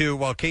go to,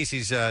 while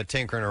Casey's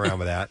tinkering around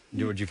with that,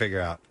 what'd you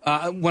figure out?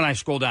 When I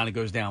scroll down, it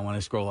goes down. When I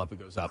scroll up, it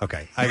goes up.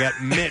 Okay. I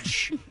got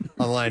Mitch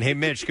on the line. Hey,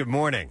 Mitch, good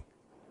morning.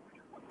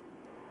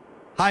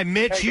 Hi,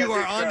 Mitch. Hey, You guys,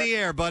 are it's, on the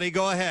air, buddy.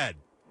 Go ahead.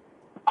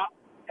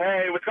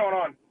 Hey, what's going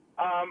on?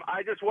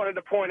 I just wanted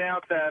to point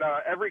out that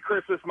every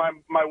Christmas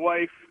my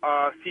wife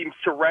seems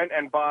to rent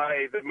and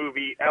buy the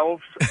movie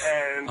Elves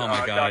and Oh,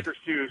 my God. Dr.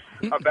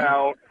 Seuss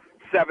about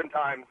 7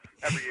 times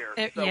every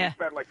year. So yeah. we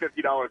spend like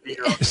 $50 a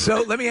year on it.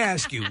 So let me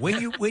ask you: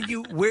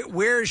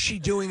 where is she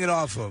doing it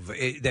off of?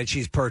 That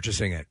she's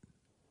purchasing it?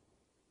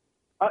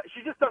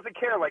 She just doesn't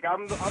care. Like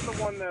I'm the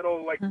one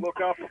that'll like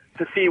look up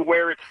to see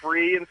where it's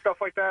free and stuff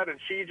like that, and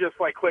she just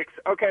like clicks.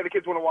 Okay, the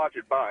kids want to watch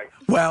it. Bye.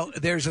 Well,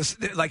 there's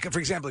for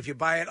example, if you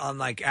buy it on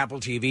like Apple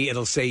TV,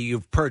 it'll say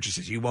you've purchased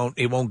it.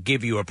 It won't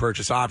give you a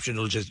purchase option.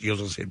 You'll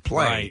just hit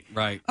play.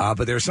 Right.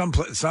 But there's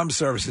some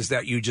services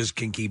that you just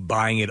can keep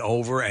buying it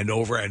over and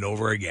over and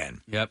over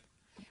again. Yep.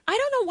 I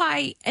don't know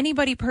why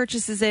anybody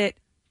purchases it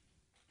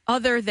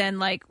other than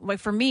like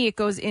for me, it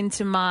goes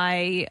into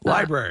my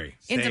library.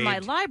 My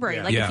library.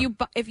 Yeah.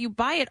 Like if you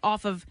buy it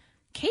off of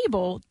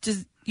cable,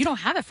 you don't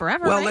have it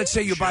forever. Well, right? let's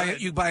say you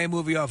buy a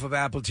movie off of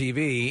Apple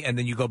TV, and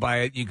then you go buy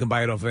it. You can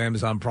buy it off of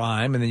Amazon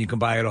Prime, and then you can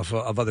buy it off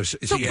of other. So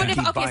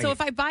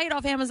if I buy it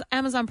off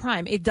Amazon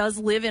Prime, it does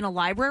live in a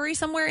library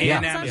somewhere. In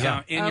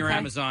Amazon? Your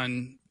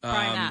Amazon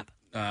Prime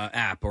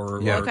app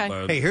or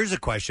Hey, here's a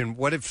question: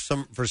 what if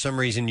for some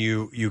reason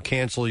you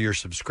cancel your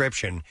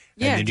subscription and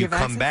then do you you have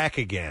come access? back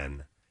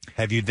again?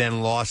 Have you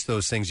then lost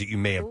those things that you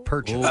may have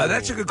purchased?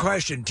 That's a good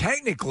question.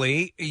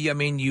 Technically, I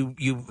mean,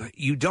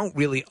 you don't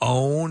really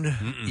own.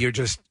 You're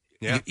just.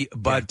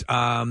 But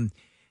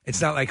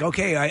it's not like,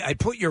 okay, I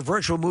put your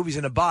virtual movies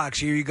in a box.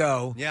 Here you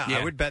go. Yeah,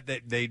 I would bet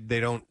that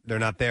they're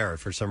not there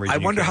for some reason.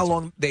 I wonder how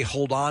long they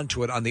hold on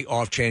to it on the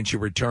off chance you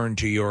return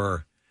to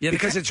your.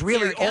 Because it's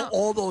really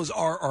all those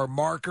are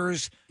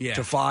markers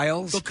to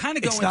files. They'll kind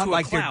of go into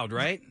a cloud,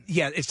 right?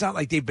 Yeah, it's not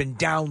like they've been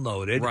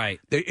downloaded. Right.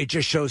 It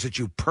just shows that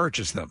you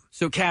purchased them.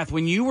 So, Kath,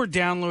 when you were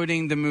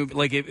downloading the movie,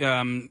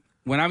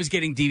 when I was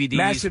getting DVDs,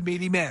 Massive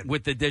Meaty Men,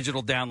 with the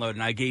digital download,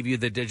 and I gave you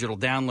the digital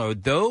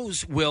download,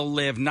 those will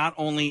live not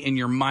only in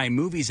your My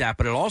Movies app,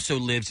 but it also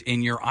lives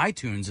in your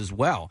iTunes as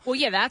well. Well,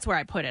 yeah, that's where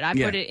I put it. I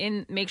put it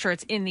in, make sure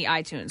it's in the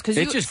iTunes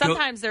because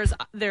sometimes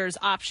there's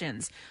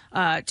options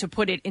to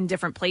put it in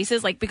different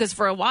places. Like because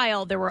for a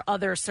while there were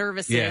other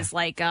services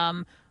like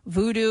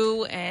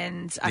Vudu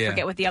and I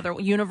forget what the other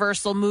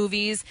Universal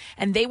movies,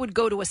 and they would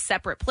go to a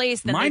separate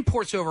place. Then mine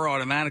ports over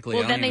automatically.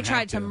 Well, then they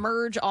tried to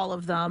merge all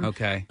of them.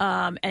 Okay.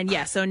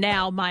 So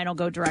now mine will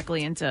go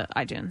directly into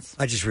iTunes.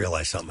 I just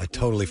realized something. I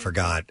totally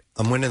forgot.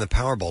 I'm winning the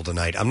Powerball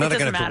tonight. I'm not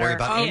going to have to worry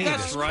about any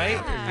of this. Right.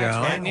 At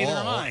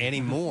all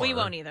anymore. We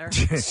won't either.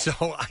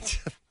 So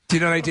do you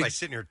know what I did? Am I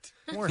sitting here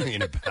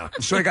worrying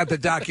about? So I got the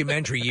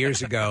documentary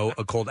years ago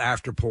called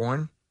After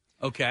Porn.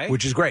 Okay,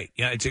 which is great.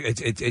 Yeah,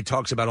 it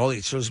talks about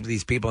it shows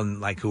these people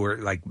who are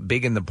like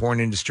big in the porn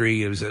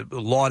industry. It was a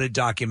lauded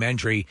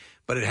documentary,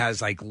 but it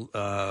has I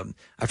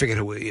forget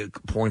who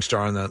porn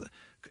star on the.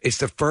 It's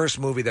the first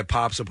movie that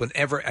pops up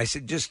whenever I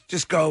said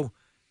just go.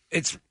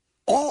 It's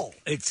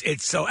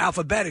so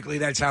alphabetically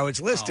that's how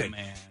it's listed,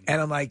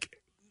 and I'm like.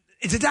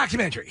 It's a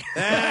documentary.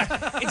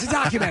 It's a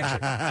documentary.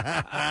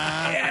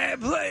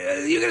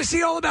 You're going to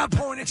see all about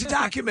porn. It's a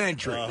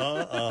documentary.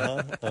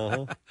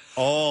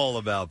 All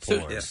about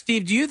porn. So,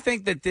 Steve, do you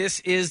think that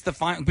this is the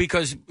final?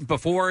 Because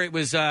before it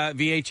was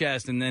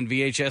VHS, and then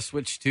VHS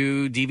switched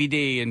to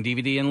DVD and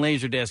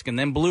Laserdisc, and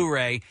then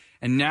Blu-ray,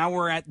 and now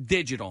we're at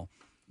digital.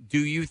 Do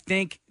you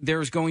think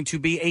there's going to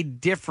be a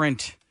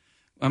different?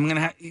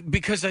 Format.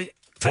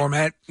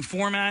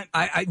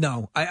 I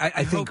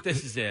think hope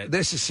this is it.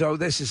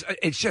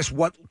 It's just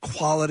what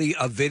quality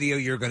of video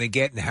you're going to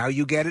get and how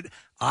you get it.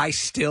 I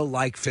still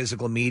like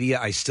physical media.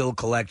 I still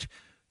collect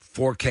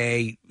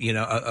 4K,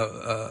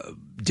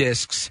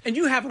 discs. And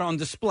you have it on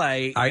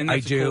display. I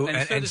do. Cool.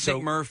 And so does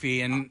Nick Murphy.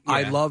 And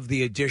I love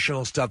the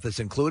additional stuff that's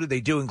included.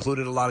 They do include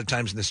it a lot of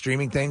times in the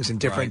streaming things and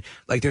different.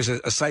 Like there's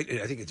a site.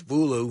 I think it's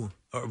Voodoo.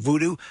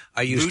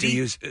 I used to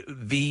use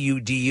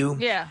VUDU.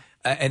 Yeah.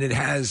 And it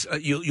has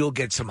you'll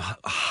get some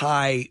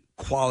high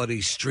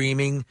quality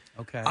streaming.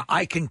 Okay,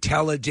 I can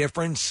tell a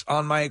difference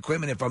on my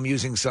equipment if I'm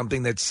using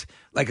something that's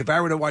like if I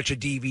were to watch a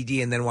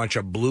DVD and then watch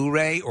a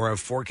Blu-ray or a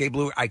 4K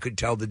Blu-ray, I could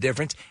tell the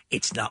difference.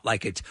 It's not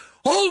like it's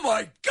oh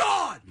my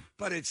god,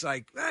 but it's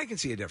like I can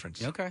see a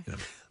difference. Okay,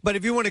 but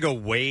if you want to go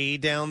way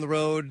down the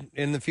road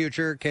in the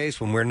future,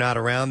 case when we're not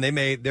around, there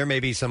may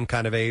be some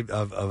kind of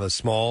a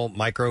small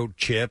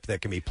microchip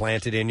that can be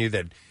planted in you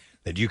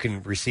that you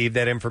can receive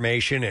that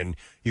information and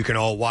you can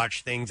all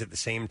watch things at the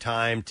same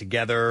time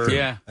together.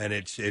 Yeah. And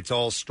it's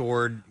all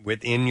stored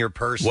within your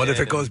person. What if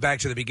it goes back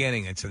to the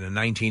beginning? It's in a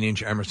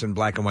 19-inch Emerson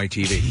black and white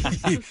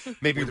TV.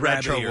 Maybe With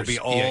retro rabbit will ears. be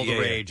all the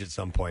rage at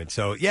some point.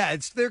 So,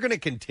 they're going to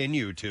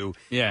continue to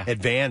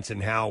advance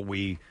in how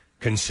we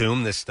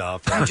consume this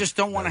stuff. I just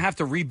don't want to have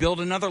to rebuild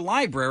another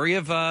library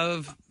of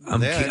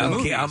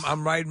movies.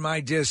 I'm riding my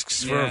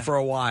discs for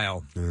a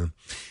while. Yeah.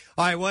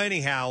 All right. Well,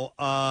 anyhow,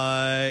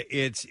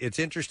 it's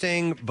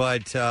interesting,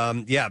 but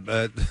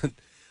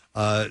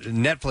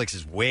Netflix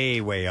is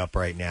way up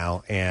right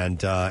now, and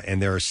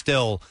there are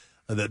still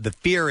the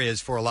fear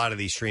is for a lot of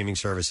these streaming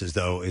services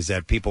though is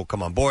that people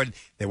come on board,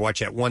 they watch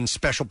that one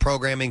special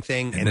programming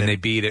thing, and then they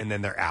beat it, and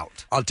then they're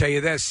out. I'll tell you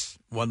this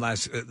one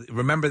last.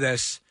 Remember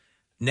this: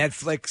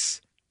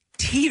 Netflix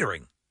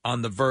teetering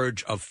on the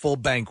verge of full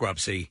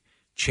bankruptcy.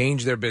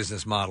 Change their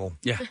business model.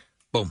 Yeah.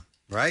 Boom.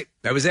 Right.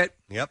 That was it.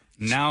 Yep.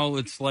 Now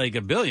it's like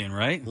 $1 billion,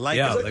 right? Like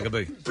a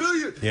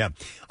billion. Yeah.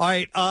 All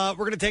right. We're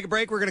going to take a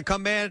break. We're going to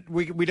come back.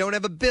 We don't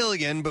have $1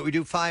 billion, but we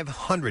do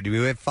 500.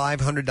 We have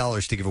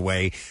 $500 to give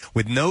away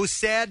with no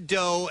sad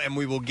dough, and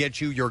we will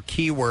get you your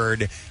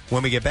keyword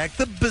when we get back.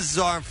 The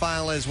bizarre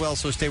file as well.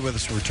 So stay with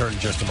us. We'll return in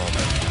just a moment.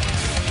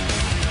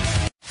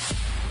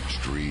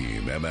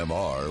 Stream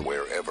MMR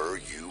wherever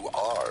you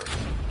are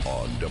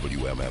on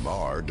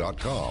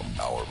WMMR.com,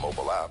 our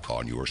mobile app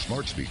on your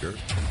smart speaker,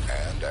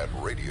 and at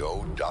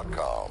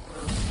radio.com.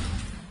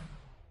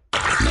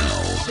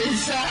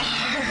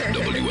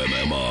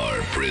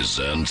 WMMR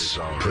presents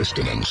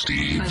Preston and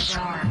Steve's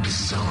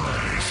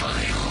Bizarre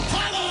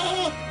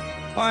File.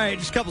 All right,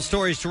 just a couple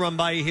stories to run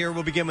by you here.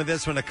 We'll begin with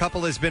this one. A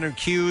couple has been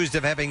accused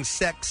of having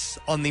sex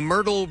on the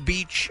Myrtle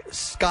Beach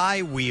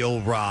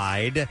Skywheel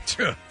ride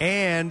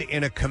and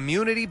in a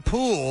community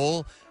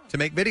pool to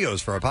make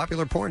videos for a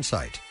popular porn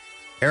site.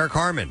 Eric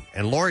Harmon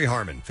and Lori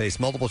Harmon face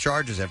multiple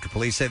charges after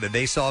police say that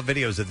they saw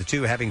videos of the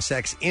two having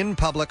sex in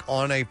public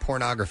on a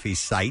pornography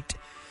site.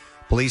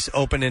 Police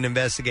opened an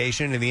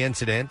investigation in the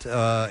incident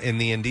in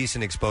the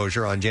indecent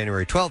exposure on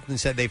January 12th and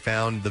said they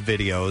found the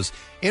videos.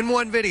 In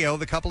one video,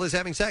 the couple is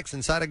having sex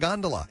inside a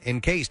gondola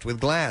encased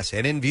with glass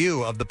and in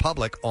view of the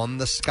public on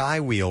the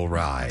Skywheel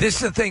ride. This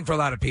is a thing for a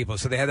lot of people.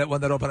 So they had that one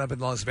that opened up in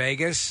Las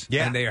Vegas.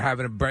 Yeah. And they're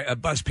having a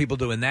bunch of people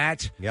doing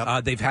that.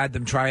 Yep. They've had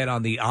them try it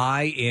on the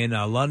Eye in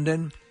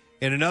London.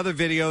 In another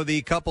video,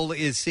 the couple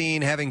is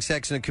seen having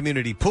sex in a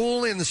community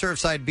pool in the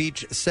Surfside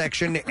Beach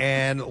section,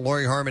 and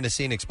Lori Harmon is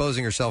seen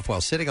exposing herself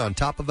while sitting on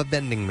top of a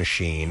vending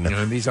machine.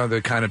 And these are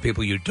the kind of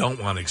people you don't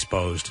want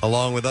exposed.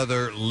 Along with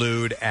other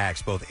lewd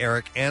acts, both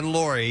Eric and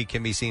Lori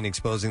can be seen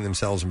exposing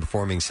themselves and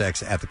performing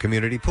sex at the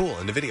community pool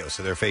in the video,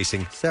 so they're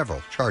facing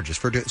several charges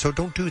for so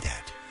don't do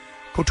that.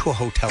 Go to a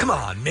hotel. Come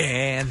on,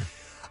 man.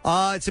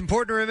 It's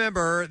important to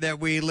remember that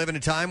we live in a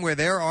time where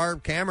there are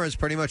cameras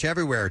pretty much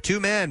everywhere.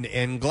 Two men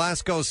in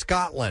Glasgow,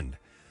 Scotland,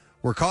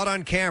 were caught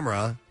on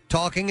camera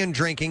talking and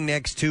drinking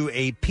next to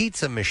a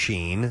pizza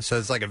machine. So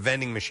it's like a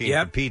vending machine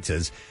for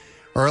pizzas.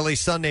 Early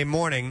Sunday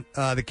morning,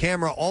 the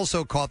camera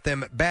also caught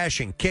them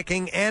bashing,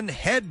 kicking, and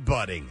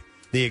headbutting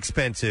the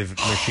expensive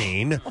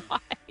machine,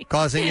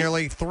 causing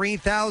nearly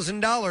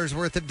 $3,000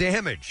 worth of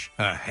damage.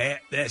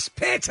 This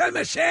pizza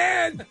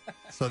machine!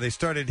 So they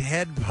started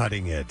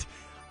headbutting it.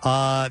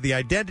 The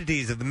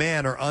identities of the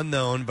man are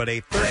unknown, but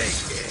a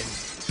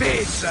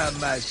pizza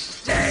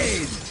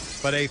machine.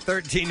 But a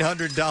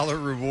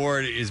 $1,300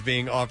 reward is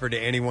being offered to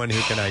anyone who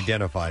can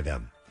identify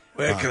them.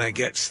 Where can I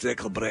get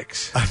stickle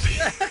bricks?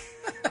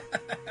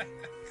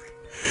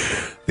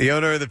 The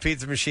owner of the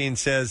pizza machine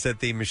says that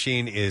the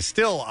machine is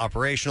still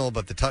operational,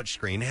 but the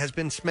touchscreen has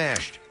been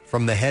smashed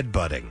from the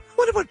headbutting. I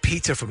wonder what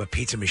pizza from a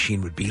pizza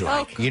machine would be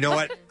like. You know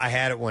what? I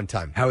had it one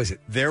time. How is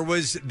it?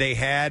 They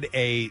had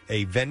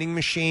a vending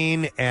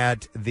machine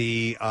at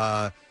the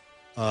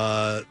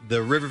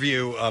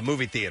Riverview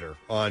movie theater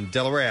on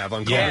Delaware Ave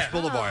on Columbus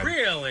Boulevard.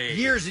 Really?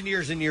 Years and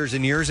years and years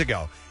and years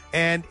ago.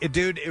 And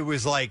it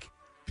was like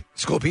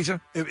school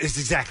pizza? It's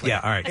exactly.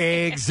 Yeah, all right.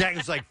 Exactly.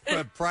 It's like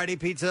Friday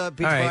pizza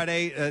right.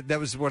 Friday. That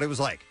was what it was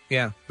like.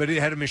 Yeah. But it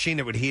had a machine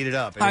that would heat it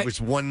up, and it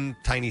was one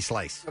tiny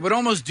slice. I would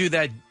almost do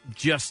that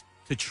just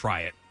to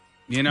try it.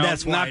 You know?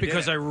 That's why not I did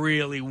because it. I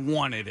really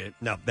wanted it.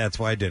 No, that's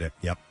why I did it.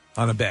 Yep.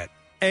 On a bet.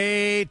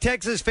 A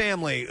Texas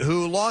family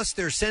who lost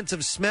their sense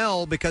of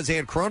smell because they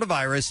had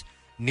coronavirus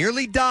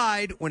nearly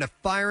died when a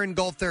fire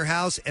engulfed their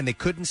house and they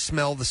couldn't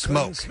smell the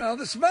smoke. Smell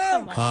the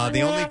smoke.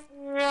 The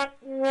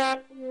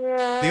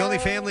only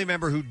family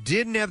member who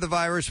didn't have the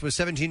virus was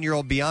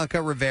 17-year-old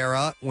Bianca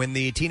Rivera. When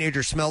the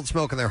teenager smelled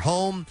smoke in their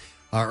home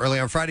early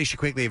on Friday, she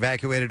quickly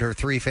evacuated her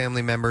 3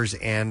 family members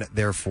and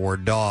their 4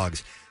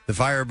 dogs. The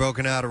fire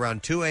broken out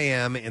around 2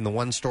 a.m. in the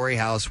one-story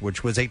house,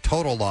 which was a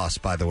total loss,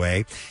 by the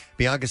way.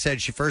 Bianca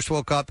said she first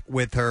woke up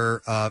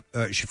her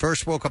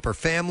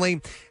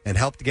family and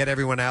helped get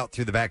everyone out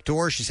through the back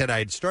door. She said, I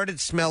had started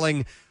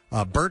smelling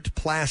burnt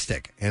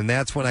plastic, and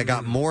that's when I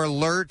got more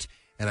alert,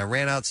 and I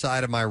ran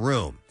outside of my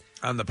room.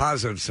 On the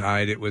positive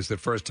side, it was the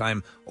first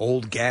time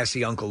old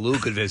gassy Uncle Lou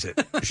could visit.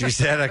 She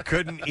said, I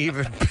couldn't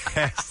even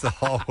pass the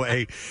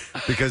hallway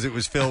because it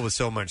was filled with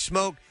so much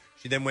smoke.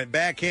 She then went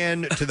back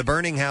in to the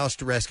burning house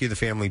to rescue the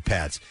family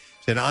pets.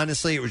 She said,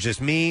 honestly, it was just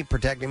me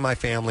protecting my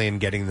family and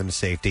getting them to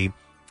safety.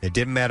 It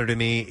didn't matter to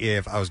me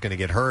if I was going to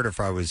get hurt or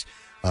if I was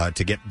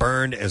to get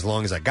burned. As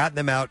long as I got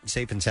them out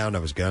safe and sound, I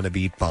was going to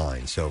be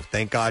fine. So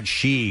thank God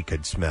she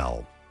could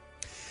smell.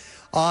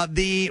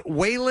 The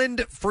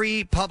Wayland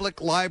Free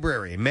Public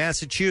Library in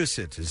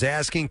Massachusetts is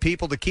asking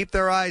people to keep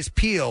their eyes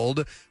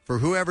peeled for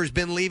whoever's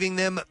been leaving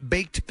them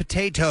baked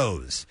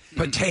potatoes.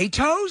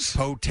 Potatoes?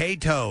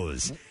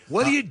 Potatoes.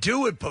 What do you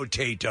do with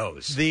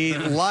potatoes? The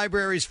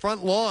library's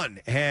front lawn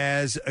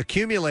has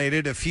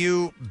accumulated a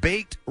few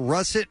baked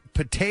russet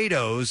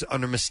potatoes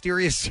under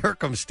mysterious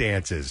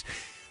circumstances.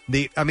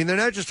 They're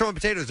not just throwing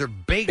potatoes, they're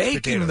baking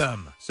potatoes.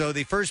 them. So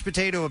the first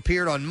potato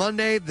appeared on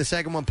Monday. The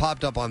second one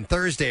popped up on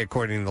Thursday,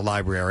 according to the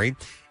library.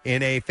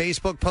 In a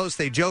Facebook post,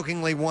 they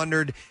jokingly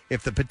wondered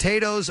if the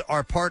potatoes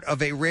are part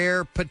of a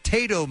rare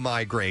potato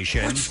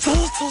migration.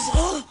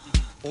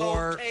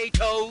 Or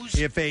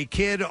if a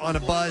kid on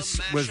a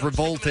bus was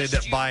revolted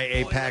by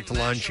a packed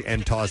lunch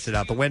and tossed it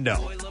out the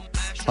window.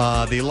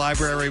 The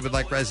library would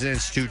like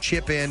residents to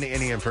chip in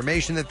any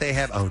information that they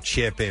have. Oh,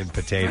 chip in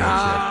potato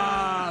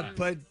chip.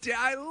 But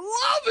I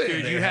love it.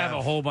 Dude, you have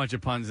a whole bunch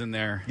of puns in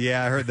there.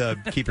 Yeah, I heard the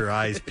keep your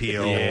eyes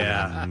peeled.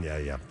 Yeah.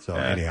 Yeah. So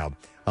anyhow,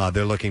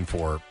 they're looking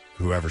for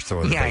whoever's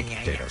throwing the baked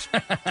potatoes.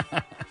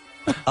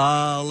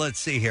 Let's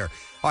see here.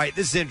 All right,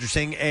 this is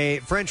interesting. A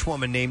French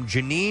woman named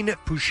Janine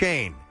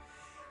Pouchain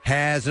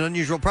has an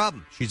unusual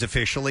problem. She's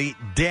officially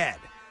dead.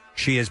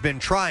 She has been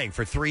trying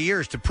for 3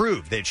 years to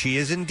prove that she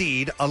is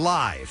indeed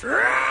alive.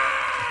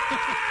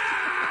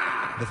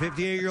 The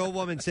 58-year-old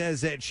woman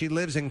says that she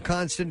lives in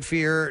constant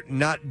fear,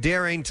 not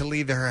daring to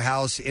leave her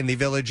house in the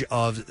village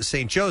of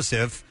St.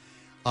 Joseph.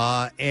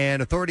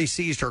 And authorities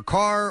seized her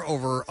car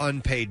over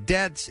unpaid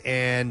debts,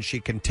 and she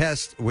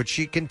contests.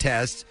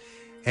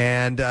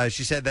 And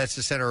she said that's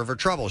the center of her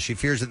trouble. She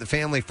fears that the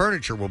family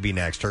furniture will be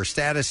next. Her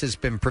status has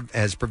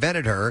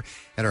prevented her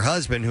and her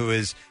husband, who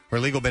is her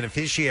legal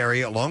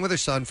beneficiary, along with her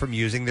son, from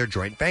using their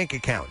joint bank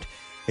account.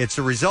 It's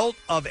the result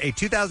of a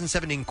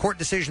 2017 court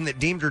decision that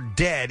deemed her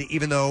dead,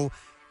 even though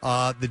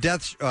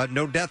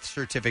no death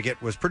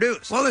certificate was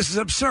produced. Well, this is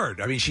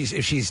absurd. I mean,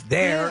 if she's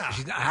there,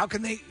 how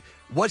can they?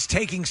 What's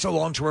taking so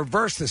long to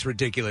reverse this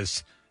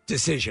ridiculous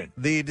decision?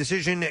 The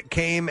decision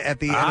came at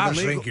the end I of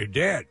the think you're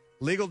dead.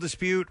 Legal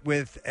dispute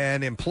with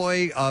an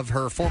employee of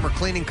her former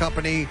cleaning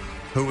company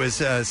who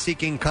was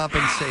seeking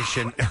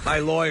compensation. My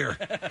lawyer.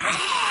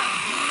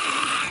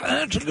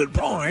 That's a good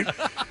point.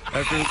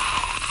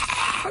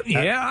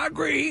 Yeah, I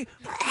agree.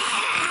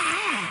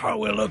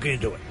 We'll look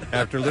into it.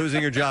 After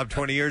losing her job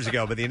 20 years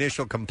ago, but the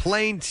initial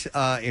complaint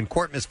in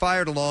court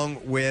misfired,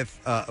 along with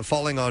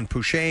falling on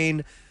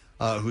Pouchain,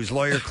 whose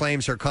lawyer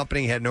claims her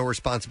company had no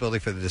responsibility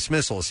for the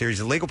dismissal. A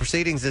series of legal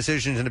proceedings,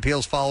 decisions, and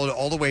appeals followed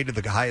all the way to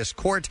the highest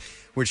court,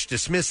 which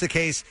dismissed the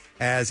case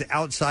as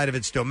outside of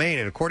its domain.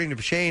 And according to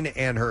Pouchain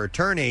and her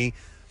attorney,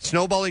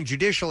 snowballing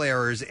judicial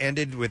errors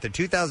ended with the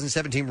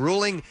 2017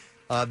 ruling,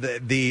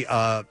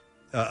 the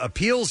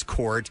appeals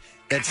court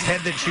that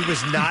said that she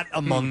was not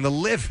among the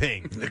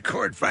living. The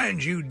court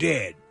finds you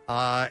dead.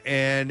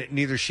 And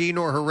neither she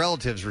nor her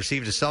relatives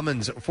received a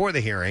summons for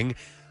the hearing.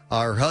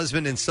 Her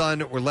husband and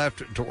son were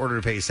left to order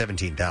to pay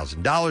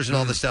 $17,000 and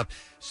all this stuff.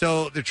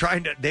 So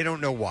they're they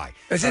don't know why.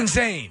 It's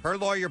insane. Her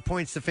lawyer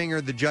points the finger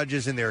at the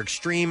judges in their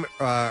extreme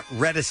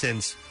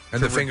reticence.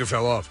 And the finger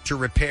fell off. To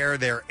repair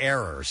their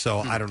error. So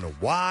I don't know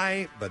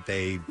why, but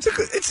they...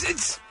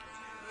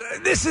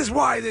 This is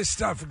why this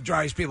stuff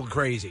drives people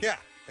crazy. Yeah.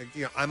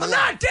 I'm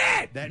not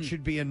dead. That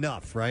should be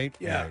enough, right?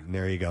 Yeah. Right, and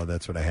there you go.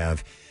 That's what I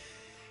have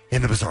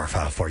in the bizarre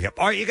file for you.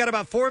 All right, you got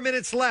about 4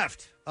 minutes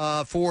left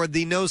for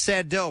the No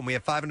Sad Dome. We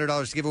have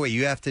 $500 to give away.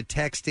 You have to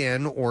text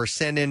in or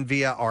send in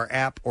via our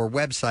app or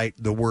website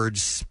the word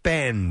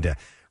SPEND.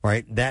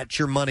 Right? That's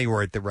your money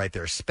right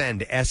there.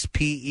 SPEND,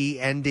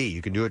 S-P-E-N-D.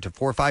 You can do it to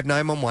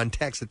 45911.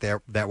 Text it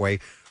that way.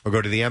 Or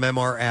go to the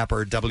MMR app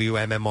or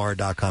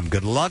WMMR.com.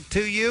 Good luck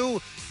to you.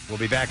 We'll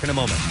be back in a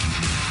moment.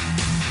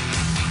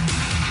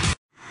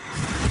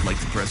 Like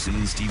the Preston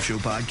and Steve Show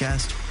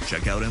podcast?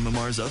 Check out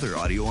MMR's other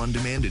audio on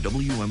demand at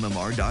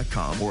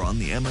WMMR.com or on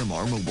the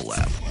MMR mobile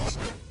app.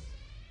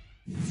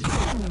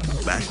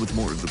 Back with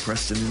more of the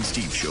Preston and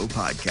Steve Show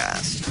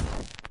podcast.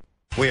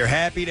 We are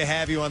happy to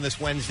have you on this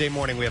Wednesday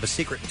morning. We have a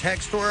secret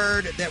text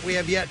word that we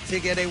have yet to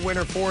get a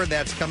winner for.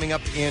 That's coming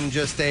up in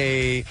just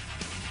a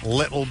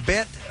little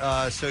bit.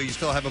 So you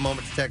still have a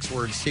moment to text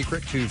word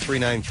secret to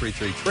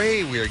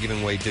 39333. We are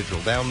giving away digital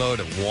download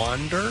of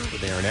Wander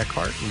with Aaron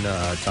Eckhart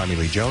and Tommy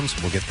Lee Jones.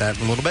 We'll get that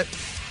in a little bit.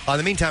 In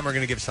the meantime, we're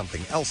going to give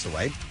something else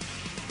away.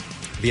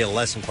 Via the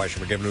lesson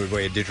question, we're giving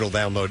away a digital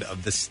download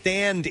of The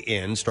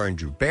Stand-In, starring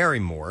Drew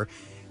Barrymore.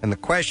 And the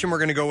question we're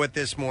going to go with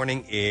this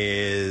morning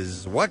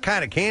is, what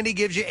kind of candy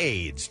gives you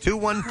AIDS?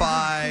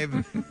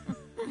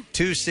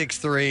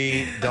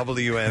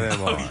 215-263-WMMR.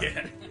 Oh,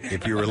 yeah.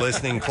 If you were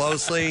listening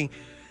closely,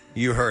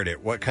 you heard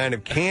it. What kind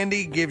of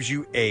candy gives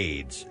you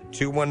AIDS?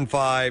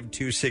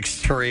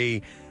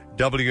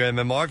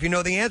 215-263-WMMR. If you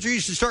know the answer,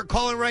 you should start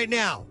calling right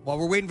now. While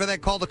we're waiting for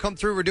that call to come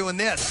through, we're doing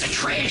this. The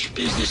trash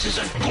business is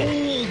a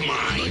gold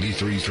mine.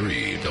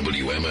 93.3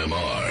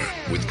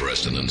 WMMR with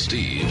Preston and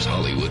Steve's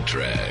Hollywood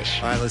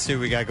Trash. All right, let's see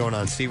what we got going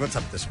on. Steve, what's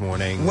up this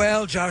morning?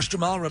 Well, Josh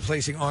Duhamel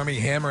replacing Armie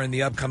Hammer in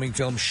the upcoming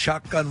film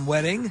Shotgun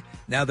Wedding.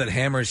 Now that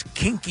Hammer's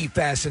kinky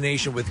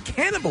fascination with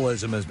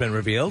cannibalism has been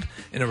revealed.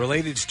 In a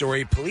related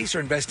story, police are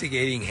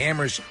investigating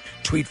Hammer's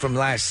tweet from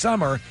last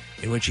summer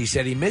in which he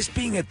said he missed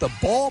being at the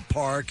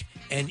ballpark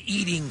and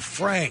eating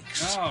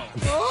Franks.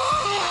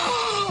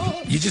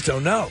 Oh. You just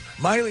don't know.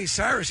 Miley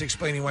Cyrus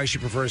explaining why she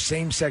prefers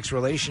same-sex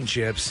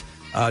relationships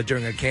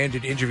during a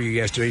candid interview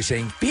yesterday,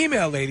 saying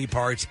female lady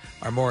parts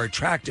are more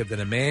attractive than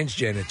a man's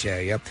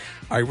genitalia.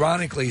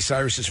 Ironically,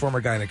 Cyrus's former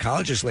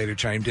gynecologist later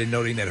chimed in,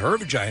 noting that her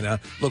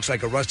vagina looks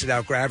like a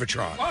rusted-out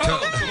Gravitron.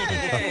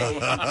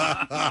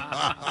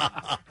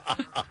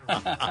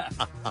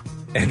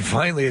 And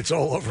finally, it's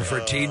all over for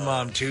Teen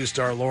Mom 2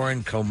 star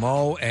Lauren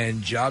Como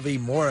and Javi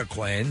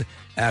Moraquin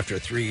after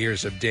 3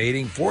 years of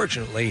dating.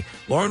 Fortunately,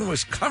 Lauren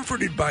was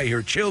comforted by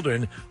her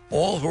children,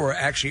 all who are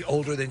actually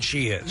older than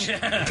she is.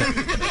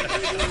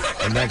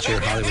 And that's your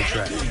Hollywood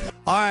Trash.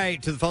 All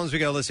right, to the phones we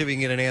go. Let's see if we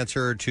can get an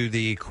answer to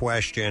the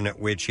question,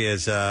 which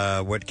is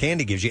what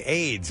candy gives you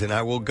AIDS? And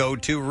I will go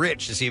to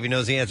Rich to see if he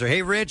knows the answer.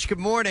 Hey, Rich, good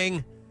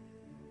morning.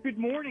 Good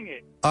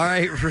morning. All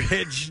right,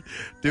 Rich,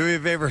 do me a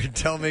favor and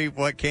tell me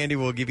what candy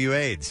will give you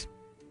AIDS.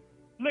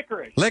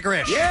 Licorice.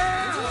 Licorice.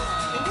 Yeah!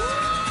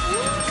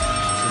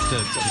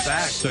 It's a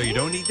fact. So you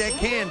don't eat that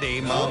candy.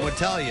 Mom would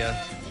tell you.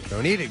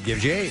 Don't eat it.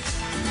 Gives you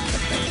AIDS.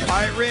 All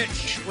right,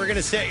 Rich, we're going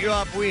to set you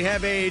up. We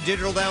have a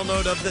digital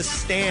download of The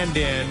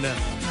Stand-In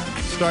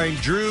starring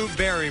Drew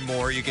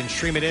Barrymore. You can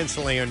stream it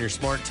instantly on your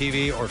smart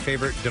TV or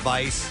favorite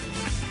device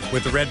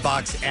with the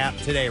Redbox app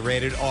today.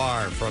 Rated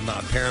R from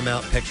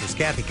Paramount Pictures.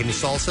 Kathy, can you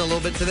salsa a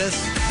little bit to this?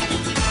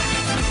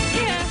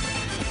 Yeah.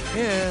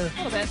 Yeah. A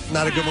little bit.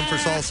 Not a good one for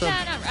salsa?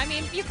 No, I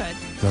mean, you could.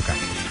 Okay.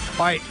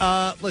 All right,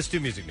 let's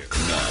do music news.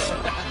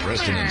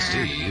 Preston and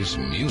Steve's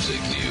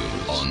Music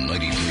News on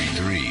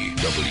 93.3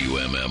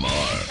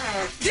 WMMR.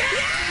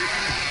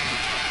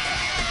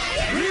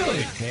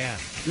 Really? Yeah.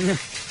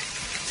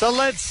 So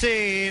let's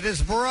see. It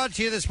is brought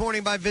to you this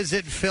morning by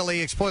Visit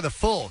Philly. Explore the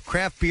full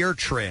craft beer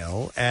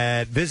trail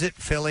at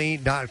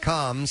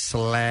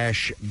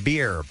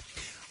visitphilly.com/beer.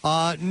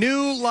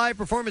 New live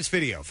performance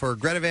video for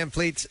Greta Van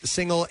Fleet's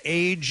single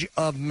Age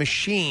of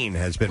Machine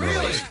has been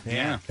released.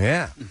 Yeah.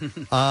 Yeah.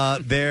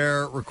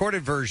 Their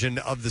recorded version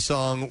of the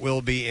song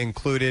will be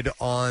included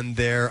on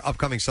their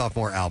upcoming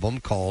sophomore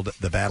album called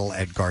The Battle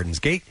at Garden's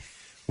Gate,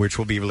 which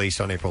will be released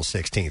on April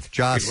 16th.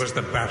 Josh, It was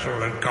the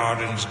battle at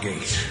Garden's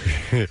Gate.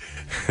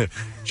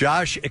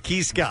 Josh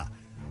Akiska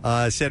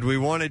said we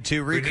wanted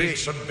to We need recreate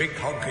some big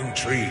honking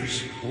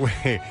trees.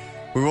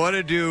 We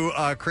wanted to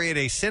create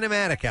a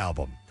cinematic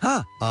album.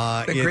 Then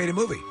create a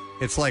movie.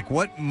 It's like,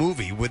 what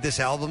movie would this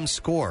album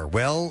score?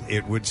 Well,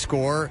 it would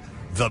score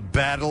The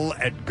Battle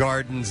at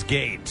Garden's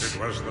Gate. It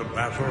was the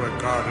battle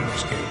at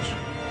Garden's Gate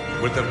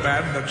with a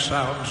band that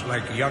sounds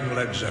like young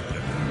Led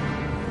Zeppelin.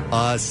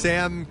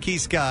 Sam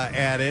Kiska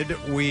added,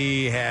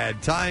 we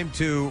had time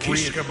to...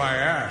 Kiska my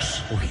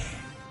ass.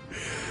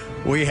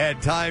 We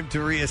had time to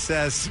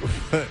reassess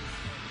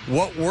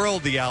what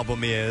world the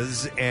album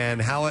is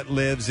and how it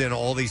lives in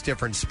all these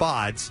different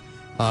spots.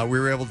 We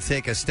were able to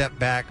take a step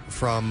back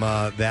from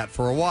that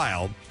for a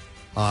while.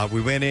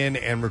 We went in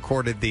and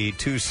recorded the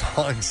 2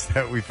 songs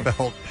that we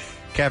felt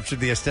captured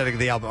the aesthetic of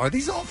the album. Are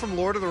these all from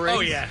Lord of the Rings?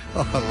 Oh, yeah.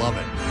 Oh, I love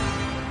it.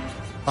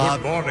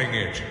 Good morning,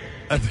 it.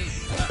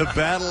 The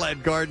Battle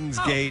at Garden's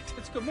Gate.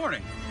 It's good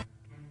morning.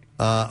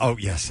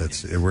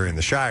 Yes, we're in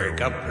the Shire.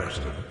 Wake up,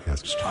 Preston.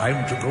 It's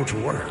time to go to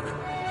work.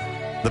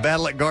 The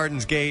Battle at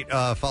Garden's Gate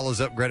follows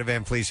up Greta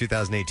Van Fleet's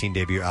 2018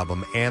 debut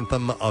album,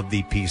 Anthem of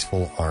the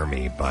Peaceful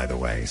Army, by the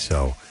way.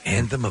 So,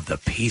 Anthem of the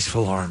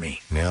Peaceful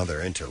Army. Now they're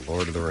into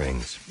Lord of the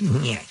Rings.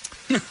 Yeah.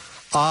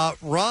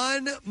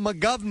 Ron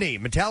McGovney,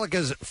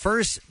 Metallica's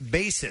first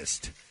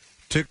bassist,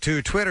 took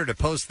to Twitter to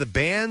post the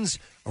band's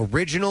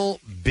original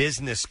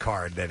business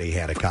card that he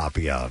had a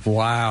copy of.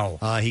 Wow.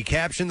 He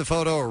captioned the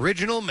photo,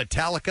 original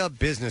Metallica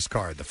business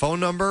card. The phone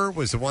number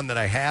was the one that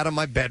I had in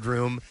my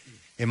bedroom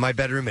in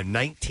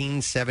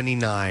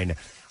 1979.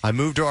 I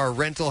moved to our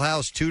rental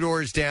house 2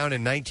 doors down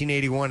in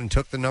 1981 and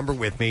took the number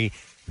with me.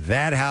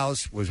 That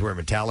house was where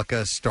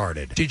Metallica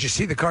started. Did you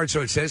see the card?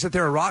 So it says that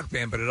they're a rock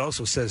band, but it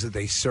also says that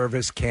they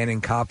service Canon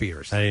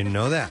copiers. I didn't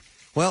know that.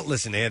 Well,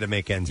 listen, they had to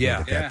make ends meet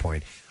at that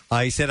point.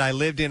 He said, I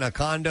lived in a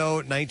condo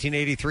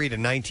 1983 to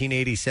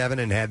 1987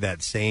 and had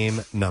that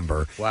same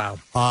number. Wow.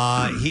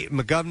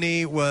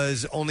 McGovney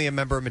was only a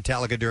member of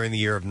Metallica during the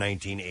year of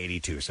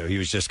 1982, so he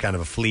was just kind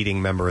of a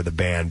fleeting member of the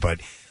band,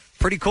 but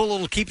pretty cool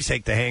little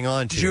keepsake to hang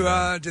on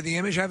to. Did the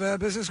Image have a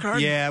business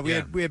card? Yeah, we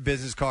had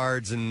business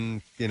cards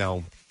and,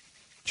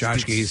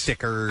 Tchotchkes,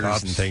 stickers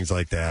cups, and things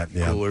like that.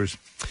 Yeah. Coolers.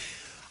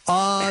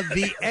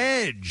 The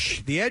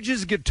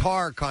Edge's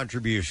guitar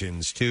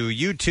contributions to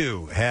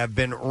U2 have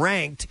been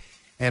ranked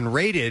and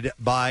rated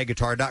by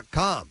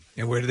Guitar.com.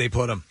 And where do they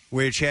put them?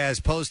 Which has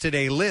posted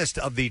a list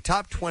of the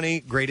top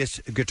 20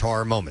 greatest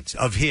guitar moments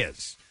of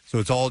his. So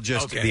it's all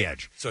just The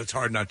Edge. So it's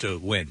hard not to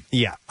win.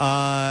 Yeah.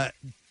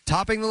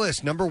 Topping the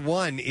list, number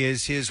 1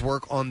 is his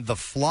work on The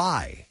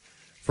Fly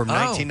from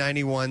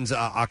 1991's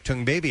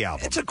Achtung Baby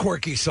album. It's a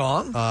quirky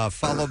song.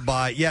 Followed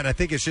by, and I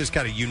think it's just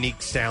got a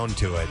unique sound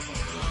to it.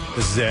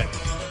 This is it.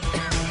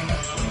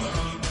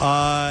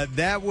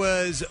 That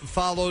was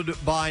followed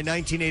by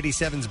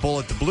 1987's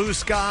Bullet the Blue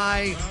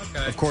Sky,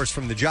 of course,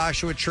 from the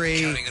Joshua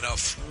Tree. Counting it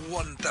off,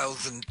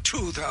 1,000,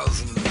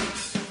 2,000.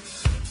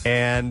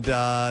 And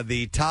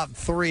the top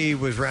 3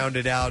 was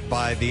rounded out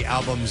by the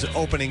album's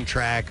opening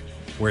track,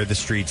 Where the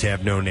Streets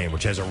Have No Name,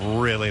 which has a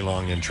really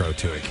long intro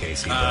to it,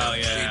 Casey.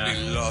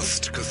 Completely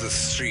lost because the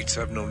streets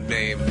have no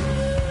name.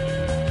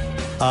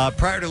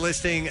 Prior to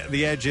listing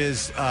the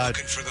Edge's...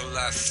 looking for the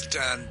last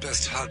stand,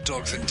 best hot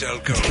dogs in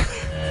Delco.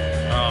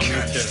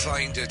 Can't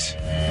find it.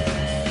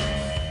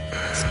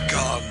 It's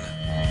gone.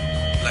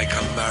 Like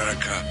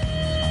America.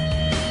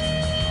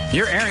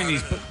 You're airing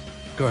these...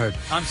 Go ahead.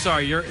 I'm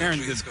sorry, you're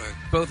airing these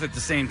both at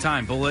the same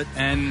time. Bullet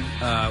and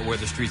Where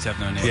the Streets Have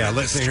No Name. Yeah,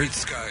 listen,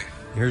 Sky.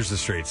 Here's the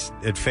streets.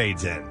 It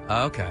fades in.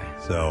 Okay.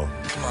 So...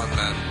 Come on,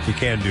 man. You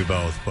can do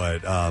both,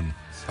 but...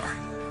 Sorry.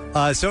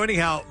 So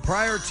anyhow,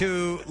 prior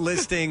to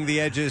listing the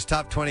Edge's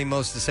top 20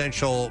 most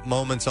essential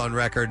moments on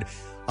record,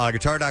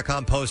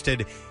 Guitar.com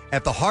posted,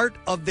 at the heart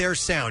of their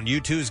sound,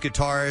 U2's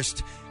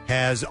guitarist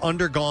has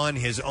undergone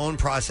his own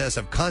process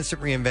of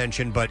constant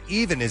reinvention, but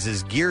even as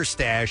his gear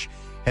stash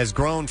has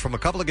grown from a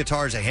couple of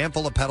guitars, a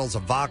handful of pedals, a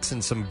Vox,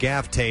 and some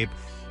gaff tape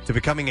to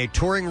becoming a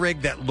touring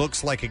rig that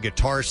looks like a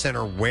Guitar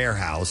Center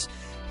warehouse.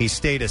 He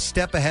stayed a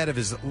step ahead of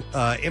his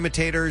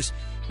imitators,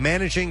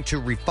 managing to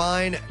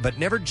refine but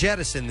never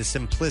jettison the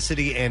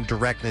simplicity and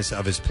directness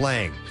of his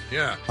playing.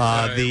 Yeah.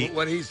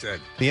 What he said.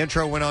 The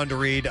intro went on to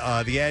read,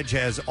 The Edge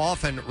has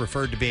often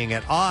referred to being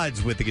at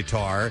odds with the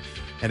guitar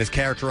and has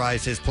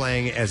characterized his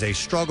playing as a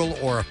struggle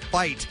or a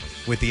fight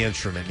with the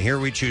instrument. Here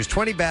we choose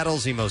 20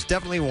 battles he most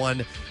definitely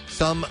won,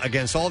 some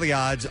against all the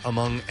odds,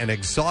 among an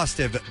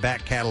exhaustive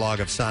back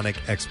catalog of sonic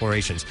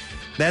explorations.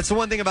 That's the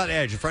one thing about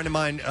Edge. A friend of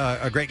mine,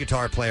 a great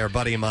guitar player, a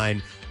buddy of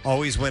mine,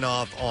 always went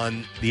off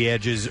on the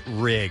Edge's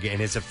rig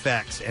and his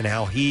effects and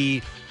how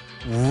he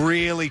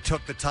really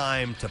took the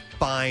time to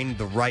find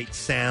the right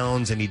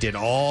sounds, and he did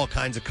all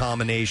kinds of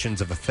combinations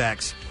of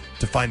effects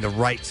to find the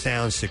right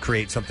sounds to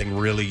create something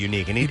really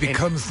unique. And He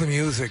becomes the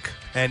music.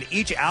 And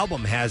each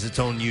album has its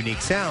own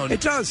unique sound. It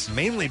does.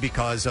 Mainly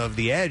because of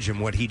the Edge and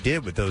what he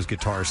did with those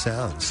guitar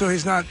sounds. So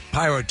he's not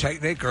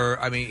pyrotechnic, or,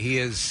 I mean, he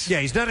is... Yeah,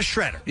 he's not a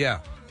shredder. Yeah.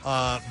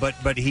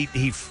 But he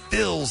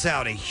fills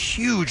out a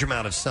huge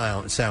amount of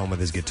sound with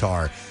his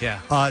guitar.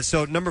 Yeah.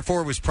 So number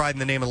 4 was Pride in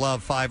the Name of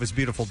Love. 5 was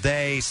Beautiful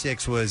Day.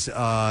 6 was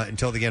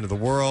Until the End of the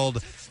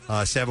World.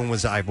 7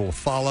 was I Will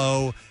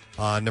Follow.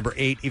 Number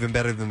 8, Even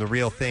Better Than the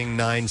Real Thing.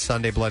 9,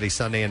 Sunday Bloody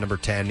Sunday. And number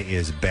 10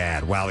 is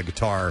Bad. Wow, the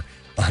guitar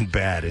on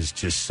Bad is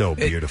just so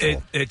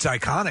beautiful. It's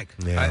iconic.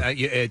 Yeah.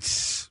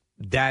 It's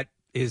that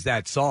is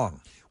that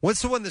song.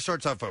 What's the one that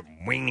starts off with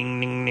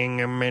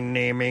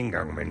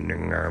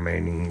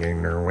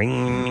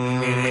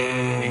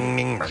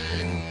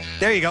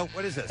There you go.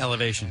 What is this?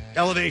 Elevation.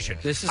 Elevation.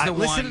 This is the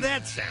one. Listen to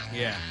that sound.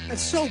 Yeah.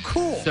 That's so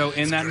cool. So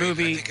in that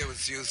movie, I think it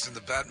was used in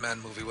the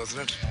Batman movie,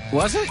 wasn't it?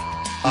 was it?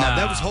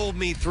 That was Hold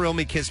Me, Thrill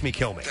Me, Kiss Me,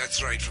 Kill Me.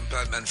 That's right, from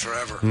Batman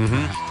Forever.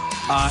 Mm-hmm.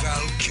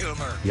 Val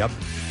Kilmer. Yep.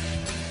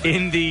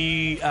 In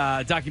the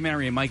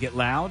documentary It Might Get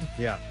Loud,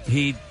 yeah,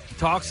 he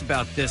talks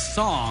about this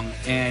song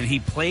and he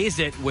plays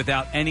it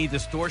without any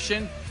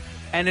distortion,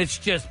 and it's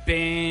just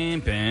bam,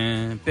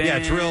 bam, bam. Yeah,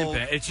 it's real.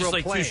 Bam. It's just real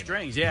like plain, two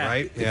strings. Yeah,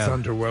 right. It's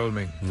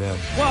underwhelming. Yeah.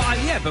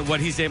 Well, yeah, but what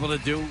he's able to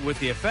do with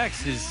the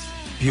effects is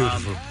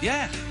beautiful.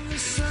 Yeah.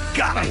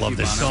 God, I love you,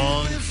 this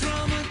Bono.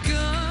 song.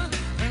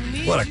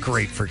 What a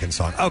great freaking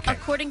song. Okay.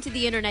 According to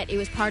the internet, it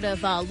was part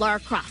of Lara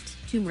Croft,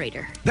 Tomb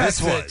Raider.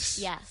 This was.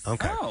 Yes.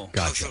 Okay. Oh.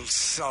 Gotcha.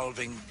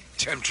 Puzzle-solving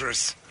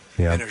temptress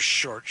Yeah. in her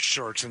short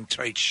shorts and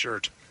tight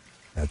shirt,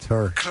 That's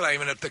her.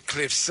 climbing up the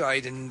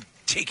cliffside and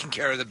taking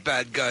care of the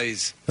bad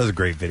guys. That was a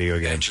great video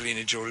game.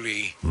 Angelina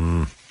Jolie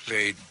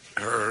played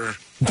her.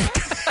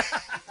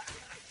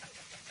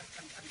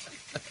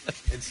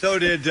 And so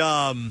did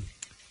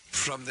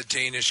From the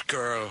Danish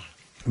Girl,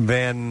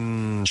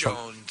 Van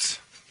Jones.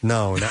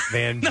 No, not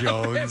Van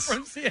Jones.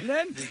 From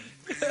CNN?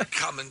 The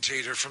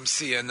commentator from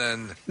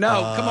CNN.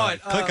 No, come on.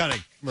 Click on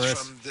it, Marissa.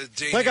 From the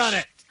Danish Click on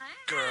it.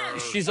 Girl.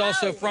 She's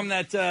also from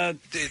that. The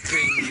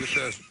thing with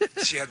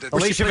the... She had the...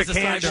 Alicia plays the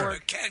Vikander.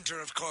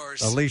 Vikander, of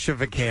course. Alicia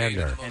Played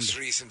Vikander. the most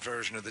recent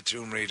version of the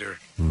Tomb Raider.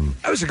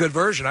 That was a good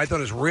version. I thought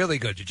it was really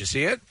good. Did you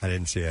see it? I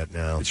didn't see it,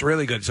 no. It's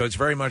really good. So it's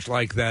very much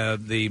like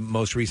the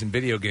most recent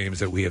video games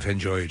that we have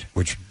enjoyed.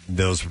 Which,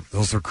 those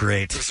are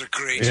great. Those are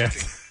great. Yeah.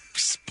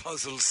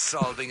 Puzzle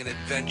solving and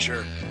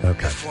adventure.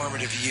 Okay. The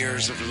formative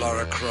years of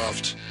Lara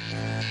Croft.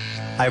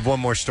 I have one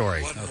more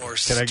story. One more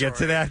Can I get to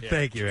story? that? Yeah,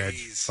 Thank you, Ed.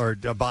 please. Or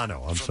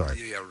Bono, I'm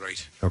sorry. Yeah,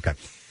 right. Okay.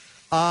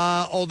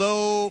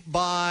 Although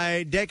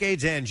by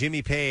decade's end,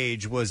 Jimmy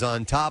Page was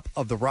on top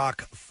of the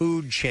rock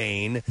food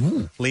chain,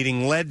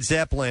 leading Led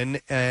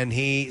Zeppelin, and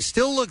he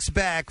still looks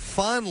back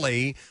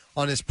fondly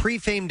on his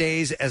pre-fame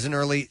days as an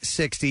early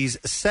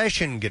 60s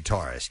session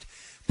guitarist.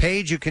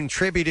 Page, who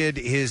contributed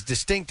his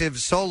distinctive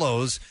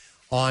solos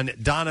on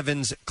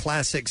Donovan's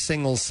classic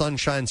singles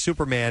Sunshine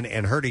Superman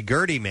and Hurdy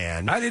Gurdy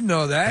Man. I didn't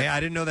know that. Hey, I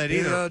didn't know that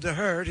either. The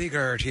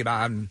hurdy-gurdy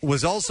man.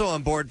 Was also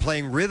on board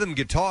playing rhythm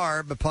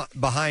guitar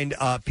behind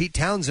Pete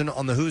Townsend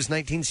on The Who's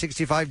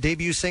 1965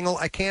 debut single,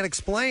 I Can't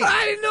Explain.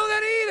 I didn't know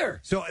that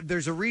either. So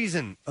there's a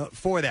reason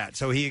for that.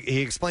 So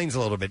he explains a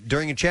little bit.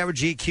 During a chat with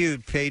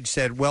GQ, Page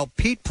said, well,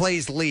 Pete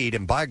plays lead,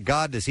 and by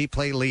God does he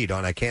play lead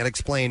on I Can't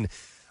Explain.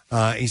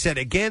 He said,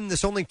 again,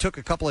 this only took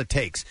a couple of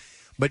takes,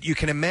 but you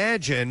can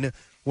imagine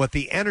what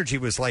the energy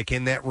was like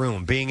in that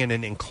room, being in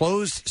an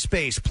enclosed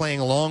space playing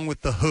along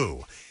with The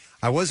Who.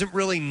 I wasn't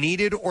really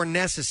needed or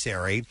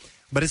necessary,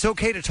 but it's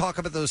okay to talk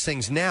about those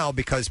things now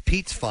because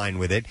Pete's fine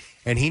with it,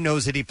 and he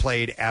knows that he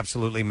played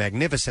absolutely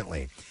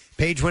magnificently.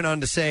 Page went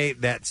on to say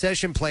that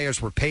session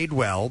players were paid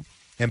well,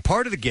 and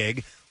part of the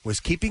gig was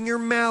keeping your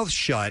mouth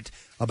shut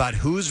about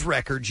whose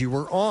records you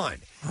were on.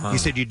 He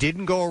said you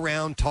didn't go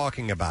around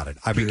talking about it.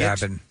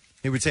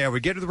 He would say, I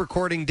would get to the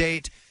recording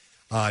date,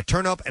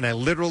 turn up, and I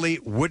literally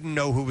wouldn't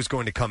know who was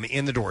going to come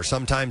in the door.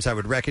 Sometimes I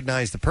would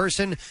recognize the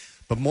person,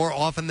 but more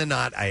often than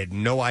not, I had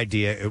no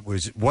idea.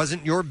 It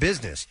wasn't your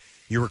business.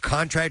 You were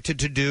contracted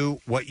to do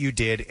what you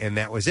did, and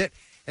that was it.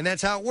 And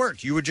that's how it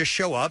worked. You would just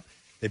show up.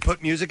 They'd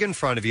put music in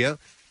front of you.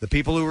 The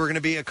people who were going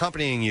to be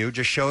accompanying you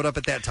just showed up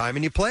at that time,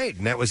 and you played,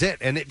 and that was it.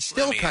 And it's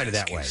still kind of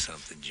that way.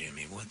 Something,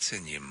 Jimmy. What's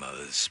in your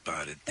mother's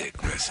spotted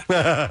dick recipe?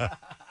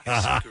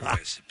 It's a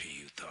recipe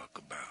you talk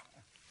about.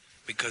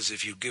 Because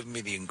if you give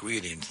me the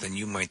ingredients, then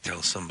you might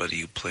tell somebody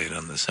you played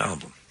on this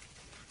album.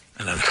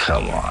 And I'm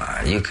come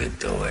on, you could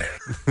do it.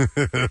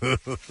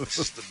 This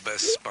is the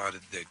best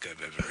spotted dick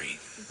I've ever eaten.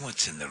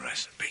 What's in the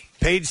recipe?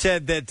 Paige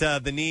said that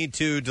the need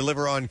to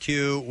deliver on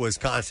cue was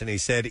constant. He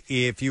said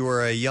if you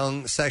were a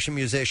young session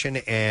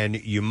musician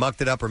and you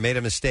mucked it up or made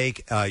a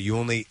mistake,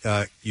 you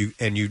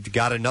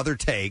got another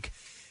take,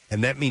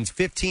 and that means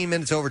 15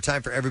 minutes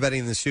overtime for everybody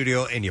in the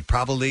studio, and you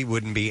probably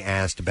wouldn't be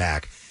asked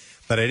back.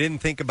 But I didn't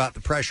think about the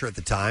pressure at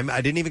the time.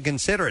 I didn't even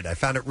consider it. I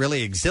found it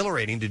really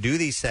exhilarating to do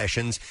these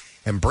sessions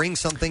and bring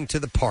something to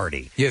the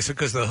party. Yes,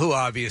 because the Who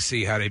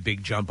obviously had a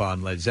big jump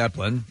on Led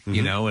Zeppelin,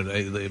 you know,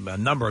 in a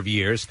number of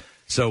years.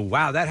 So,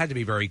 wow, that had to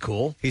be very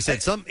cool. He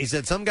said some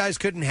guys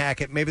couldn't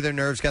hack it. Maybe their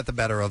nerves got the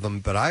better of them,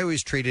 but I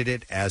always treated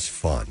it as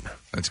fun.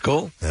 That's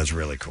cool. That's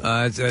really cool.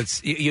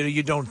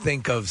 You don't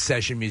think of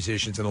session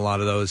musicians in a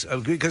lot of those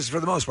because for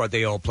the most part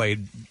they all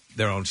played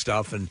their own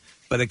stuff,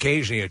 but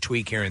occasionally a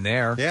tweak here and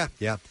there.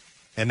 Yeah.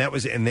 And that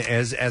was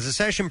as a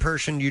session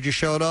person, you just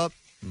showed up,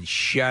 and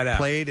shut up,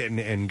 played,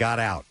 and got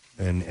out,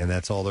 and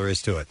that's all there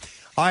is to it.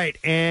 All right,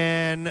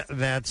 and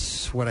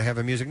that's what I have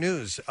in music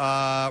news.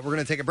 We're going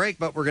to take a break,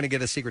 but we're going to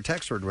get a secret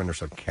text word winner.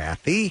 So,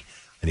 Kathy,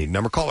 I need a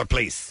number caller,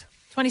 please.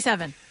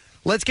 27.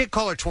 Let's get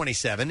caller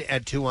 27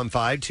 at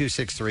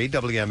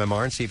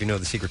 215-263-WMMR and see if you know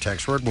the secret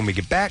text word. When we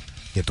get back,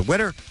 get the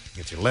winner,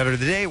 get your letter of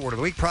the day, word of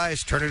the week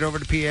prize, turn it over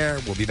to Pierre.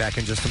 We'll be back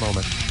in just a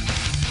moment.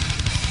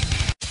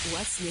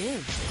 What's new?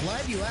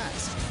 Glad you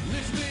asked.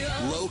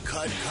 Low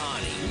Cut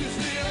Connie.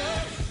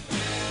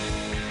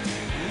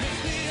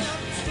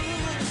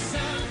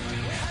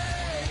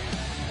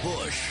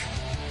 Bush.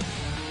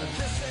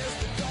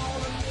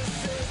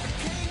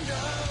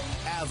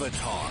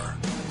 Avatar.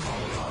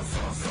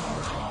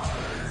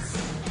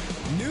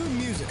 New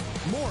music.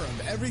 More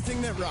of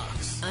everything that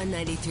rocks. On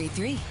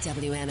 93.3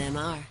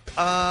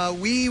 WMMR.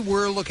 We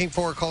were looking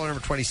for caller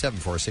number 27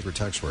 for a secret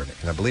text word,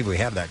 and I believe we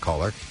have that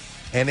caller.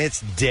 And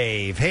it's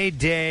Dave. Hey,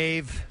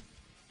 Dave.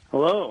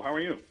 Hello. How are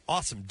you?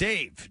 Awesome.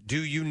 Dave,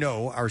 do you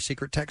know our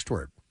secret text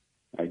word?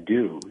 I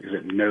do. Is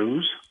it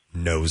nose?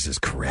 Nose is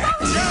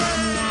correct. You got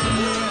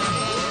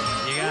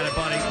it,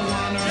 buddy.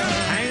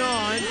 Hang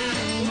on.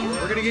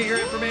 We're going to get your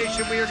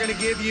information. We are going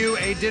to give you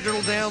a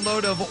digital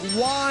download of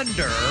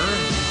Wander,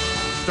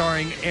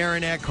 starring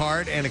Aaron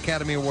Eckhart and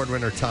Academy Award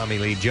winner Tommy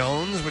Lee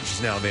Jones, which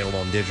is now available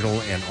on digital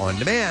and on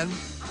demand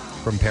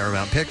from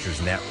Paramount Pictures,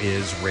 and that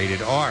is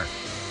rated R.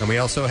 And we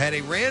also had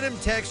a random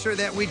texter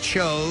that we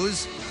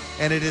chose,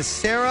 and it is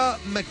Sarah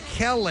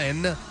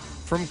McKellen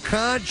from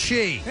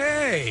Conchi.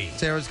 Hey!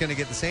 Sarah's going to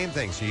get the same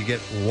thing. So you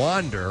get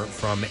Wander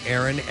from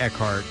Aaron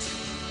Eckhart,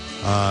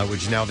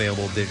 which is now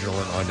available digital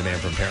and on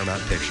demand from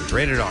Paramount Pictures.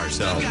 Rated R.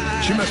 So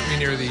she must be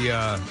near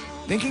the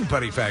Thinking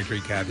Putty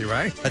Factory, Kathy,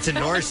 right? That's in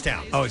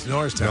Norristown. Oh, it's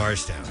Norristown.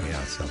 Norristown,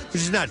 yeah. So,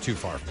 which is not too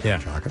far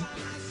from talking.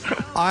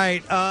 All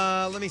right,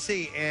 let me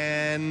see,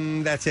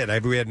 and that's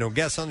it. We had no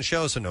guests on the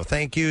show, so no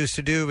thank yous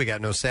to do. We got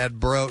no sad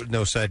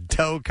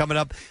toe coming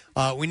up.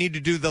 We need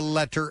to do the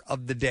letter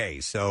of the day,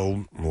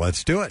 so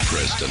let's do it.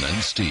 Preston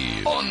and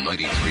Steve on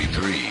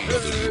 93.3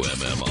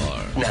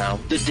 WMMR. Now,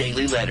 the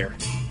Daily Letter.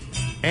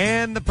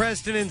 And the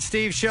Preston and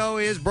Steve Show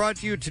is brought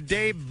to you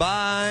today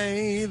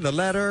by the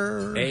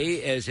letter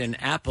A as in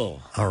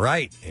apple. All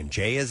right, and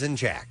J as in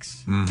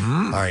Jax.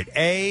 Mm-hmm. All right,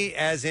 A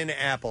as in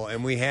apple,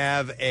 and we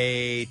have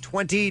a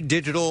 20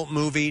 digital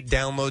movie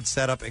download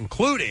setup,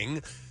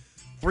 including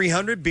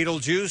 300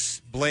 Beetlejuice,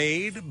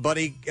 Blade,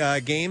 Buddy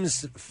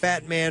Games,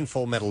 Fat Man,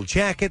 Full Metal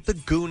Jacket, The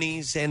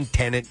Goonies, and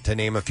Tenet, to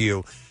name a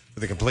few. For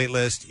the complete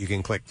list, you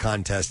can click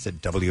contest at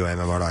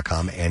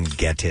WMMR.com and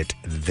get it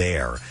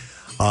there.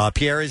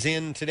 Pierre is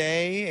in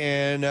today,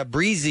 and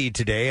breezy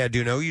today. I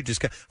do know you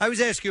just I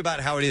was asking you about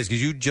how it is,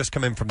 because you just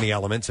come in from the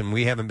elements, and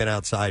we haven't been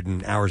outside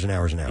in hours and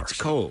hours and hours.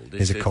 It's cold.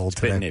 Is it cold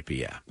it's today? Been nippy,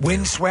 yeah.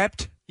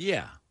 Windswept?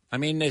 Yeah. I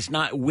mean, it's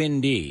not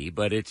windy,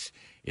 but it's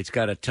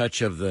got a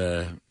touch of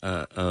the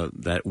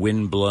that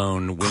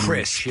wind-blown,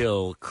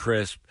 wind-chill,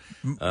 crisp,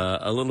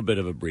 a little bit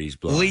of a breeze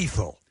blowing.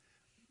 Lethal.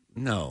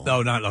 No.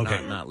 No, not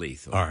okay. Not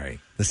lethal. All right.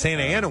 The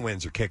Santa Ana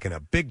winds are kicking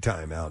up big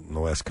time out in the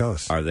West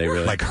Coast. Are they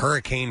really? Like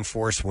hurricane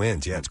force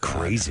winds. Yeah, it's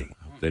crazy.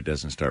 That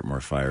doesn't start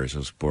more fires,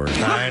 those boards.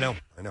 I know.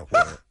 Yep.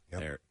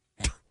 There.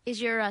 Is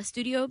your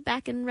studio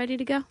back and ready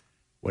to go?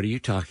 What are you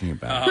talking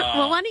about?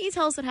 Well, why don't you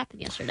tell us what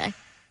happened yesterday?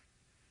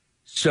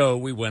 So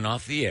we went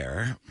off the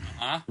air.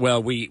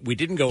 Well, we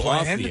didn't go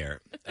off the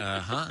air.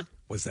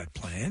 Was that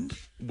planned?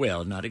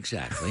 Well, not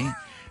exactly.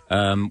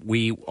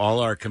 All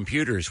our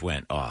computers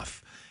went off.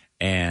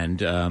 And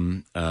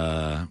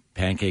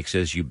Pancake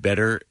says, you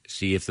better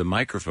see if the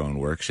microphone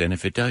works, and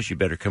if it does, you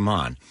better come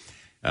on.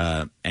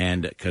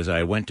 And because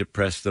I went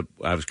to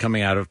I was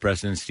coming out of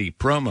Preston and Steve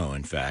promo,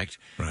 in fact.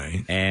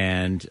 Right.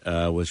 And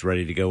was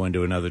ready to go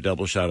into another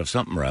double shot of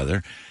something or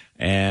other.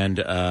 And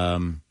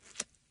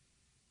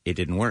it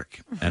didn't work.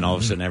 And all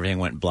of a sudden, everything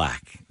went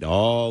black.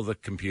 All the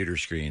computer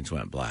screens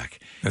went black.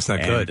 That's not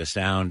and good. The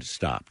sound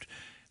stopped.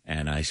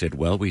 And I said,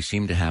 well, we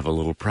seem to have a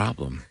little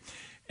problem.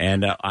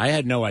 And I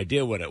had no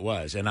idea what it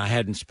was, and I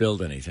hadn't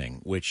spilled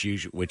anything, which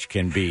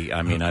can be.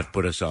 I mean, I've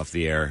put us off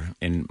the air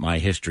in my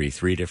history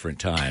 3 different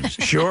times.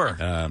 Sure.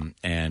 That's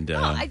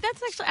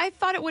actually. I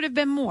thought it would have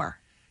been more.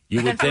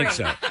 You would think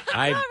so.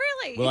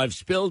 Really? Well, I've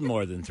spilled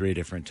more than 3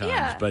 different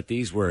times, but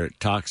these were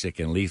toxic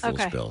and lethal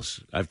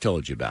spills. I've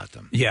told you about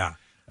them. Yeah.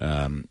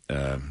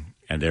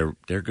 And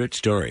they're good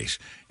stories,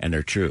 and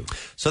they're true.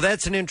 So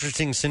that's an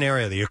interesting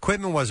scenario. The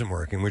equipment wasn't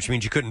working, which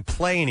means you couldn't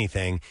play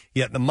anything,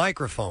 yet the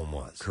microphone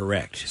was.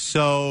 Correct.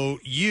 So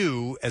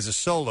you, as a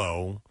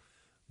solo,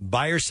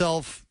 by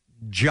yourself,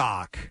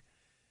 jock,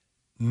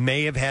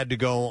 may have had to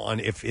go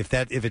on, if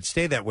it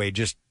stayed that way,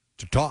 just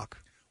to talk.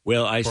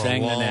 Well, I for a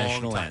sang the long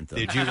national time. anthem.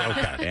 Did you?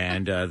 Okay.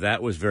 And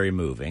that was very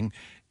moving.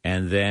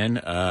 And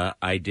then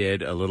I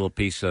did a little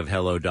piece of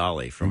Hello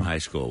Dolly from high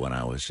school when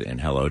I was in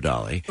Hello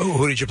Dolly. Oh,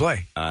 who did you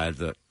play?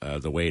 The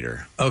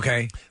waiter.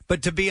 Okay.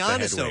 But to be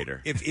honest, head though,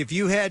 waiter. if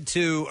you had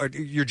to, or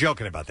you're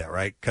joking about that,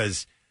 right?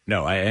 Because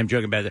no, I am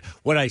joking about that.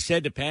 What I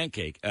said to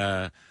Pancake,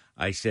 I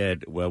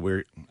said, well,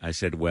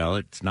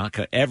 it's not.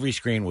 Every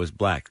screen was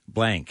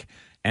blank,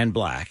 and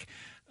black.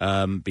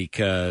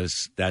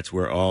 Because that's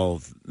where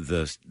all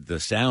the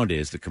sound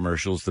is, the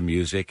commercials, the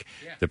music,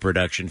 the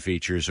production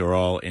features are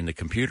all in the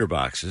computer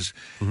boxes.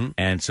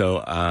 And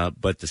so,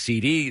 but the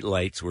CD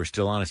lights were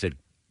still on. I said,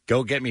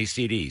 go get me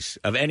CDs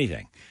of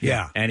anything.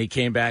 Yeah. And he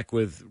came back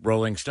with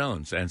Rolling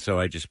Stones. And so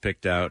I just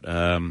picked out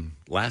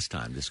Last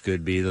Time. This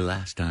could be the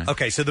last time.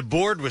 Okay, so the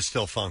board was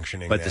still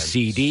functioning. But then. the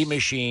CD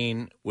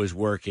machine was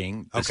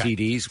working. The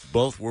CDs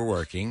both were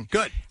working.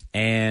 Good.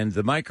 And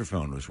the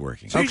microphone was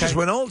working. So you just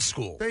went old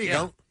school. There you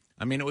go.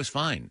 I mean, it was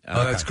fine.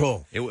 Oh, that's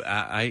cool.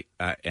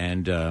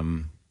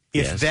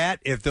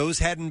 If those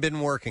hadn't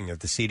been working, if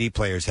the CD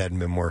players hadn't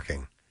been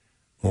working,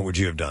 what would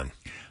you have done?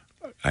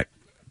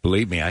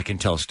 Believe me, I can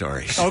tell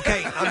stories.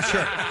 Okay, I'm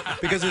sure.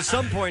 Because at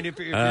some point, if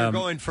you're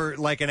going for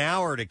like an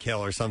hour to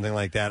kill or something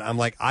like that, I'm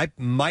like, I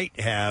might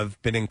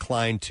have been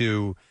inclined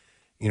to,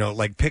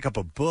 like pick up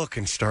a book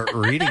and start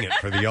reading it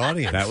for the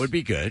audience. That would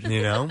be good.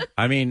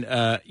 I mean,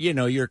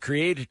 your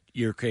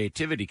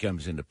creativity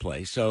comes into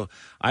play. So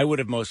I would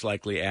have most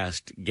likely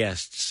asked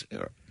guests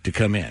to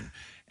come in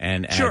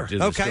and add to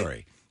the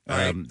story.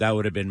 That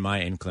would have been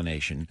my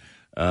inclination.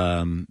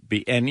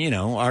 Everything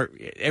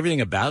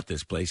about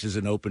this place is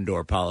an open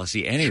door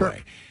policy anyway.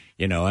 Sure.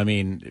 I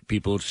mean,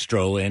 people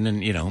stroll in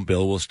and,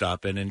 Bill will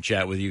stop in and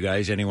chat with you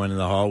guys. Anyone in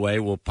the hallway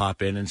will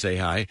pop in and say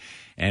hi.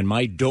 And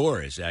my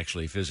door is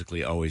actually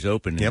physically always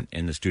open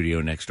in the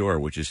studio next door,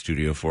 which is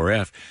Studio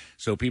 4F.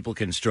 So people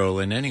can stroll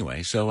in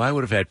anyway. So I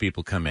would have had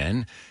people come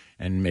in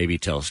and maybe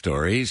tell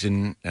stories,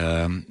 and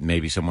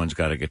maybe someone's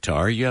got a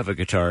guitar. You have a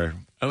guitar.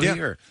 Oh,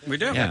 here. We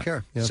do. Yeah.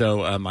 Sure. Yeah.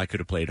 So I could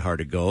have played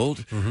Heart of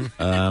Gold,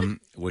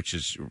 which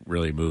is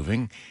really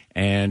moving.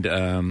 And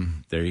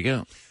there you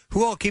go.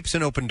 Who all keeps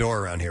an open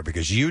door around here?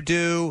 Because you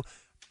do.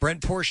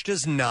 Brent Porsche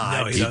does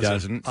not. No, he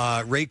doesn't.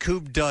 Ray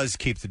Coop does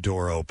keep the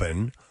door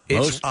open.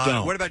 Most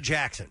don't. What about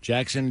Jackson?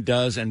 Jackson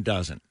does and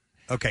doesn't.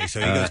 Okay, so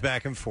he goes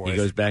back and forth. He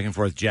goes back and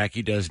forth.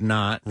 Jackie does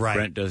not. Right.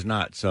 Brent does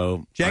not.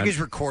 So Jackie's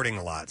recording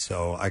a lot,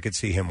 so I could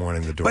see him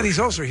wanting the door. But he's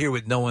also here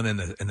with no one in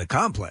the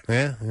complex.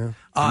 Yeah.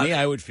 To me,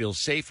 I would feel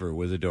safer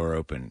with the door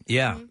open.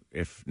 Yeah.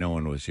 If no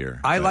one was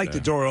here. I like the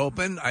door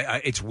open.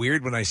 It's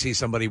weird when I see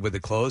somebody with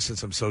it closed,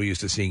 since I'm so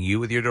used to seeing you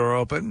with your door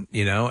open.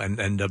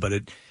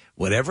 But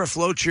whatever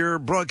floats your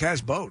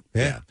broadcast boat.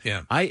 Yeah.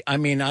 I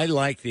mean, I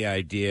like the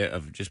idea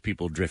of just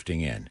people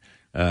drifting in.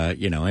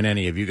 And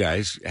any of you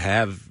guys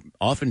have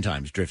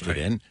oftentimes drifted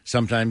in.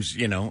 Sometimes,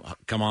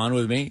 come on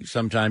with me.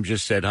 Sometimes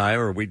just said hi,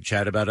 or we'd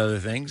chat about other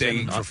things.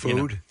 Begging for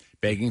food.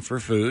 Begging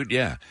for food,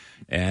 yeah.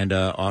 And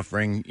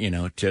offering,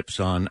 tips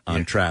on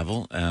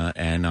travel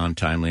and on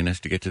timeliness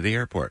to get to the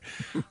airport.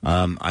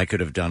 I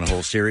could have done a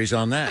whole series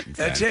on that.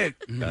 That's it.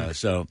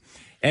 So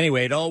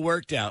anyway, it all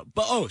worked out.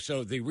 But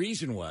so the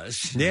reason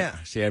was, yeah.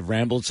 See, I've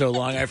rambled so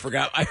long, I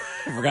forgot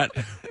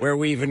where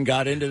we even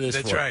got into this.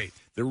 That's right.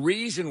 The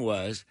reason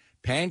was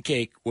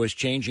Pancake was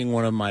changing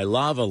one of my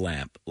lava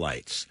lamp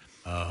lights.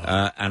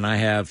 And I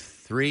have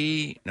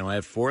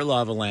 4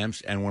 lava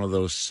lamps and one of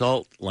those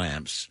salt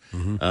lamps,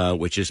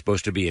 which is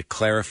supposed to be a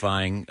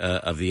clarifying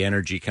of the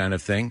energy kind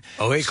of thing.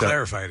 Oh, it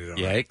clarified it.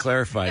 Yeah, it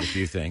clarified a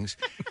few things.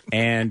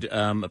 And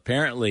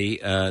apparently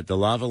the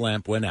lava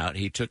lamp went out.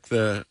 He took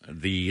the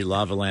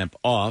lava lamp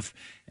off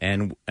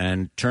and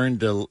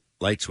turned the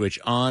light switch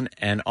on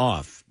and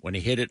off. When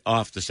he hit it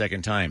off the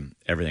second time,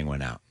 everything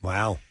went out.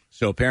 Wow.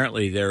 So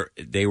apparently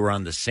they were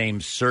on the same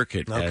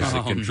circuit as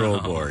the control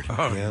board,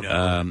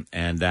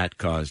 and that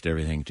caused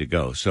everything to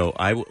go. So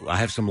I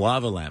have some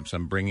lava lamps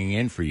I'm bringing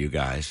in for you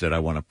guys that I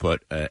want to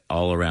put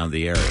all around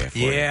the area. For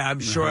you. I'm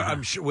sure.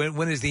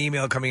 When is the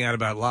email coming out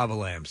about lava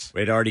lamps?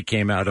 It already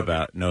came out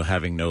about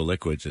having no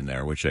liquids in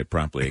there, which I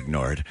promptly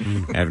ignored.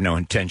 I have no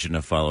intention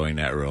of following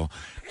that rule.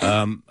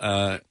 And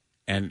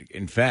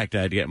in fact,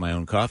 I had to get my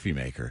own coffee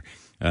maker.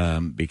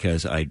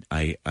 because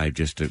I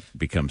just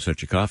become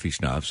such a coffee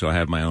snob. So I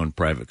have my own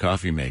private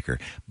coffee maker.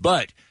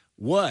 But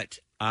what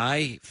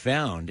I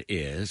found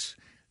is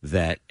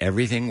that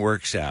everything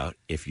works out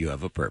if you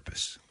have a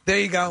purpose. There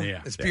you go.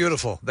 Yeah. It's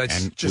beautiful.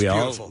 That's and just we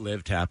beautiful. all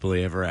lived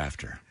happily ever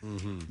after.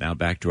 Now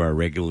back to our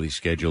regularly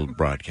scheduled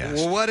broadcast.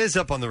 Well, what is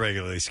up on the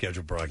regularly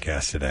scheduled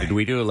broadcast today? Did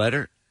we do a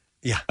letter?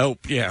 Yeah. Oh,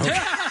 yeah. Okay.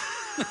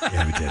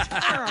 Yeah, we did.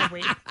 Where are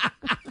we?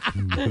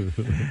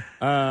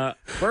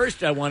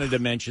 First, I wanted to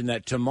mention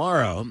that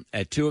tomorrow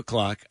at 2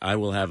 o'clock, I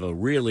will have a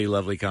really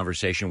lovely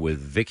conversation with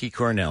Vicki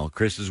Cornell,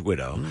 Chris's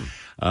widow,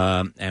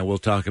 and we'll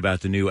talk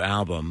about the new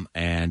album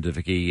and the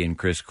Vicki and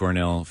Chris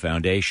Cornell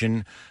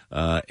Foundation.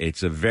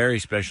 It's a very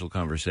special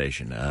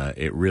conversation.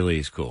 It really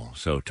is cool.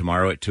 So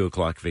tomorrow at 2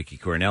 o'clock, Vicki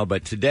Cornell.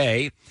 But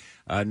today,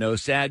 No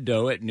Sad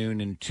Dough at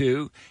noon and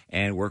 2,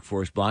 and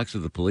Workforce Blocks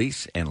of the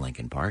Police and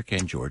Lincoln Park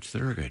and George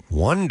Thorogood.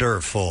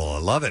 Wonderful. I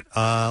love it.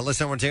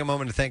 Listen, I want to take a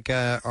moment to thank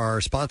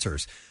our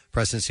sponsors.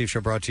 Preston and Steve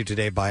Show brought to you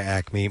today by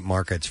Acme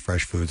Markets,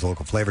 fresh foods,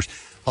 local flavors.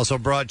 Also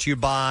brought to you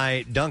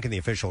by Dunkin', the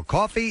official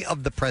coffee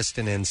of the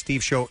Preston and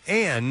Steve Show,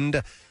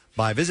 and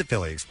by Visit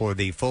Philly. Explore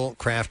the full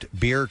craft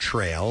beer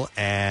trail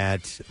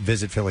at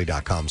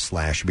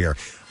visitphilly.com/beer.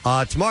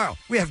 Tomorrow,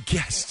 we have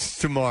guests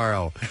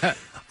tomorrow.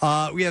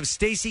 We have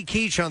Stacy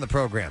Keach on the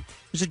program.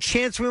 There's a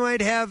chance we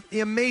might have the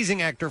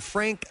amazing actor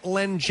Frank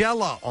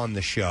Langella on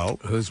the show.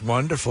 Who's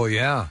wonderful,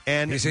 yeah.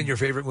 And he's in your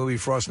favorite movie,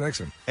 Frost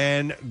Nixon.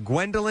 And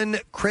Gwendolyn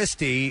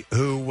Christie,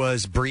 who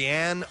was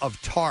Brienne of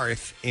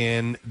Tarth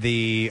in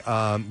the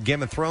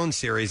Game of Thrones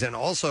series, and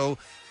also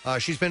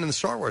she's been in the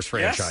Star Wars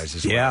franchise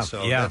as well. Yeah,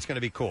 So yeah. that's going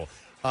to be cool.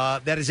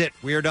 That is it.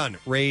 We are done.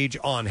 Rage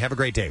on. Have a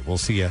great day. We'll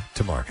see you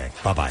tomorrow, gang.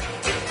 Bye-bye.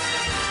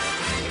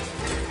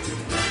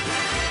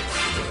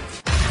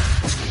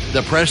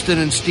 The Preston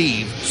and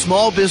Steve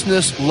Small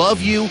Business Love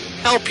You,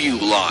 Help You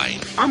line.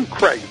 I'm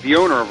Craig, the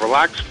owner of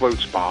Relax Float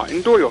Spa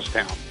in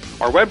Doylestown.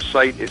 Our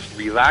website is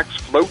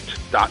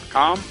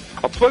relaxfloat.com.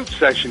 A float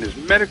session is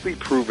medically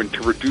proven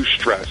to reduce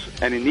stress,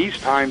 and in these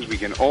times we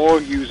can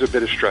all use a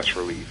bit of stress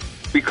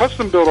relief. We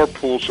custom build our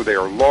pools so they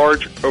are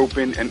large,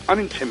 open, and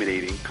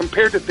unintimidating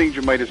compared to things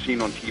you might have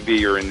seen on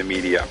TV or in the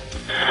media.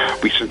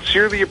 We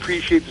sincerely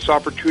appreciate this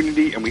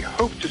opportunity, and we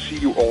hope to see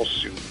you all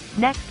soon.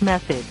 Next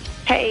message.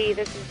 Hey,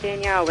 this is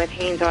Danielle with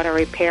Haynes Auto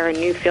Repair in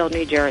Newfield,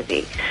 New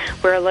Jersey.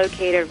 We're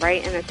located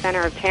right in the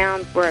center of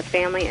town. We're a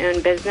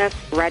family-owned business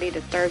ready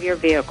to serve your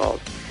vehicles.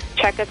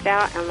 Check us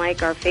out and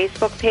like our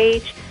Facebook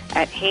page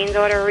at Haynes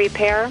Auto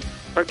Repair,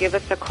 or give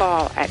us a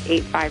call at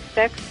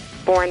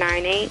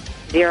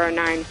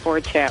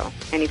 856-498-0942.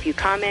 And if you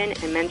come in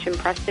and mention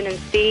Preston and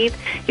Steve,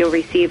 you'll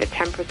receive a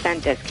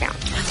 10% discount.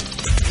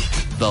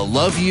 The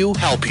Love You,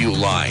 Help You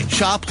line.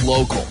 Shop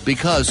local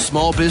because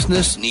small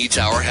business needs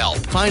our help.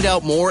 Find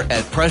out more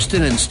at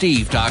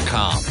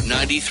PrestonandSteve.com.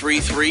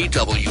 93.3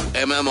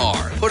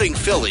 WMMR. Putting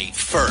Philly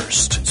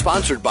first.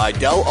 Sponsored by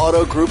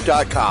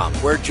DellAutoGroup.com,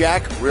 where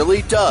Jack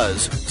really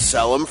does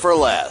sell them for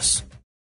less.